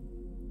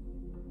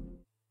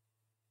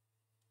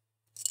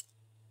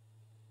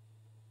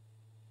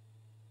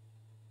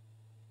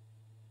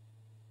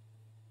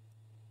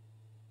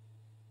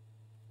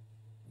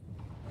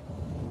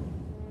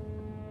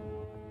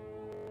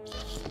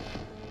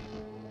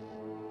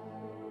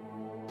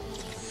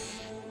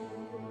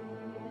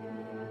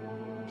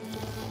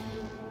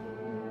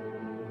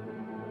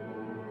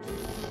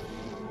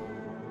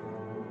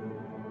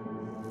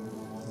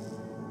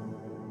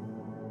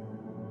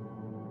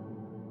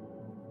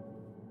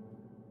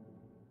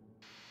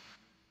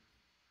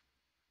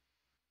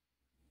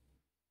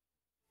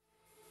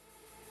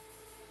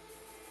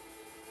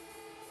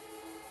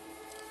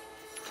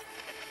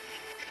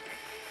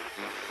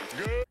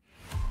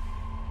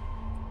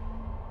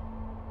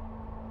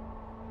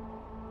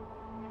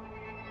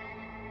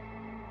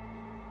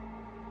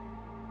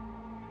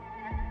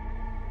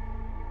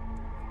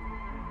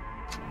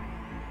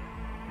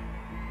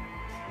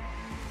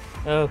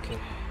 Okay.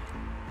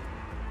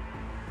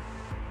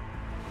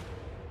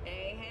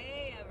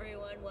 Hey,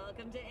 everyone.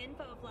 Welcome to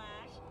Info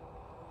Flash.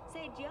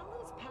 Say, did y'all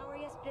lose power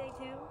yesterday,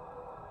 too?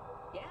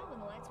 Yeah, when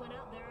the lights went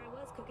out, there I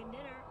was cooking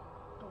dinner.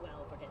 Oh,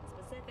 well, if we're getting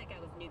specific,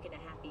 I was nuking a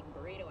half-eaten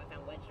burrito I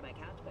found wedged in my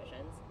couch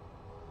cushions.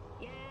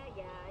 Yeah,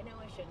 I know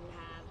I shouldn't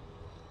have.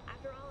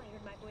 After all, I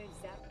heard microwave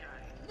zap.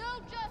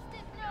 No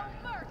justice, no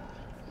mercy.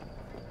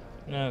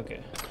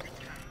 Okay.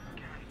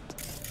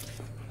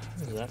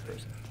 Who's that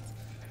person?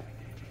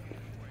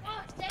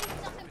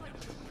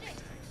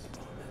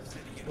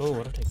 Oh,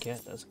 what did I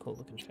get? That's a cool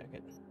looking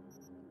jacket.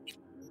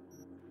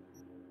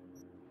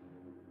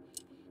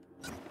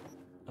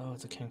 Oh,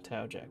 it's a King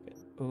Tao jacket.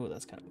 Oh,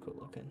 that's kind of cool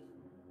looking.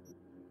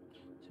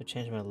 So I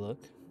change my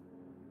look.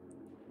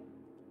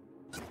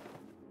 I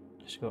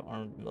should go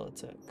armed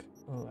Militech.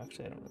 Oh,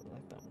 actually, I don't really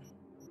like that one.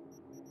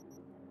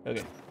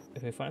 Okay,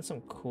 if we find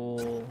some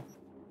cool...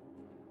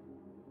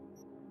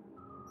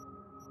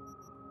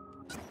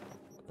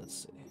 Let's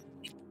see.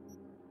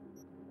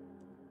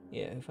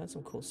 Yeah, if we find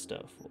some cool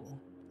stuff,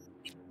 we'll...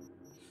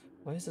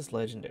 Why is this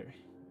legendary?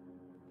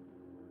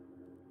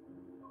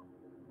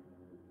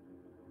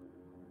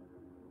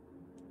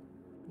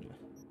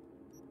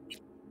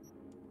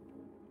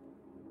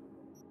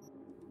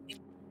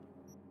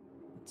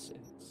 Let's see,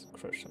 let's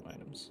crush some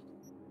items.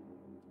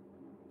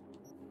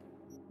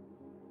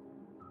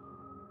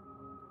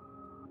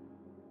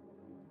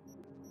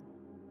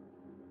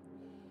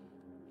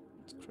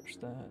 Let's crush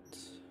that.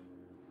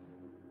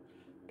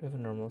 Do I have a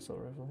normal assault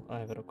rifle? I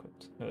have it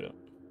equipped. No, I don't.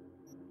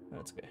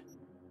 That's okay.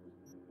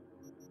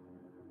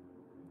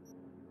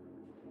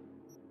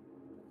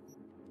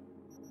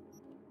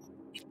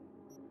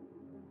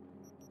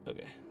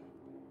 Okay.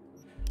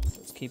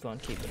 Let's keep on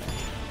keeping it.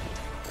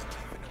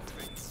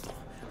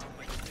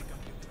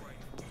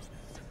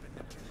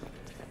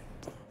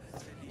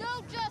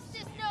 No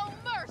justice, no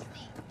mercy.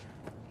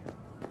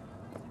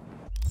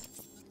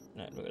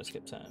 Alright, we're gonna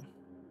skip time.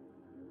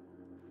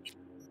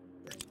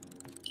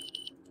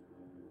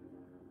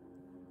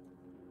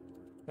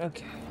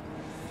 Okay.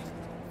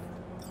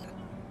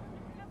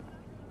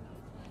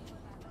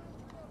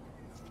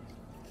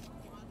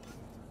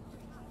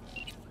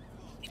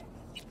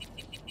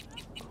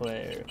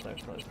 Claire.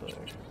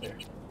 There.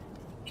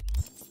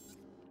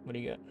 What do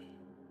you got?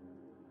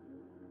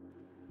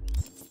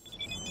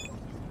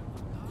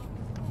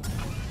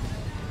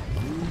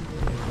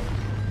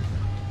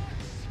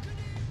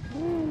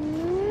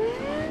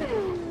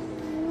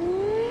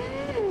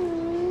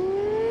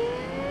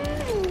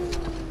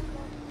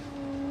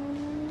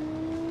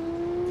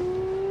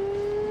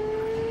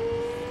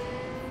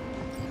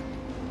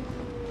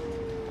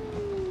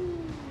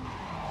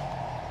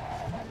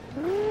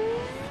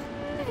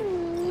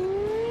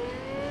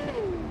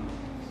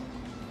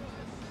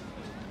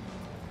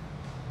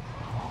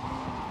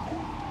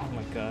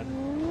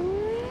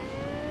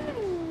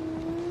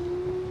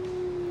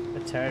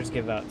 Tires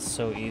give out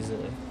so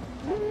easily.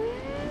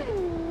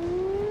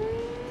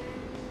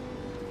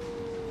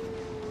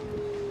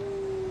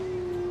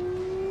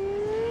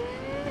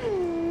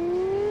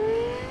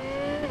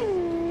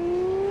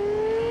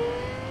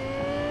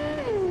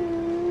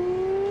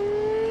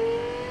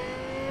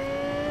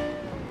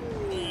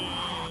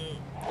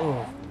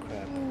 Oh,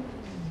 crap.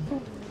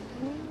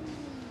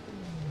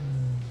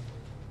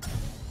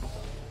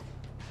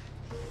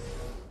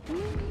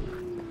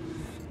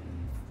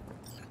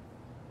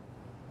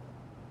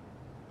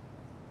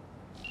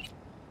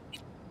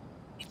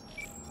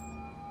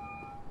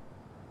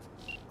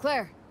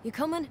 Claire, you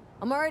coming?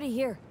 I'm already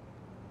here.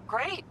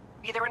 Great.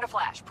 Be there in a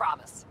flash,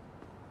 promise.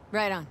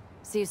 Right on.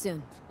 See you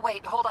soon.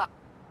 Wait, hold up.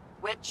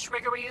 Which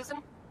rig are we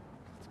using?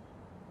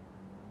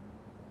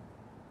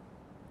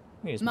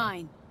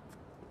 Mine.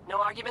 No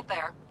argument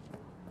there.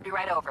 Be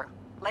right over.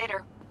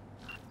 Later.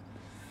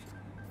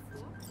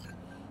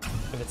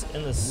 If it's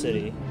in the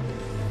city...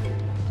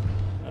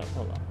 Oh,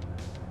 hold on.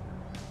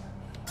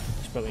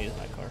 Should probably use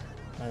my car.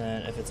 And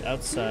then if it's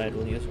outside,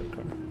 we'll use her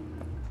car.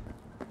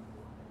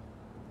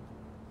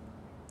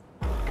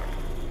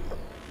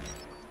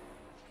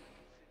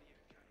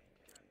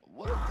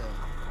 What the?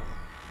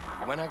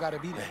 When I gotta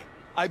be there?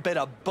 I bet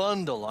a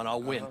bundle on a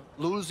win.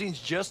 Losing's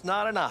just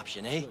not an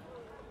option, eh?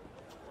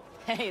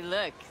 Hey,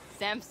 look,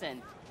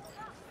 Samson.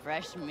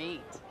 Fresh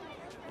meat.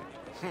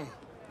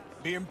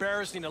 Be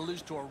embarrassing to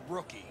lose to a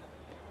rookie.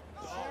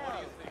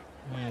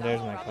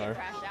 There's my car.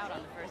 Crash out on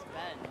the first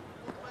bed.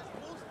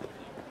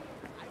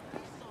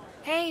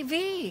 Hey,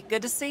 V.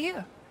 Good to see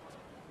you.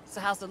 So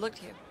how's it look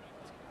to you?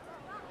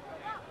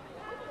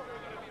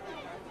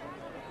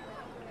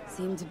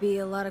 Seemed to be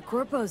a lot of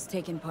corpos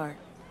taking part.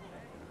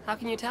 How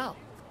can you tell?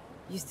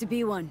 Used to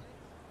be one.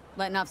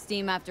 Letting off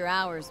steam after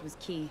hours was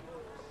key.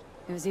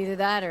 It was either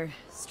that or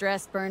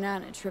stress, burnout,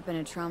 and a trip in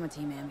a trauma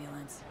team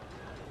ambulance.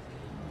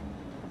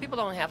 People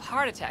don't have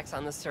heart attacks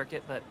on this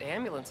circuit, but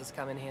ambulances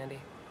come in handy.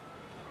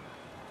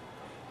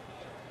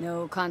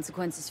 No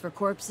consequences for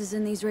corpses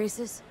in these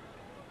races?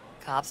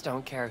 Cops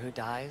don't care who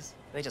dies.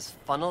 They just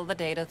funnel the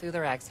data through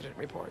their accident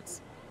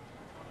reports.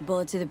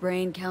 Bullet to the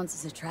brain counts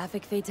as a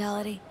traffic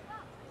fatality?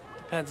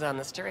 Depends on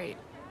the street.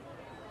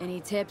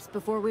 Any tips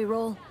before we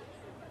roll?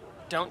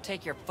 Don't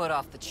take your foot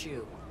off the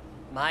chew.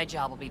 My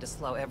job will be to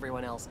slow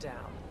everyone else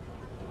down.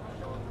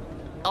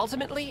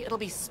 Ultimately, it'll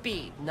be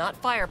speed, not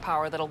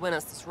firepower, that'll win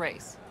us this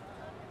race.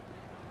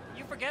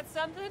 You forget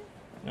something?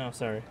 No,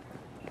 sorry.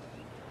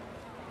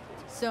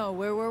 So,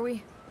 where were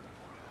we?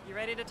 You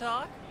ready to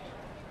talk?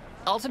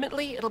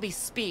 Ultimately, it'll be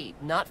speed,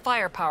 not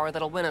firepower,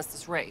 that'll win us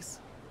this race.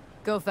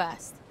 Go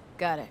fast.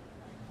 Got it.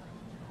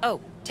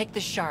 Oh, take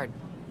this shard.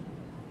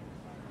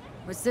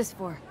 What's this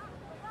for?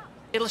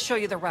 It'll show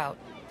you the route.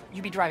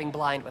 You'd be driving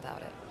blind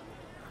without it.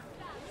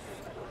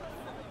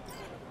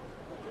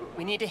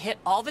 We need to hit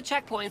all the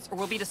checkpoints or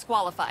we'll be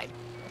disqualified.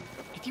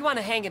 If you want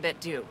to hang a bit,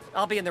 do.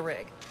 I'll be in the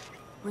rig.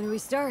 When do we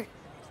start?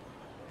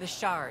 The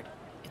shard.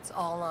 It's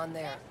all on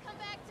there. Come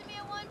back to me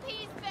in one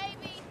piece,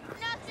 baby.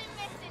 Nothing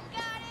missing,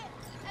 got it?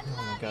 Oh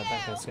my god,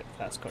 that guy's got a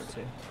fast car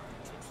too.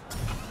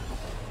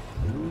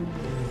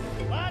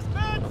 Last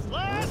bets,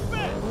 last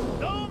bets.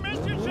 Don't miss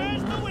your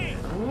chance to win.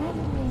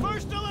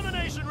 First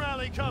elimination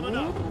rally coming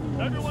up.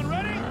 Everyone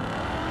ready?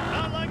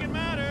 Not like it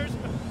matters.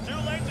 Too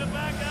late to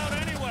back out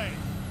anyway.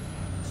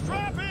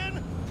 Strap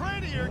in, pray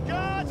to your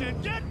gods,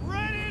 and get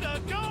ready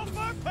to go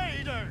for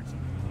pay dirt.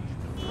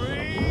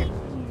 3,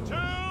 2,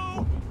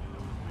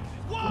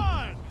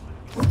 1.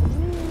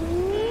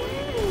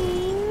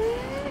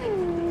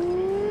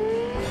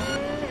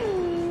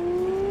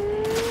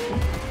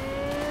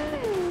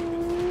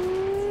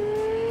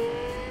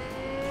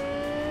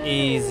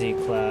 Easy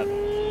clap.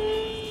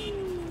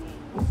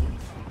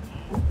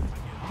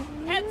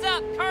 Heads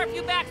up! Car a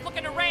few backs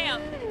looking to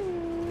ram!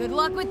 Good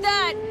luck with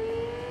that!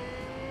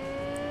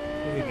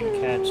 Maybe we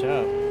can catch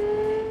up.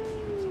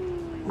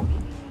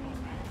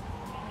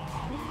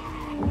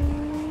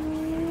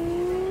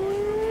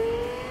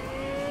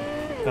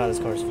 God, this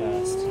car's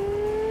fast.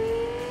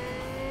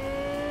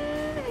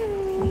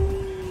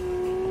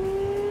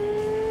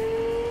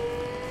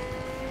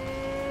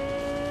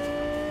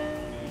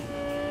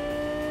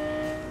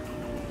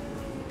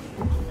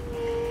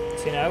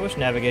 See, now I wish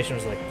navigation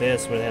was like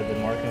this, where they had the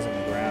markings on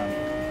the ground.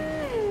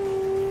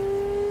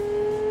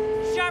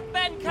 Sharp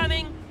bend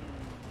coming!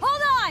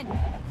 Hold on!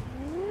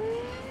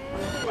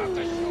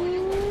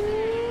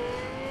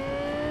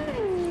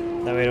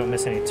 That way I don't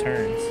miss any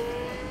turns.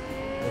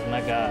 Oh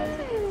my god.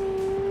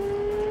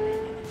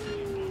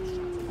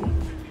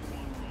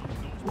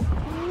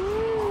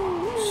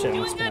 Shit, I'm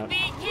Doing good, B.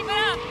 Keep it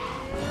up!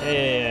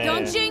 Yeah.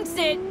 Don't jinx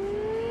it!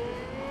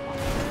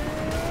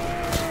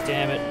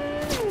 Damn it.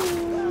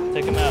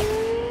 Take him out.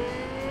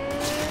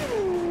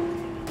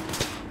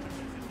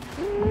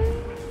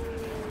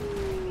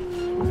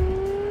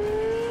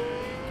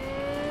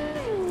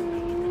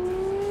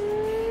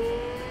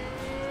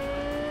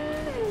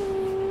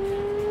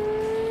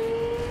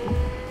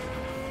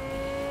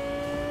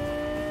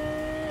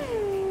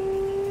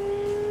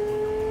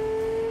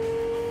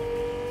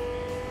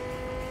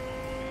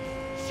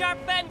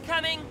 Sharp bend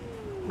coming!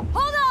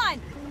 Hold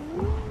on!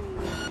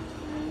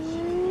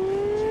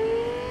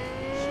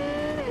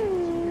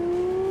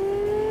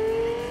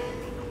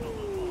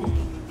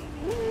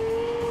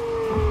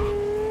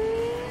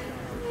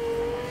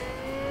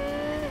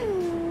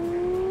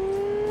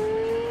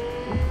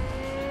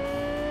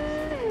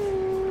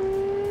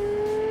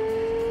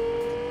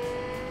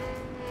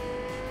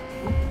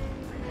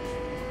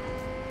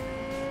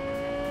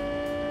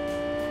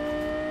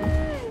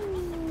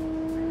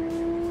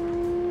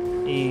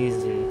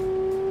 Easy.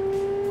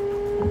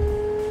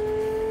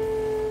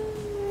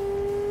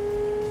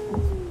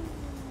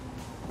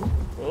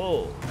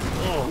 Oh.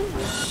 Oh,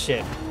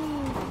 shit.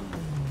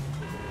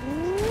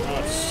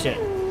 Oh, shit.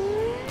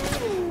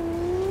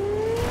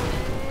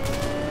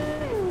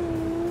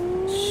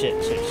 Shit.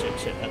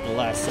 shit at the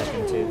last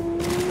second too. Come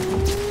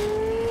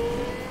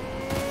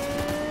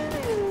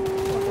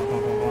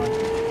on.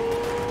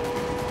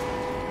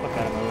 Fuck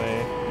out of my way.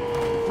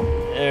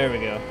 There we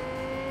go.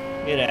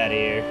 Get out of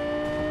here.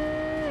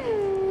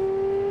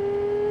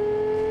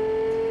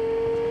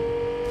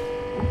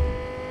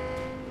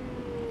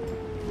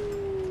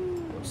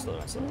 Slow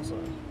down.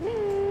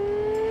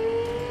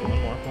 One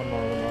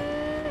more.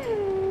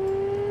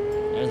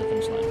 There's the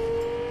finish line.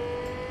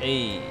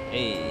 Hey.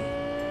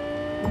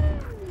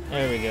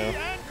 There we go.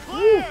 And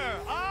clear!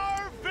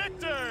 Our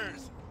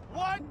victors!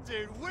 What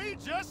did we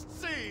just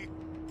see?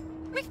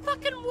 We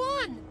fucking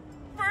won!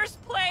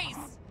 First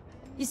place!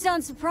 You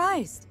sound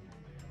surprised.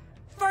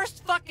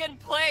 First fucking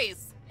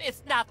place!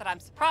 It's not that I'm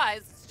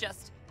surprised, it's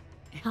just...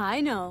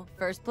 I know.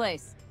 First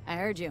place. I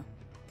heard you.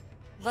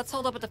 Let's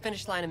hold up at the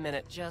finish line a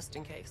minute, just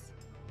in case.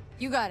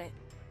 You got it.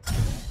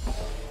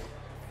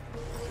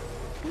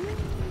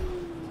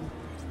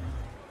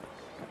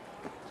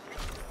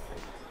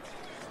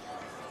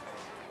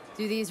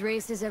 Do these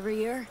races every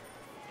year?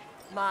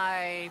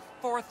 My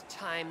 4th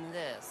time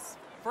this.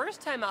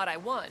 First time out I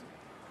won.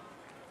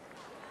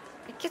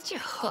 It gets you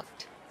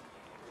hooked.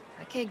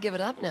 I can't give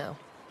it up now.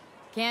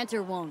 Can't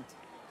or won't?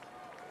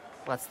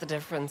 What's the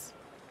difference?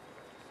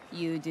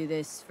 You do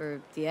this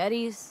for the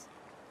eddies,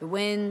 the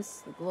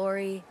wins, the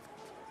glory.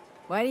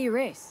 Why do you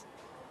race?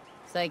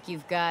 It's like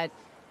you've got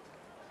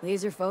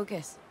laser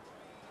focus.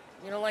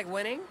 You don't like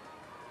winning?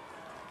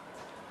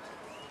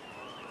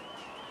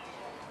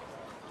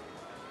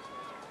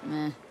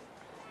 Meh.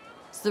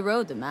 It's the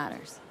road that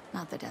matters,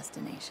 not the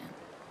destination.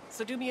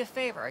 So do me a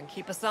favor and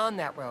keep us on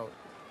that road.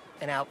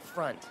 And out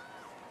front.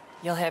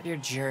 You'll have your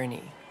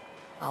journey.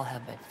 I'll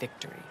have my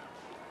victory.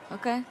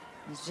 Okay,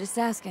 I was just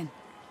asking.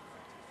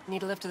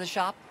 Need a lift to the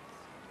shop?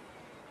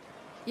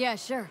 Yeah,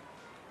 sure.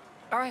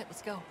 All right,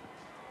 let's go.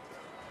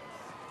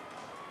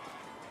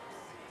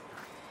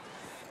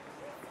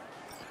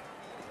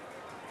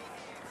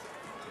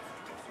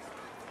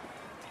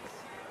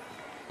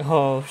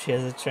 Oh, she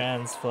has a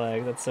trans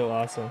flag. That's so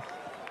awesome.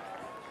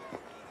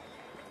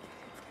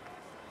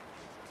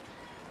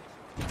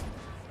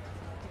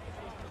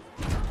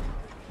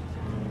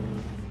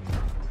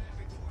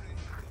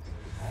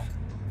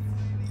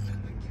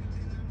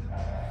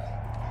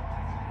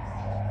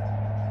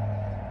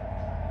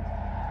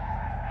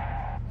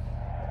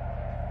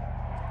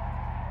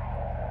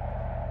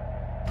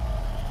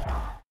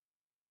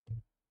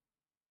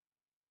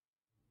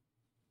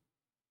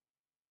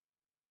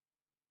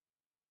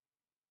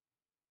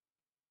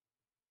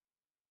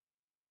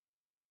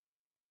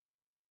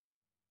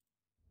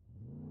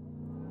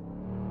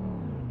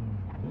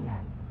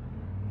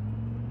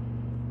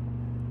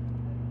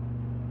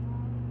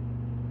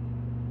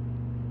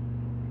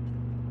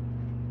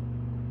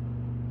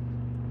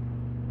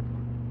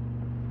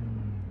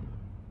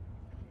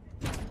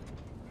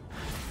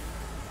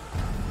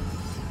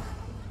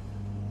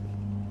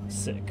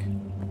 Sick.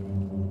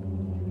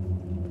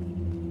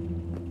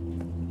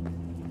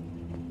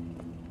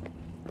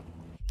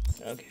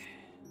 Okay.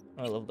 Oh,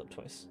 I leveled up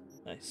twice.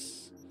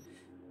 Nice.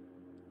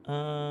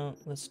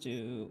 Let's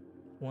do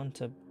one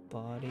to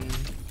body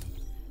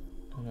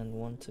and then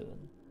one to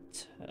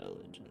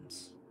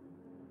intelligence.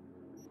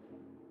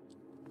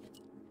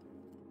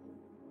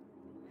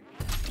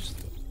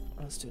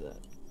 Let's do that.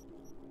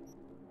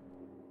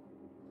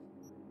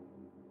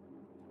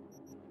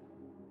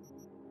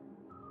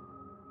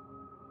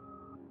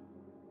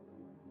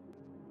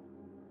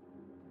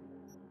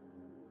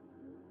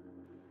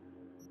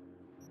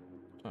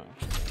 Oh,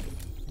 actually,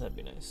 that'd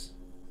be nice.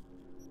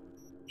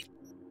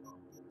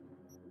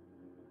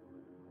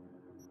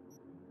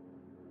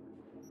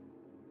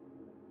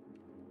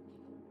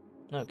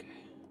 Okay.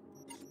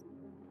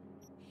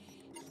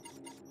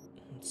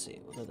 Let's see,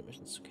 what other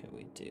missions can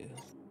we do?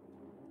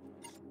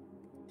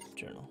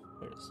 Journal,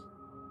 there it is.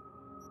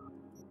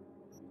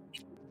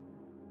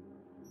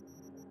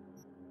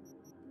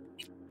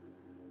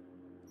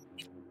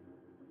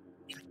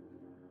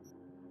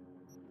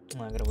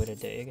 Oh, I gotta wait a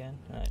day again?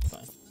 Alright,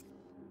 fine.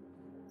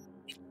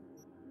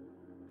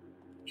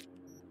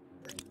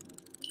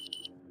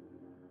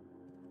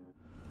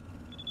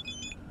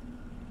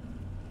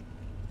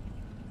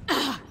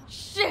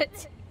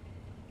 Shit!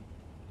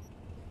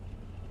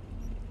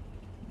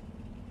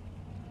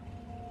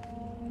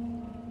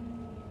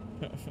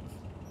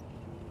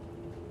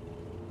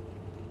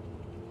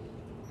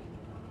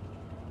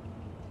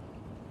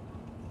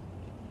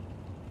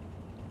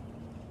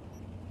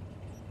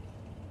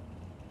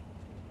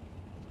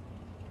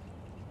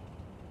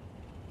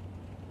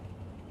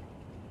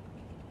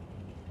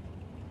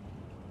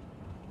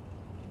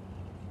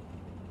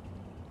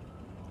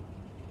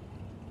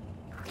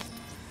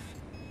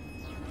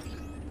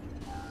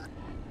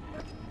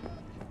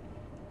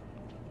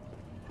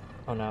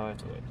 Oh, now I have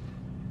to wait.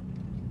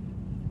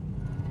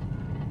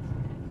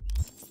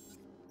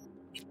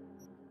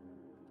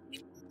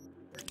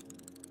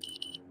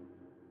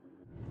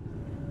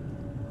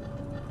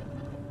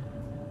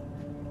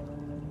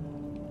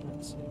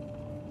 Let's see.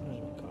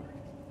 Where's my car?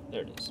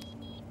 There it is.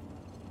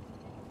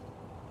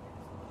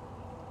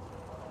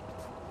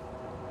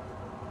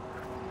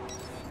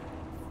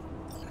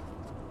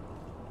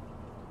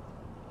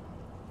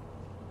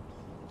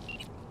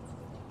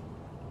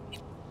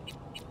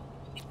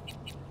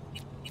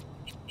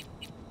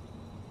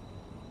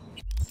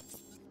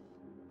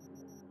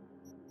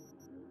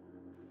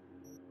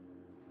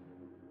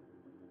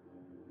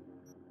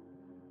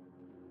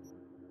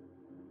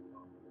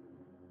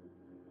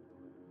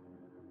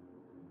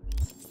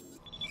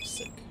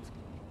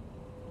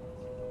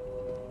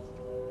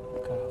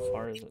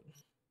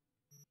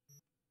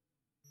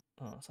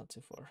 Oh, it's not too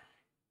far.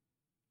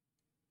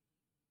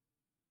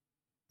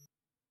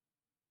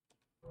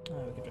 Oh,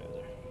 we can drive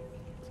there.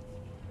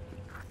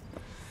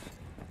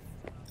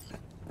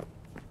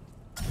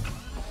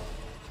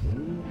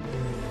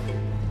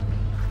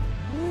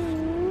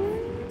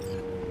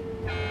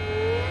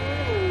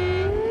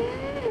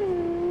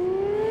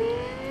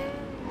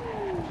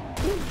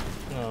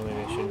 Oh, maybe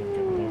I shouldn't have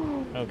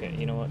driven there. Okay,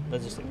 you know what?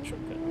 Let's just take the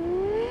shortcut.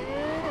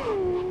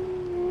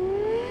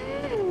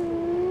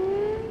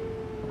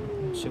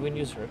 Should we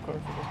use her car for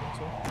this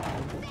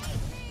one too?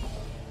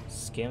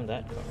 Scam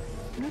that car.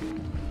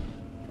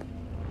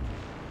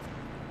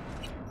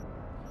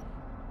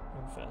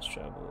 Fast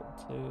travel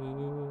to...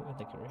 I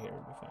think over here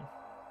would be fine.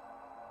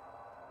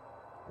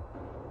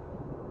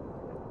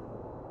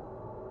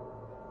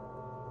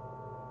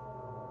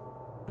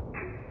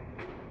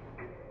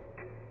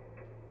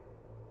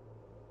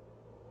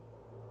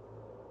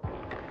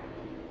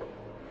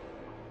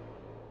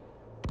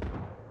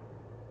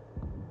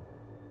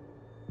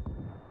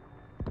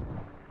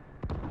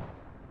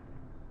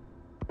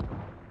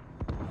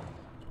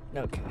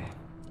 Okay.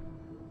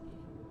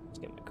 Let's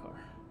get my car.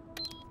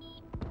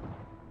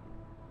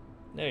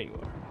 There you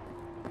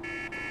are.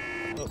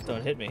 Oh,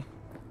 don't hit me.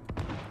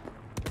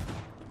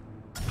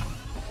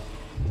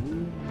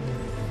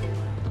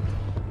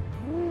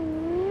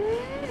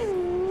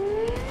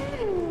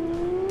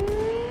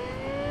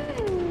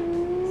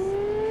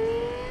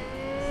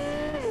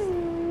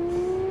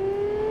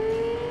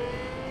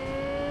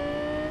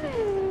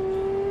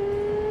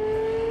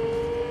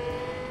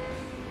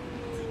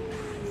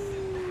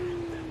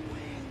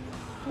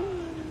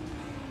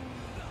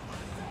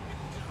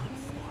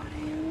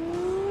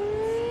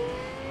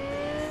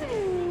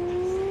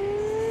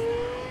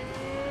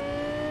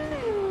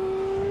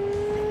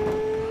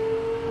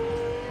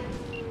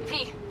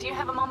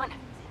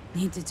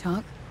 Need to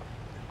talk?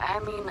 I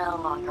mean a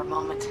longer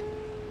moment.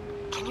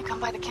 Can you come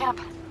by the camp?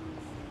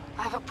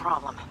 I have a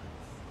problem.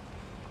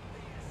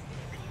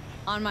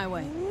 On my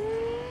way.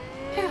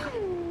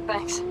 Phew,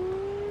 thanks.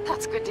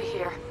 That's good to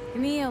hear.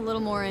 Give me a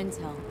little more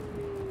intel.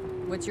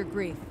 What's your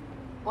grief?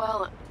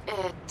 Well,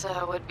 it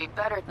would be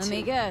better to... Let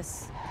me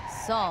guess.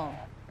 Saul,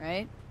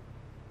 right?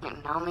 You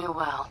know me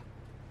well.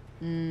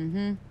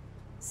 Mm-hmm.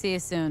 See you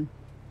soon.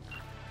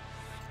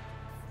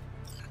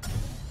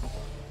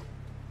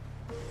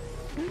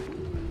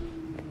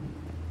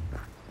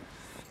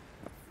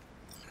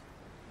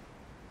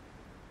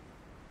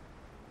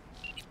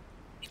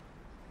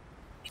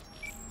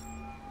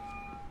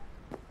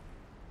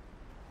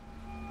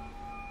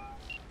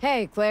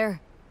 Hey,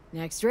 Claire.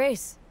 Next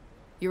race.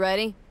 You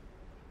ready?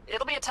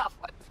 It'll be a tough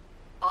one.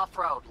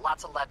 Off-road,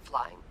 lots of lead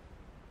flying.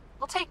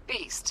 We'll take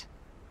Beast.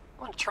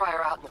 I want to try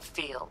her out in the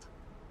field.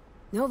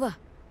 Nova.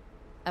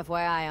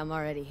 FYI, I'm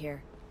already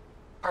here.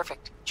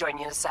 Perfect. Join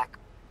you in a sec.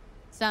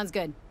 Sounds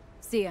good.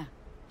 See ya.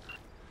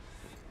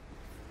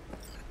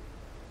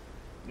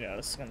 Yeah,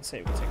 this is gonna say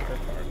we take her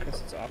car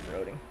because it's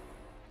off-roading.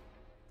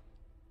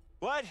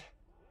 What?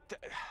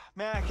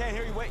 Man, I can't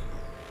hear you. Wait.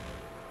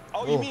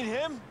 Oh, you mean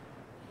him?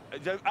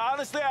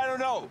 Honestly, I don't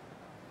know.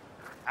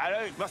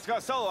 Must have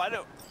gone solo. I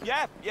don't.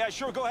 Yeah,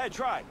 sure. Go ahead,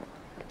 try.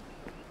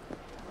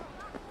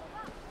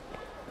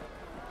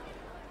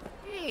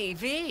 Hey,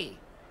 V.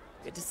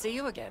 Good to see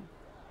you again.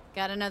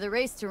 Got another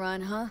race to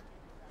run, huh?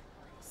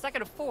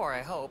 Second of 4,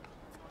 I hope.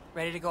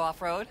 Ready to go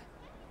off-road?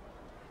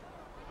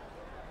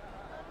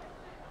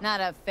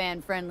 Not a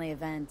fan-friendly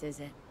event, is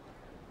it?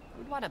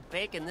 Who'd want to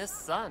bake in this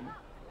sun?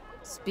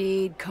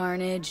 Speed,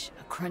 carnage,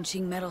 a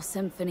crunching metal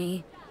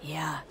symphony.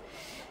 Yeah,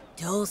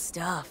 dull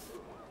stuff.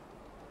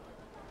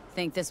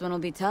 Think this one will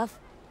be tough?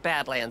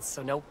 Badlands,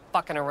 so no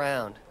fucking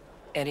around.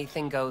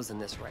 Anything goes in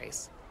this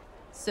race.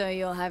 So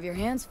you'll have your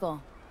hands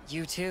full.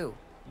 You too.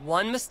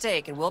 One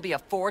mistake and we'll be a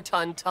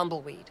 4-ton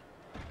tumbleweed.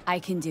 I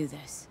can do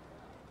this.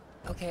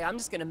 Okay, I'm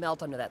just gonna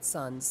melt under that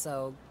sun,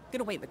 so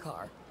gonna wait in the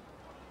car.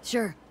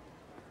 Sure.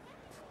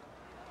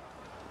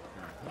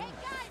 Hey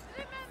guys,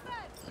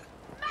 remember!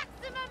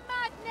 Maximum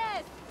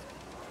madness!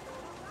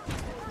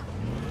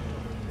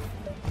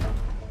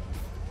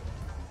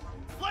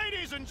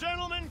 Ladies and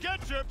gentlemen,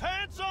 get your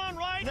pants on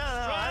right, No,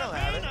 I don't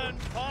have it. and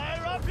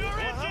fire up your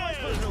engines! How am I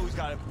supposed to know who's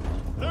got it?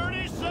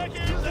 30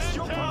 seconds This is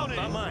your and problem,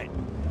 counting. not mine.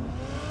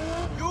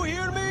 You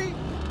hear me?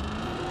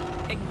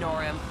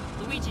 Ignore him.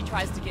 Luigi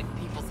tries to get in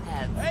people's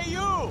heads. Hey,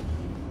 you!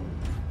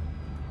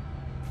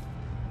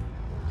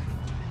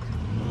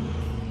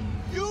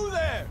 You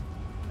there!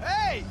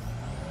 Hey!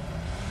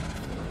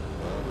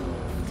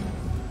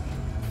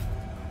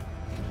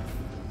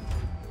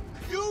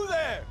 You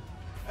there!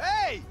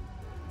 Hey!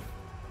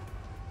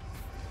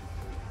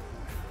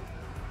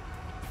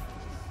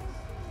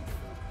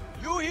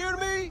 You hear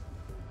me?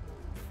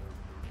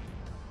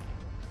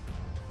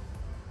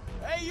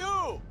 Hey,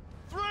 you!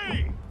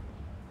 3,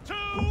 2,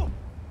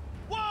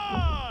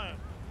 1!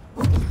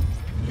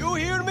 You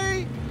hear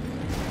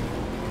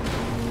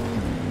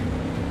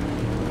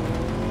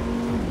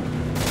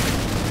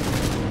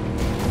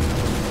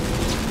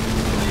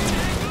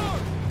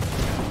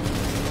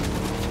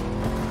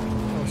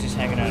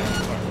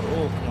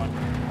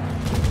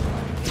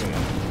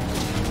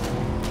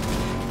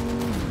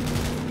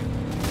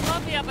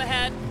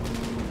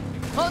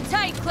Hold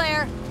tight,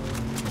 Claire.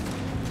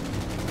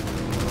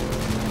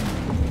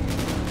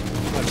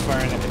 I'm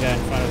firing at the guy in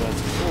front of us.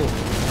 Ooh.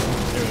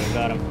 There we go,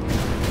 got him.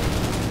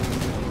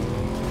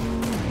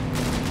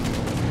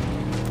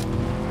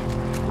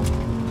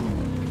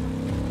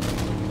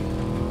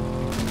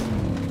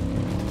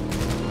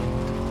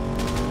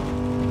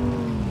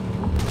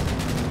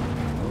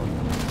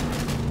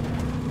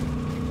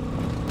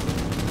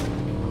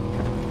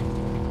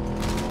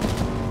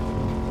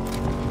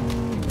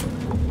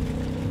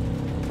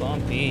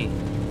 Bumpy.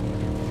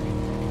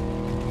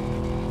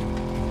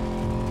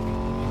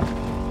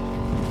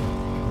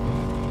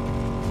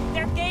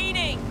 They're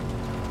gaining!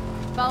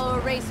 Follow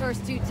a racehorse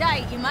too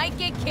tight, you might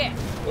get kicked.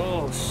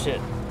 Oh shit.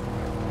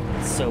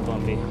 It's so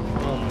bumpy.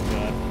 Oh my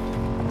god.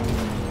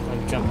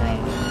 I'm jumping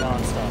around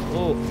non-stop.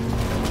 Oh.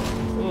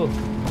 Oh.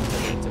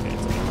 It's okay,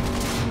 it's okay.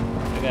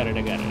 I got it.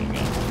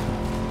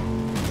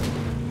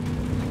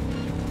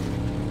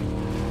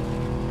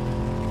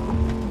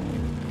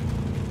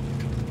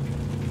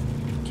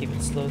 Keep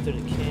it slow through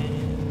the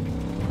canyon.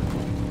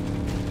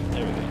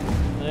 There we go.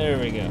 There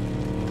we go.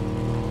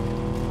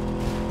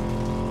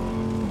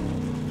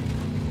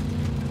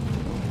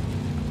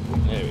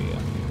 There we go.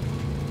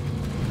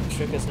 The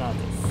trick is not to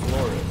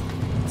floor it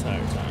the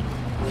entire time.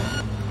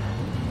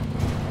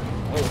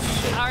 Oh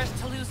shit. Ours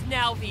to lose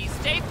now, V.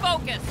 Stay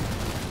focused.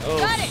 Oh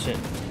Got it. shit.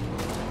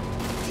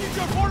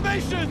 Teacher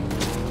formation!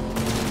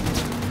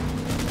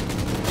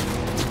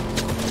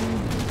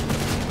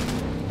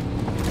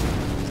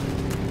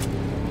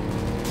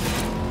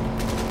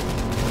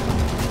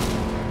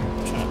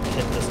 I'm trying to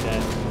hit this guy.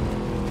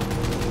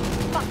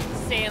 Fucking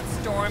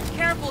sandstorm.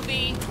 Careful,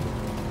 V.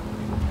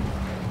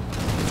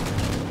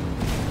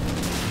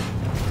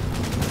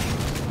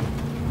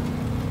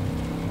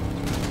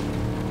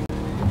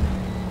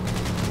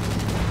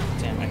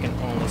 Damn, I can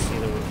only see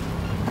the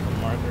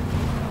marker.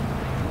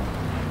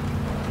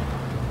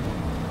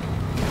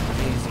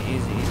 Easy,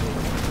 easy, easy.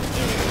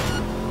 There we go.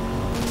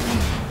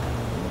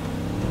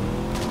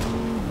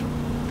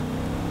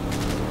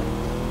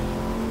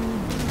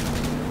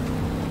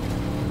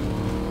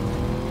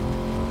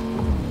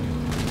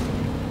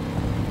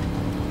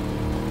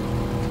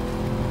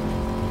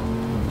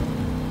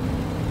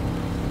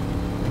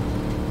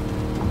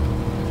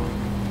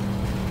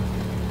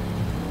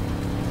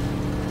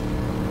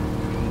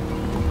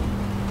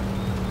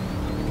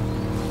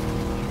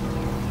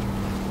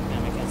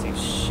 Damn, I can't see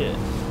shit.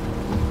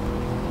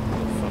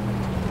 Oh, fuck.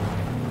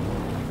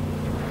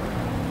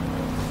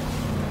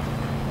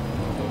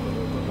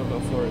 Go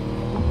for it.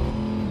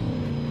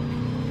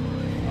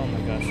 Oh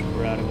my gosh,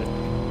 we're out of it.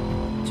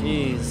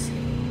 Jeez.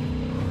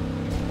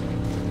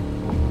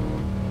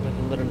 Like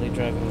literally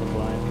driving in the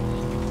blind.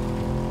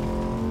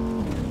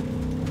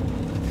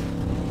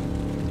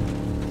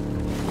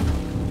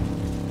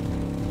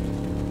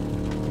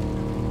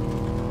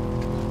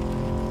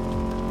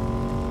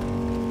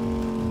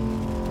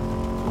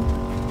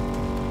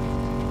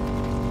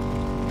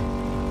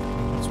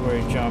 I was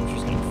worried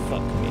geometry's gonna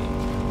fuck me.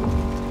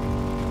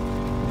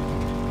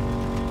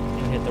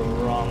 And hit the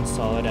wrong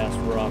solid ass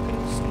rock and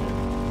it's gonna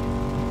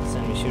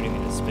send me shooting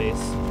into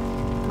space.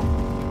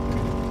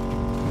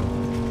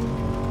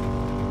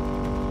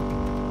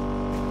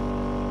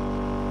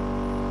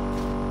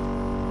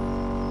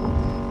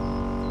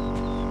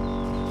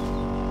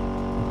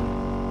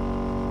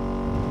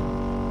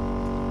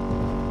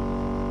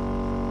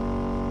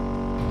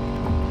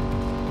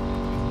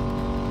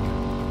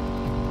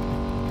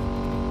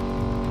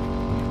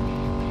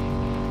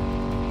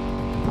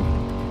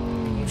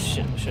 Oh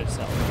shit, I should have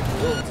stopped.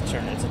 Oh, it's a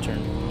turn, it's a turn.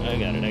 I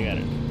got it, I got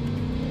it.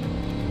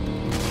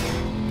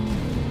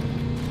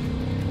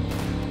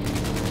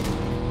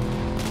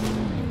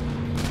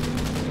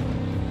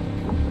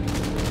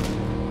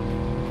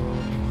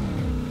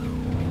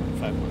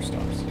 Five more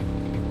stops.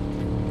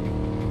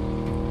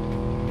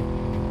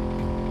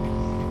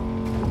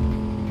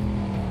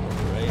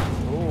 Right.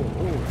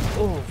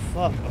 Oh,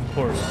 fuck. Of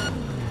course.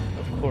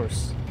 Of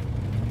course.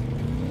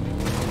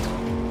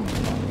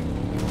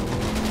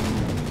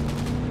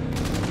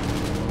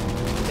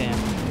 Damn.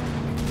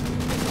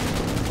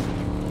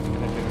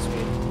 Gotta pick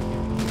speed.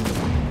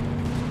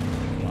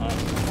 Come on.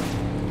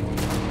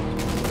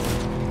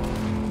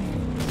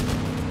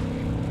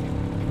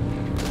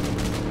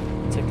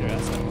 Take their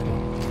ass out. Come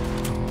on.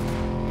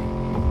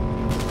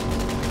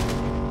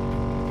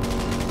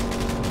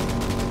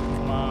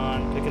 Come on,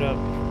 pick it up.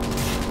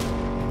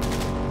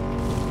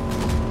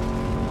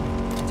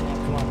 Damn,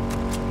 come on.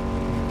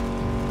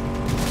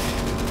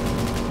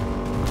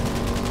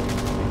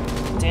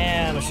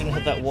 Damn, I shouldn't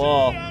hit that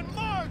wall.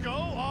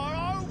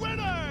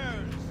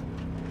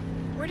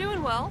 We're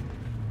doing well.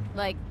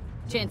 Like,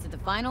 chance at the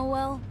final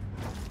well?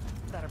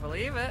 Better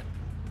believe it.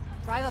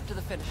 Drive up to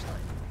the finish line.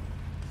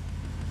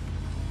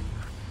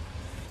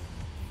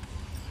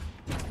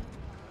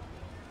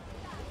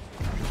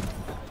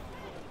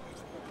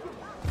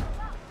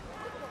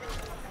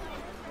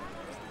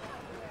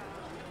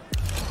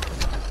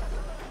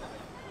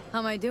 How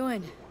am I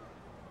doing?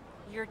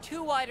 You're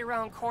too wide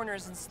around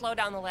corners and slow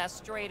down the last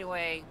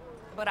straightaway,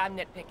 but I'm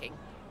nitpicking.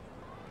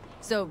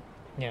 So,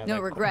 Yeah, no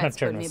that regrets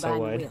turn putting me was so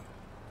behind the wide. wheel.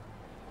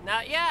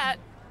 Not yet.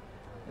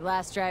 Your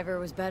last driver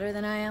was better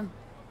than I am?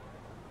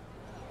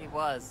 He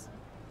was.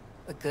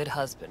 A good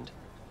husband.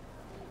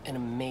 An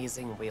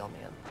amazing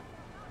wheelman.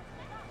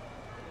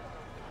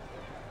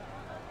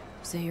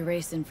 So you're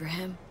racing for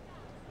him?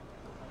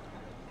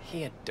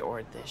 He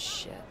adored this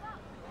shit.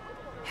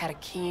 Had a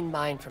keen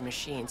mind for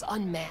machines,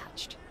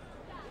 unmatched.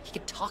 He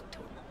could talk to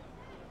him.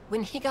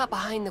 When he got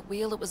behind the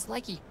wheel, it was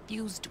like he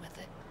fused with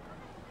it.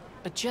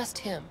 But just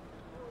him.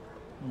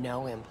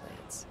 No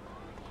implants.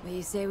 Well,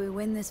 you say we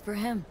win this for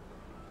him?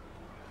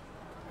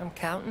 I'm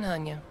counting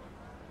on you.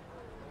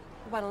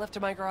 You want to lift to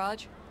my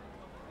garage?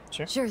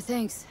 Sure. Sure,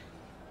 thanks.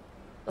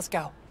 Let's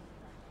go.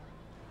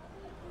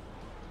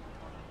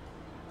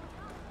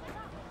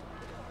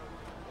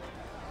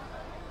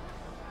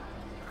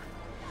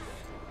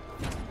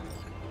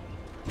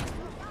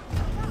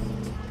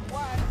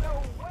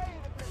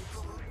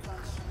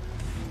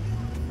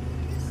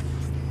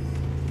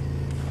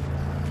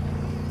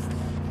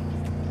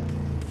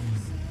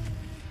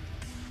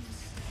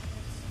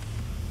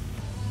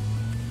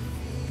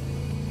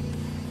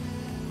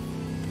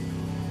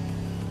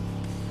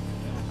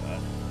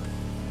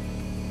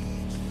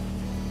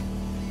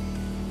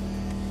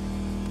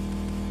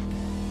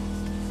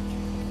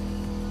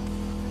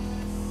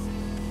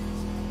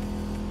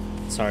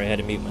 Sorry, I had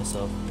to mute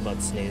myself. I'm about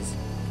to sneeze.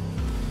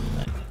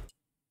 Alright.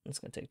 It's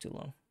gonna take too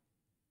long.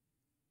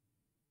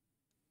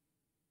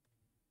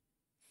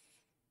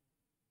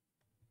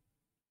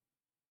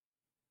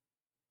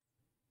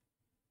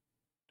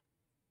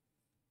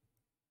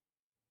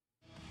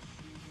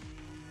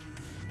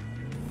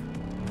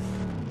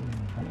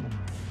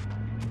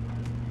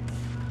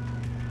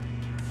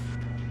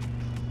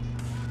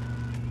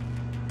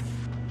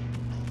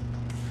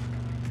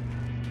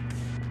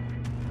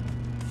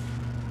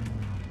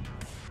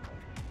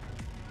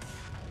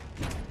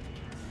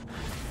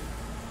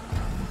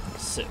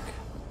 Sick.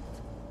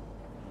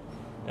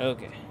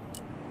 Okay.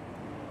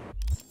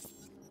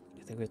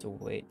 I think we have to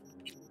wait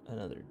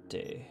another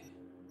day.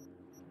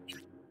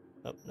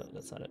 Oh, no,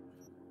 that's not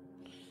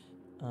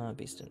it.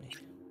 Beast in me.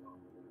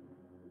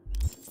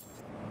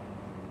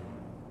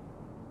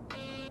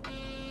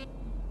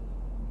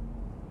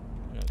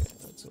 Okay,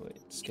 let's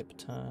wait. Skip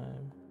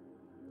time.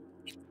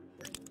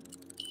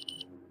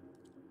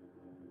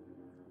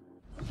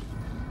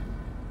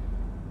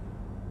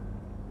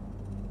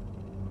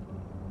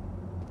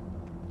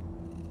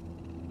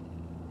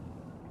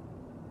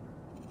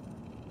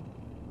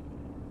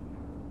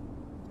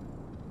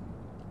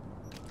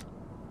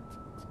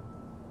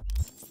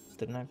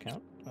 Didn't that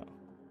count? Oh.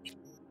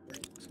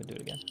 Let's go do it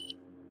again.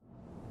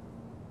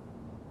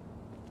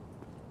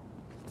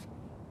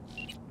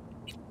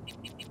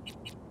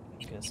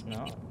 Guess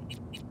not.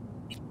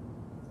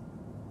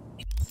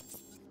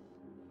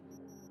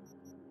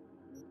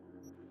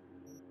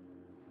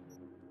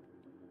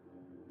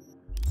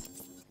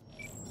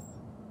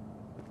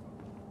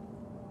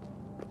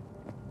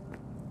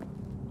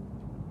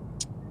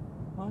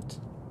 What?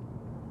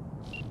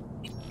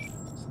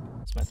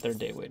 It's my third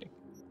day waiting.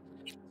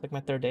 It's like my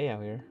third day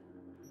out here.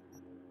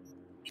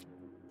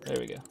 There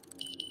we go.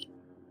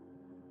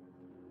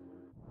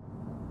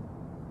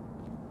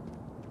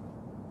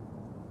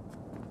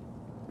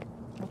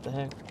 What the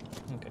heck?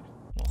 Okay.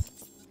 Well.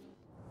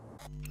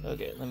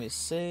 Okay, let me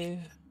save.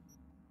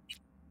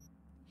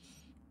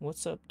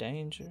 What's up,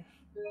 danger?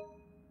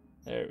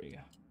 There we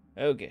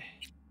go. Okay.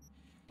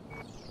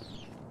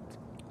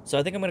 So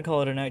I think I'm going to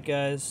call it a night,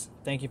 guys.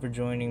 Thank you for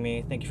joining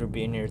me. Thank you for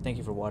being here. Thank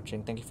you for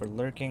watching. Thank you for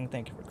lurking.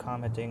 Thank you for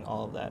commenting.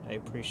 All of that. I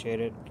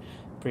appreciate it.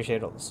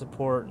 Appreciate all the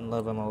support and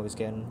love I'm always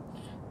getting.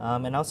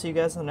 And I'll see you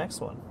guys in the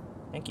next one.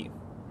 Thank you.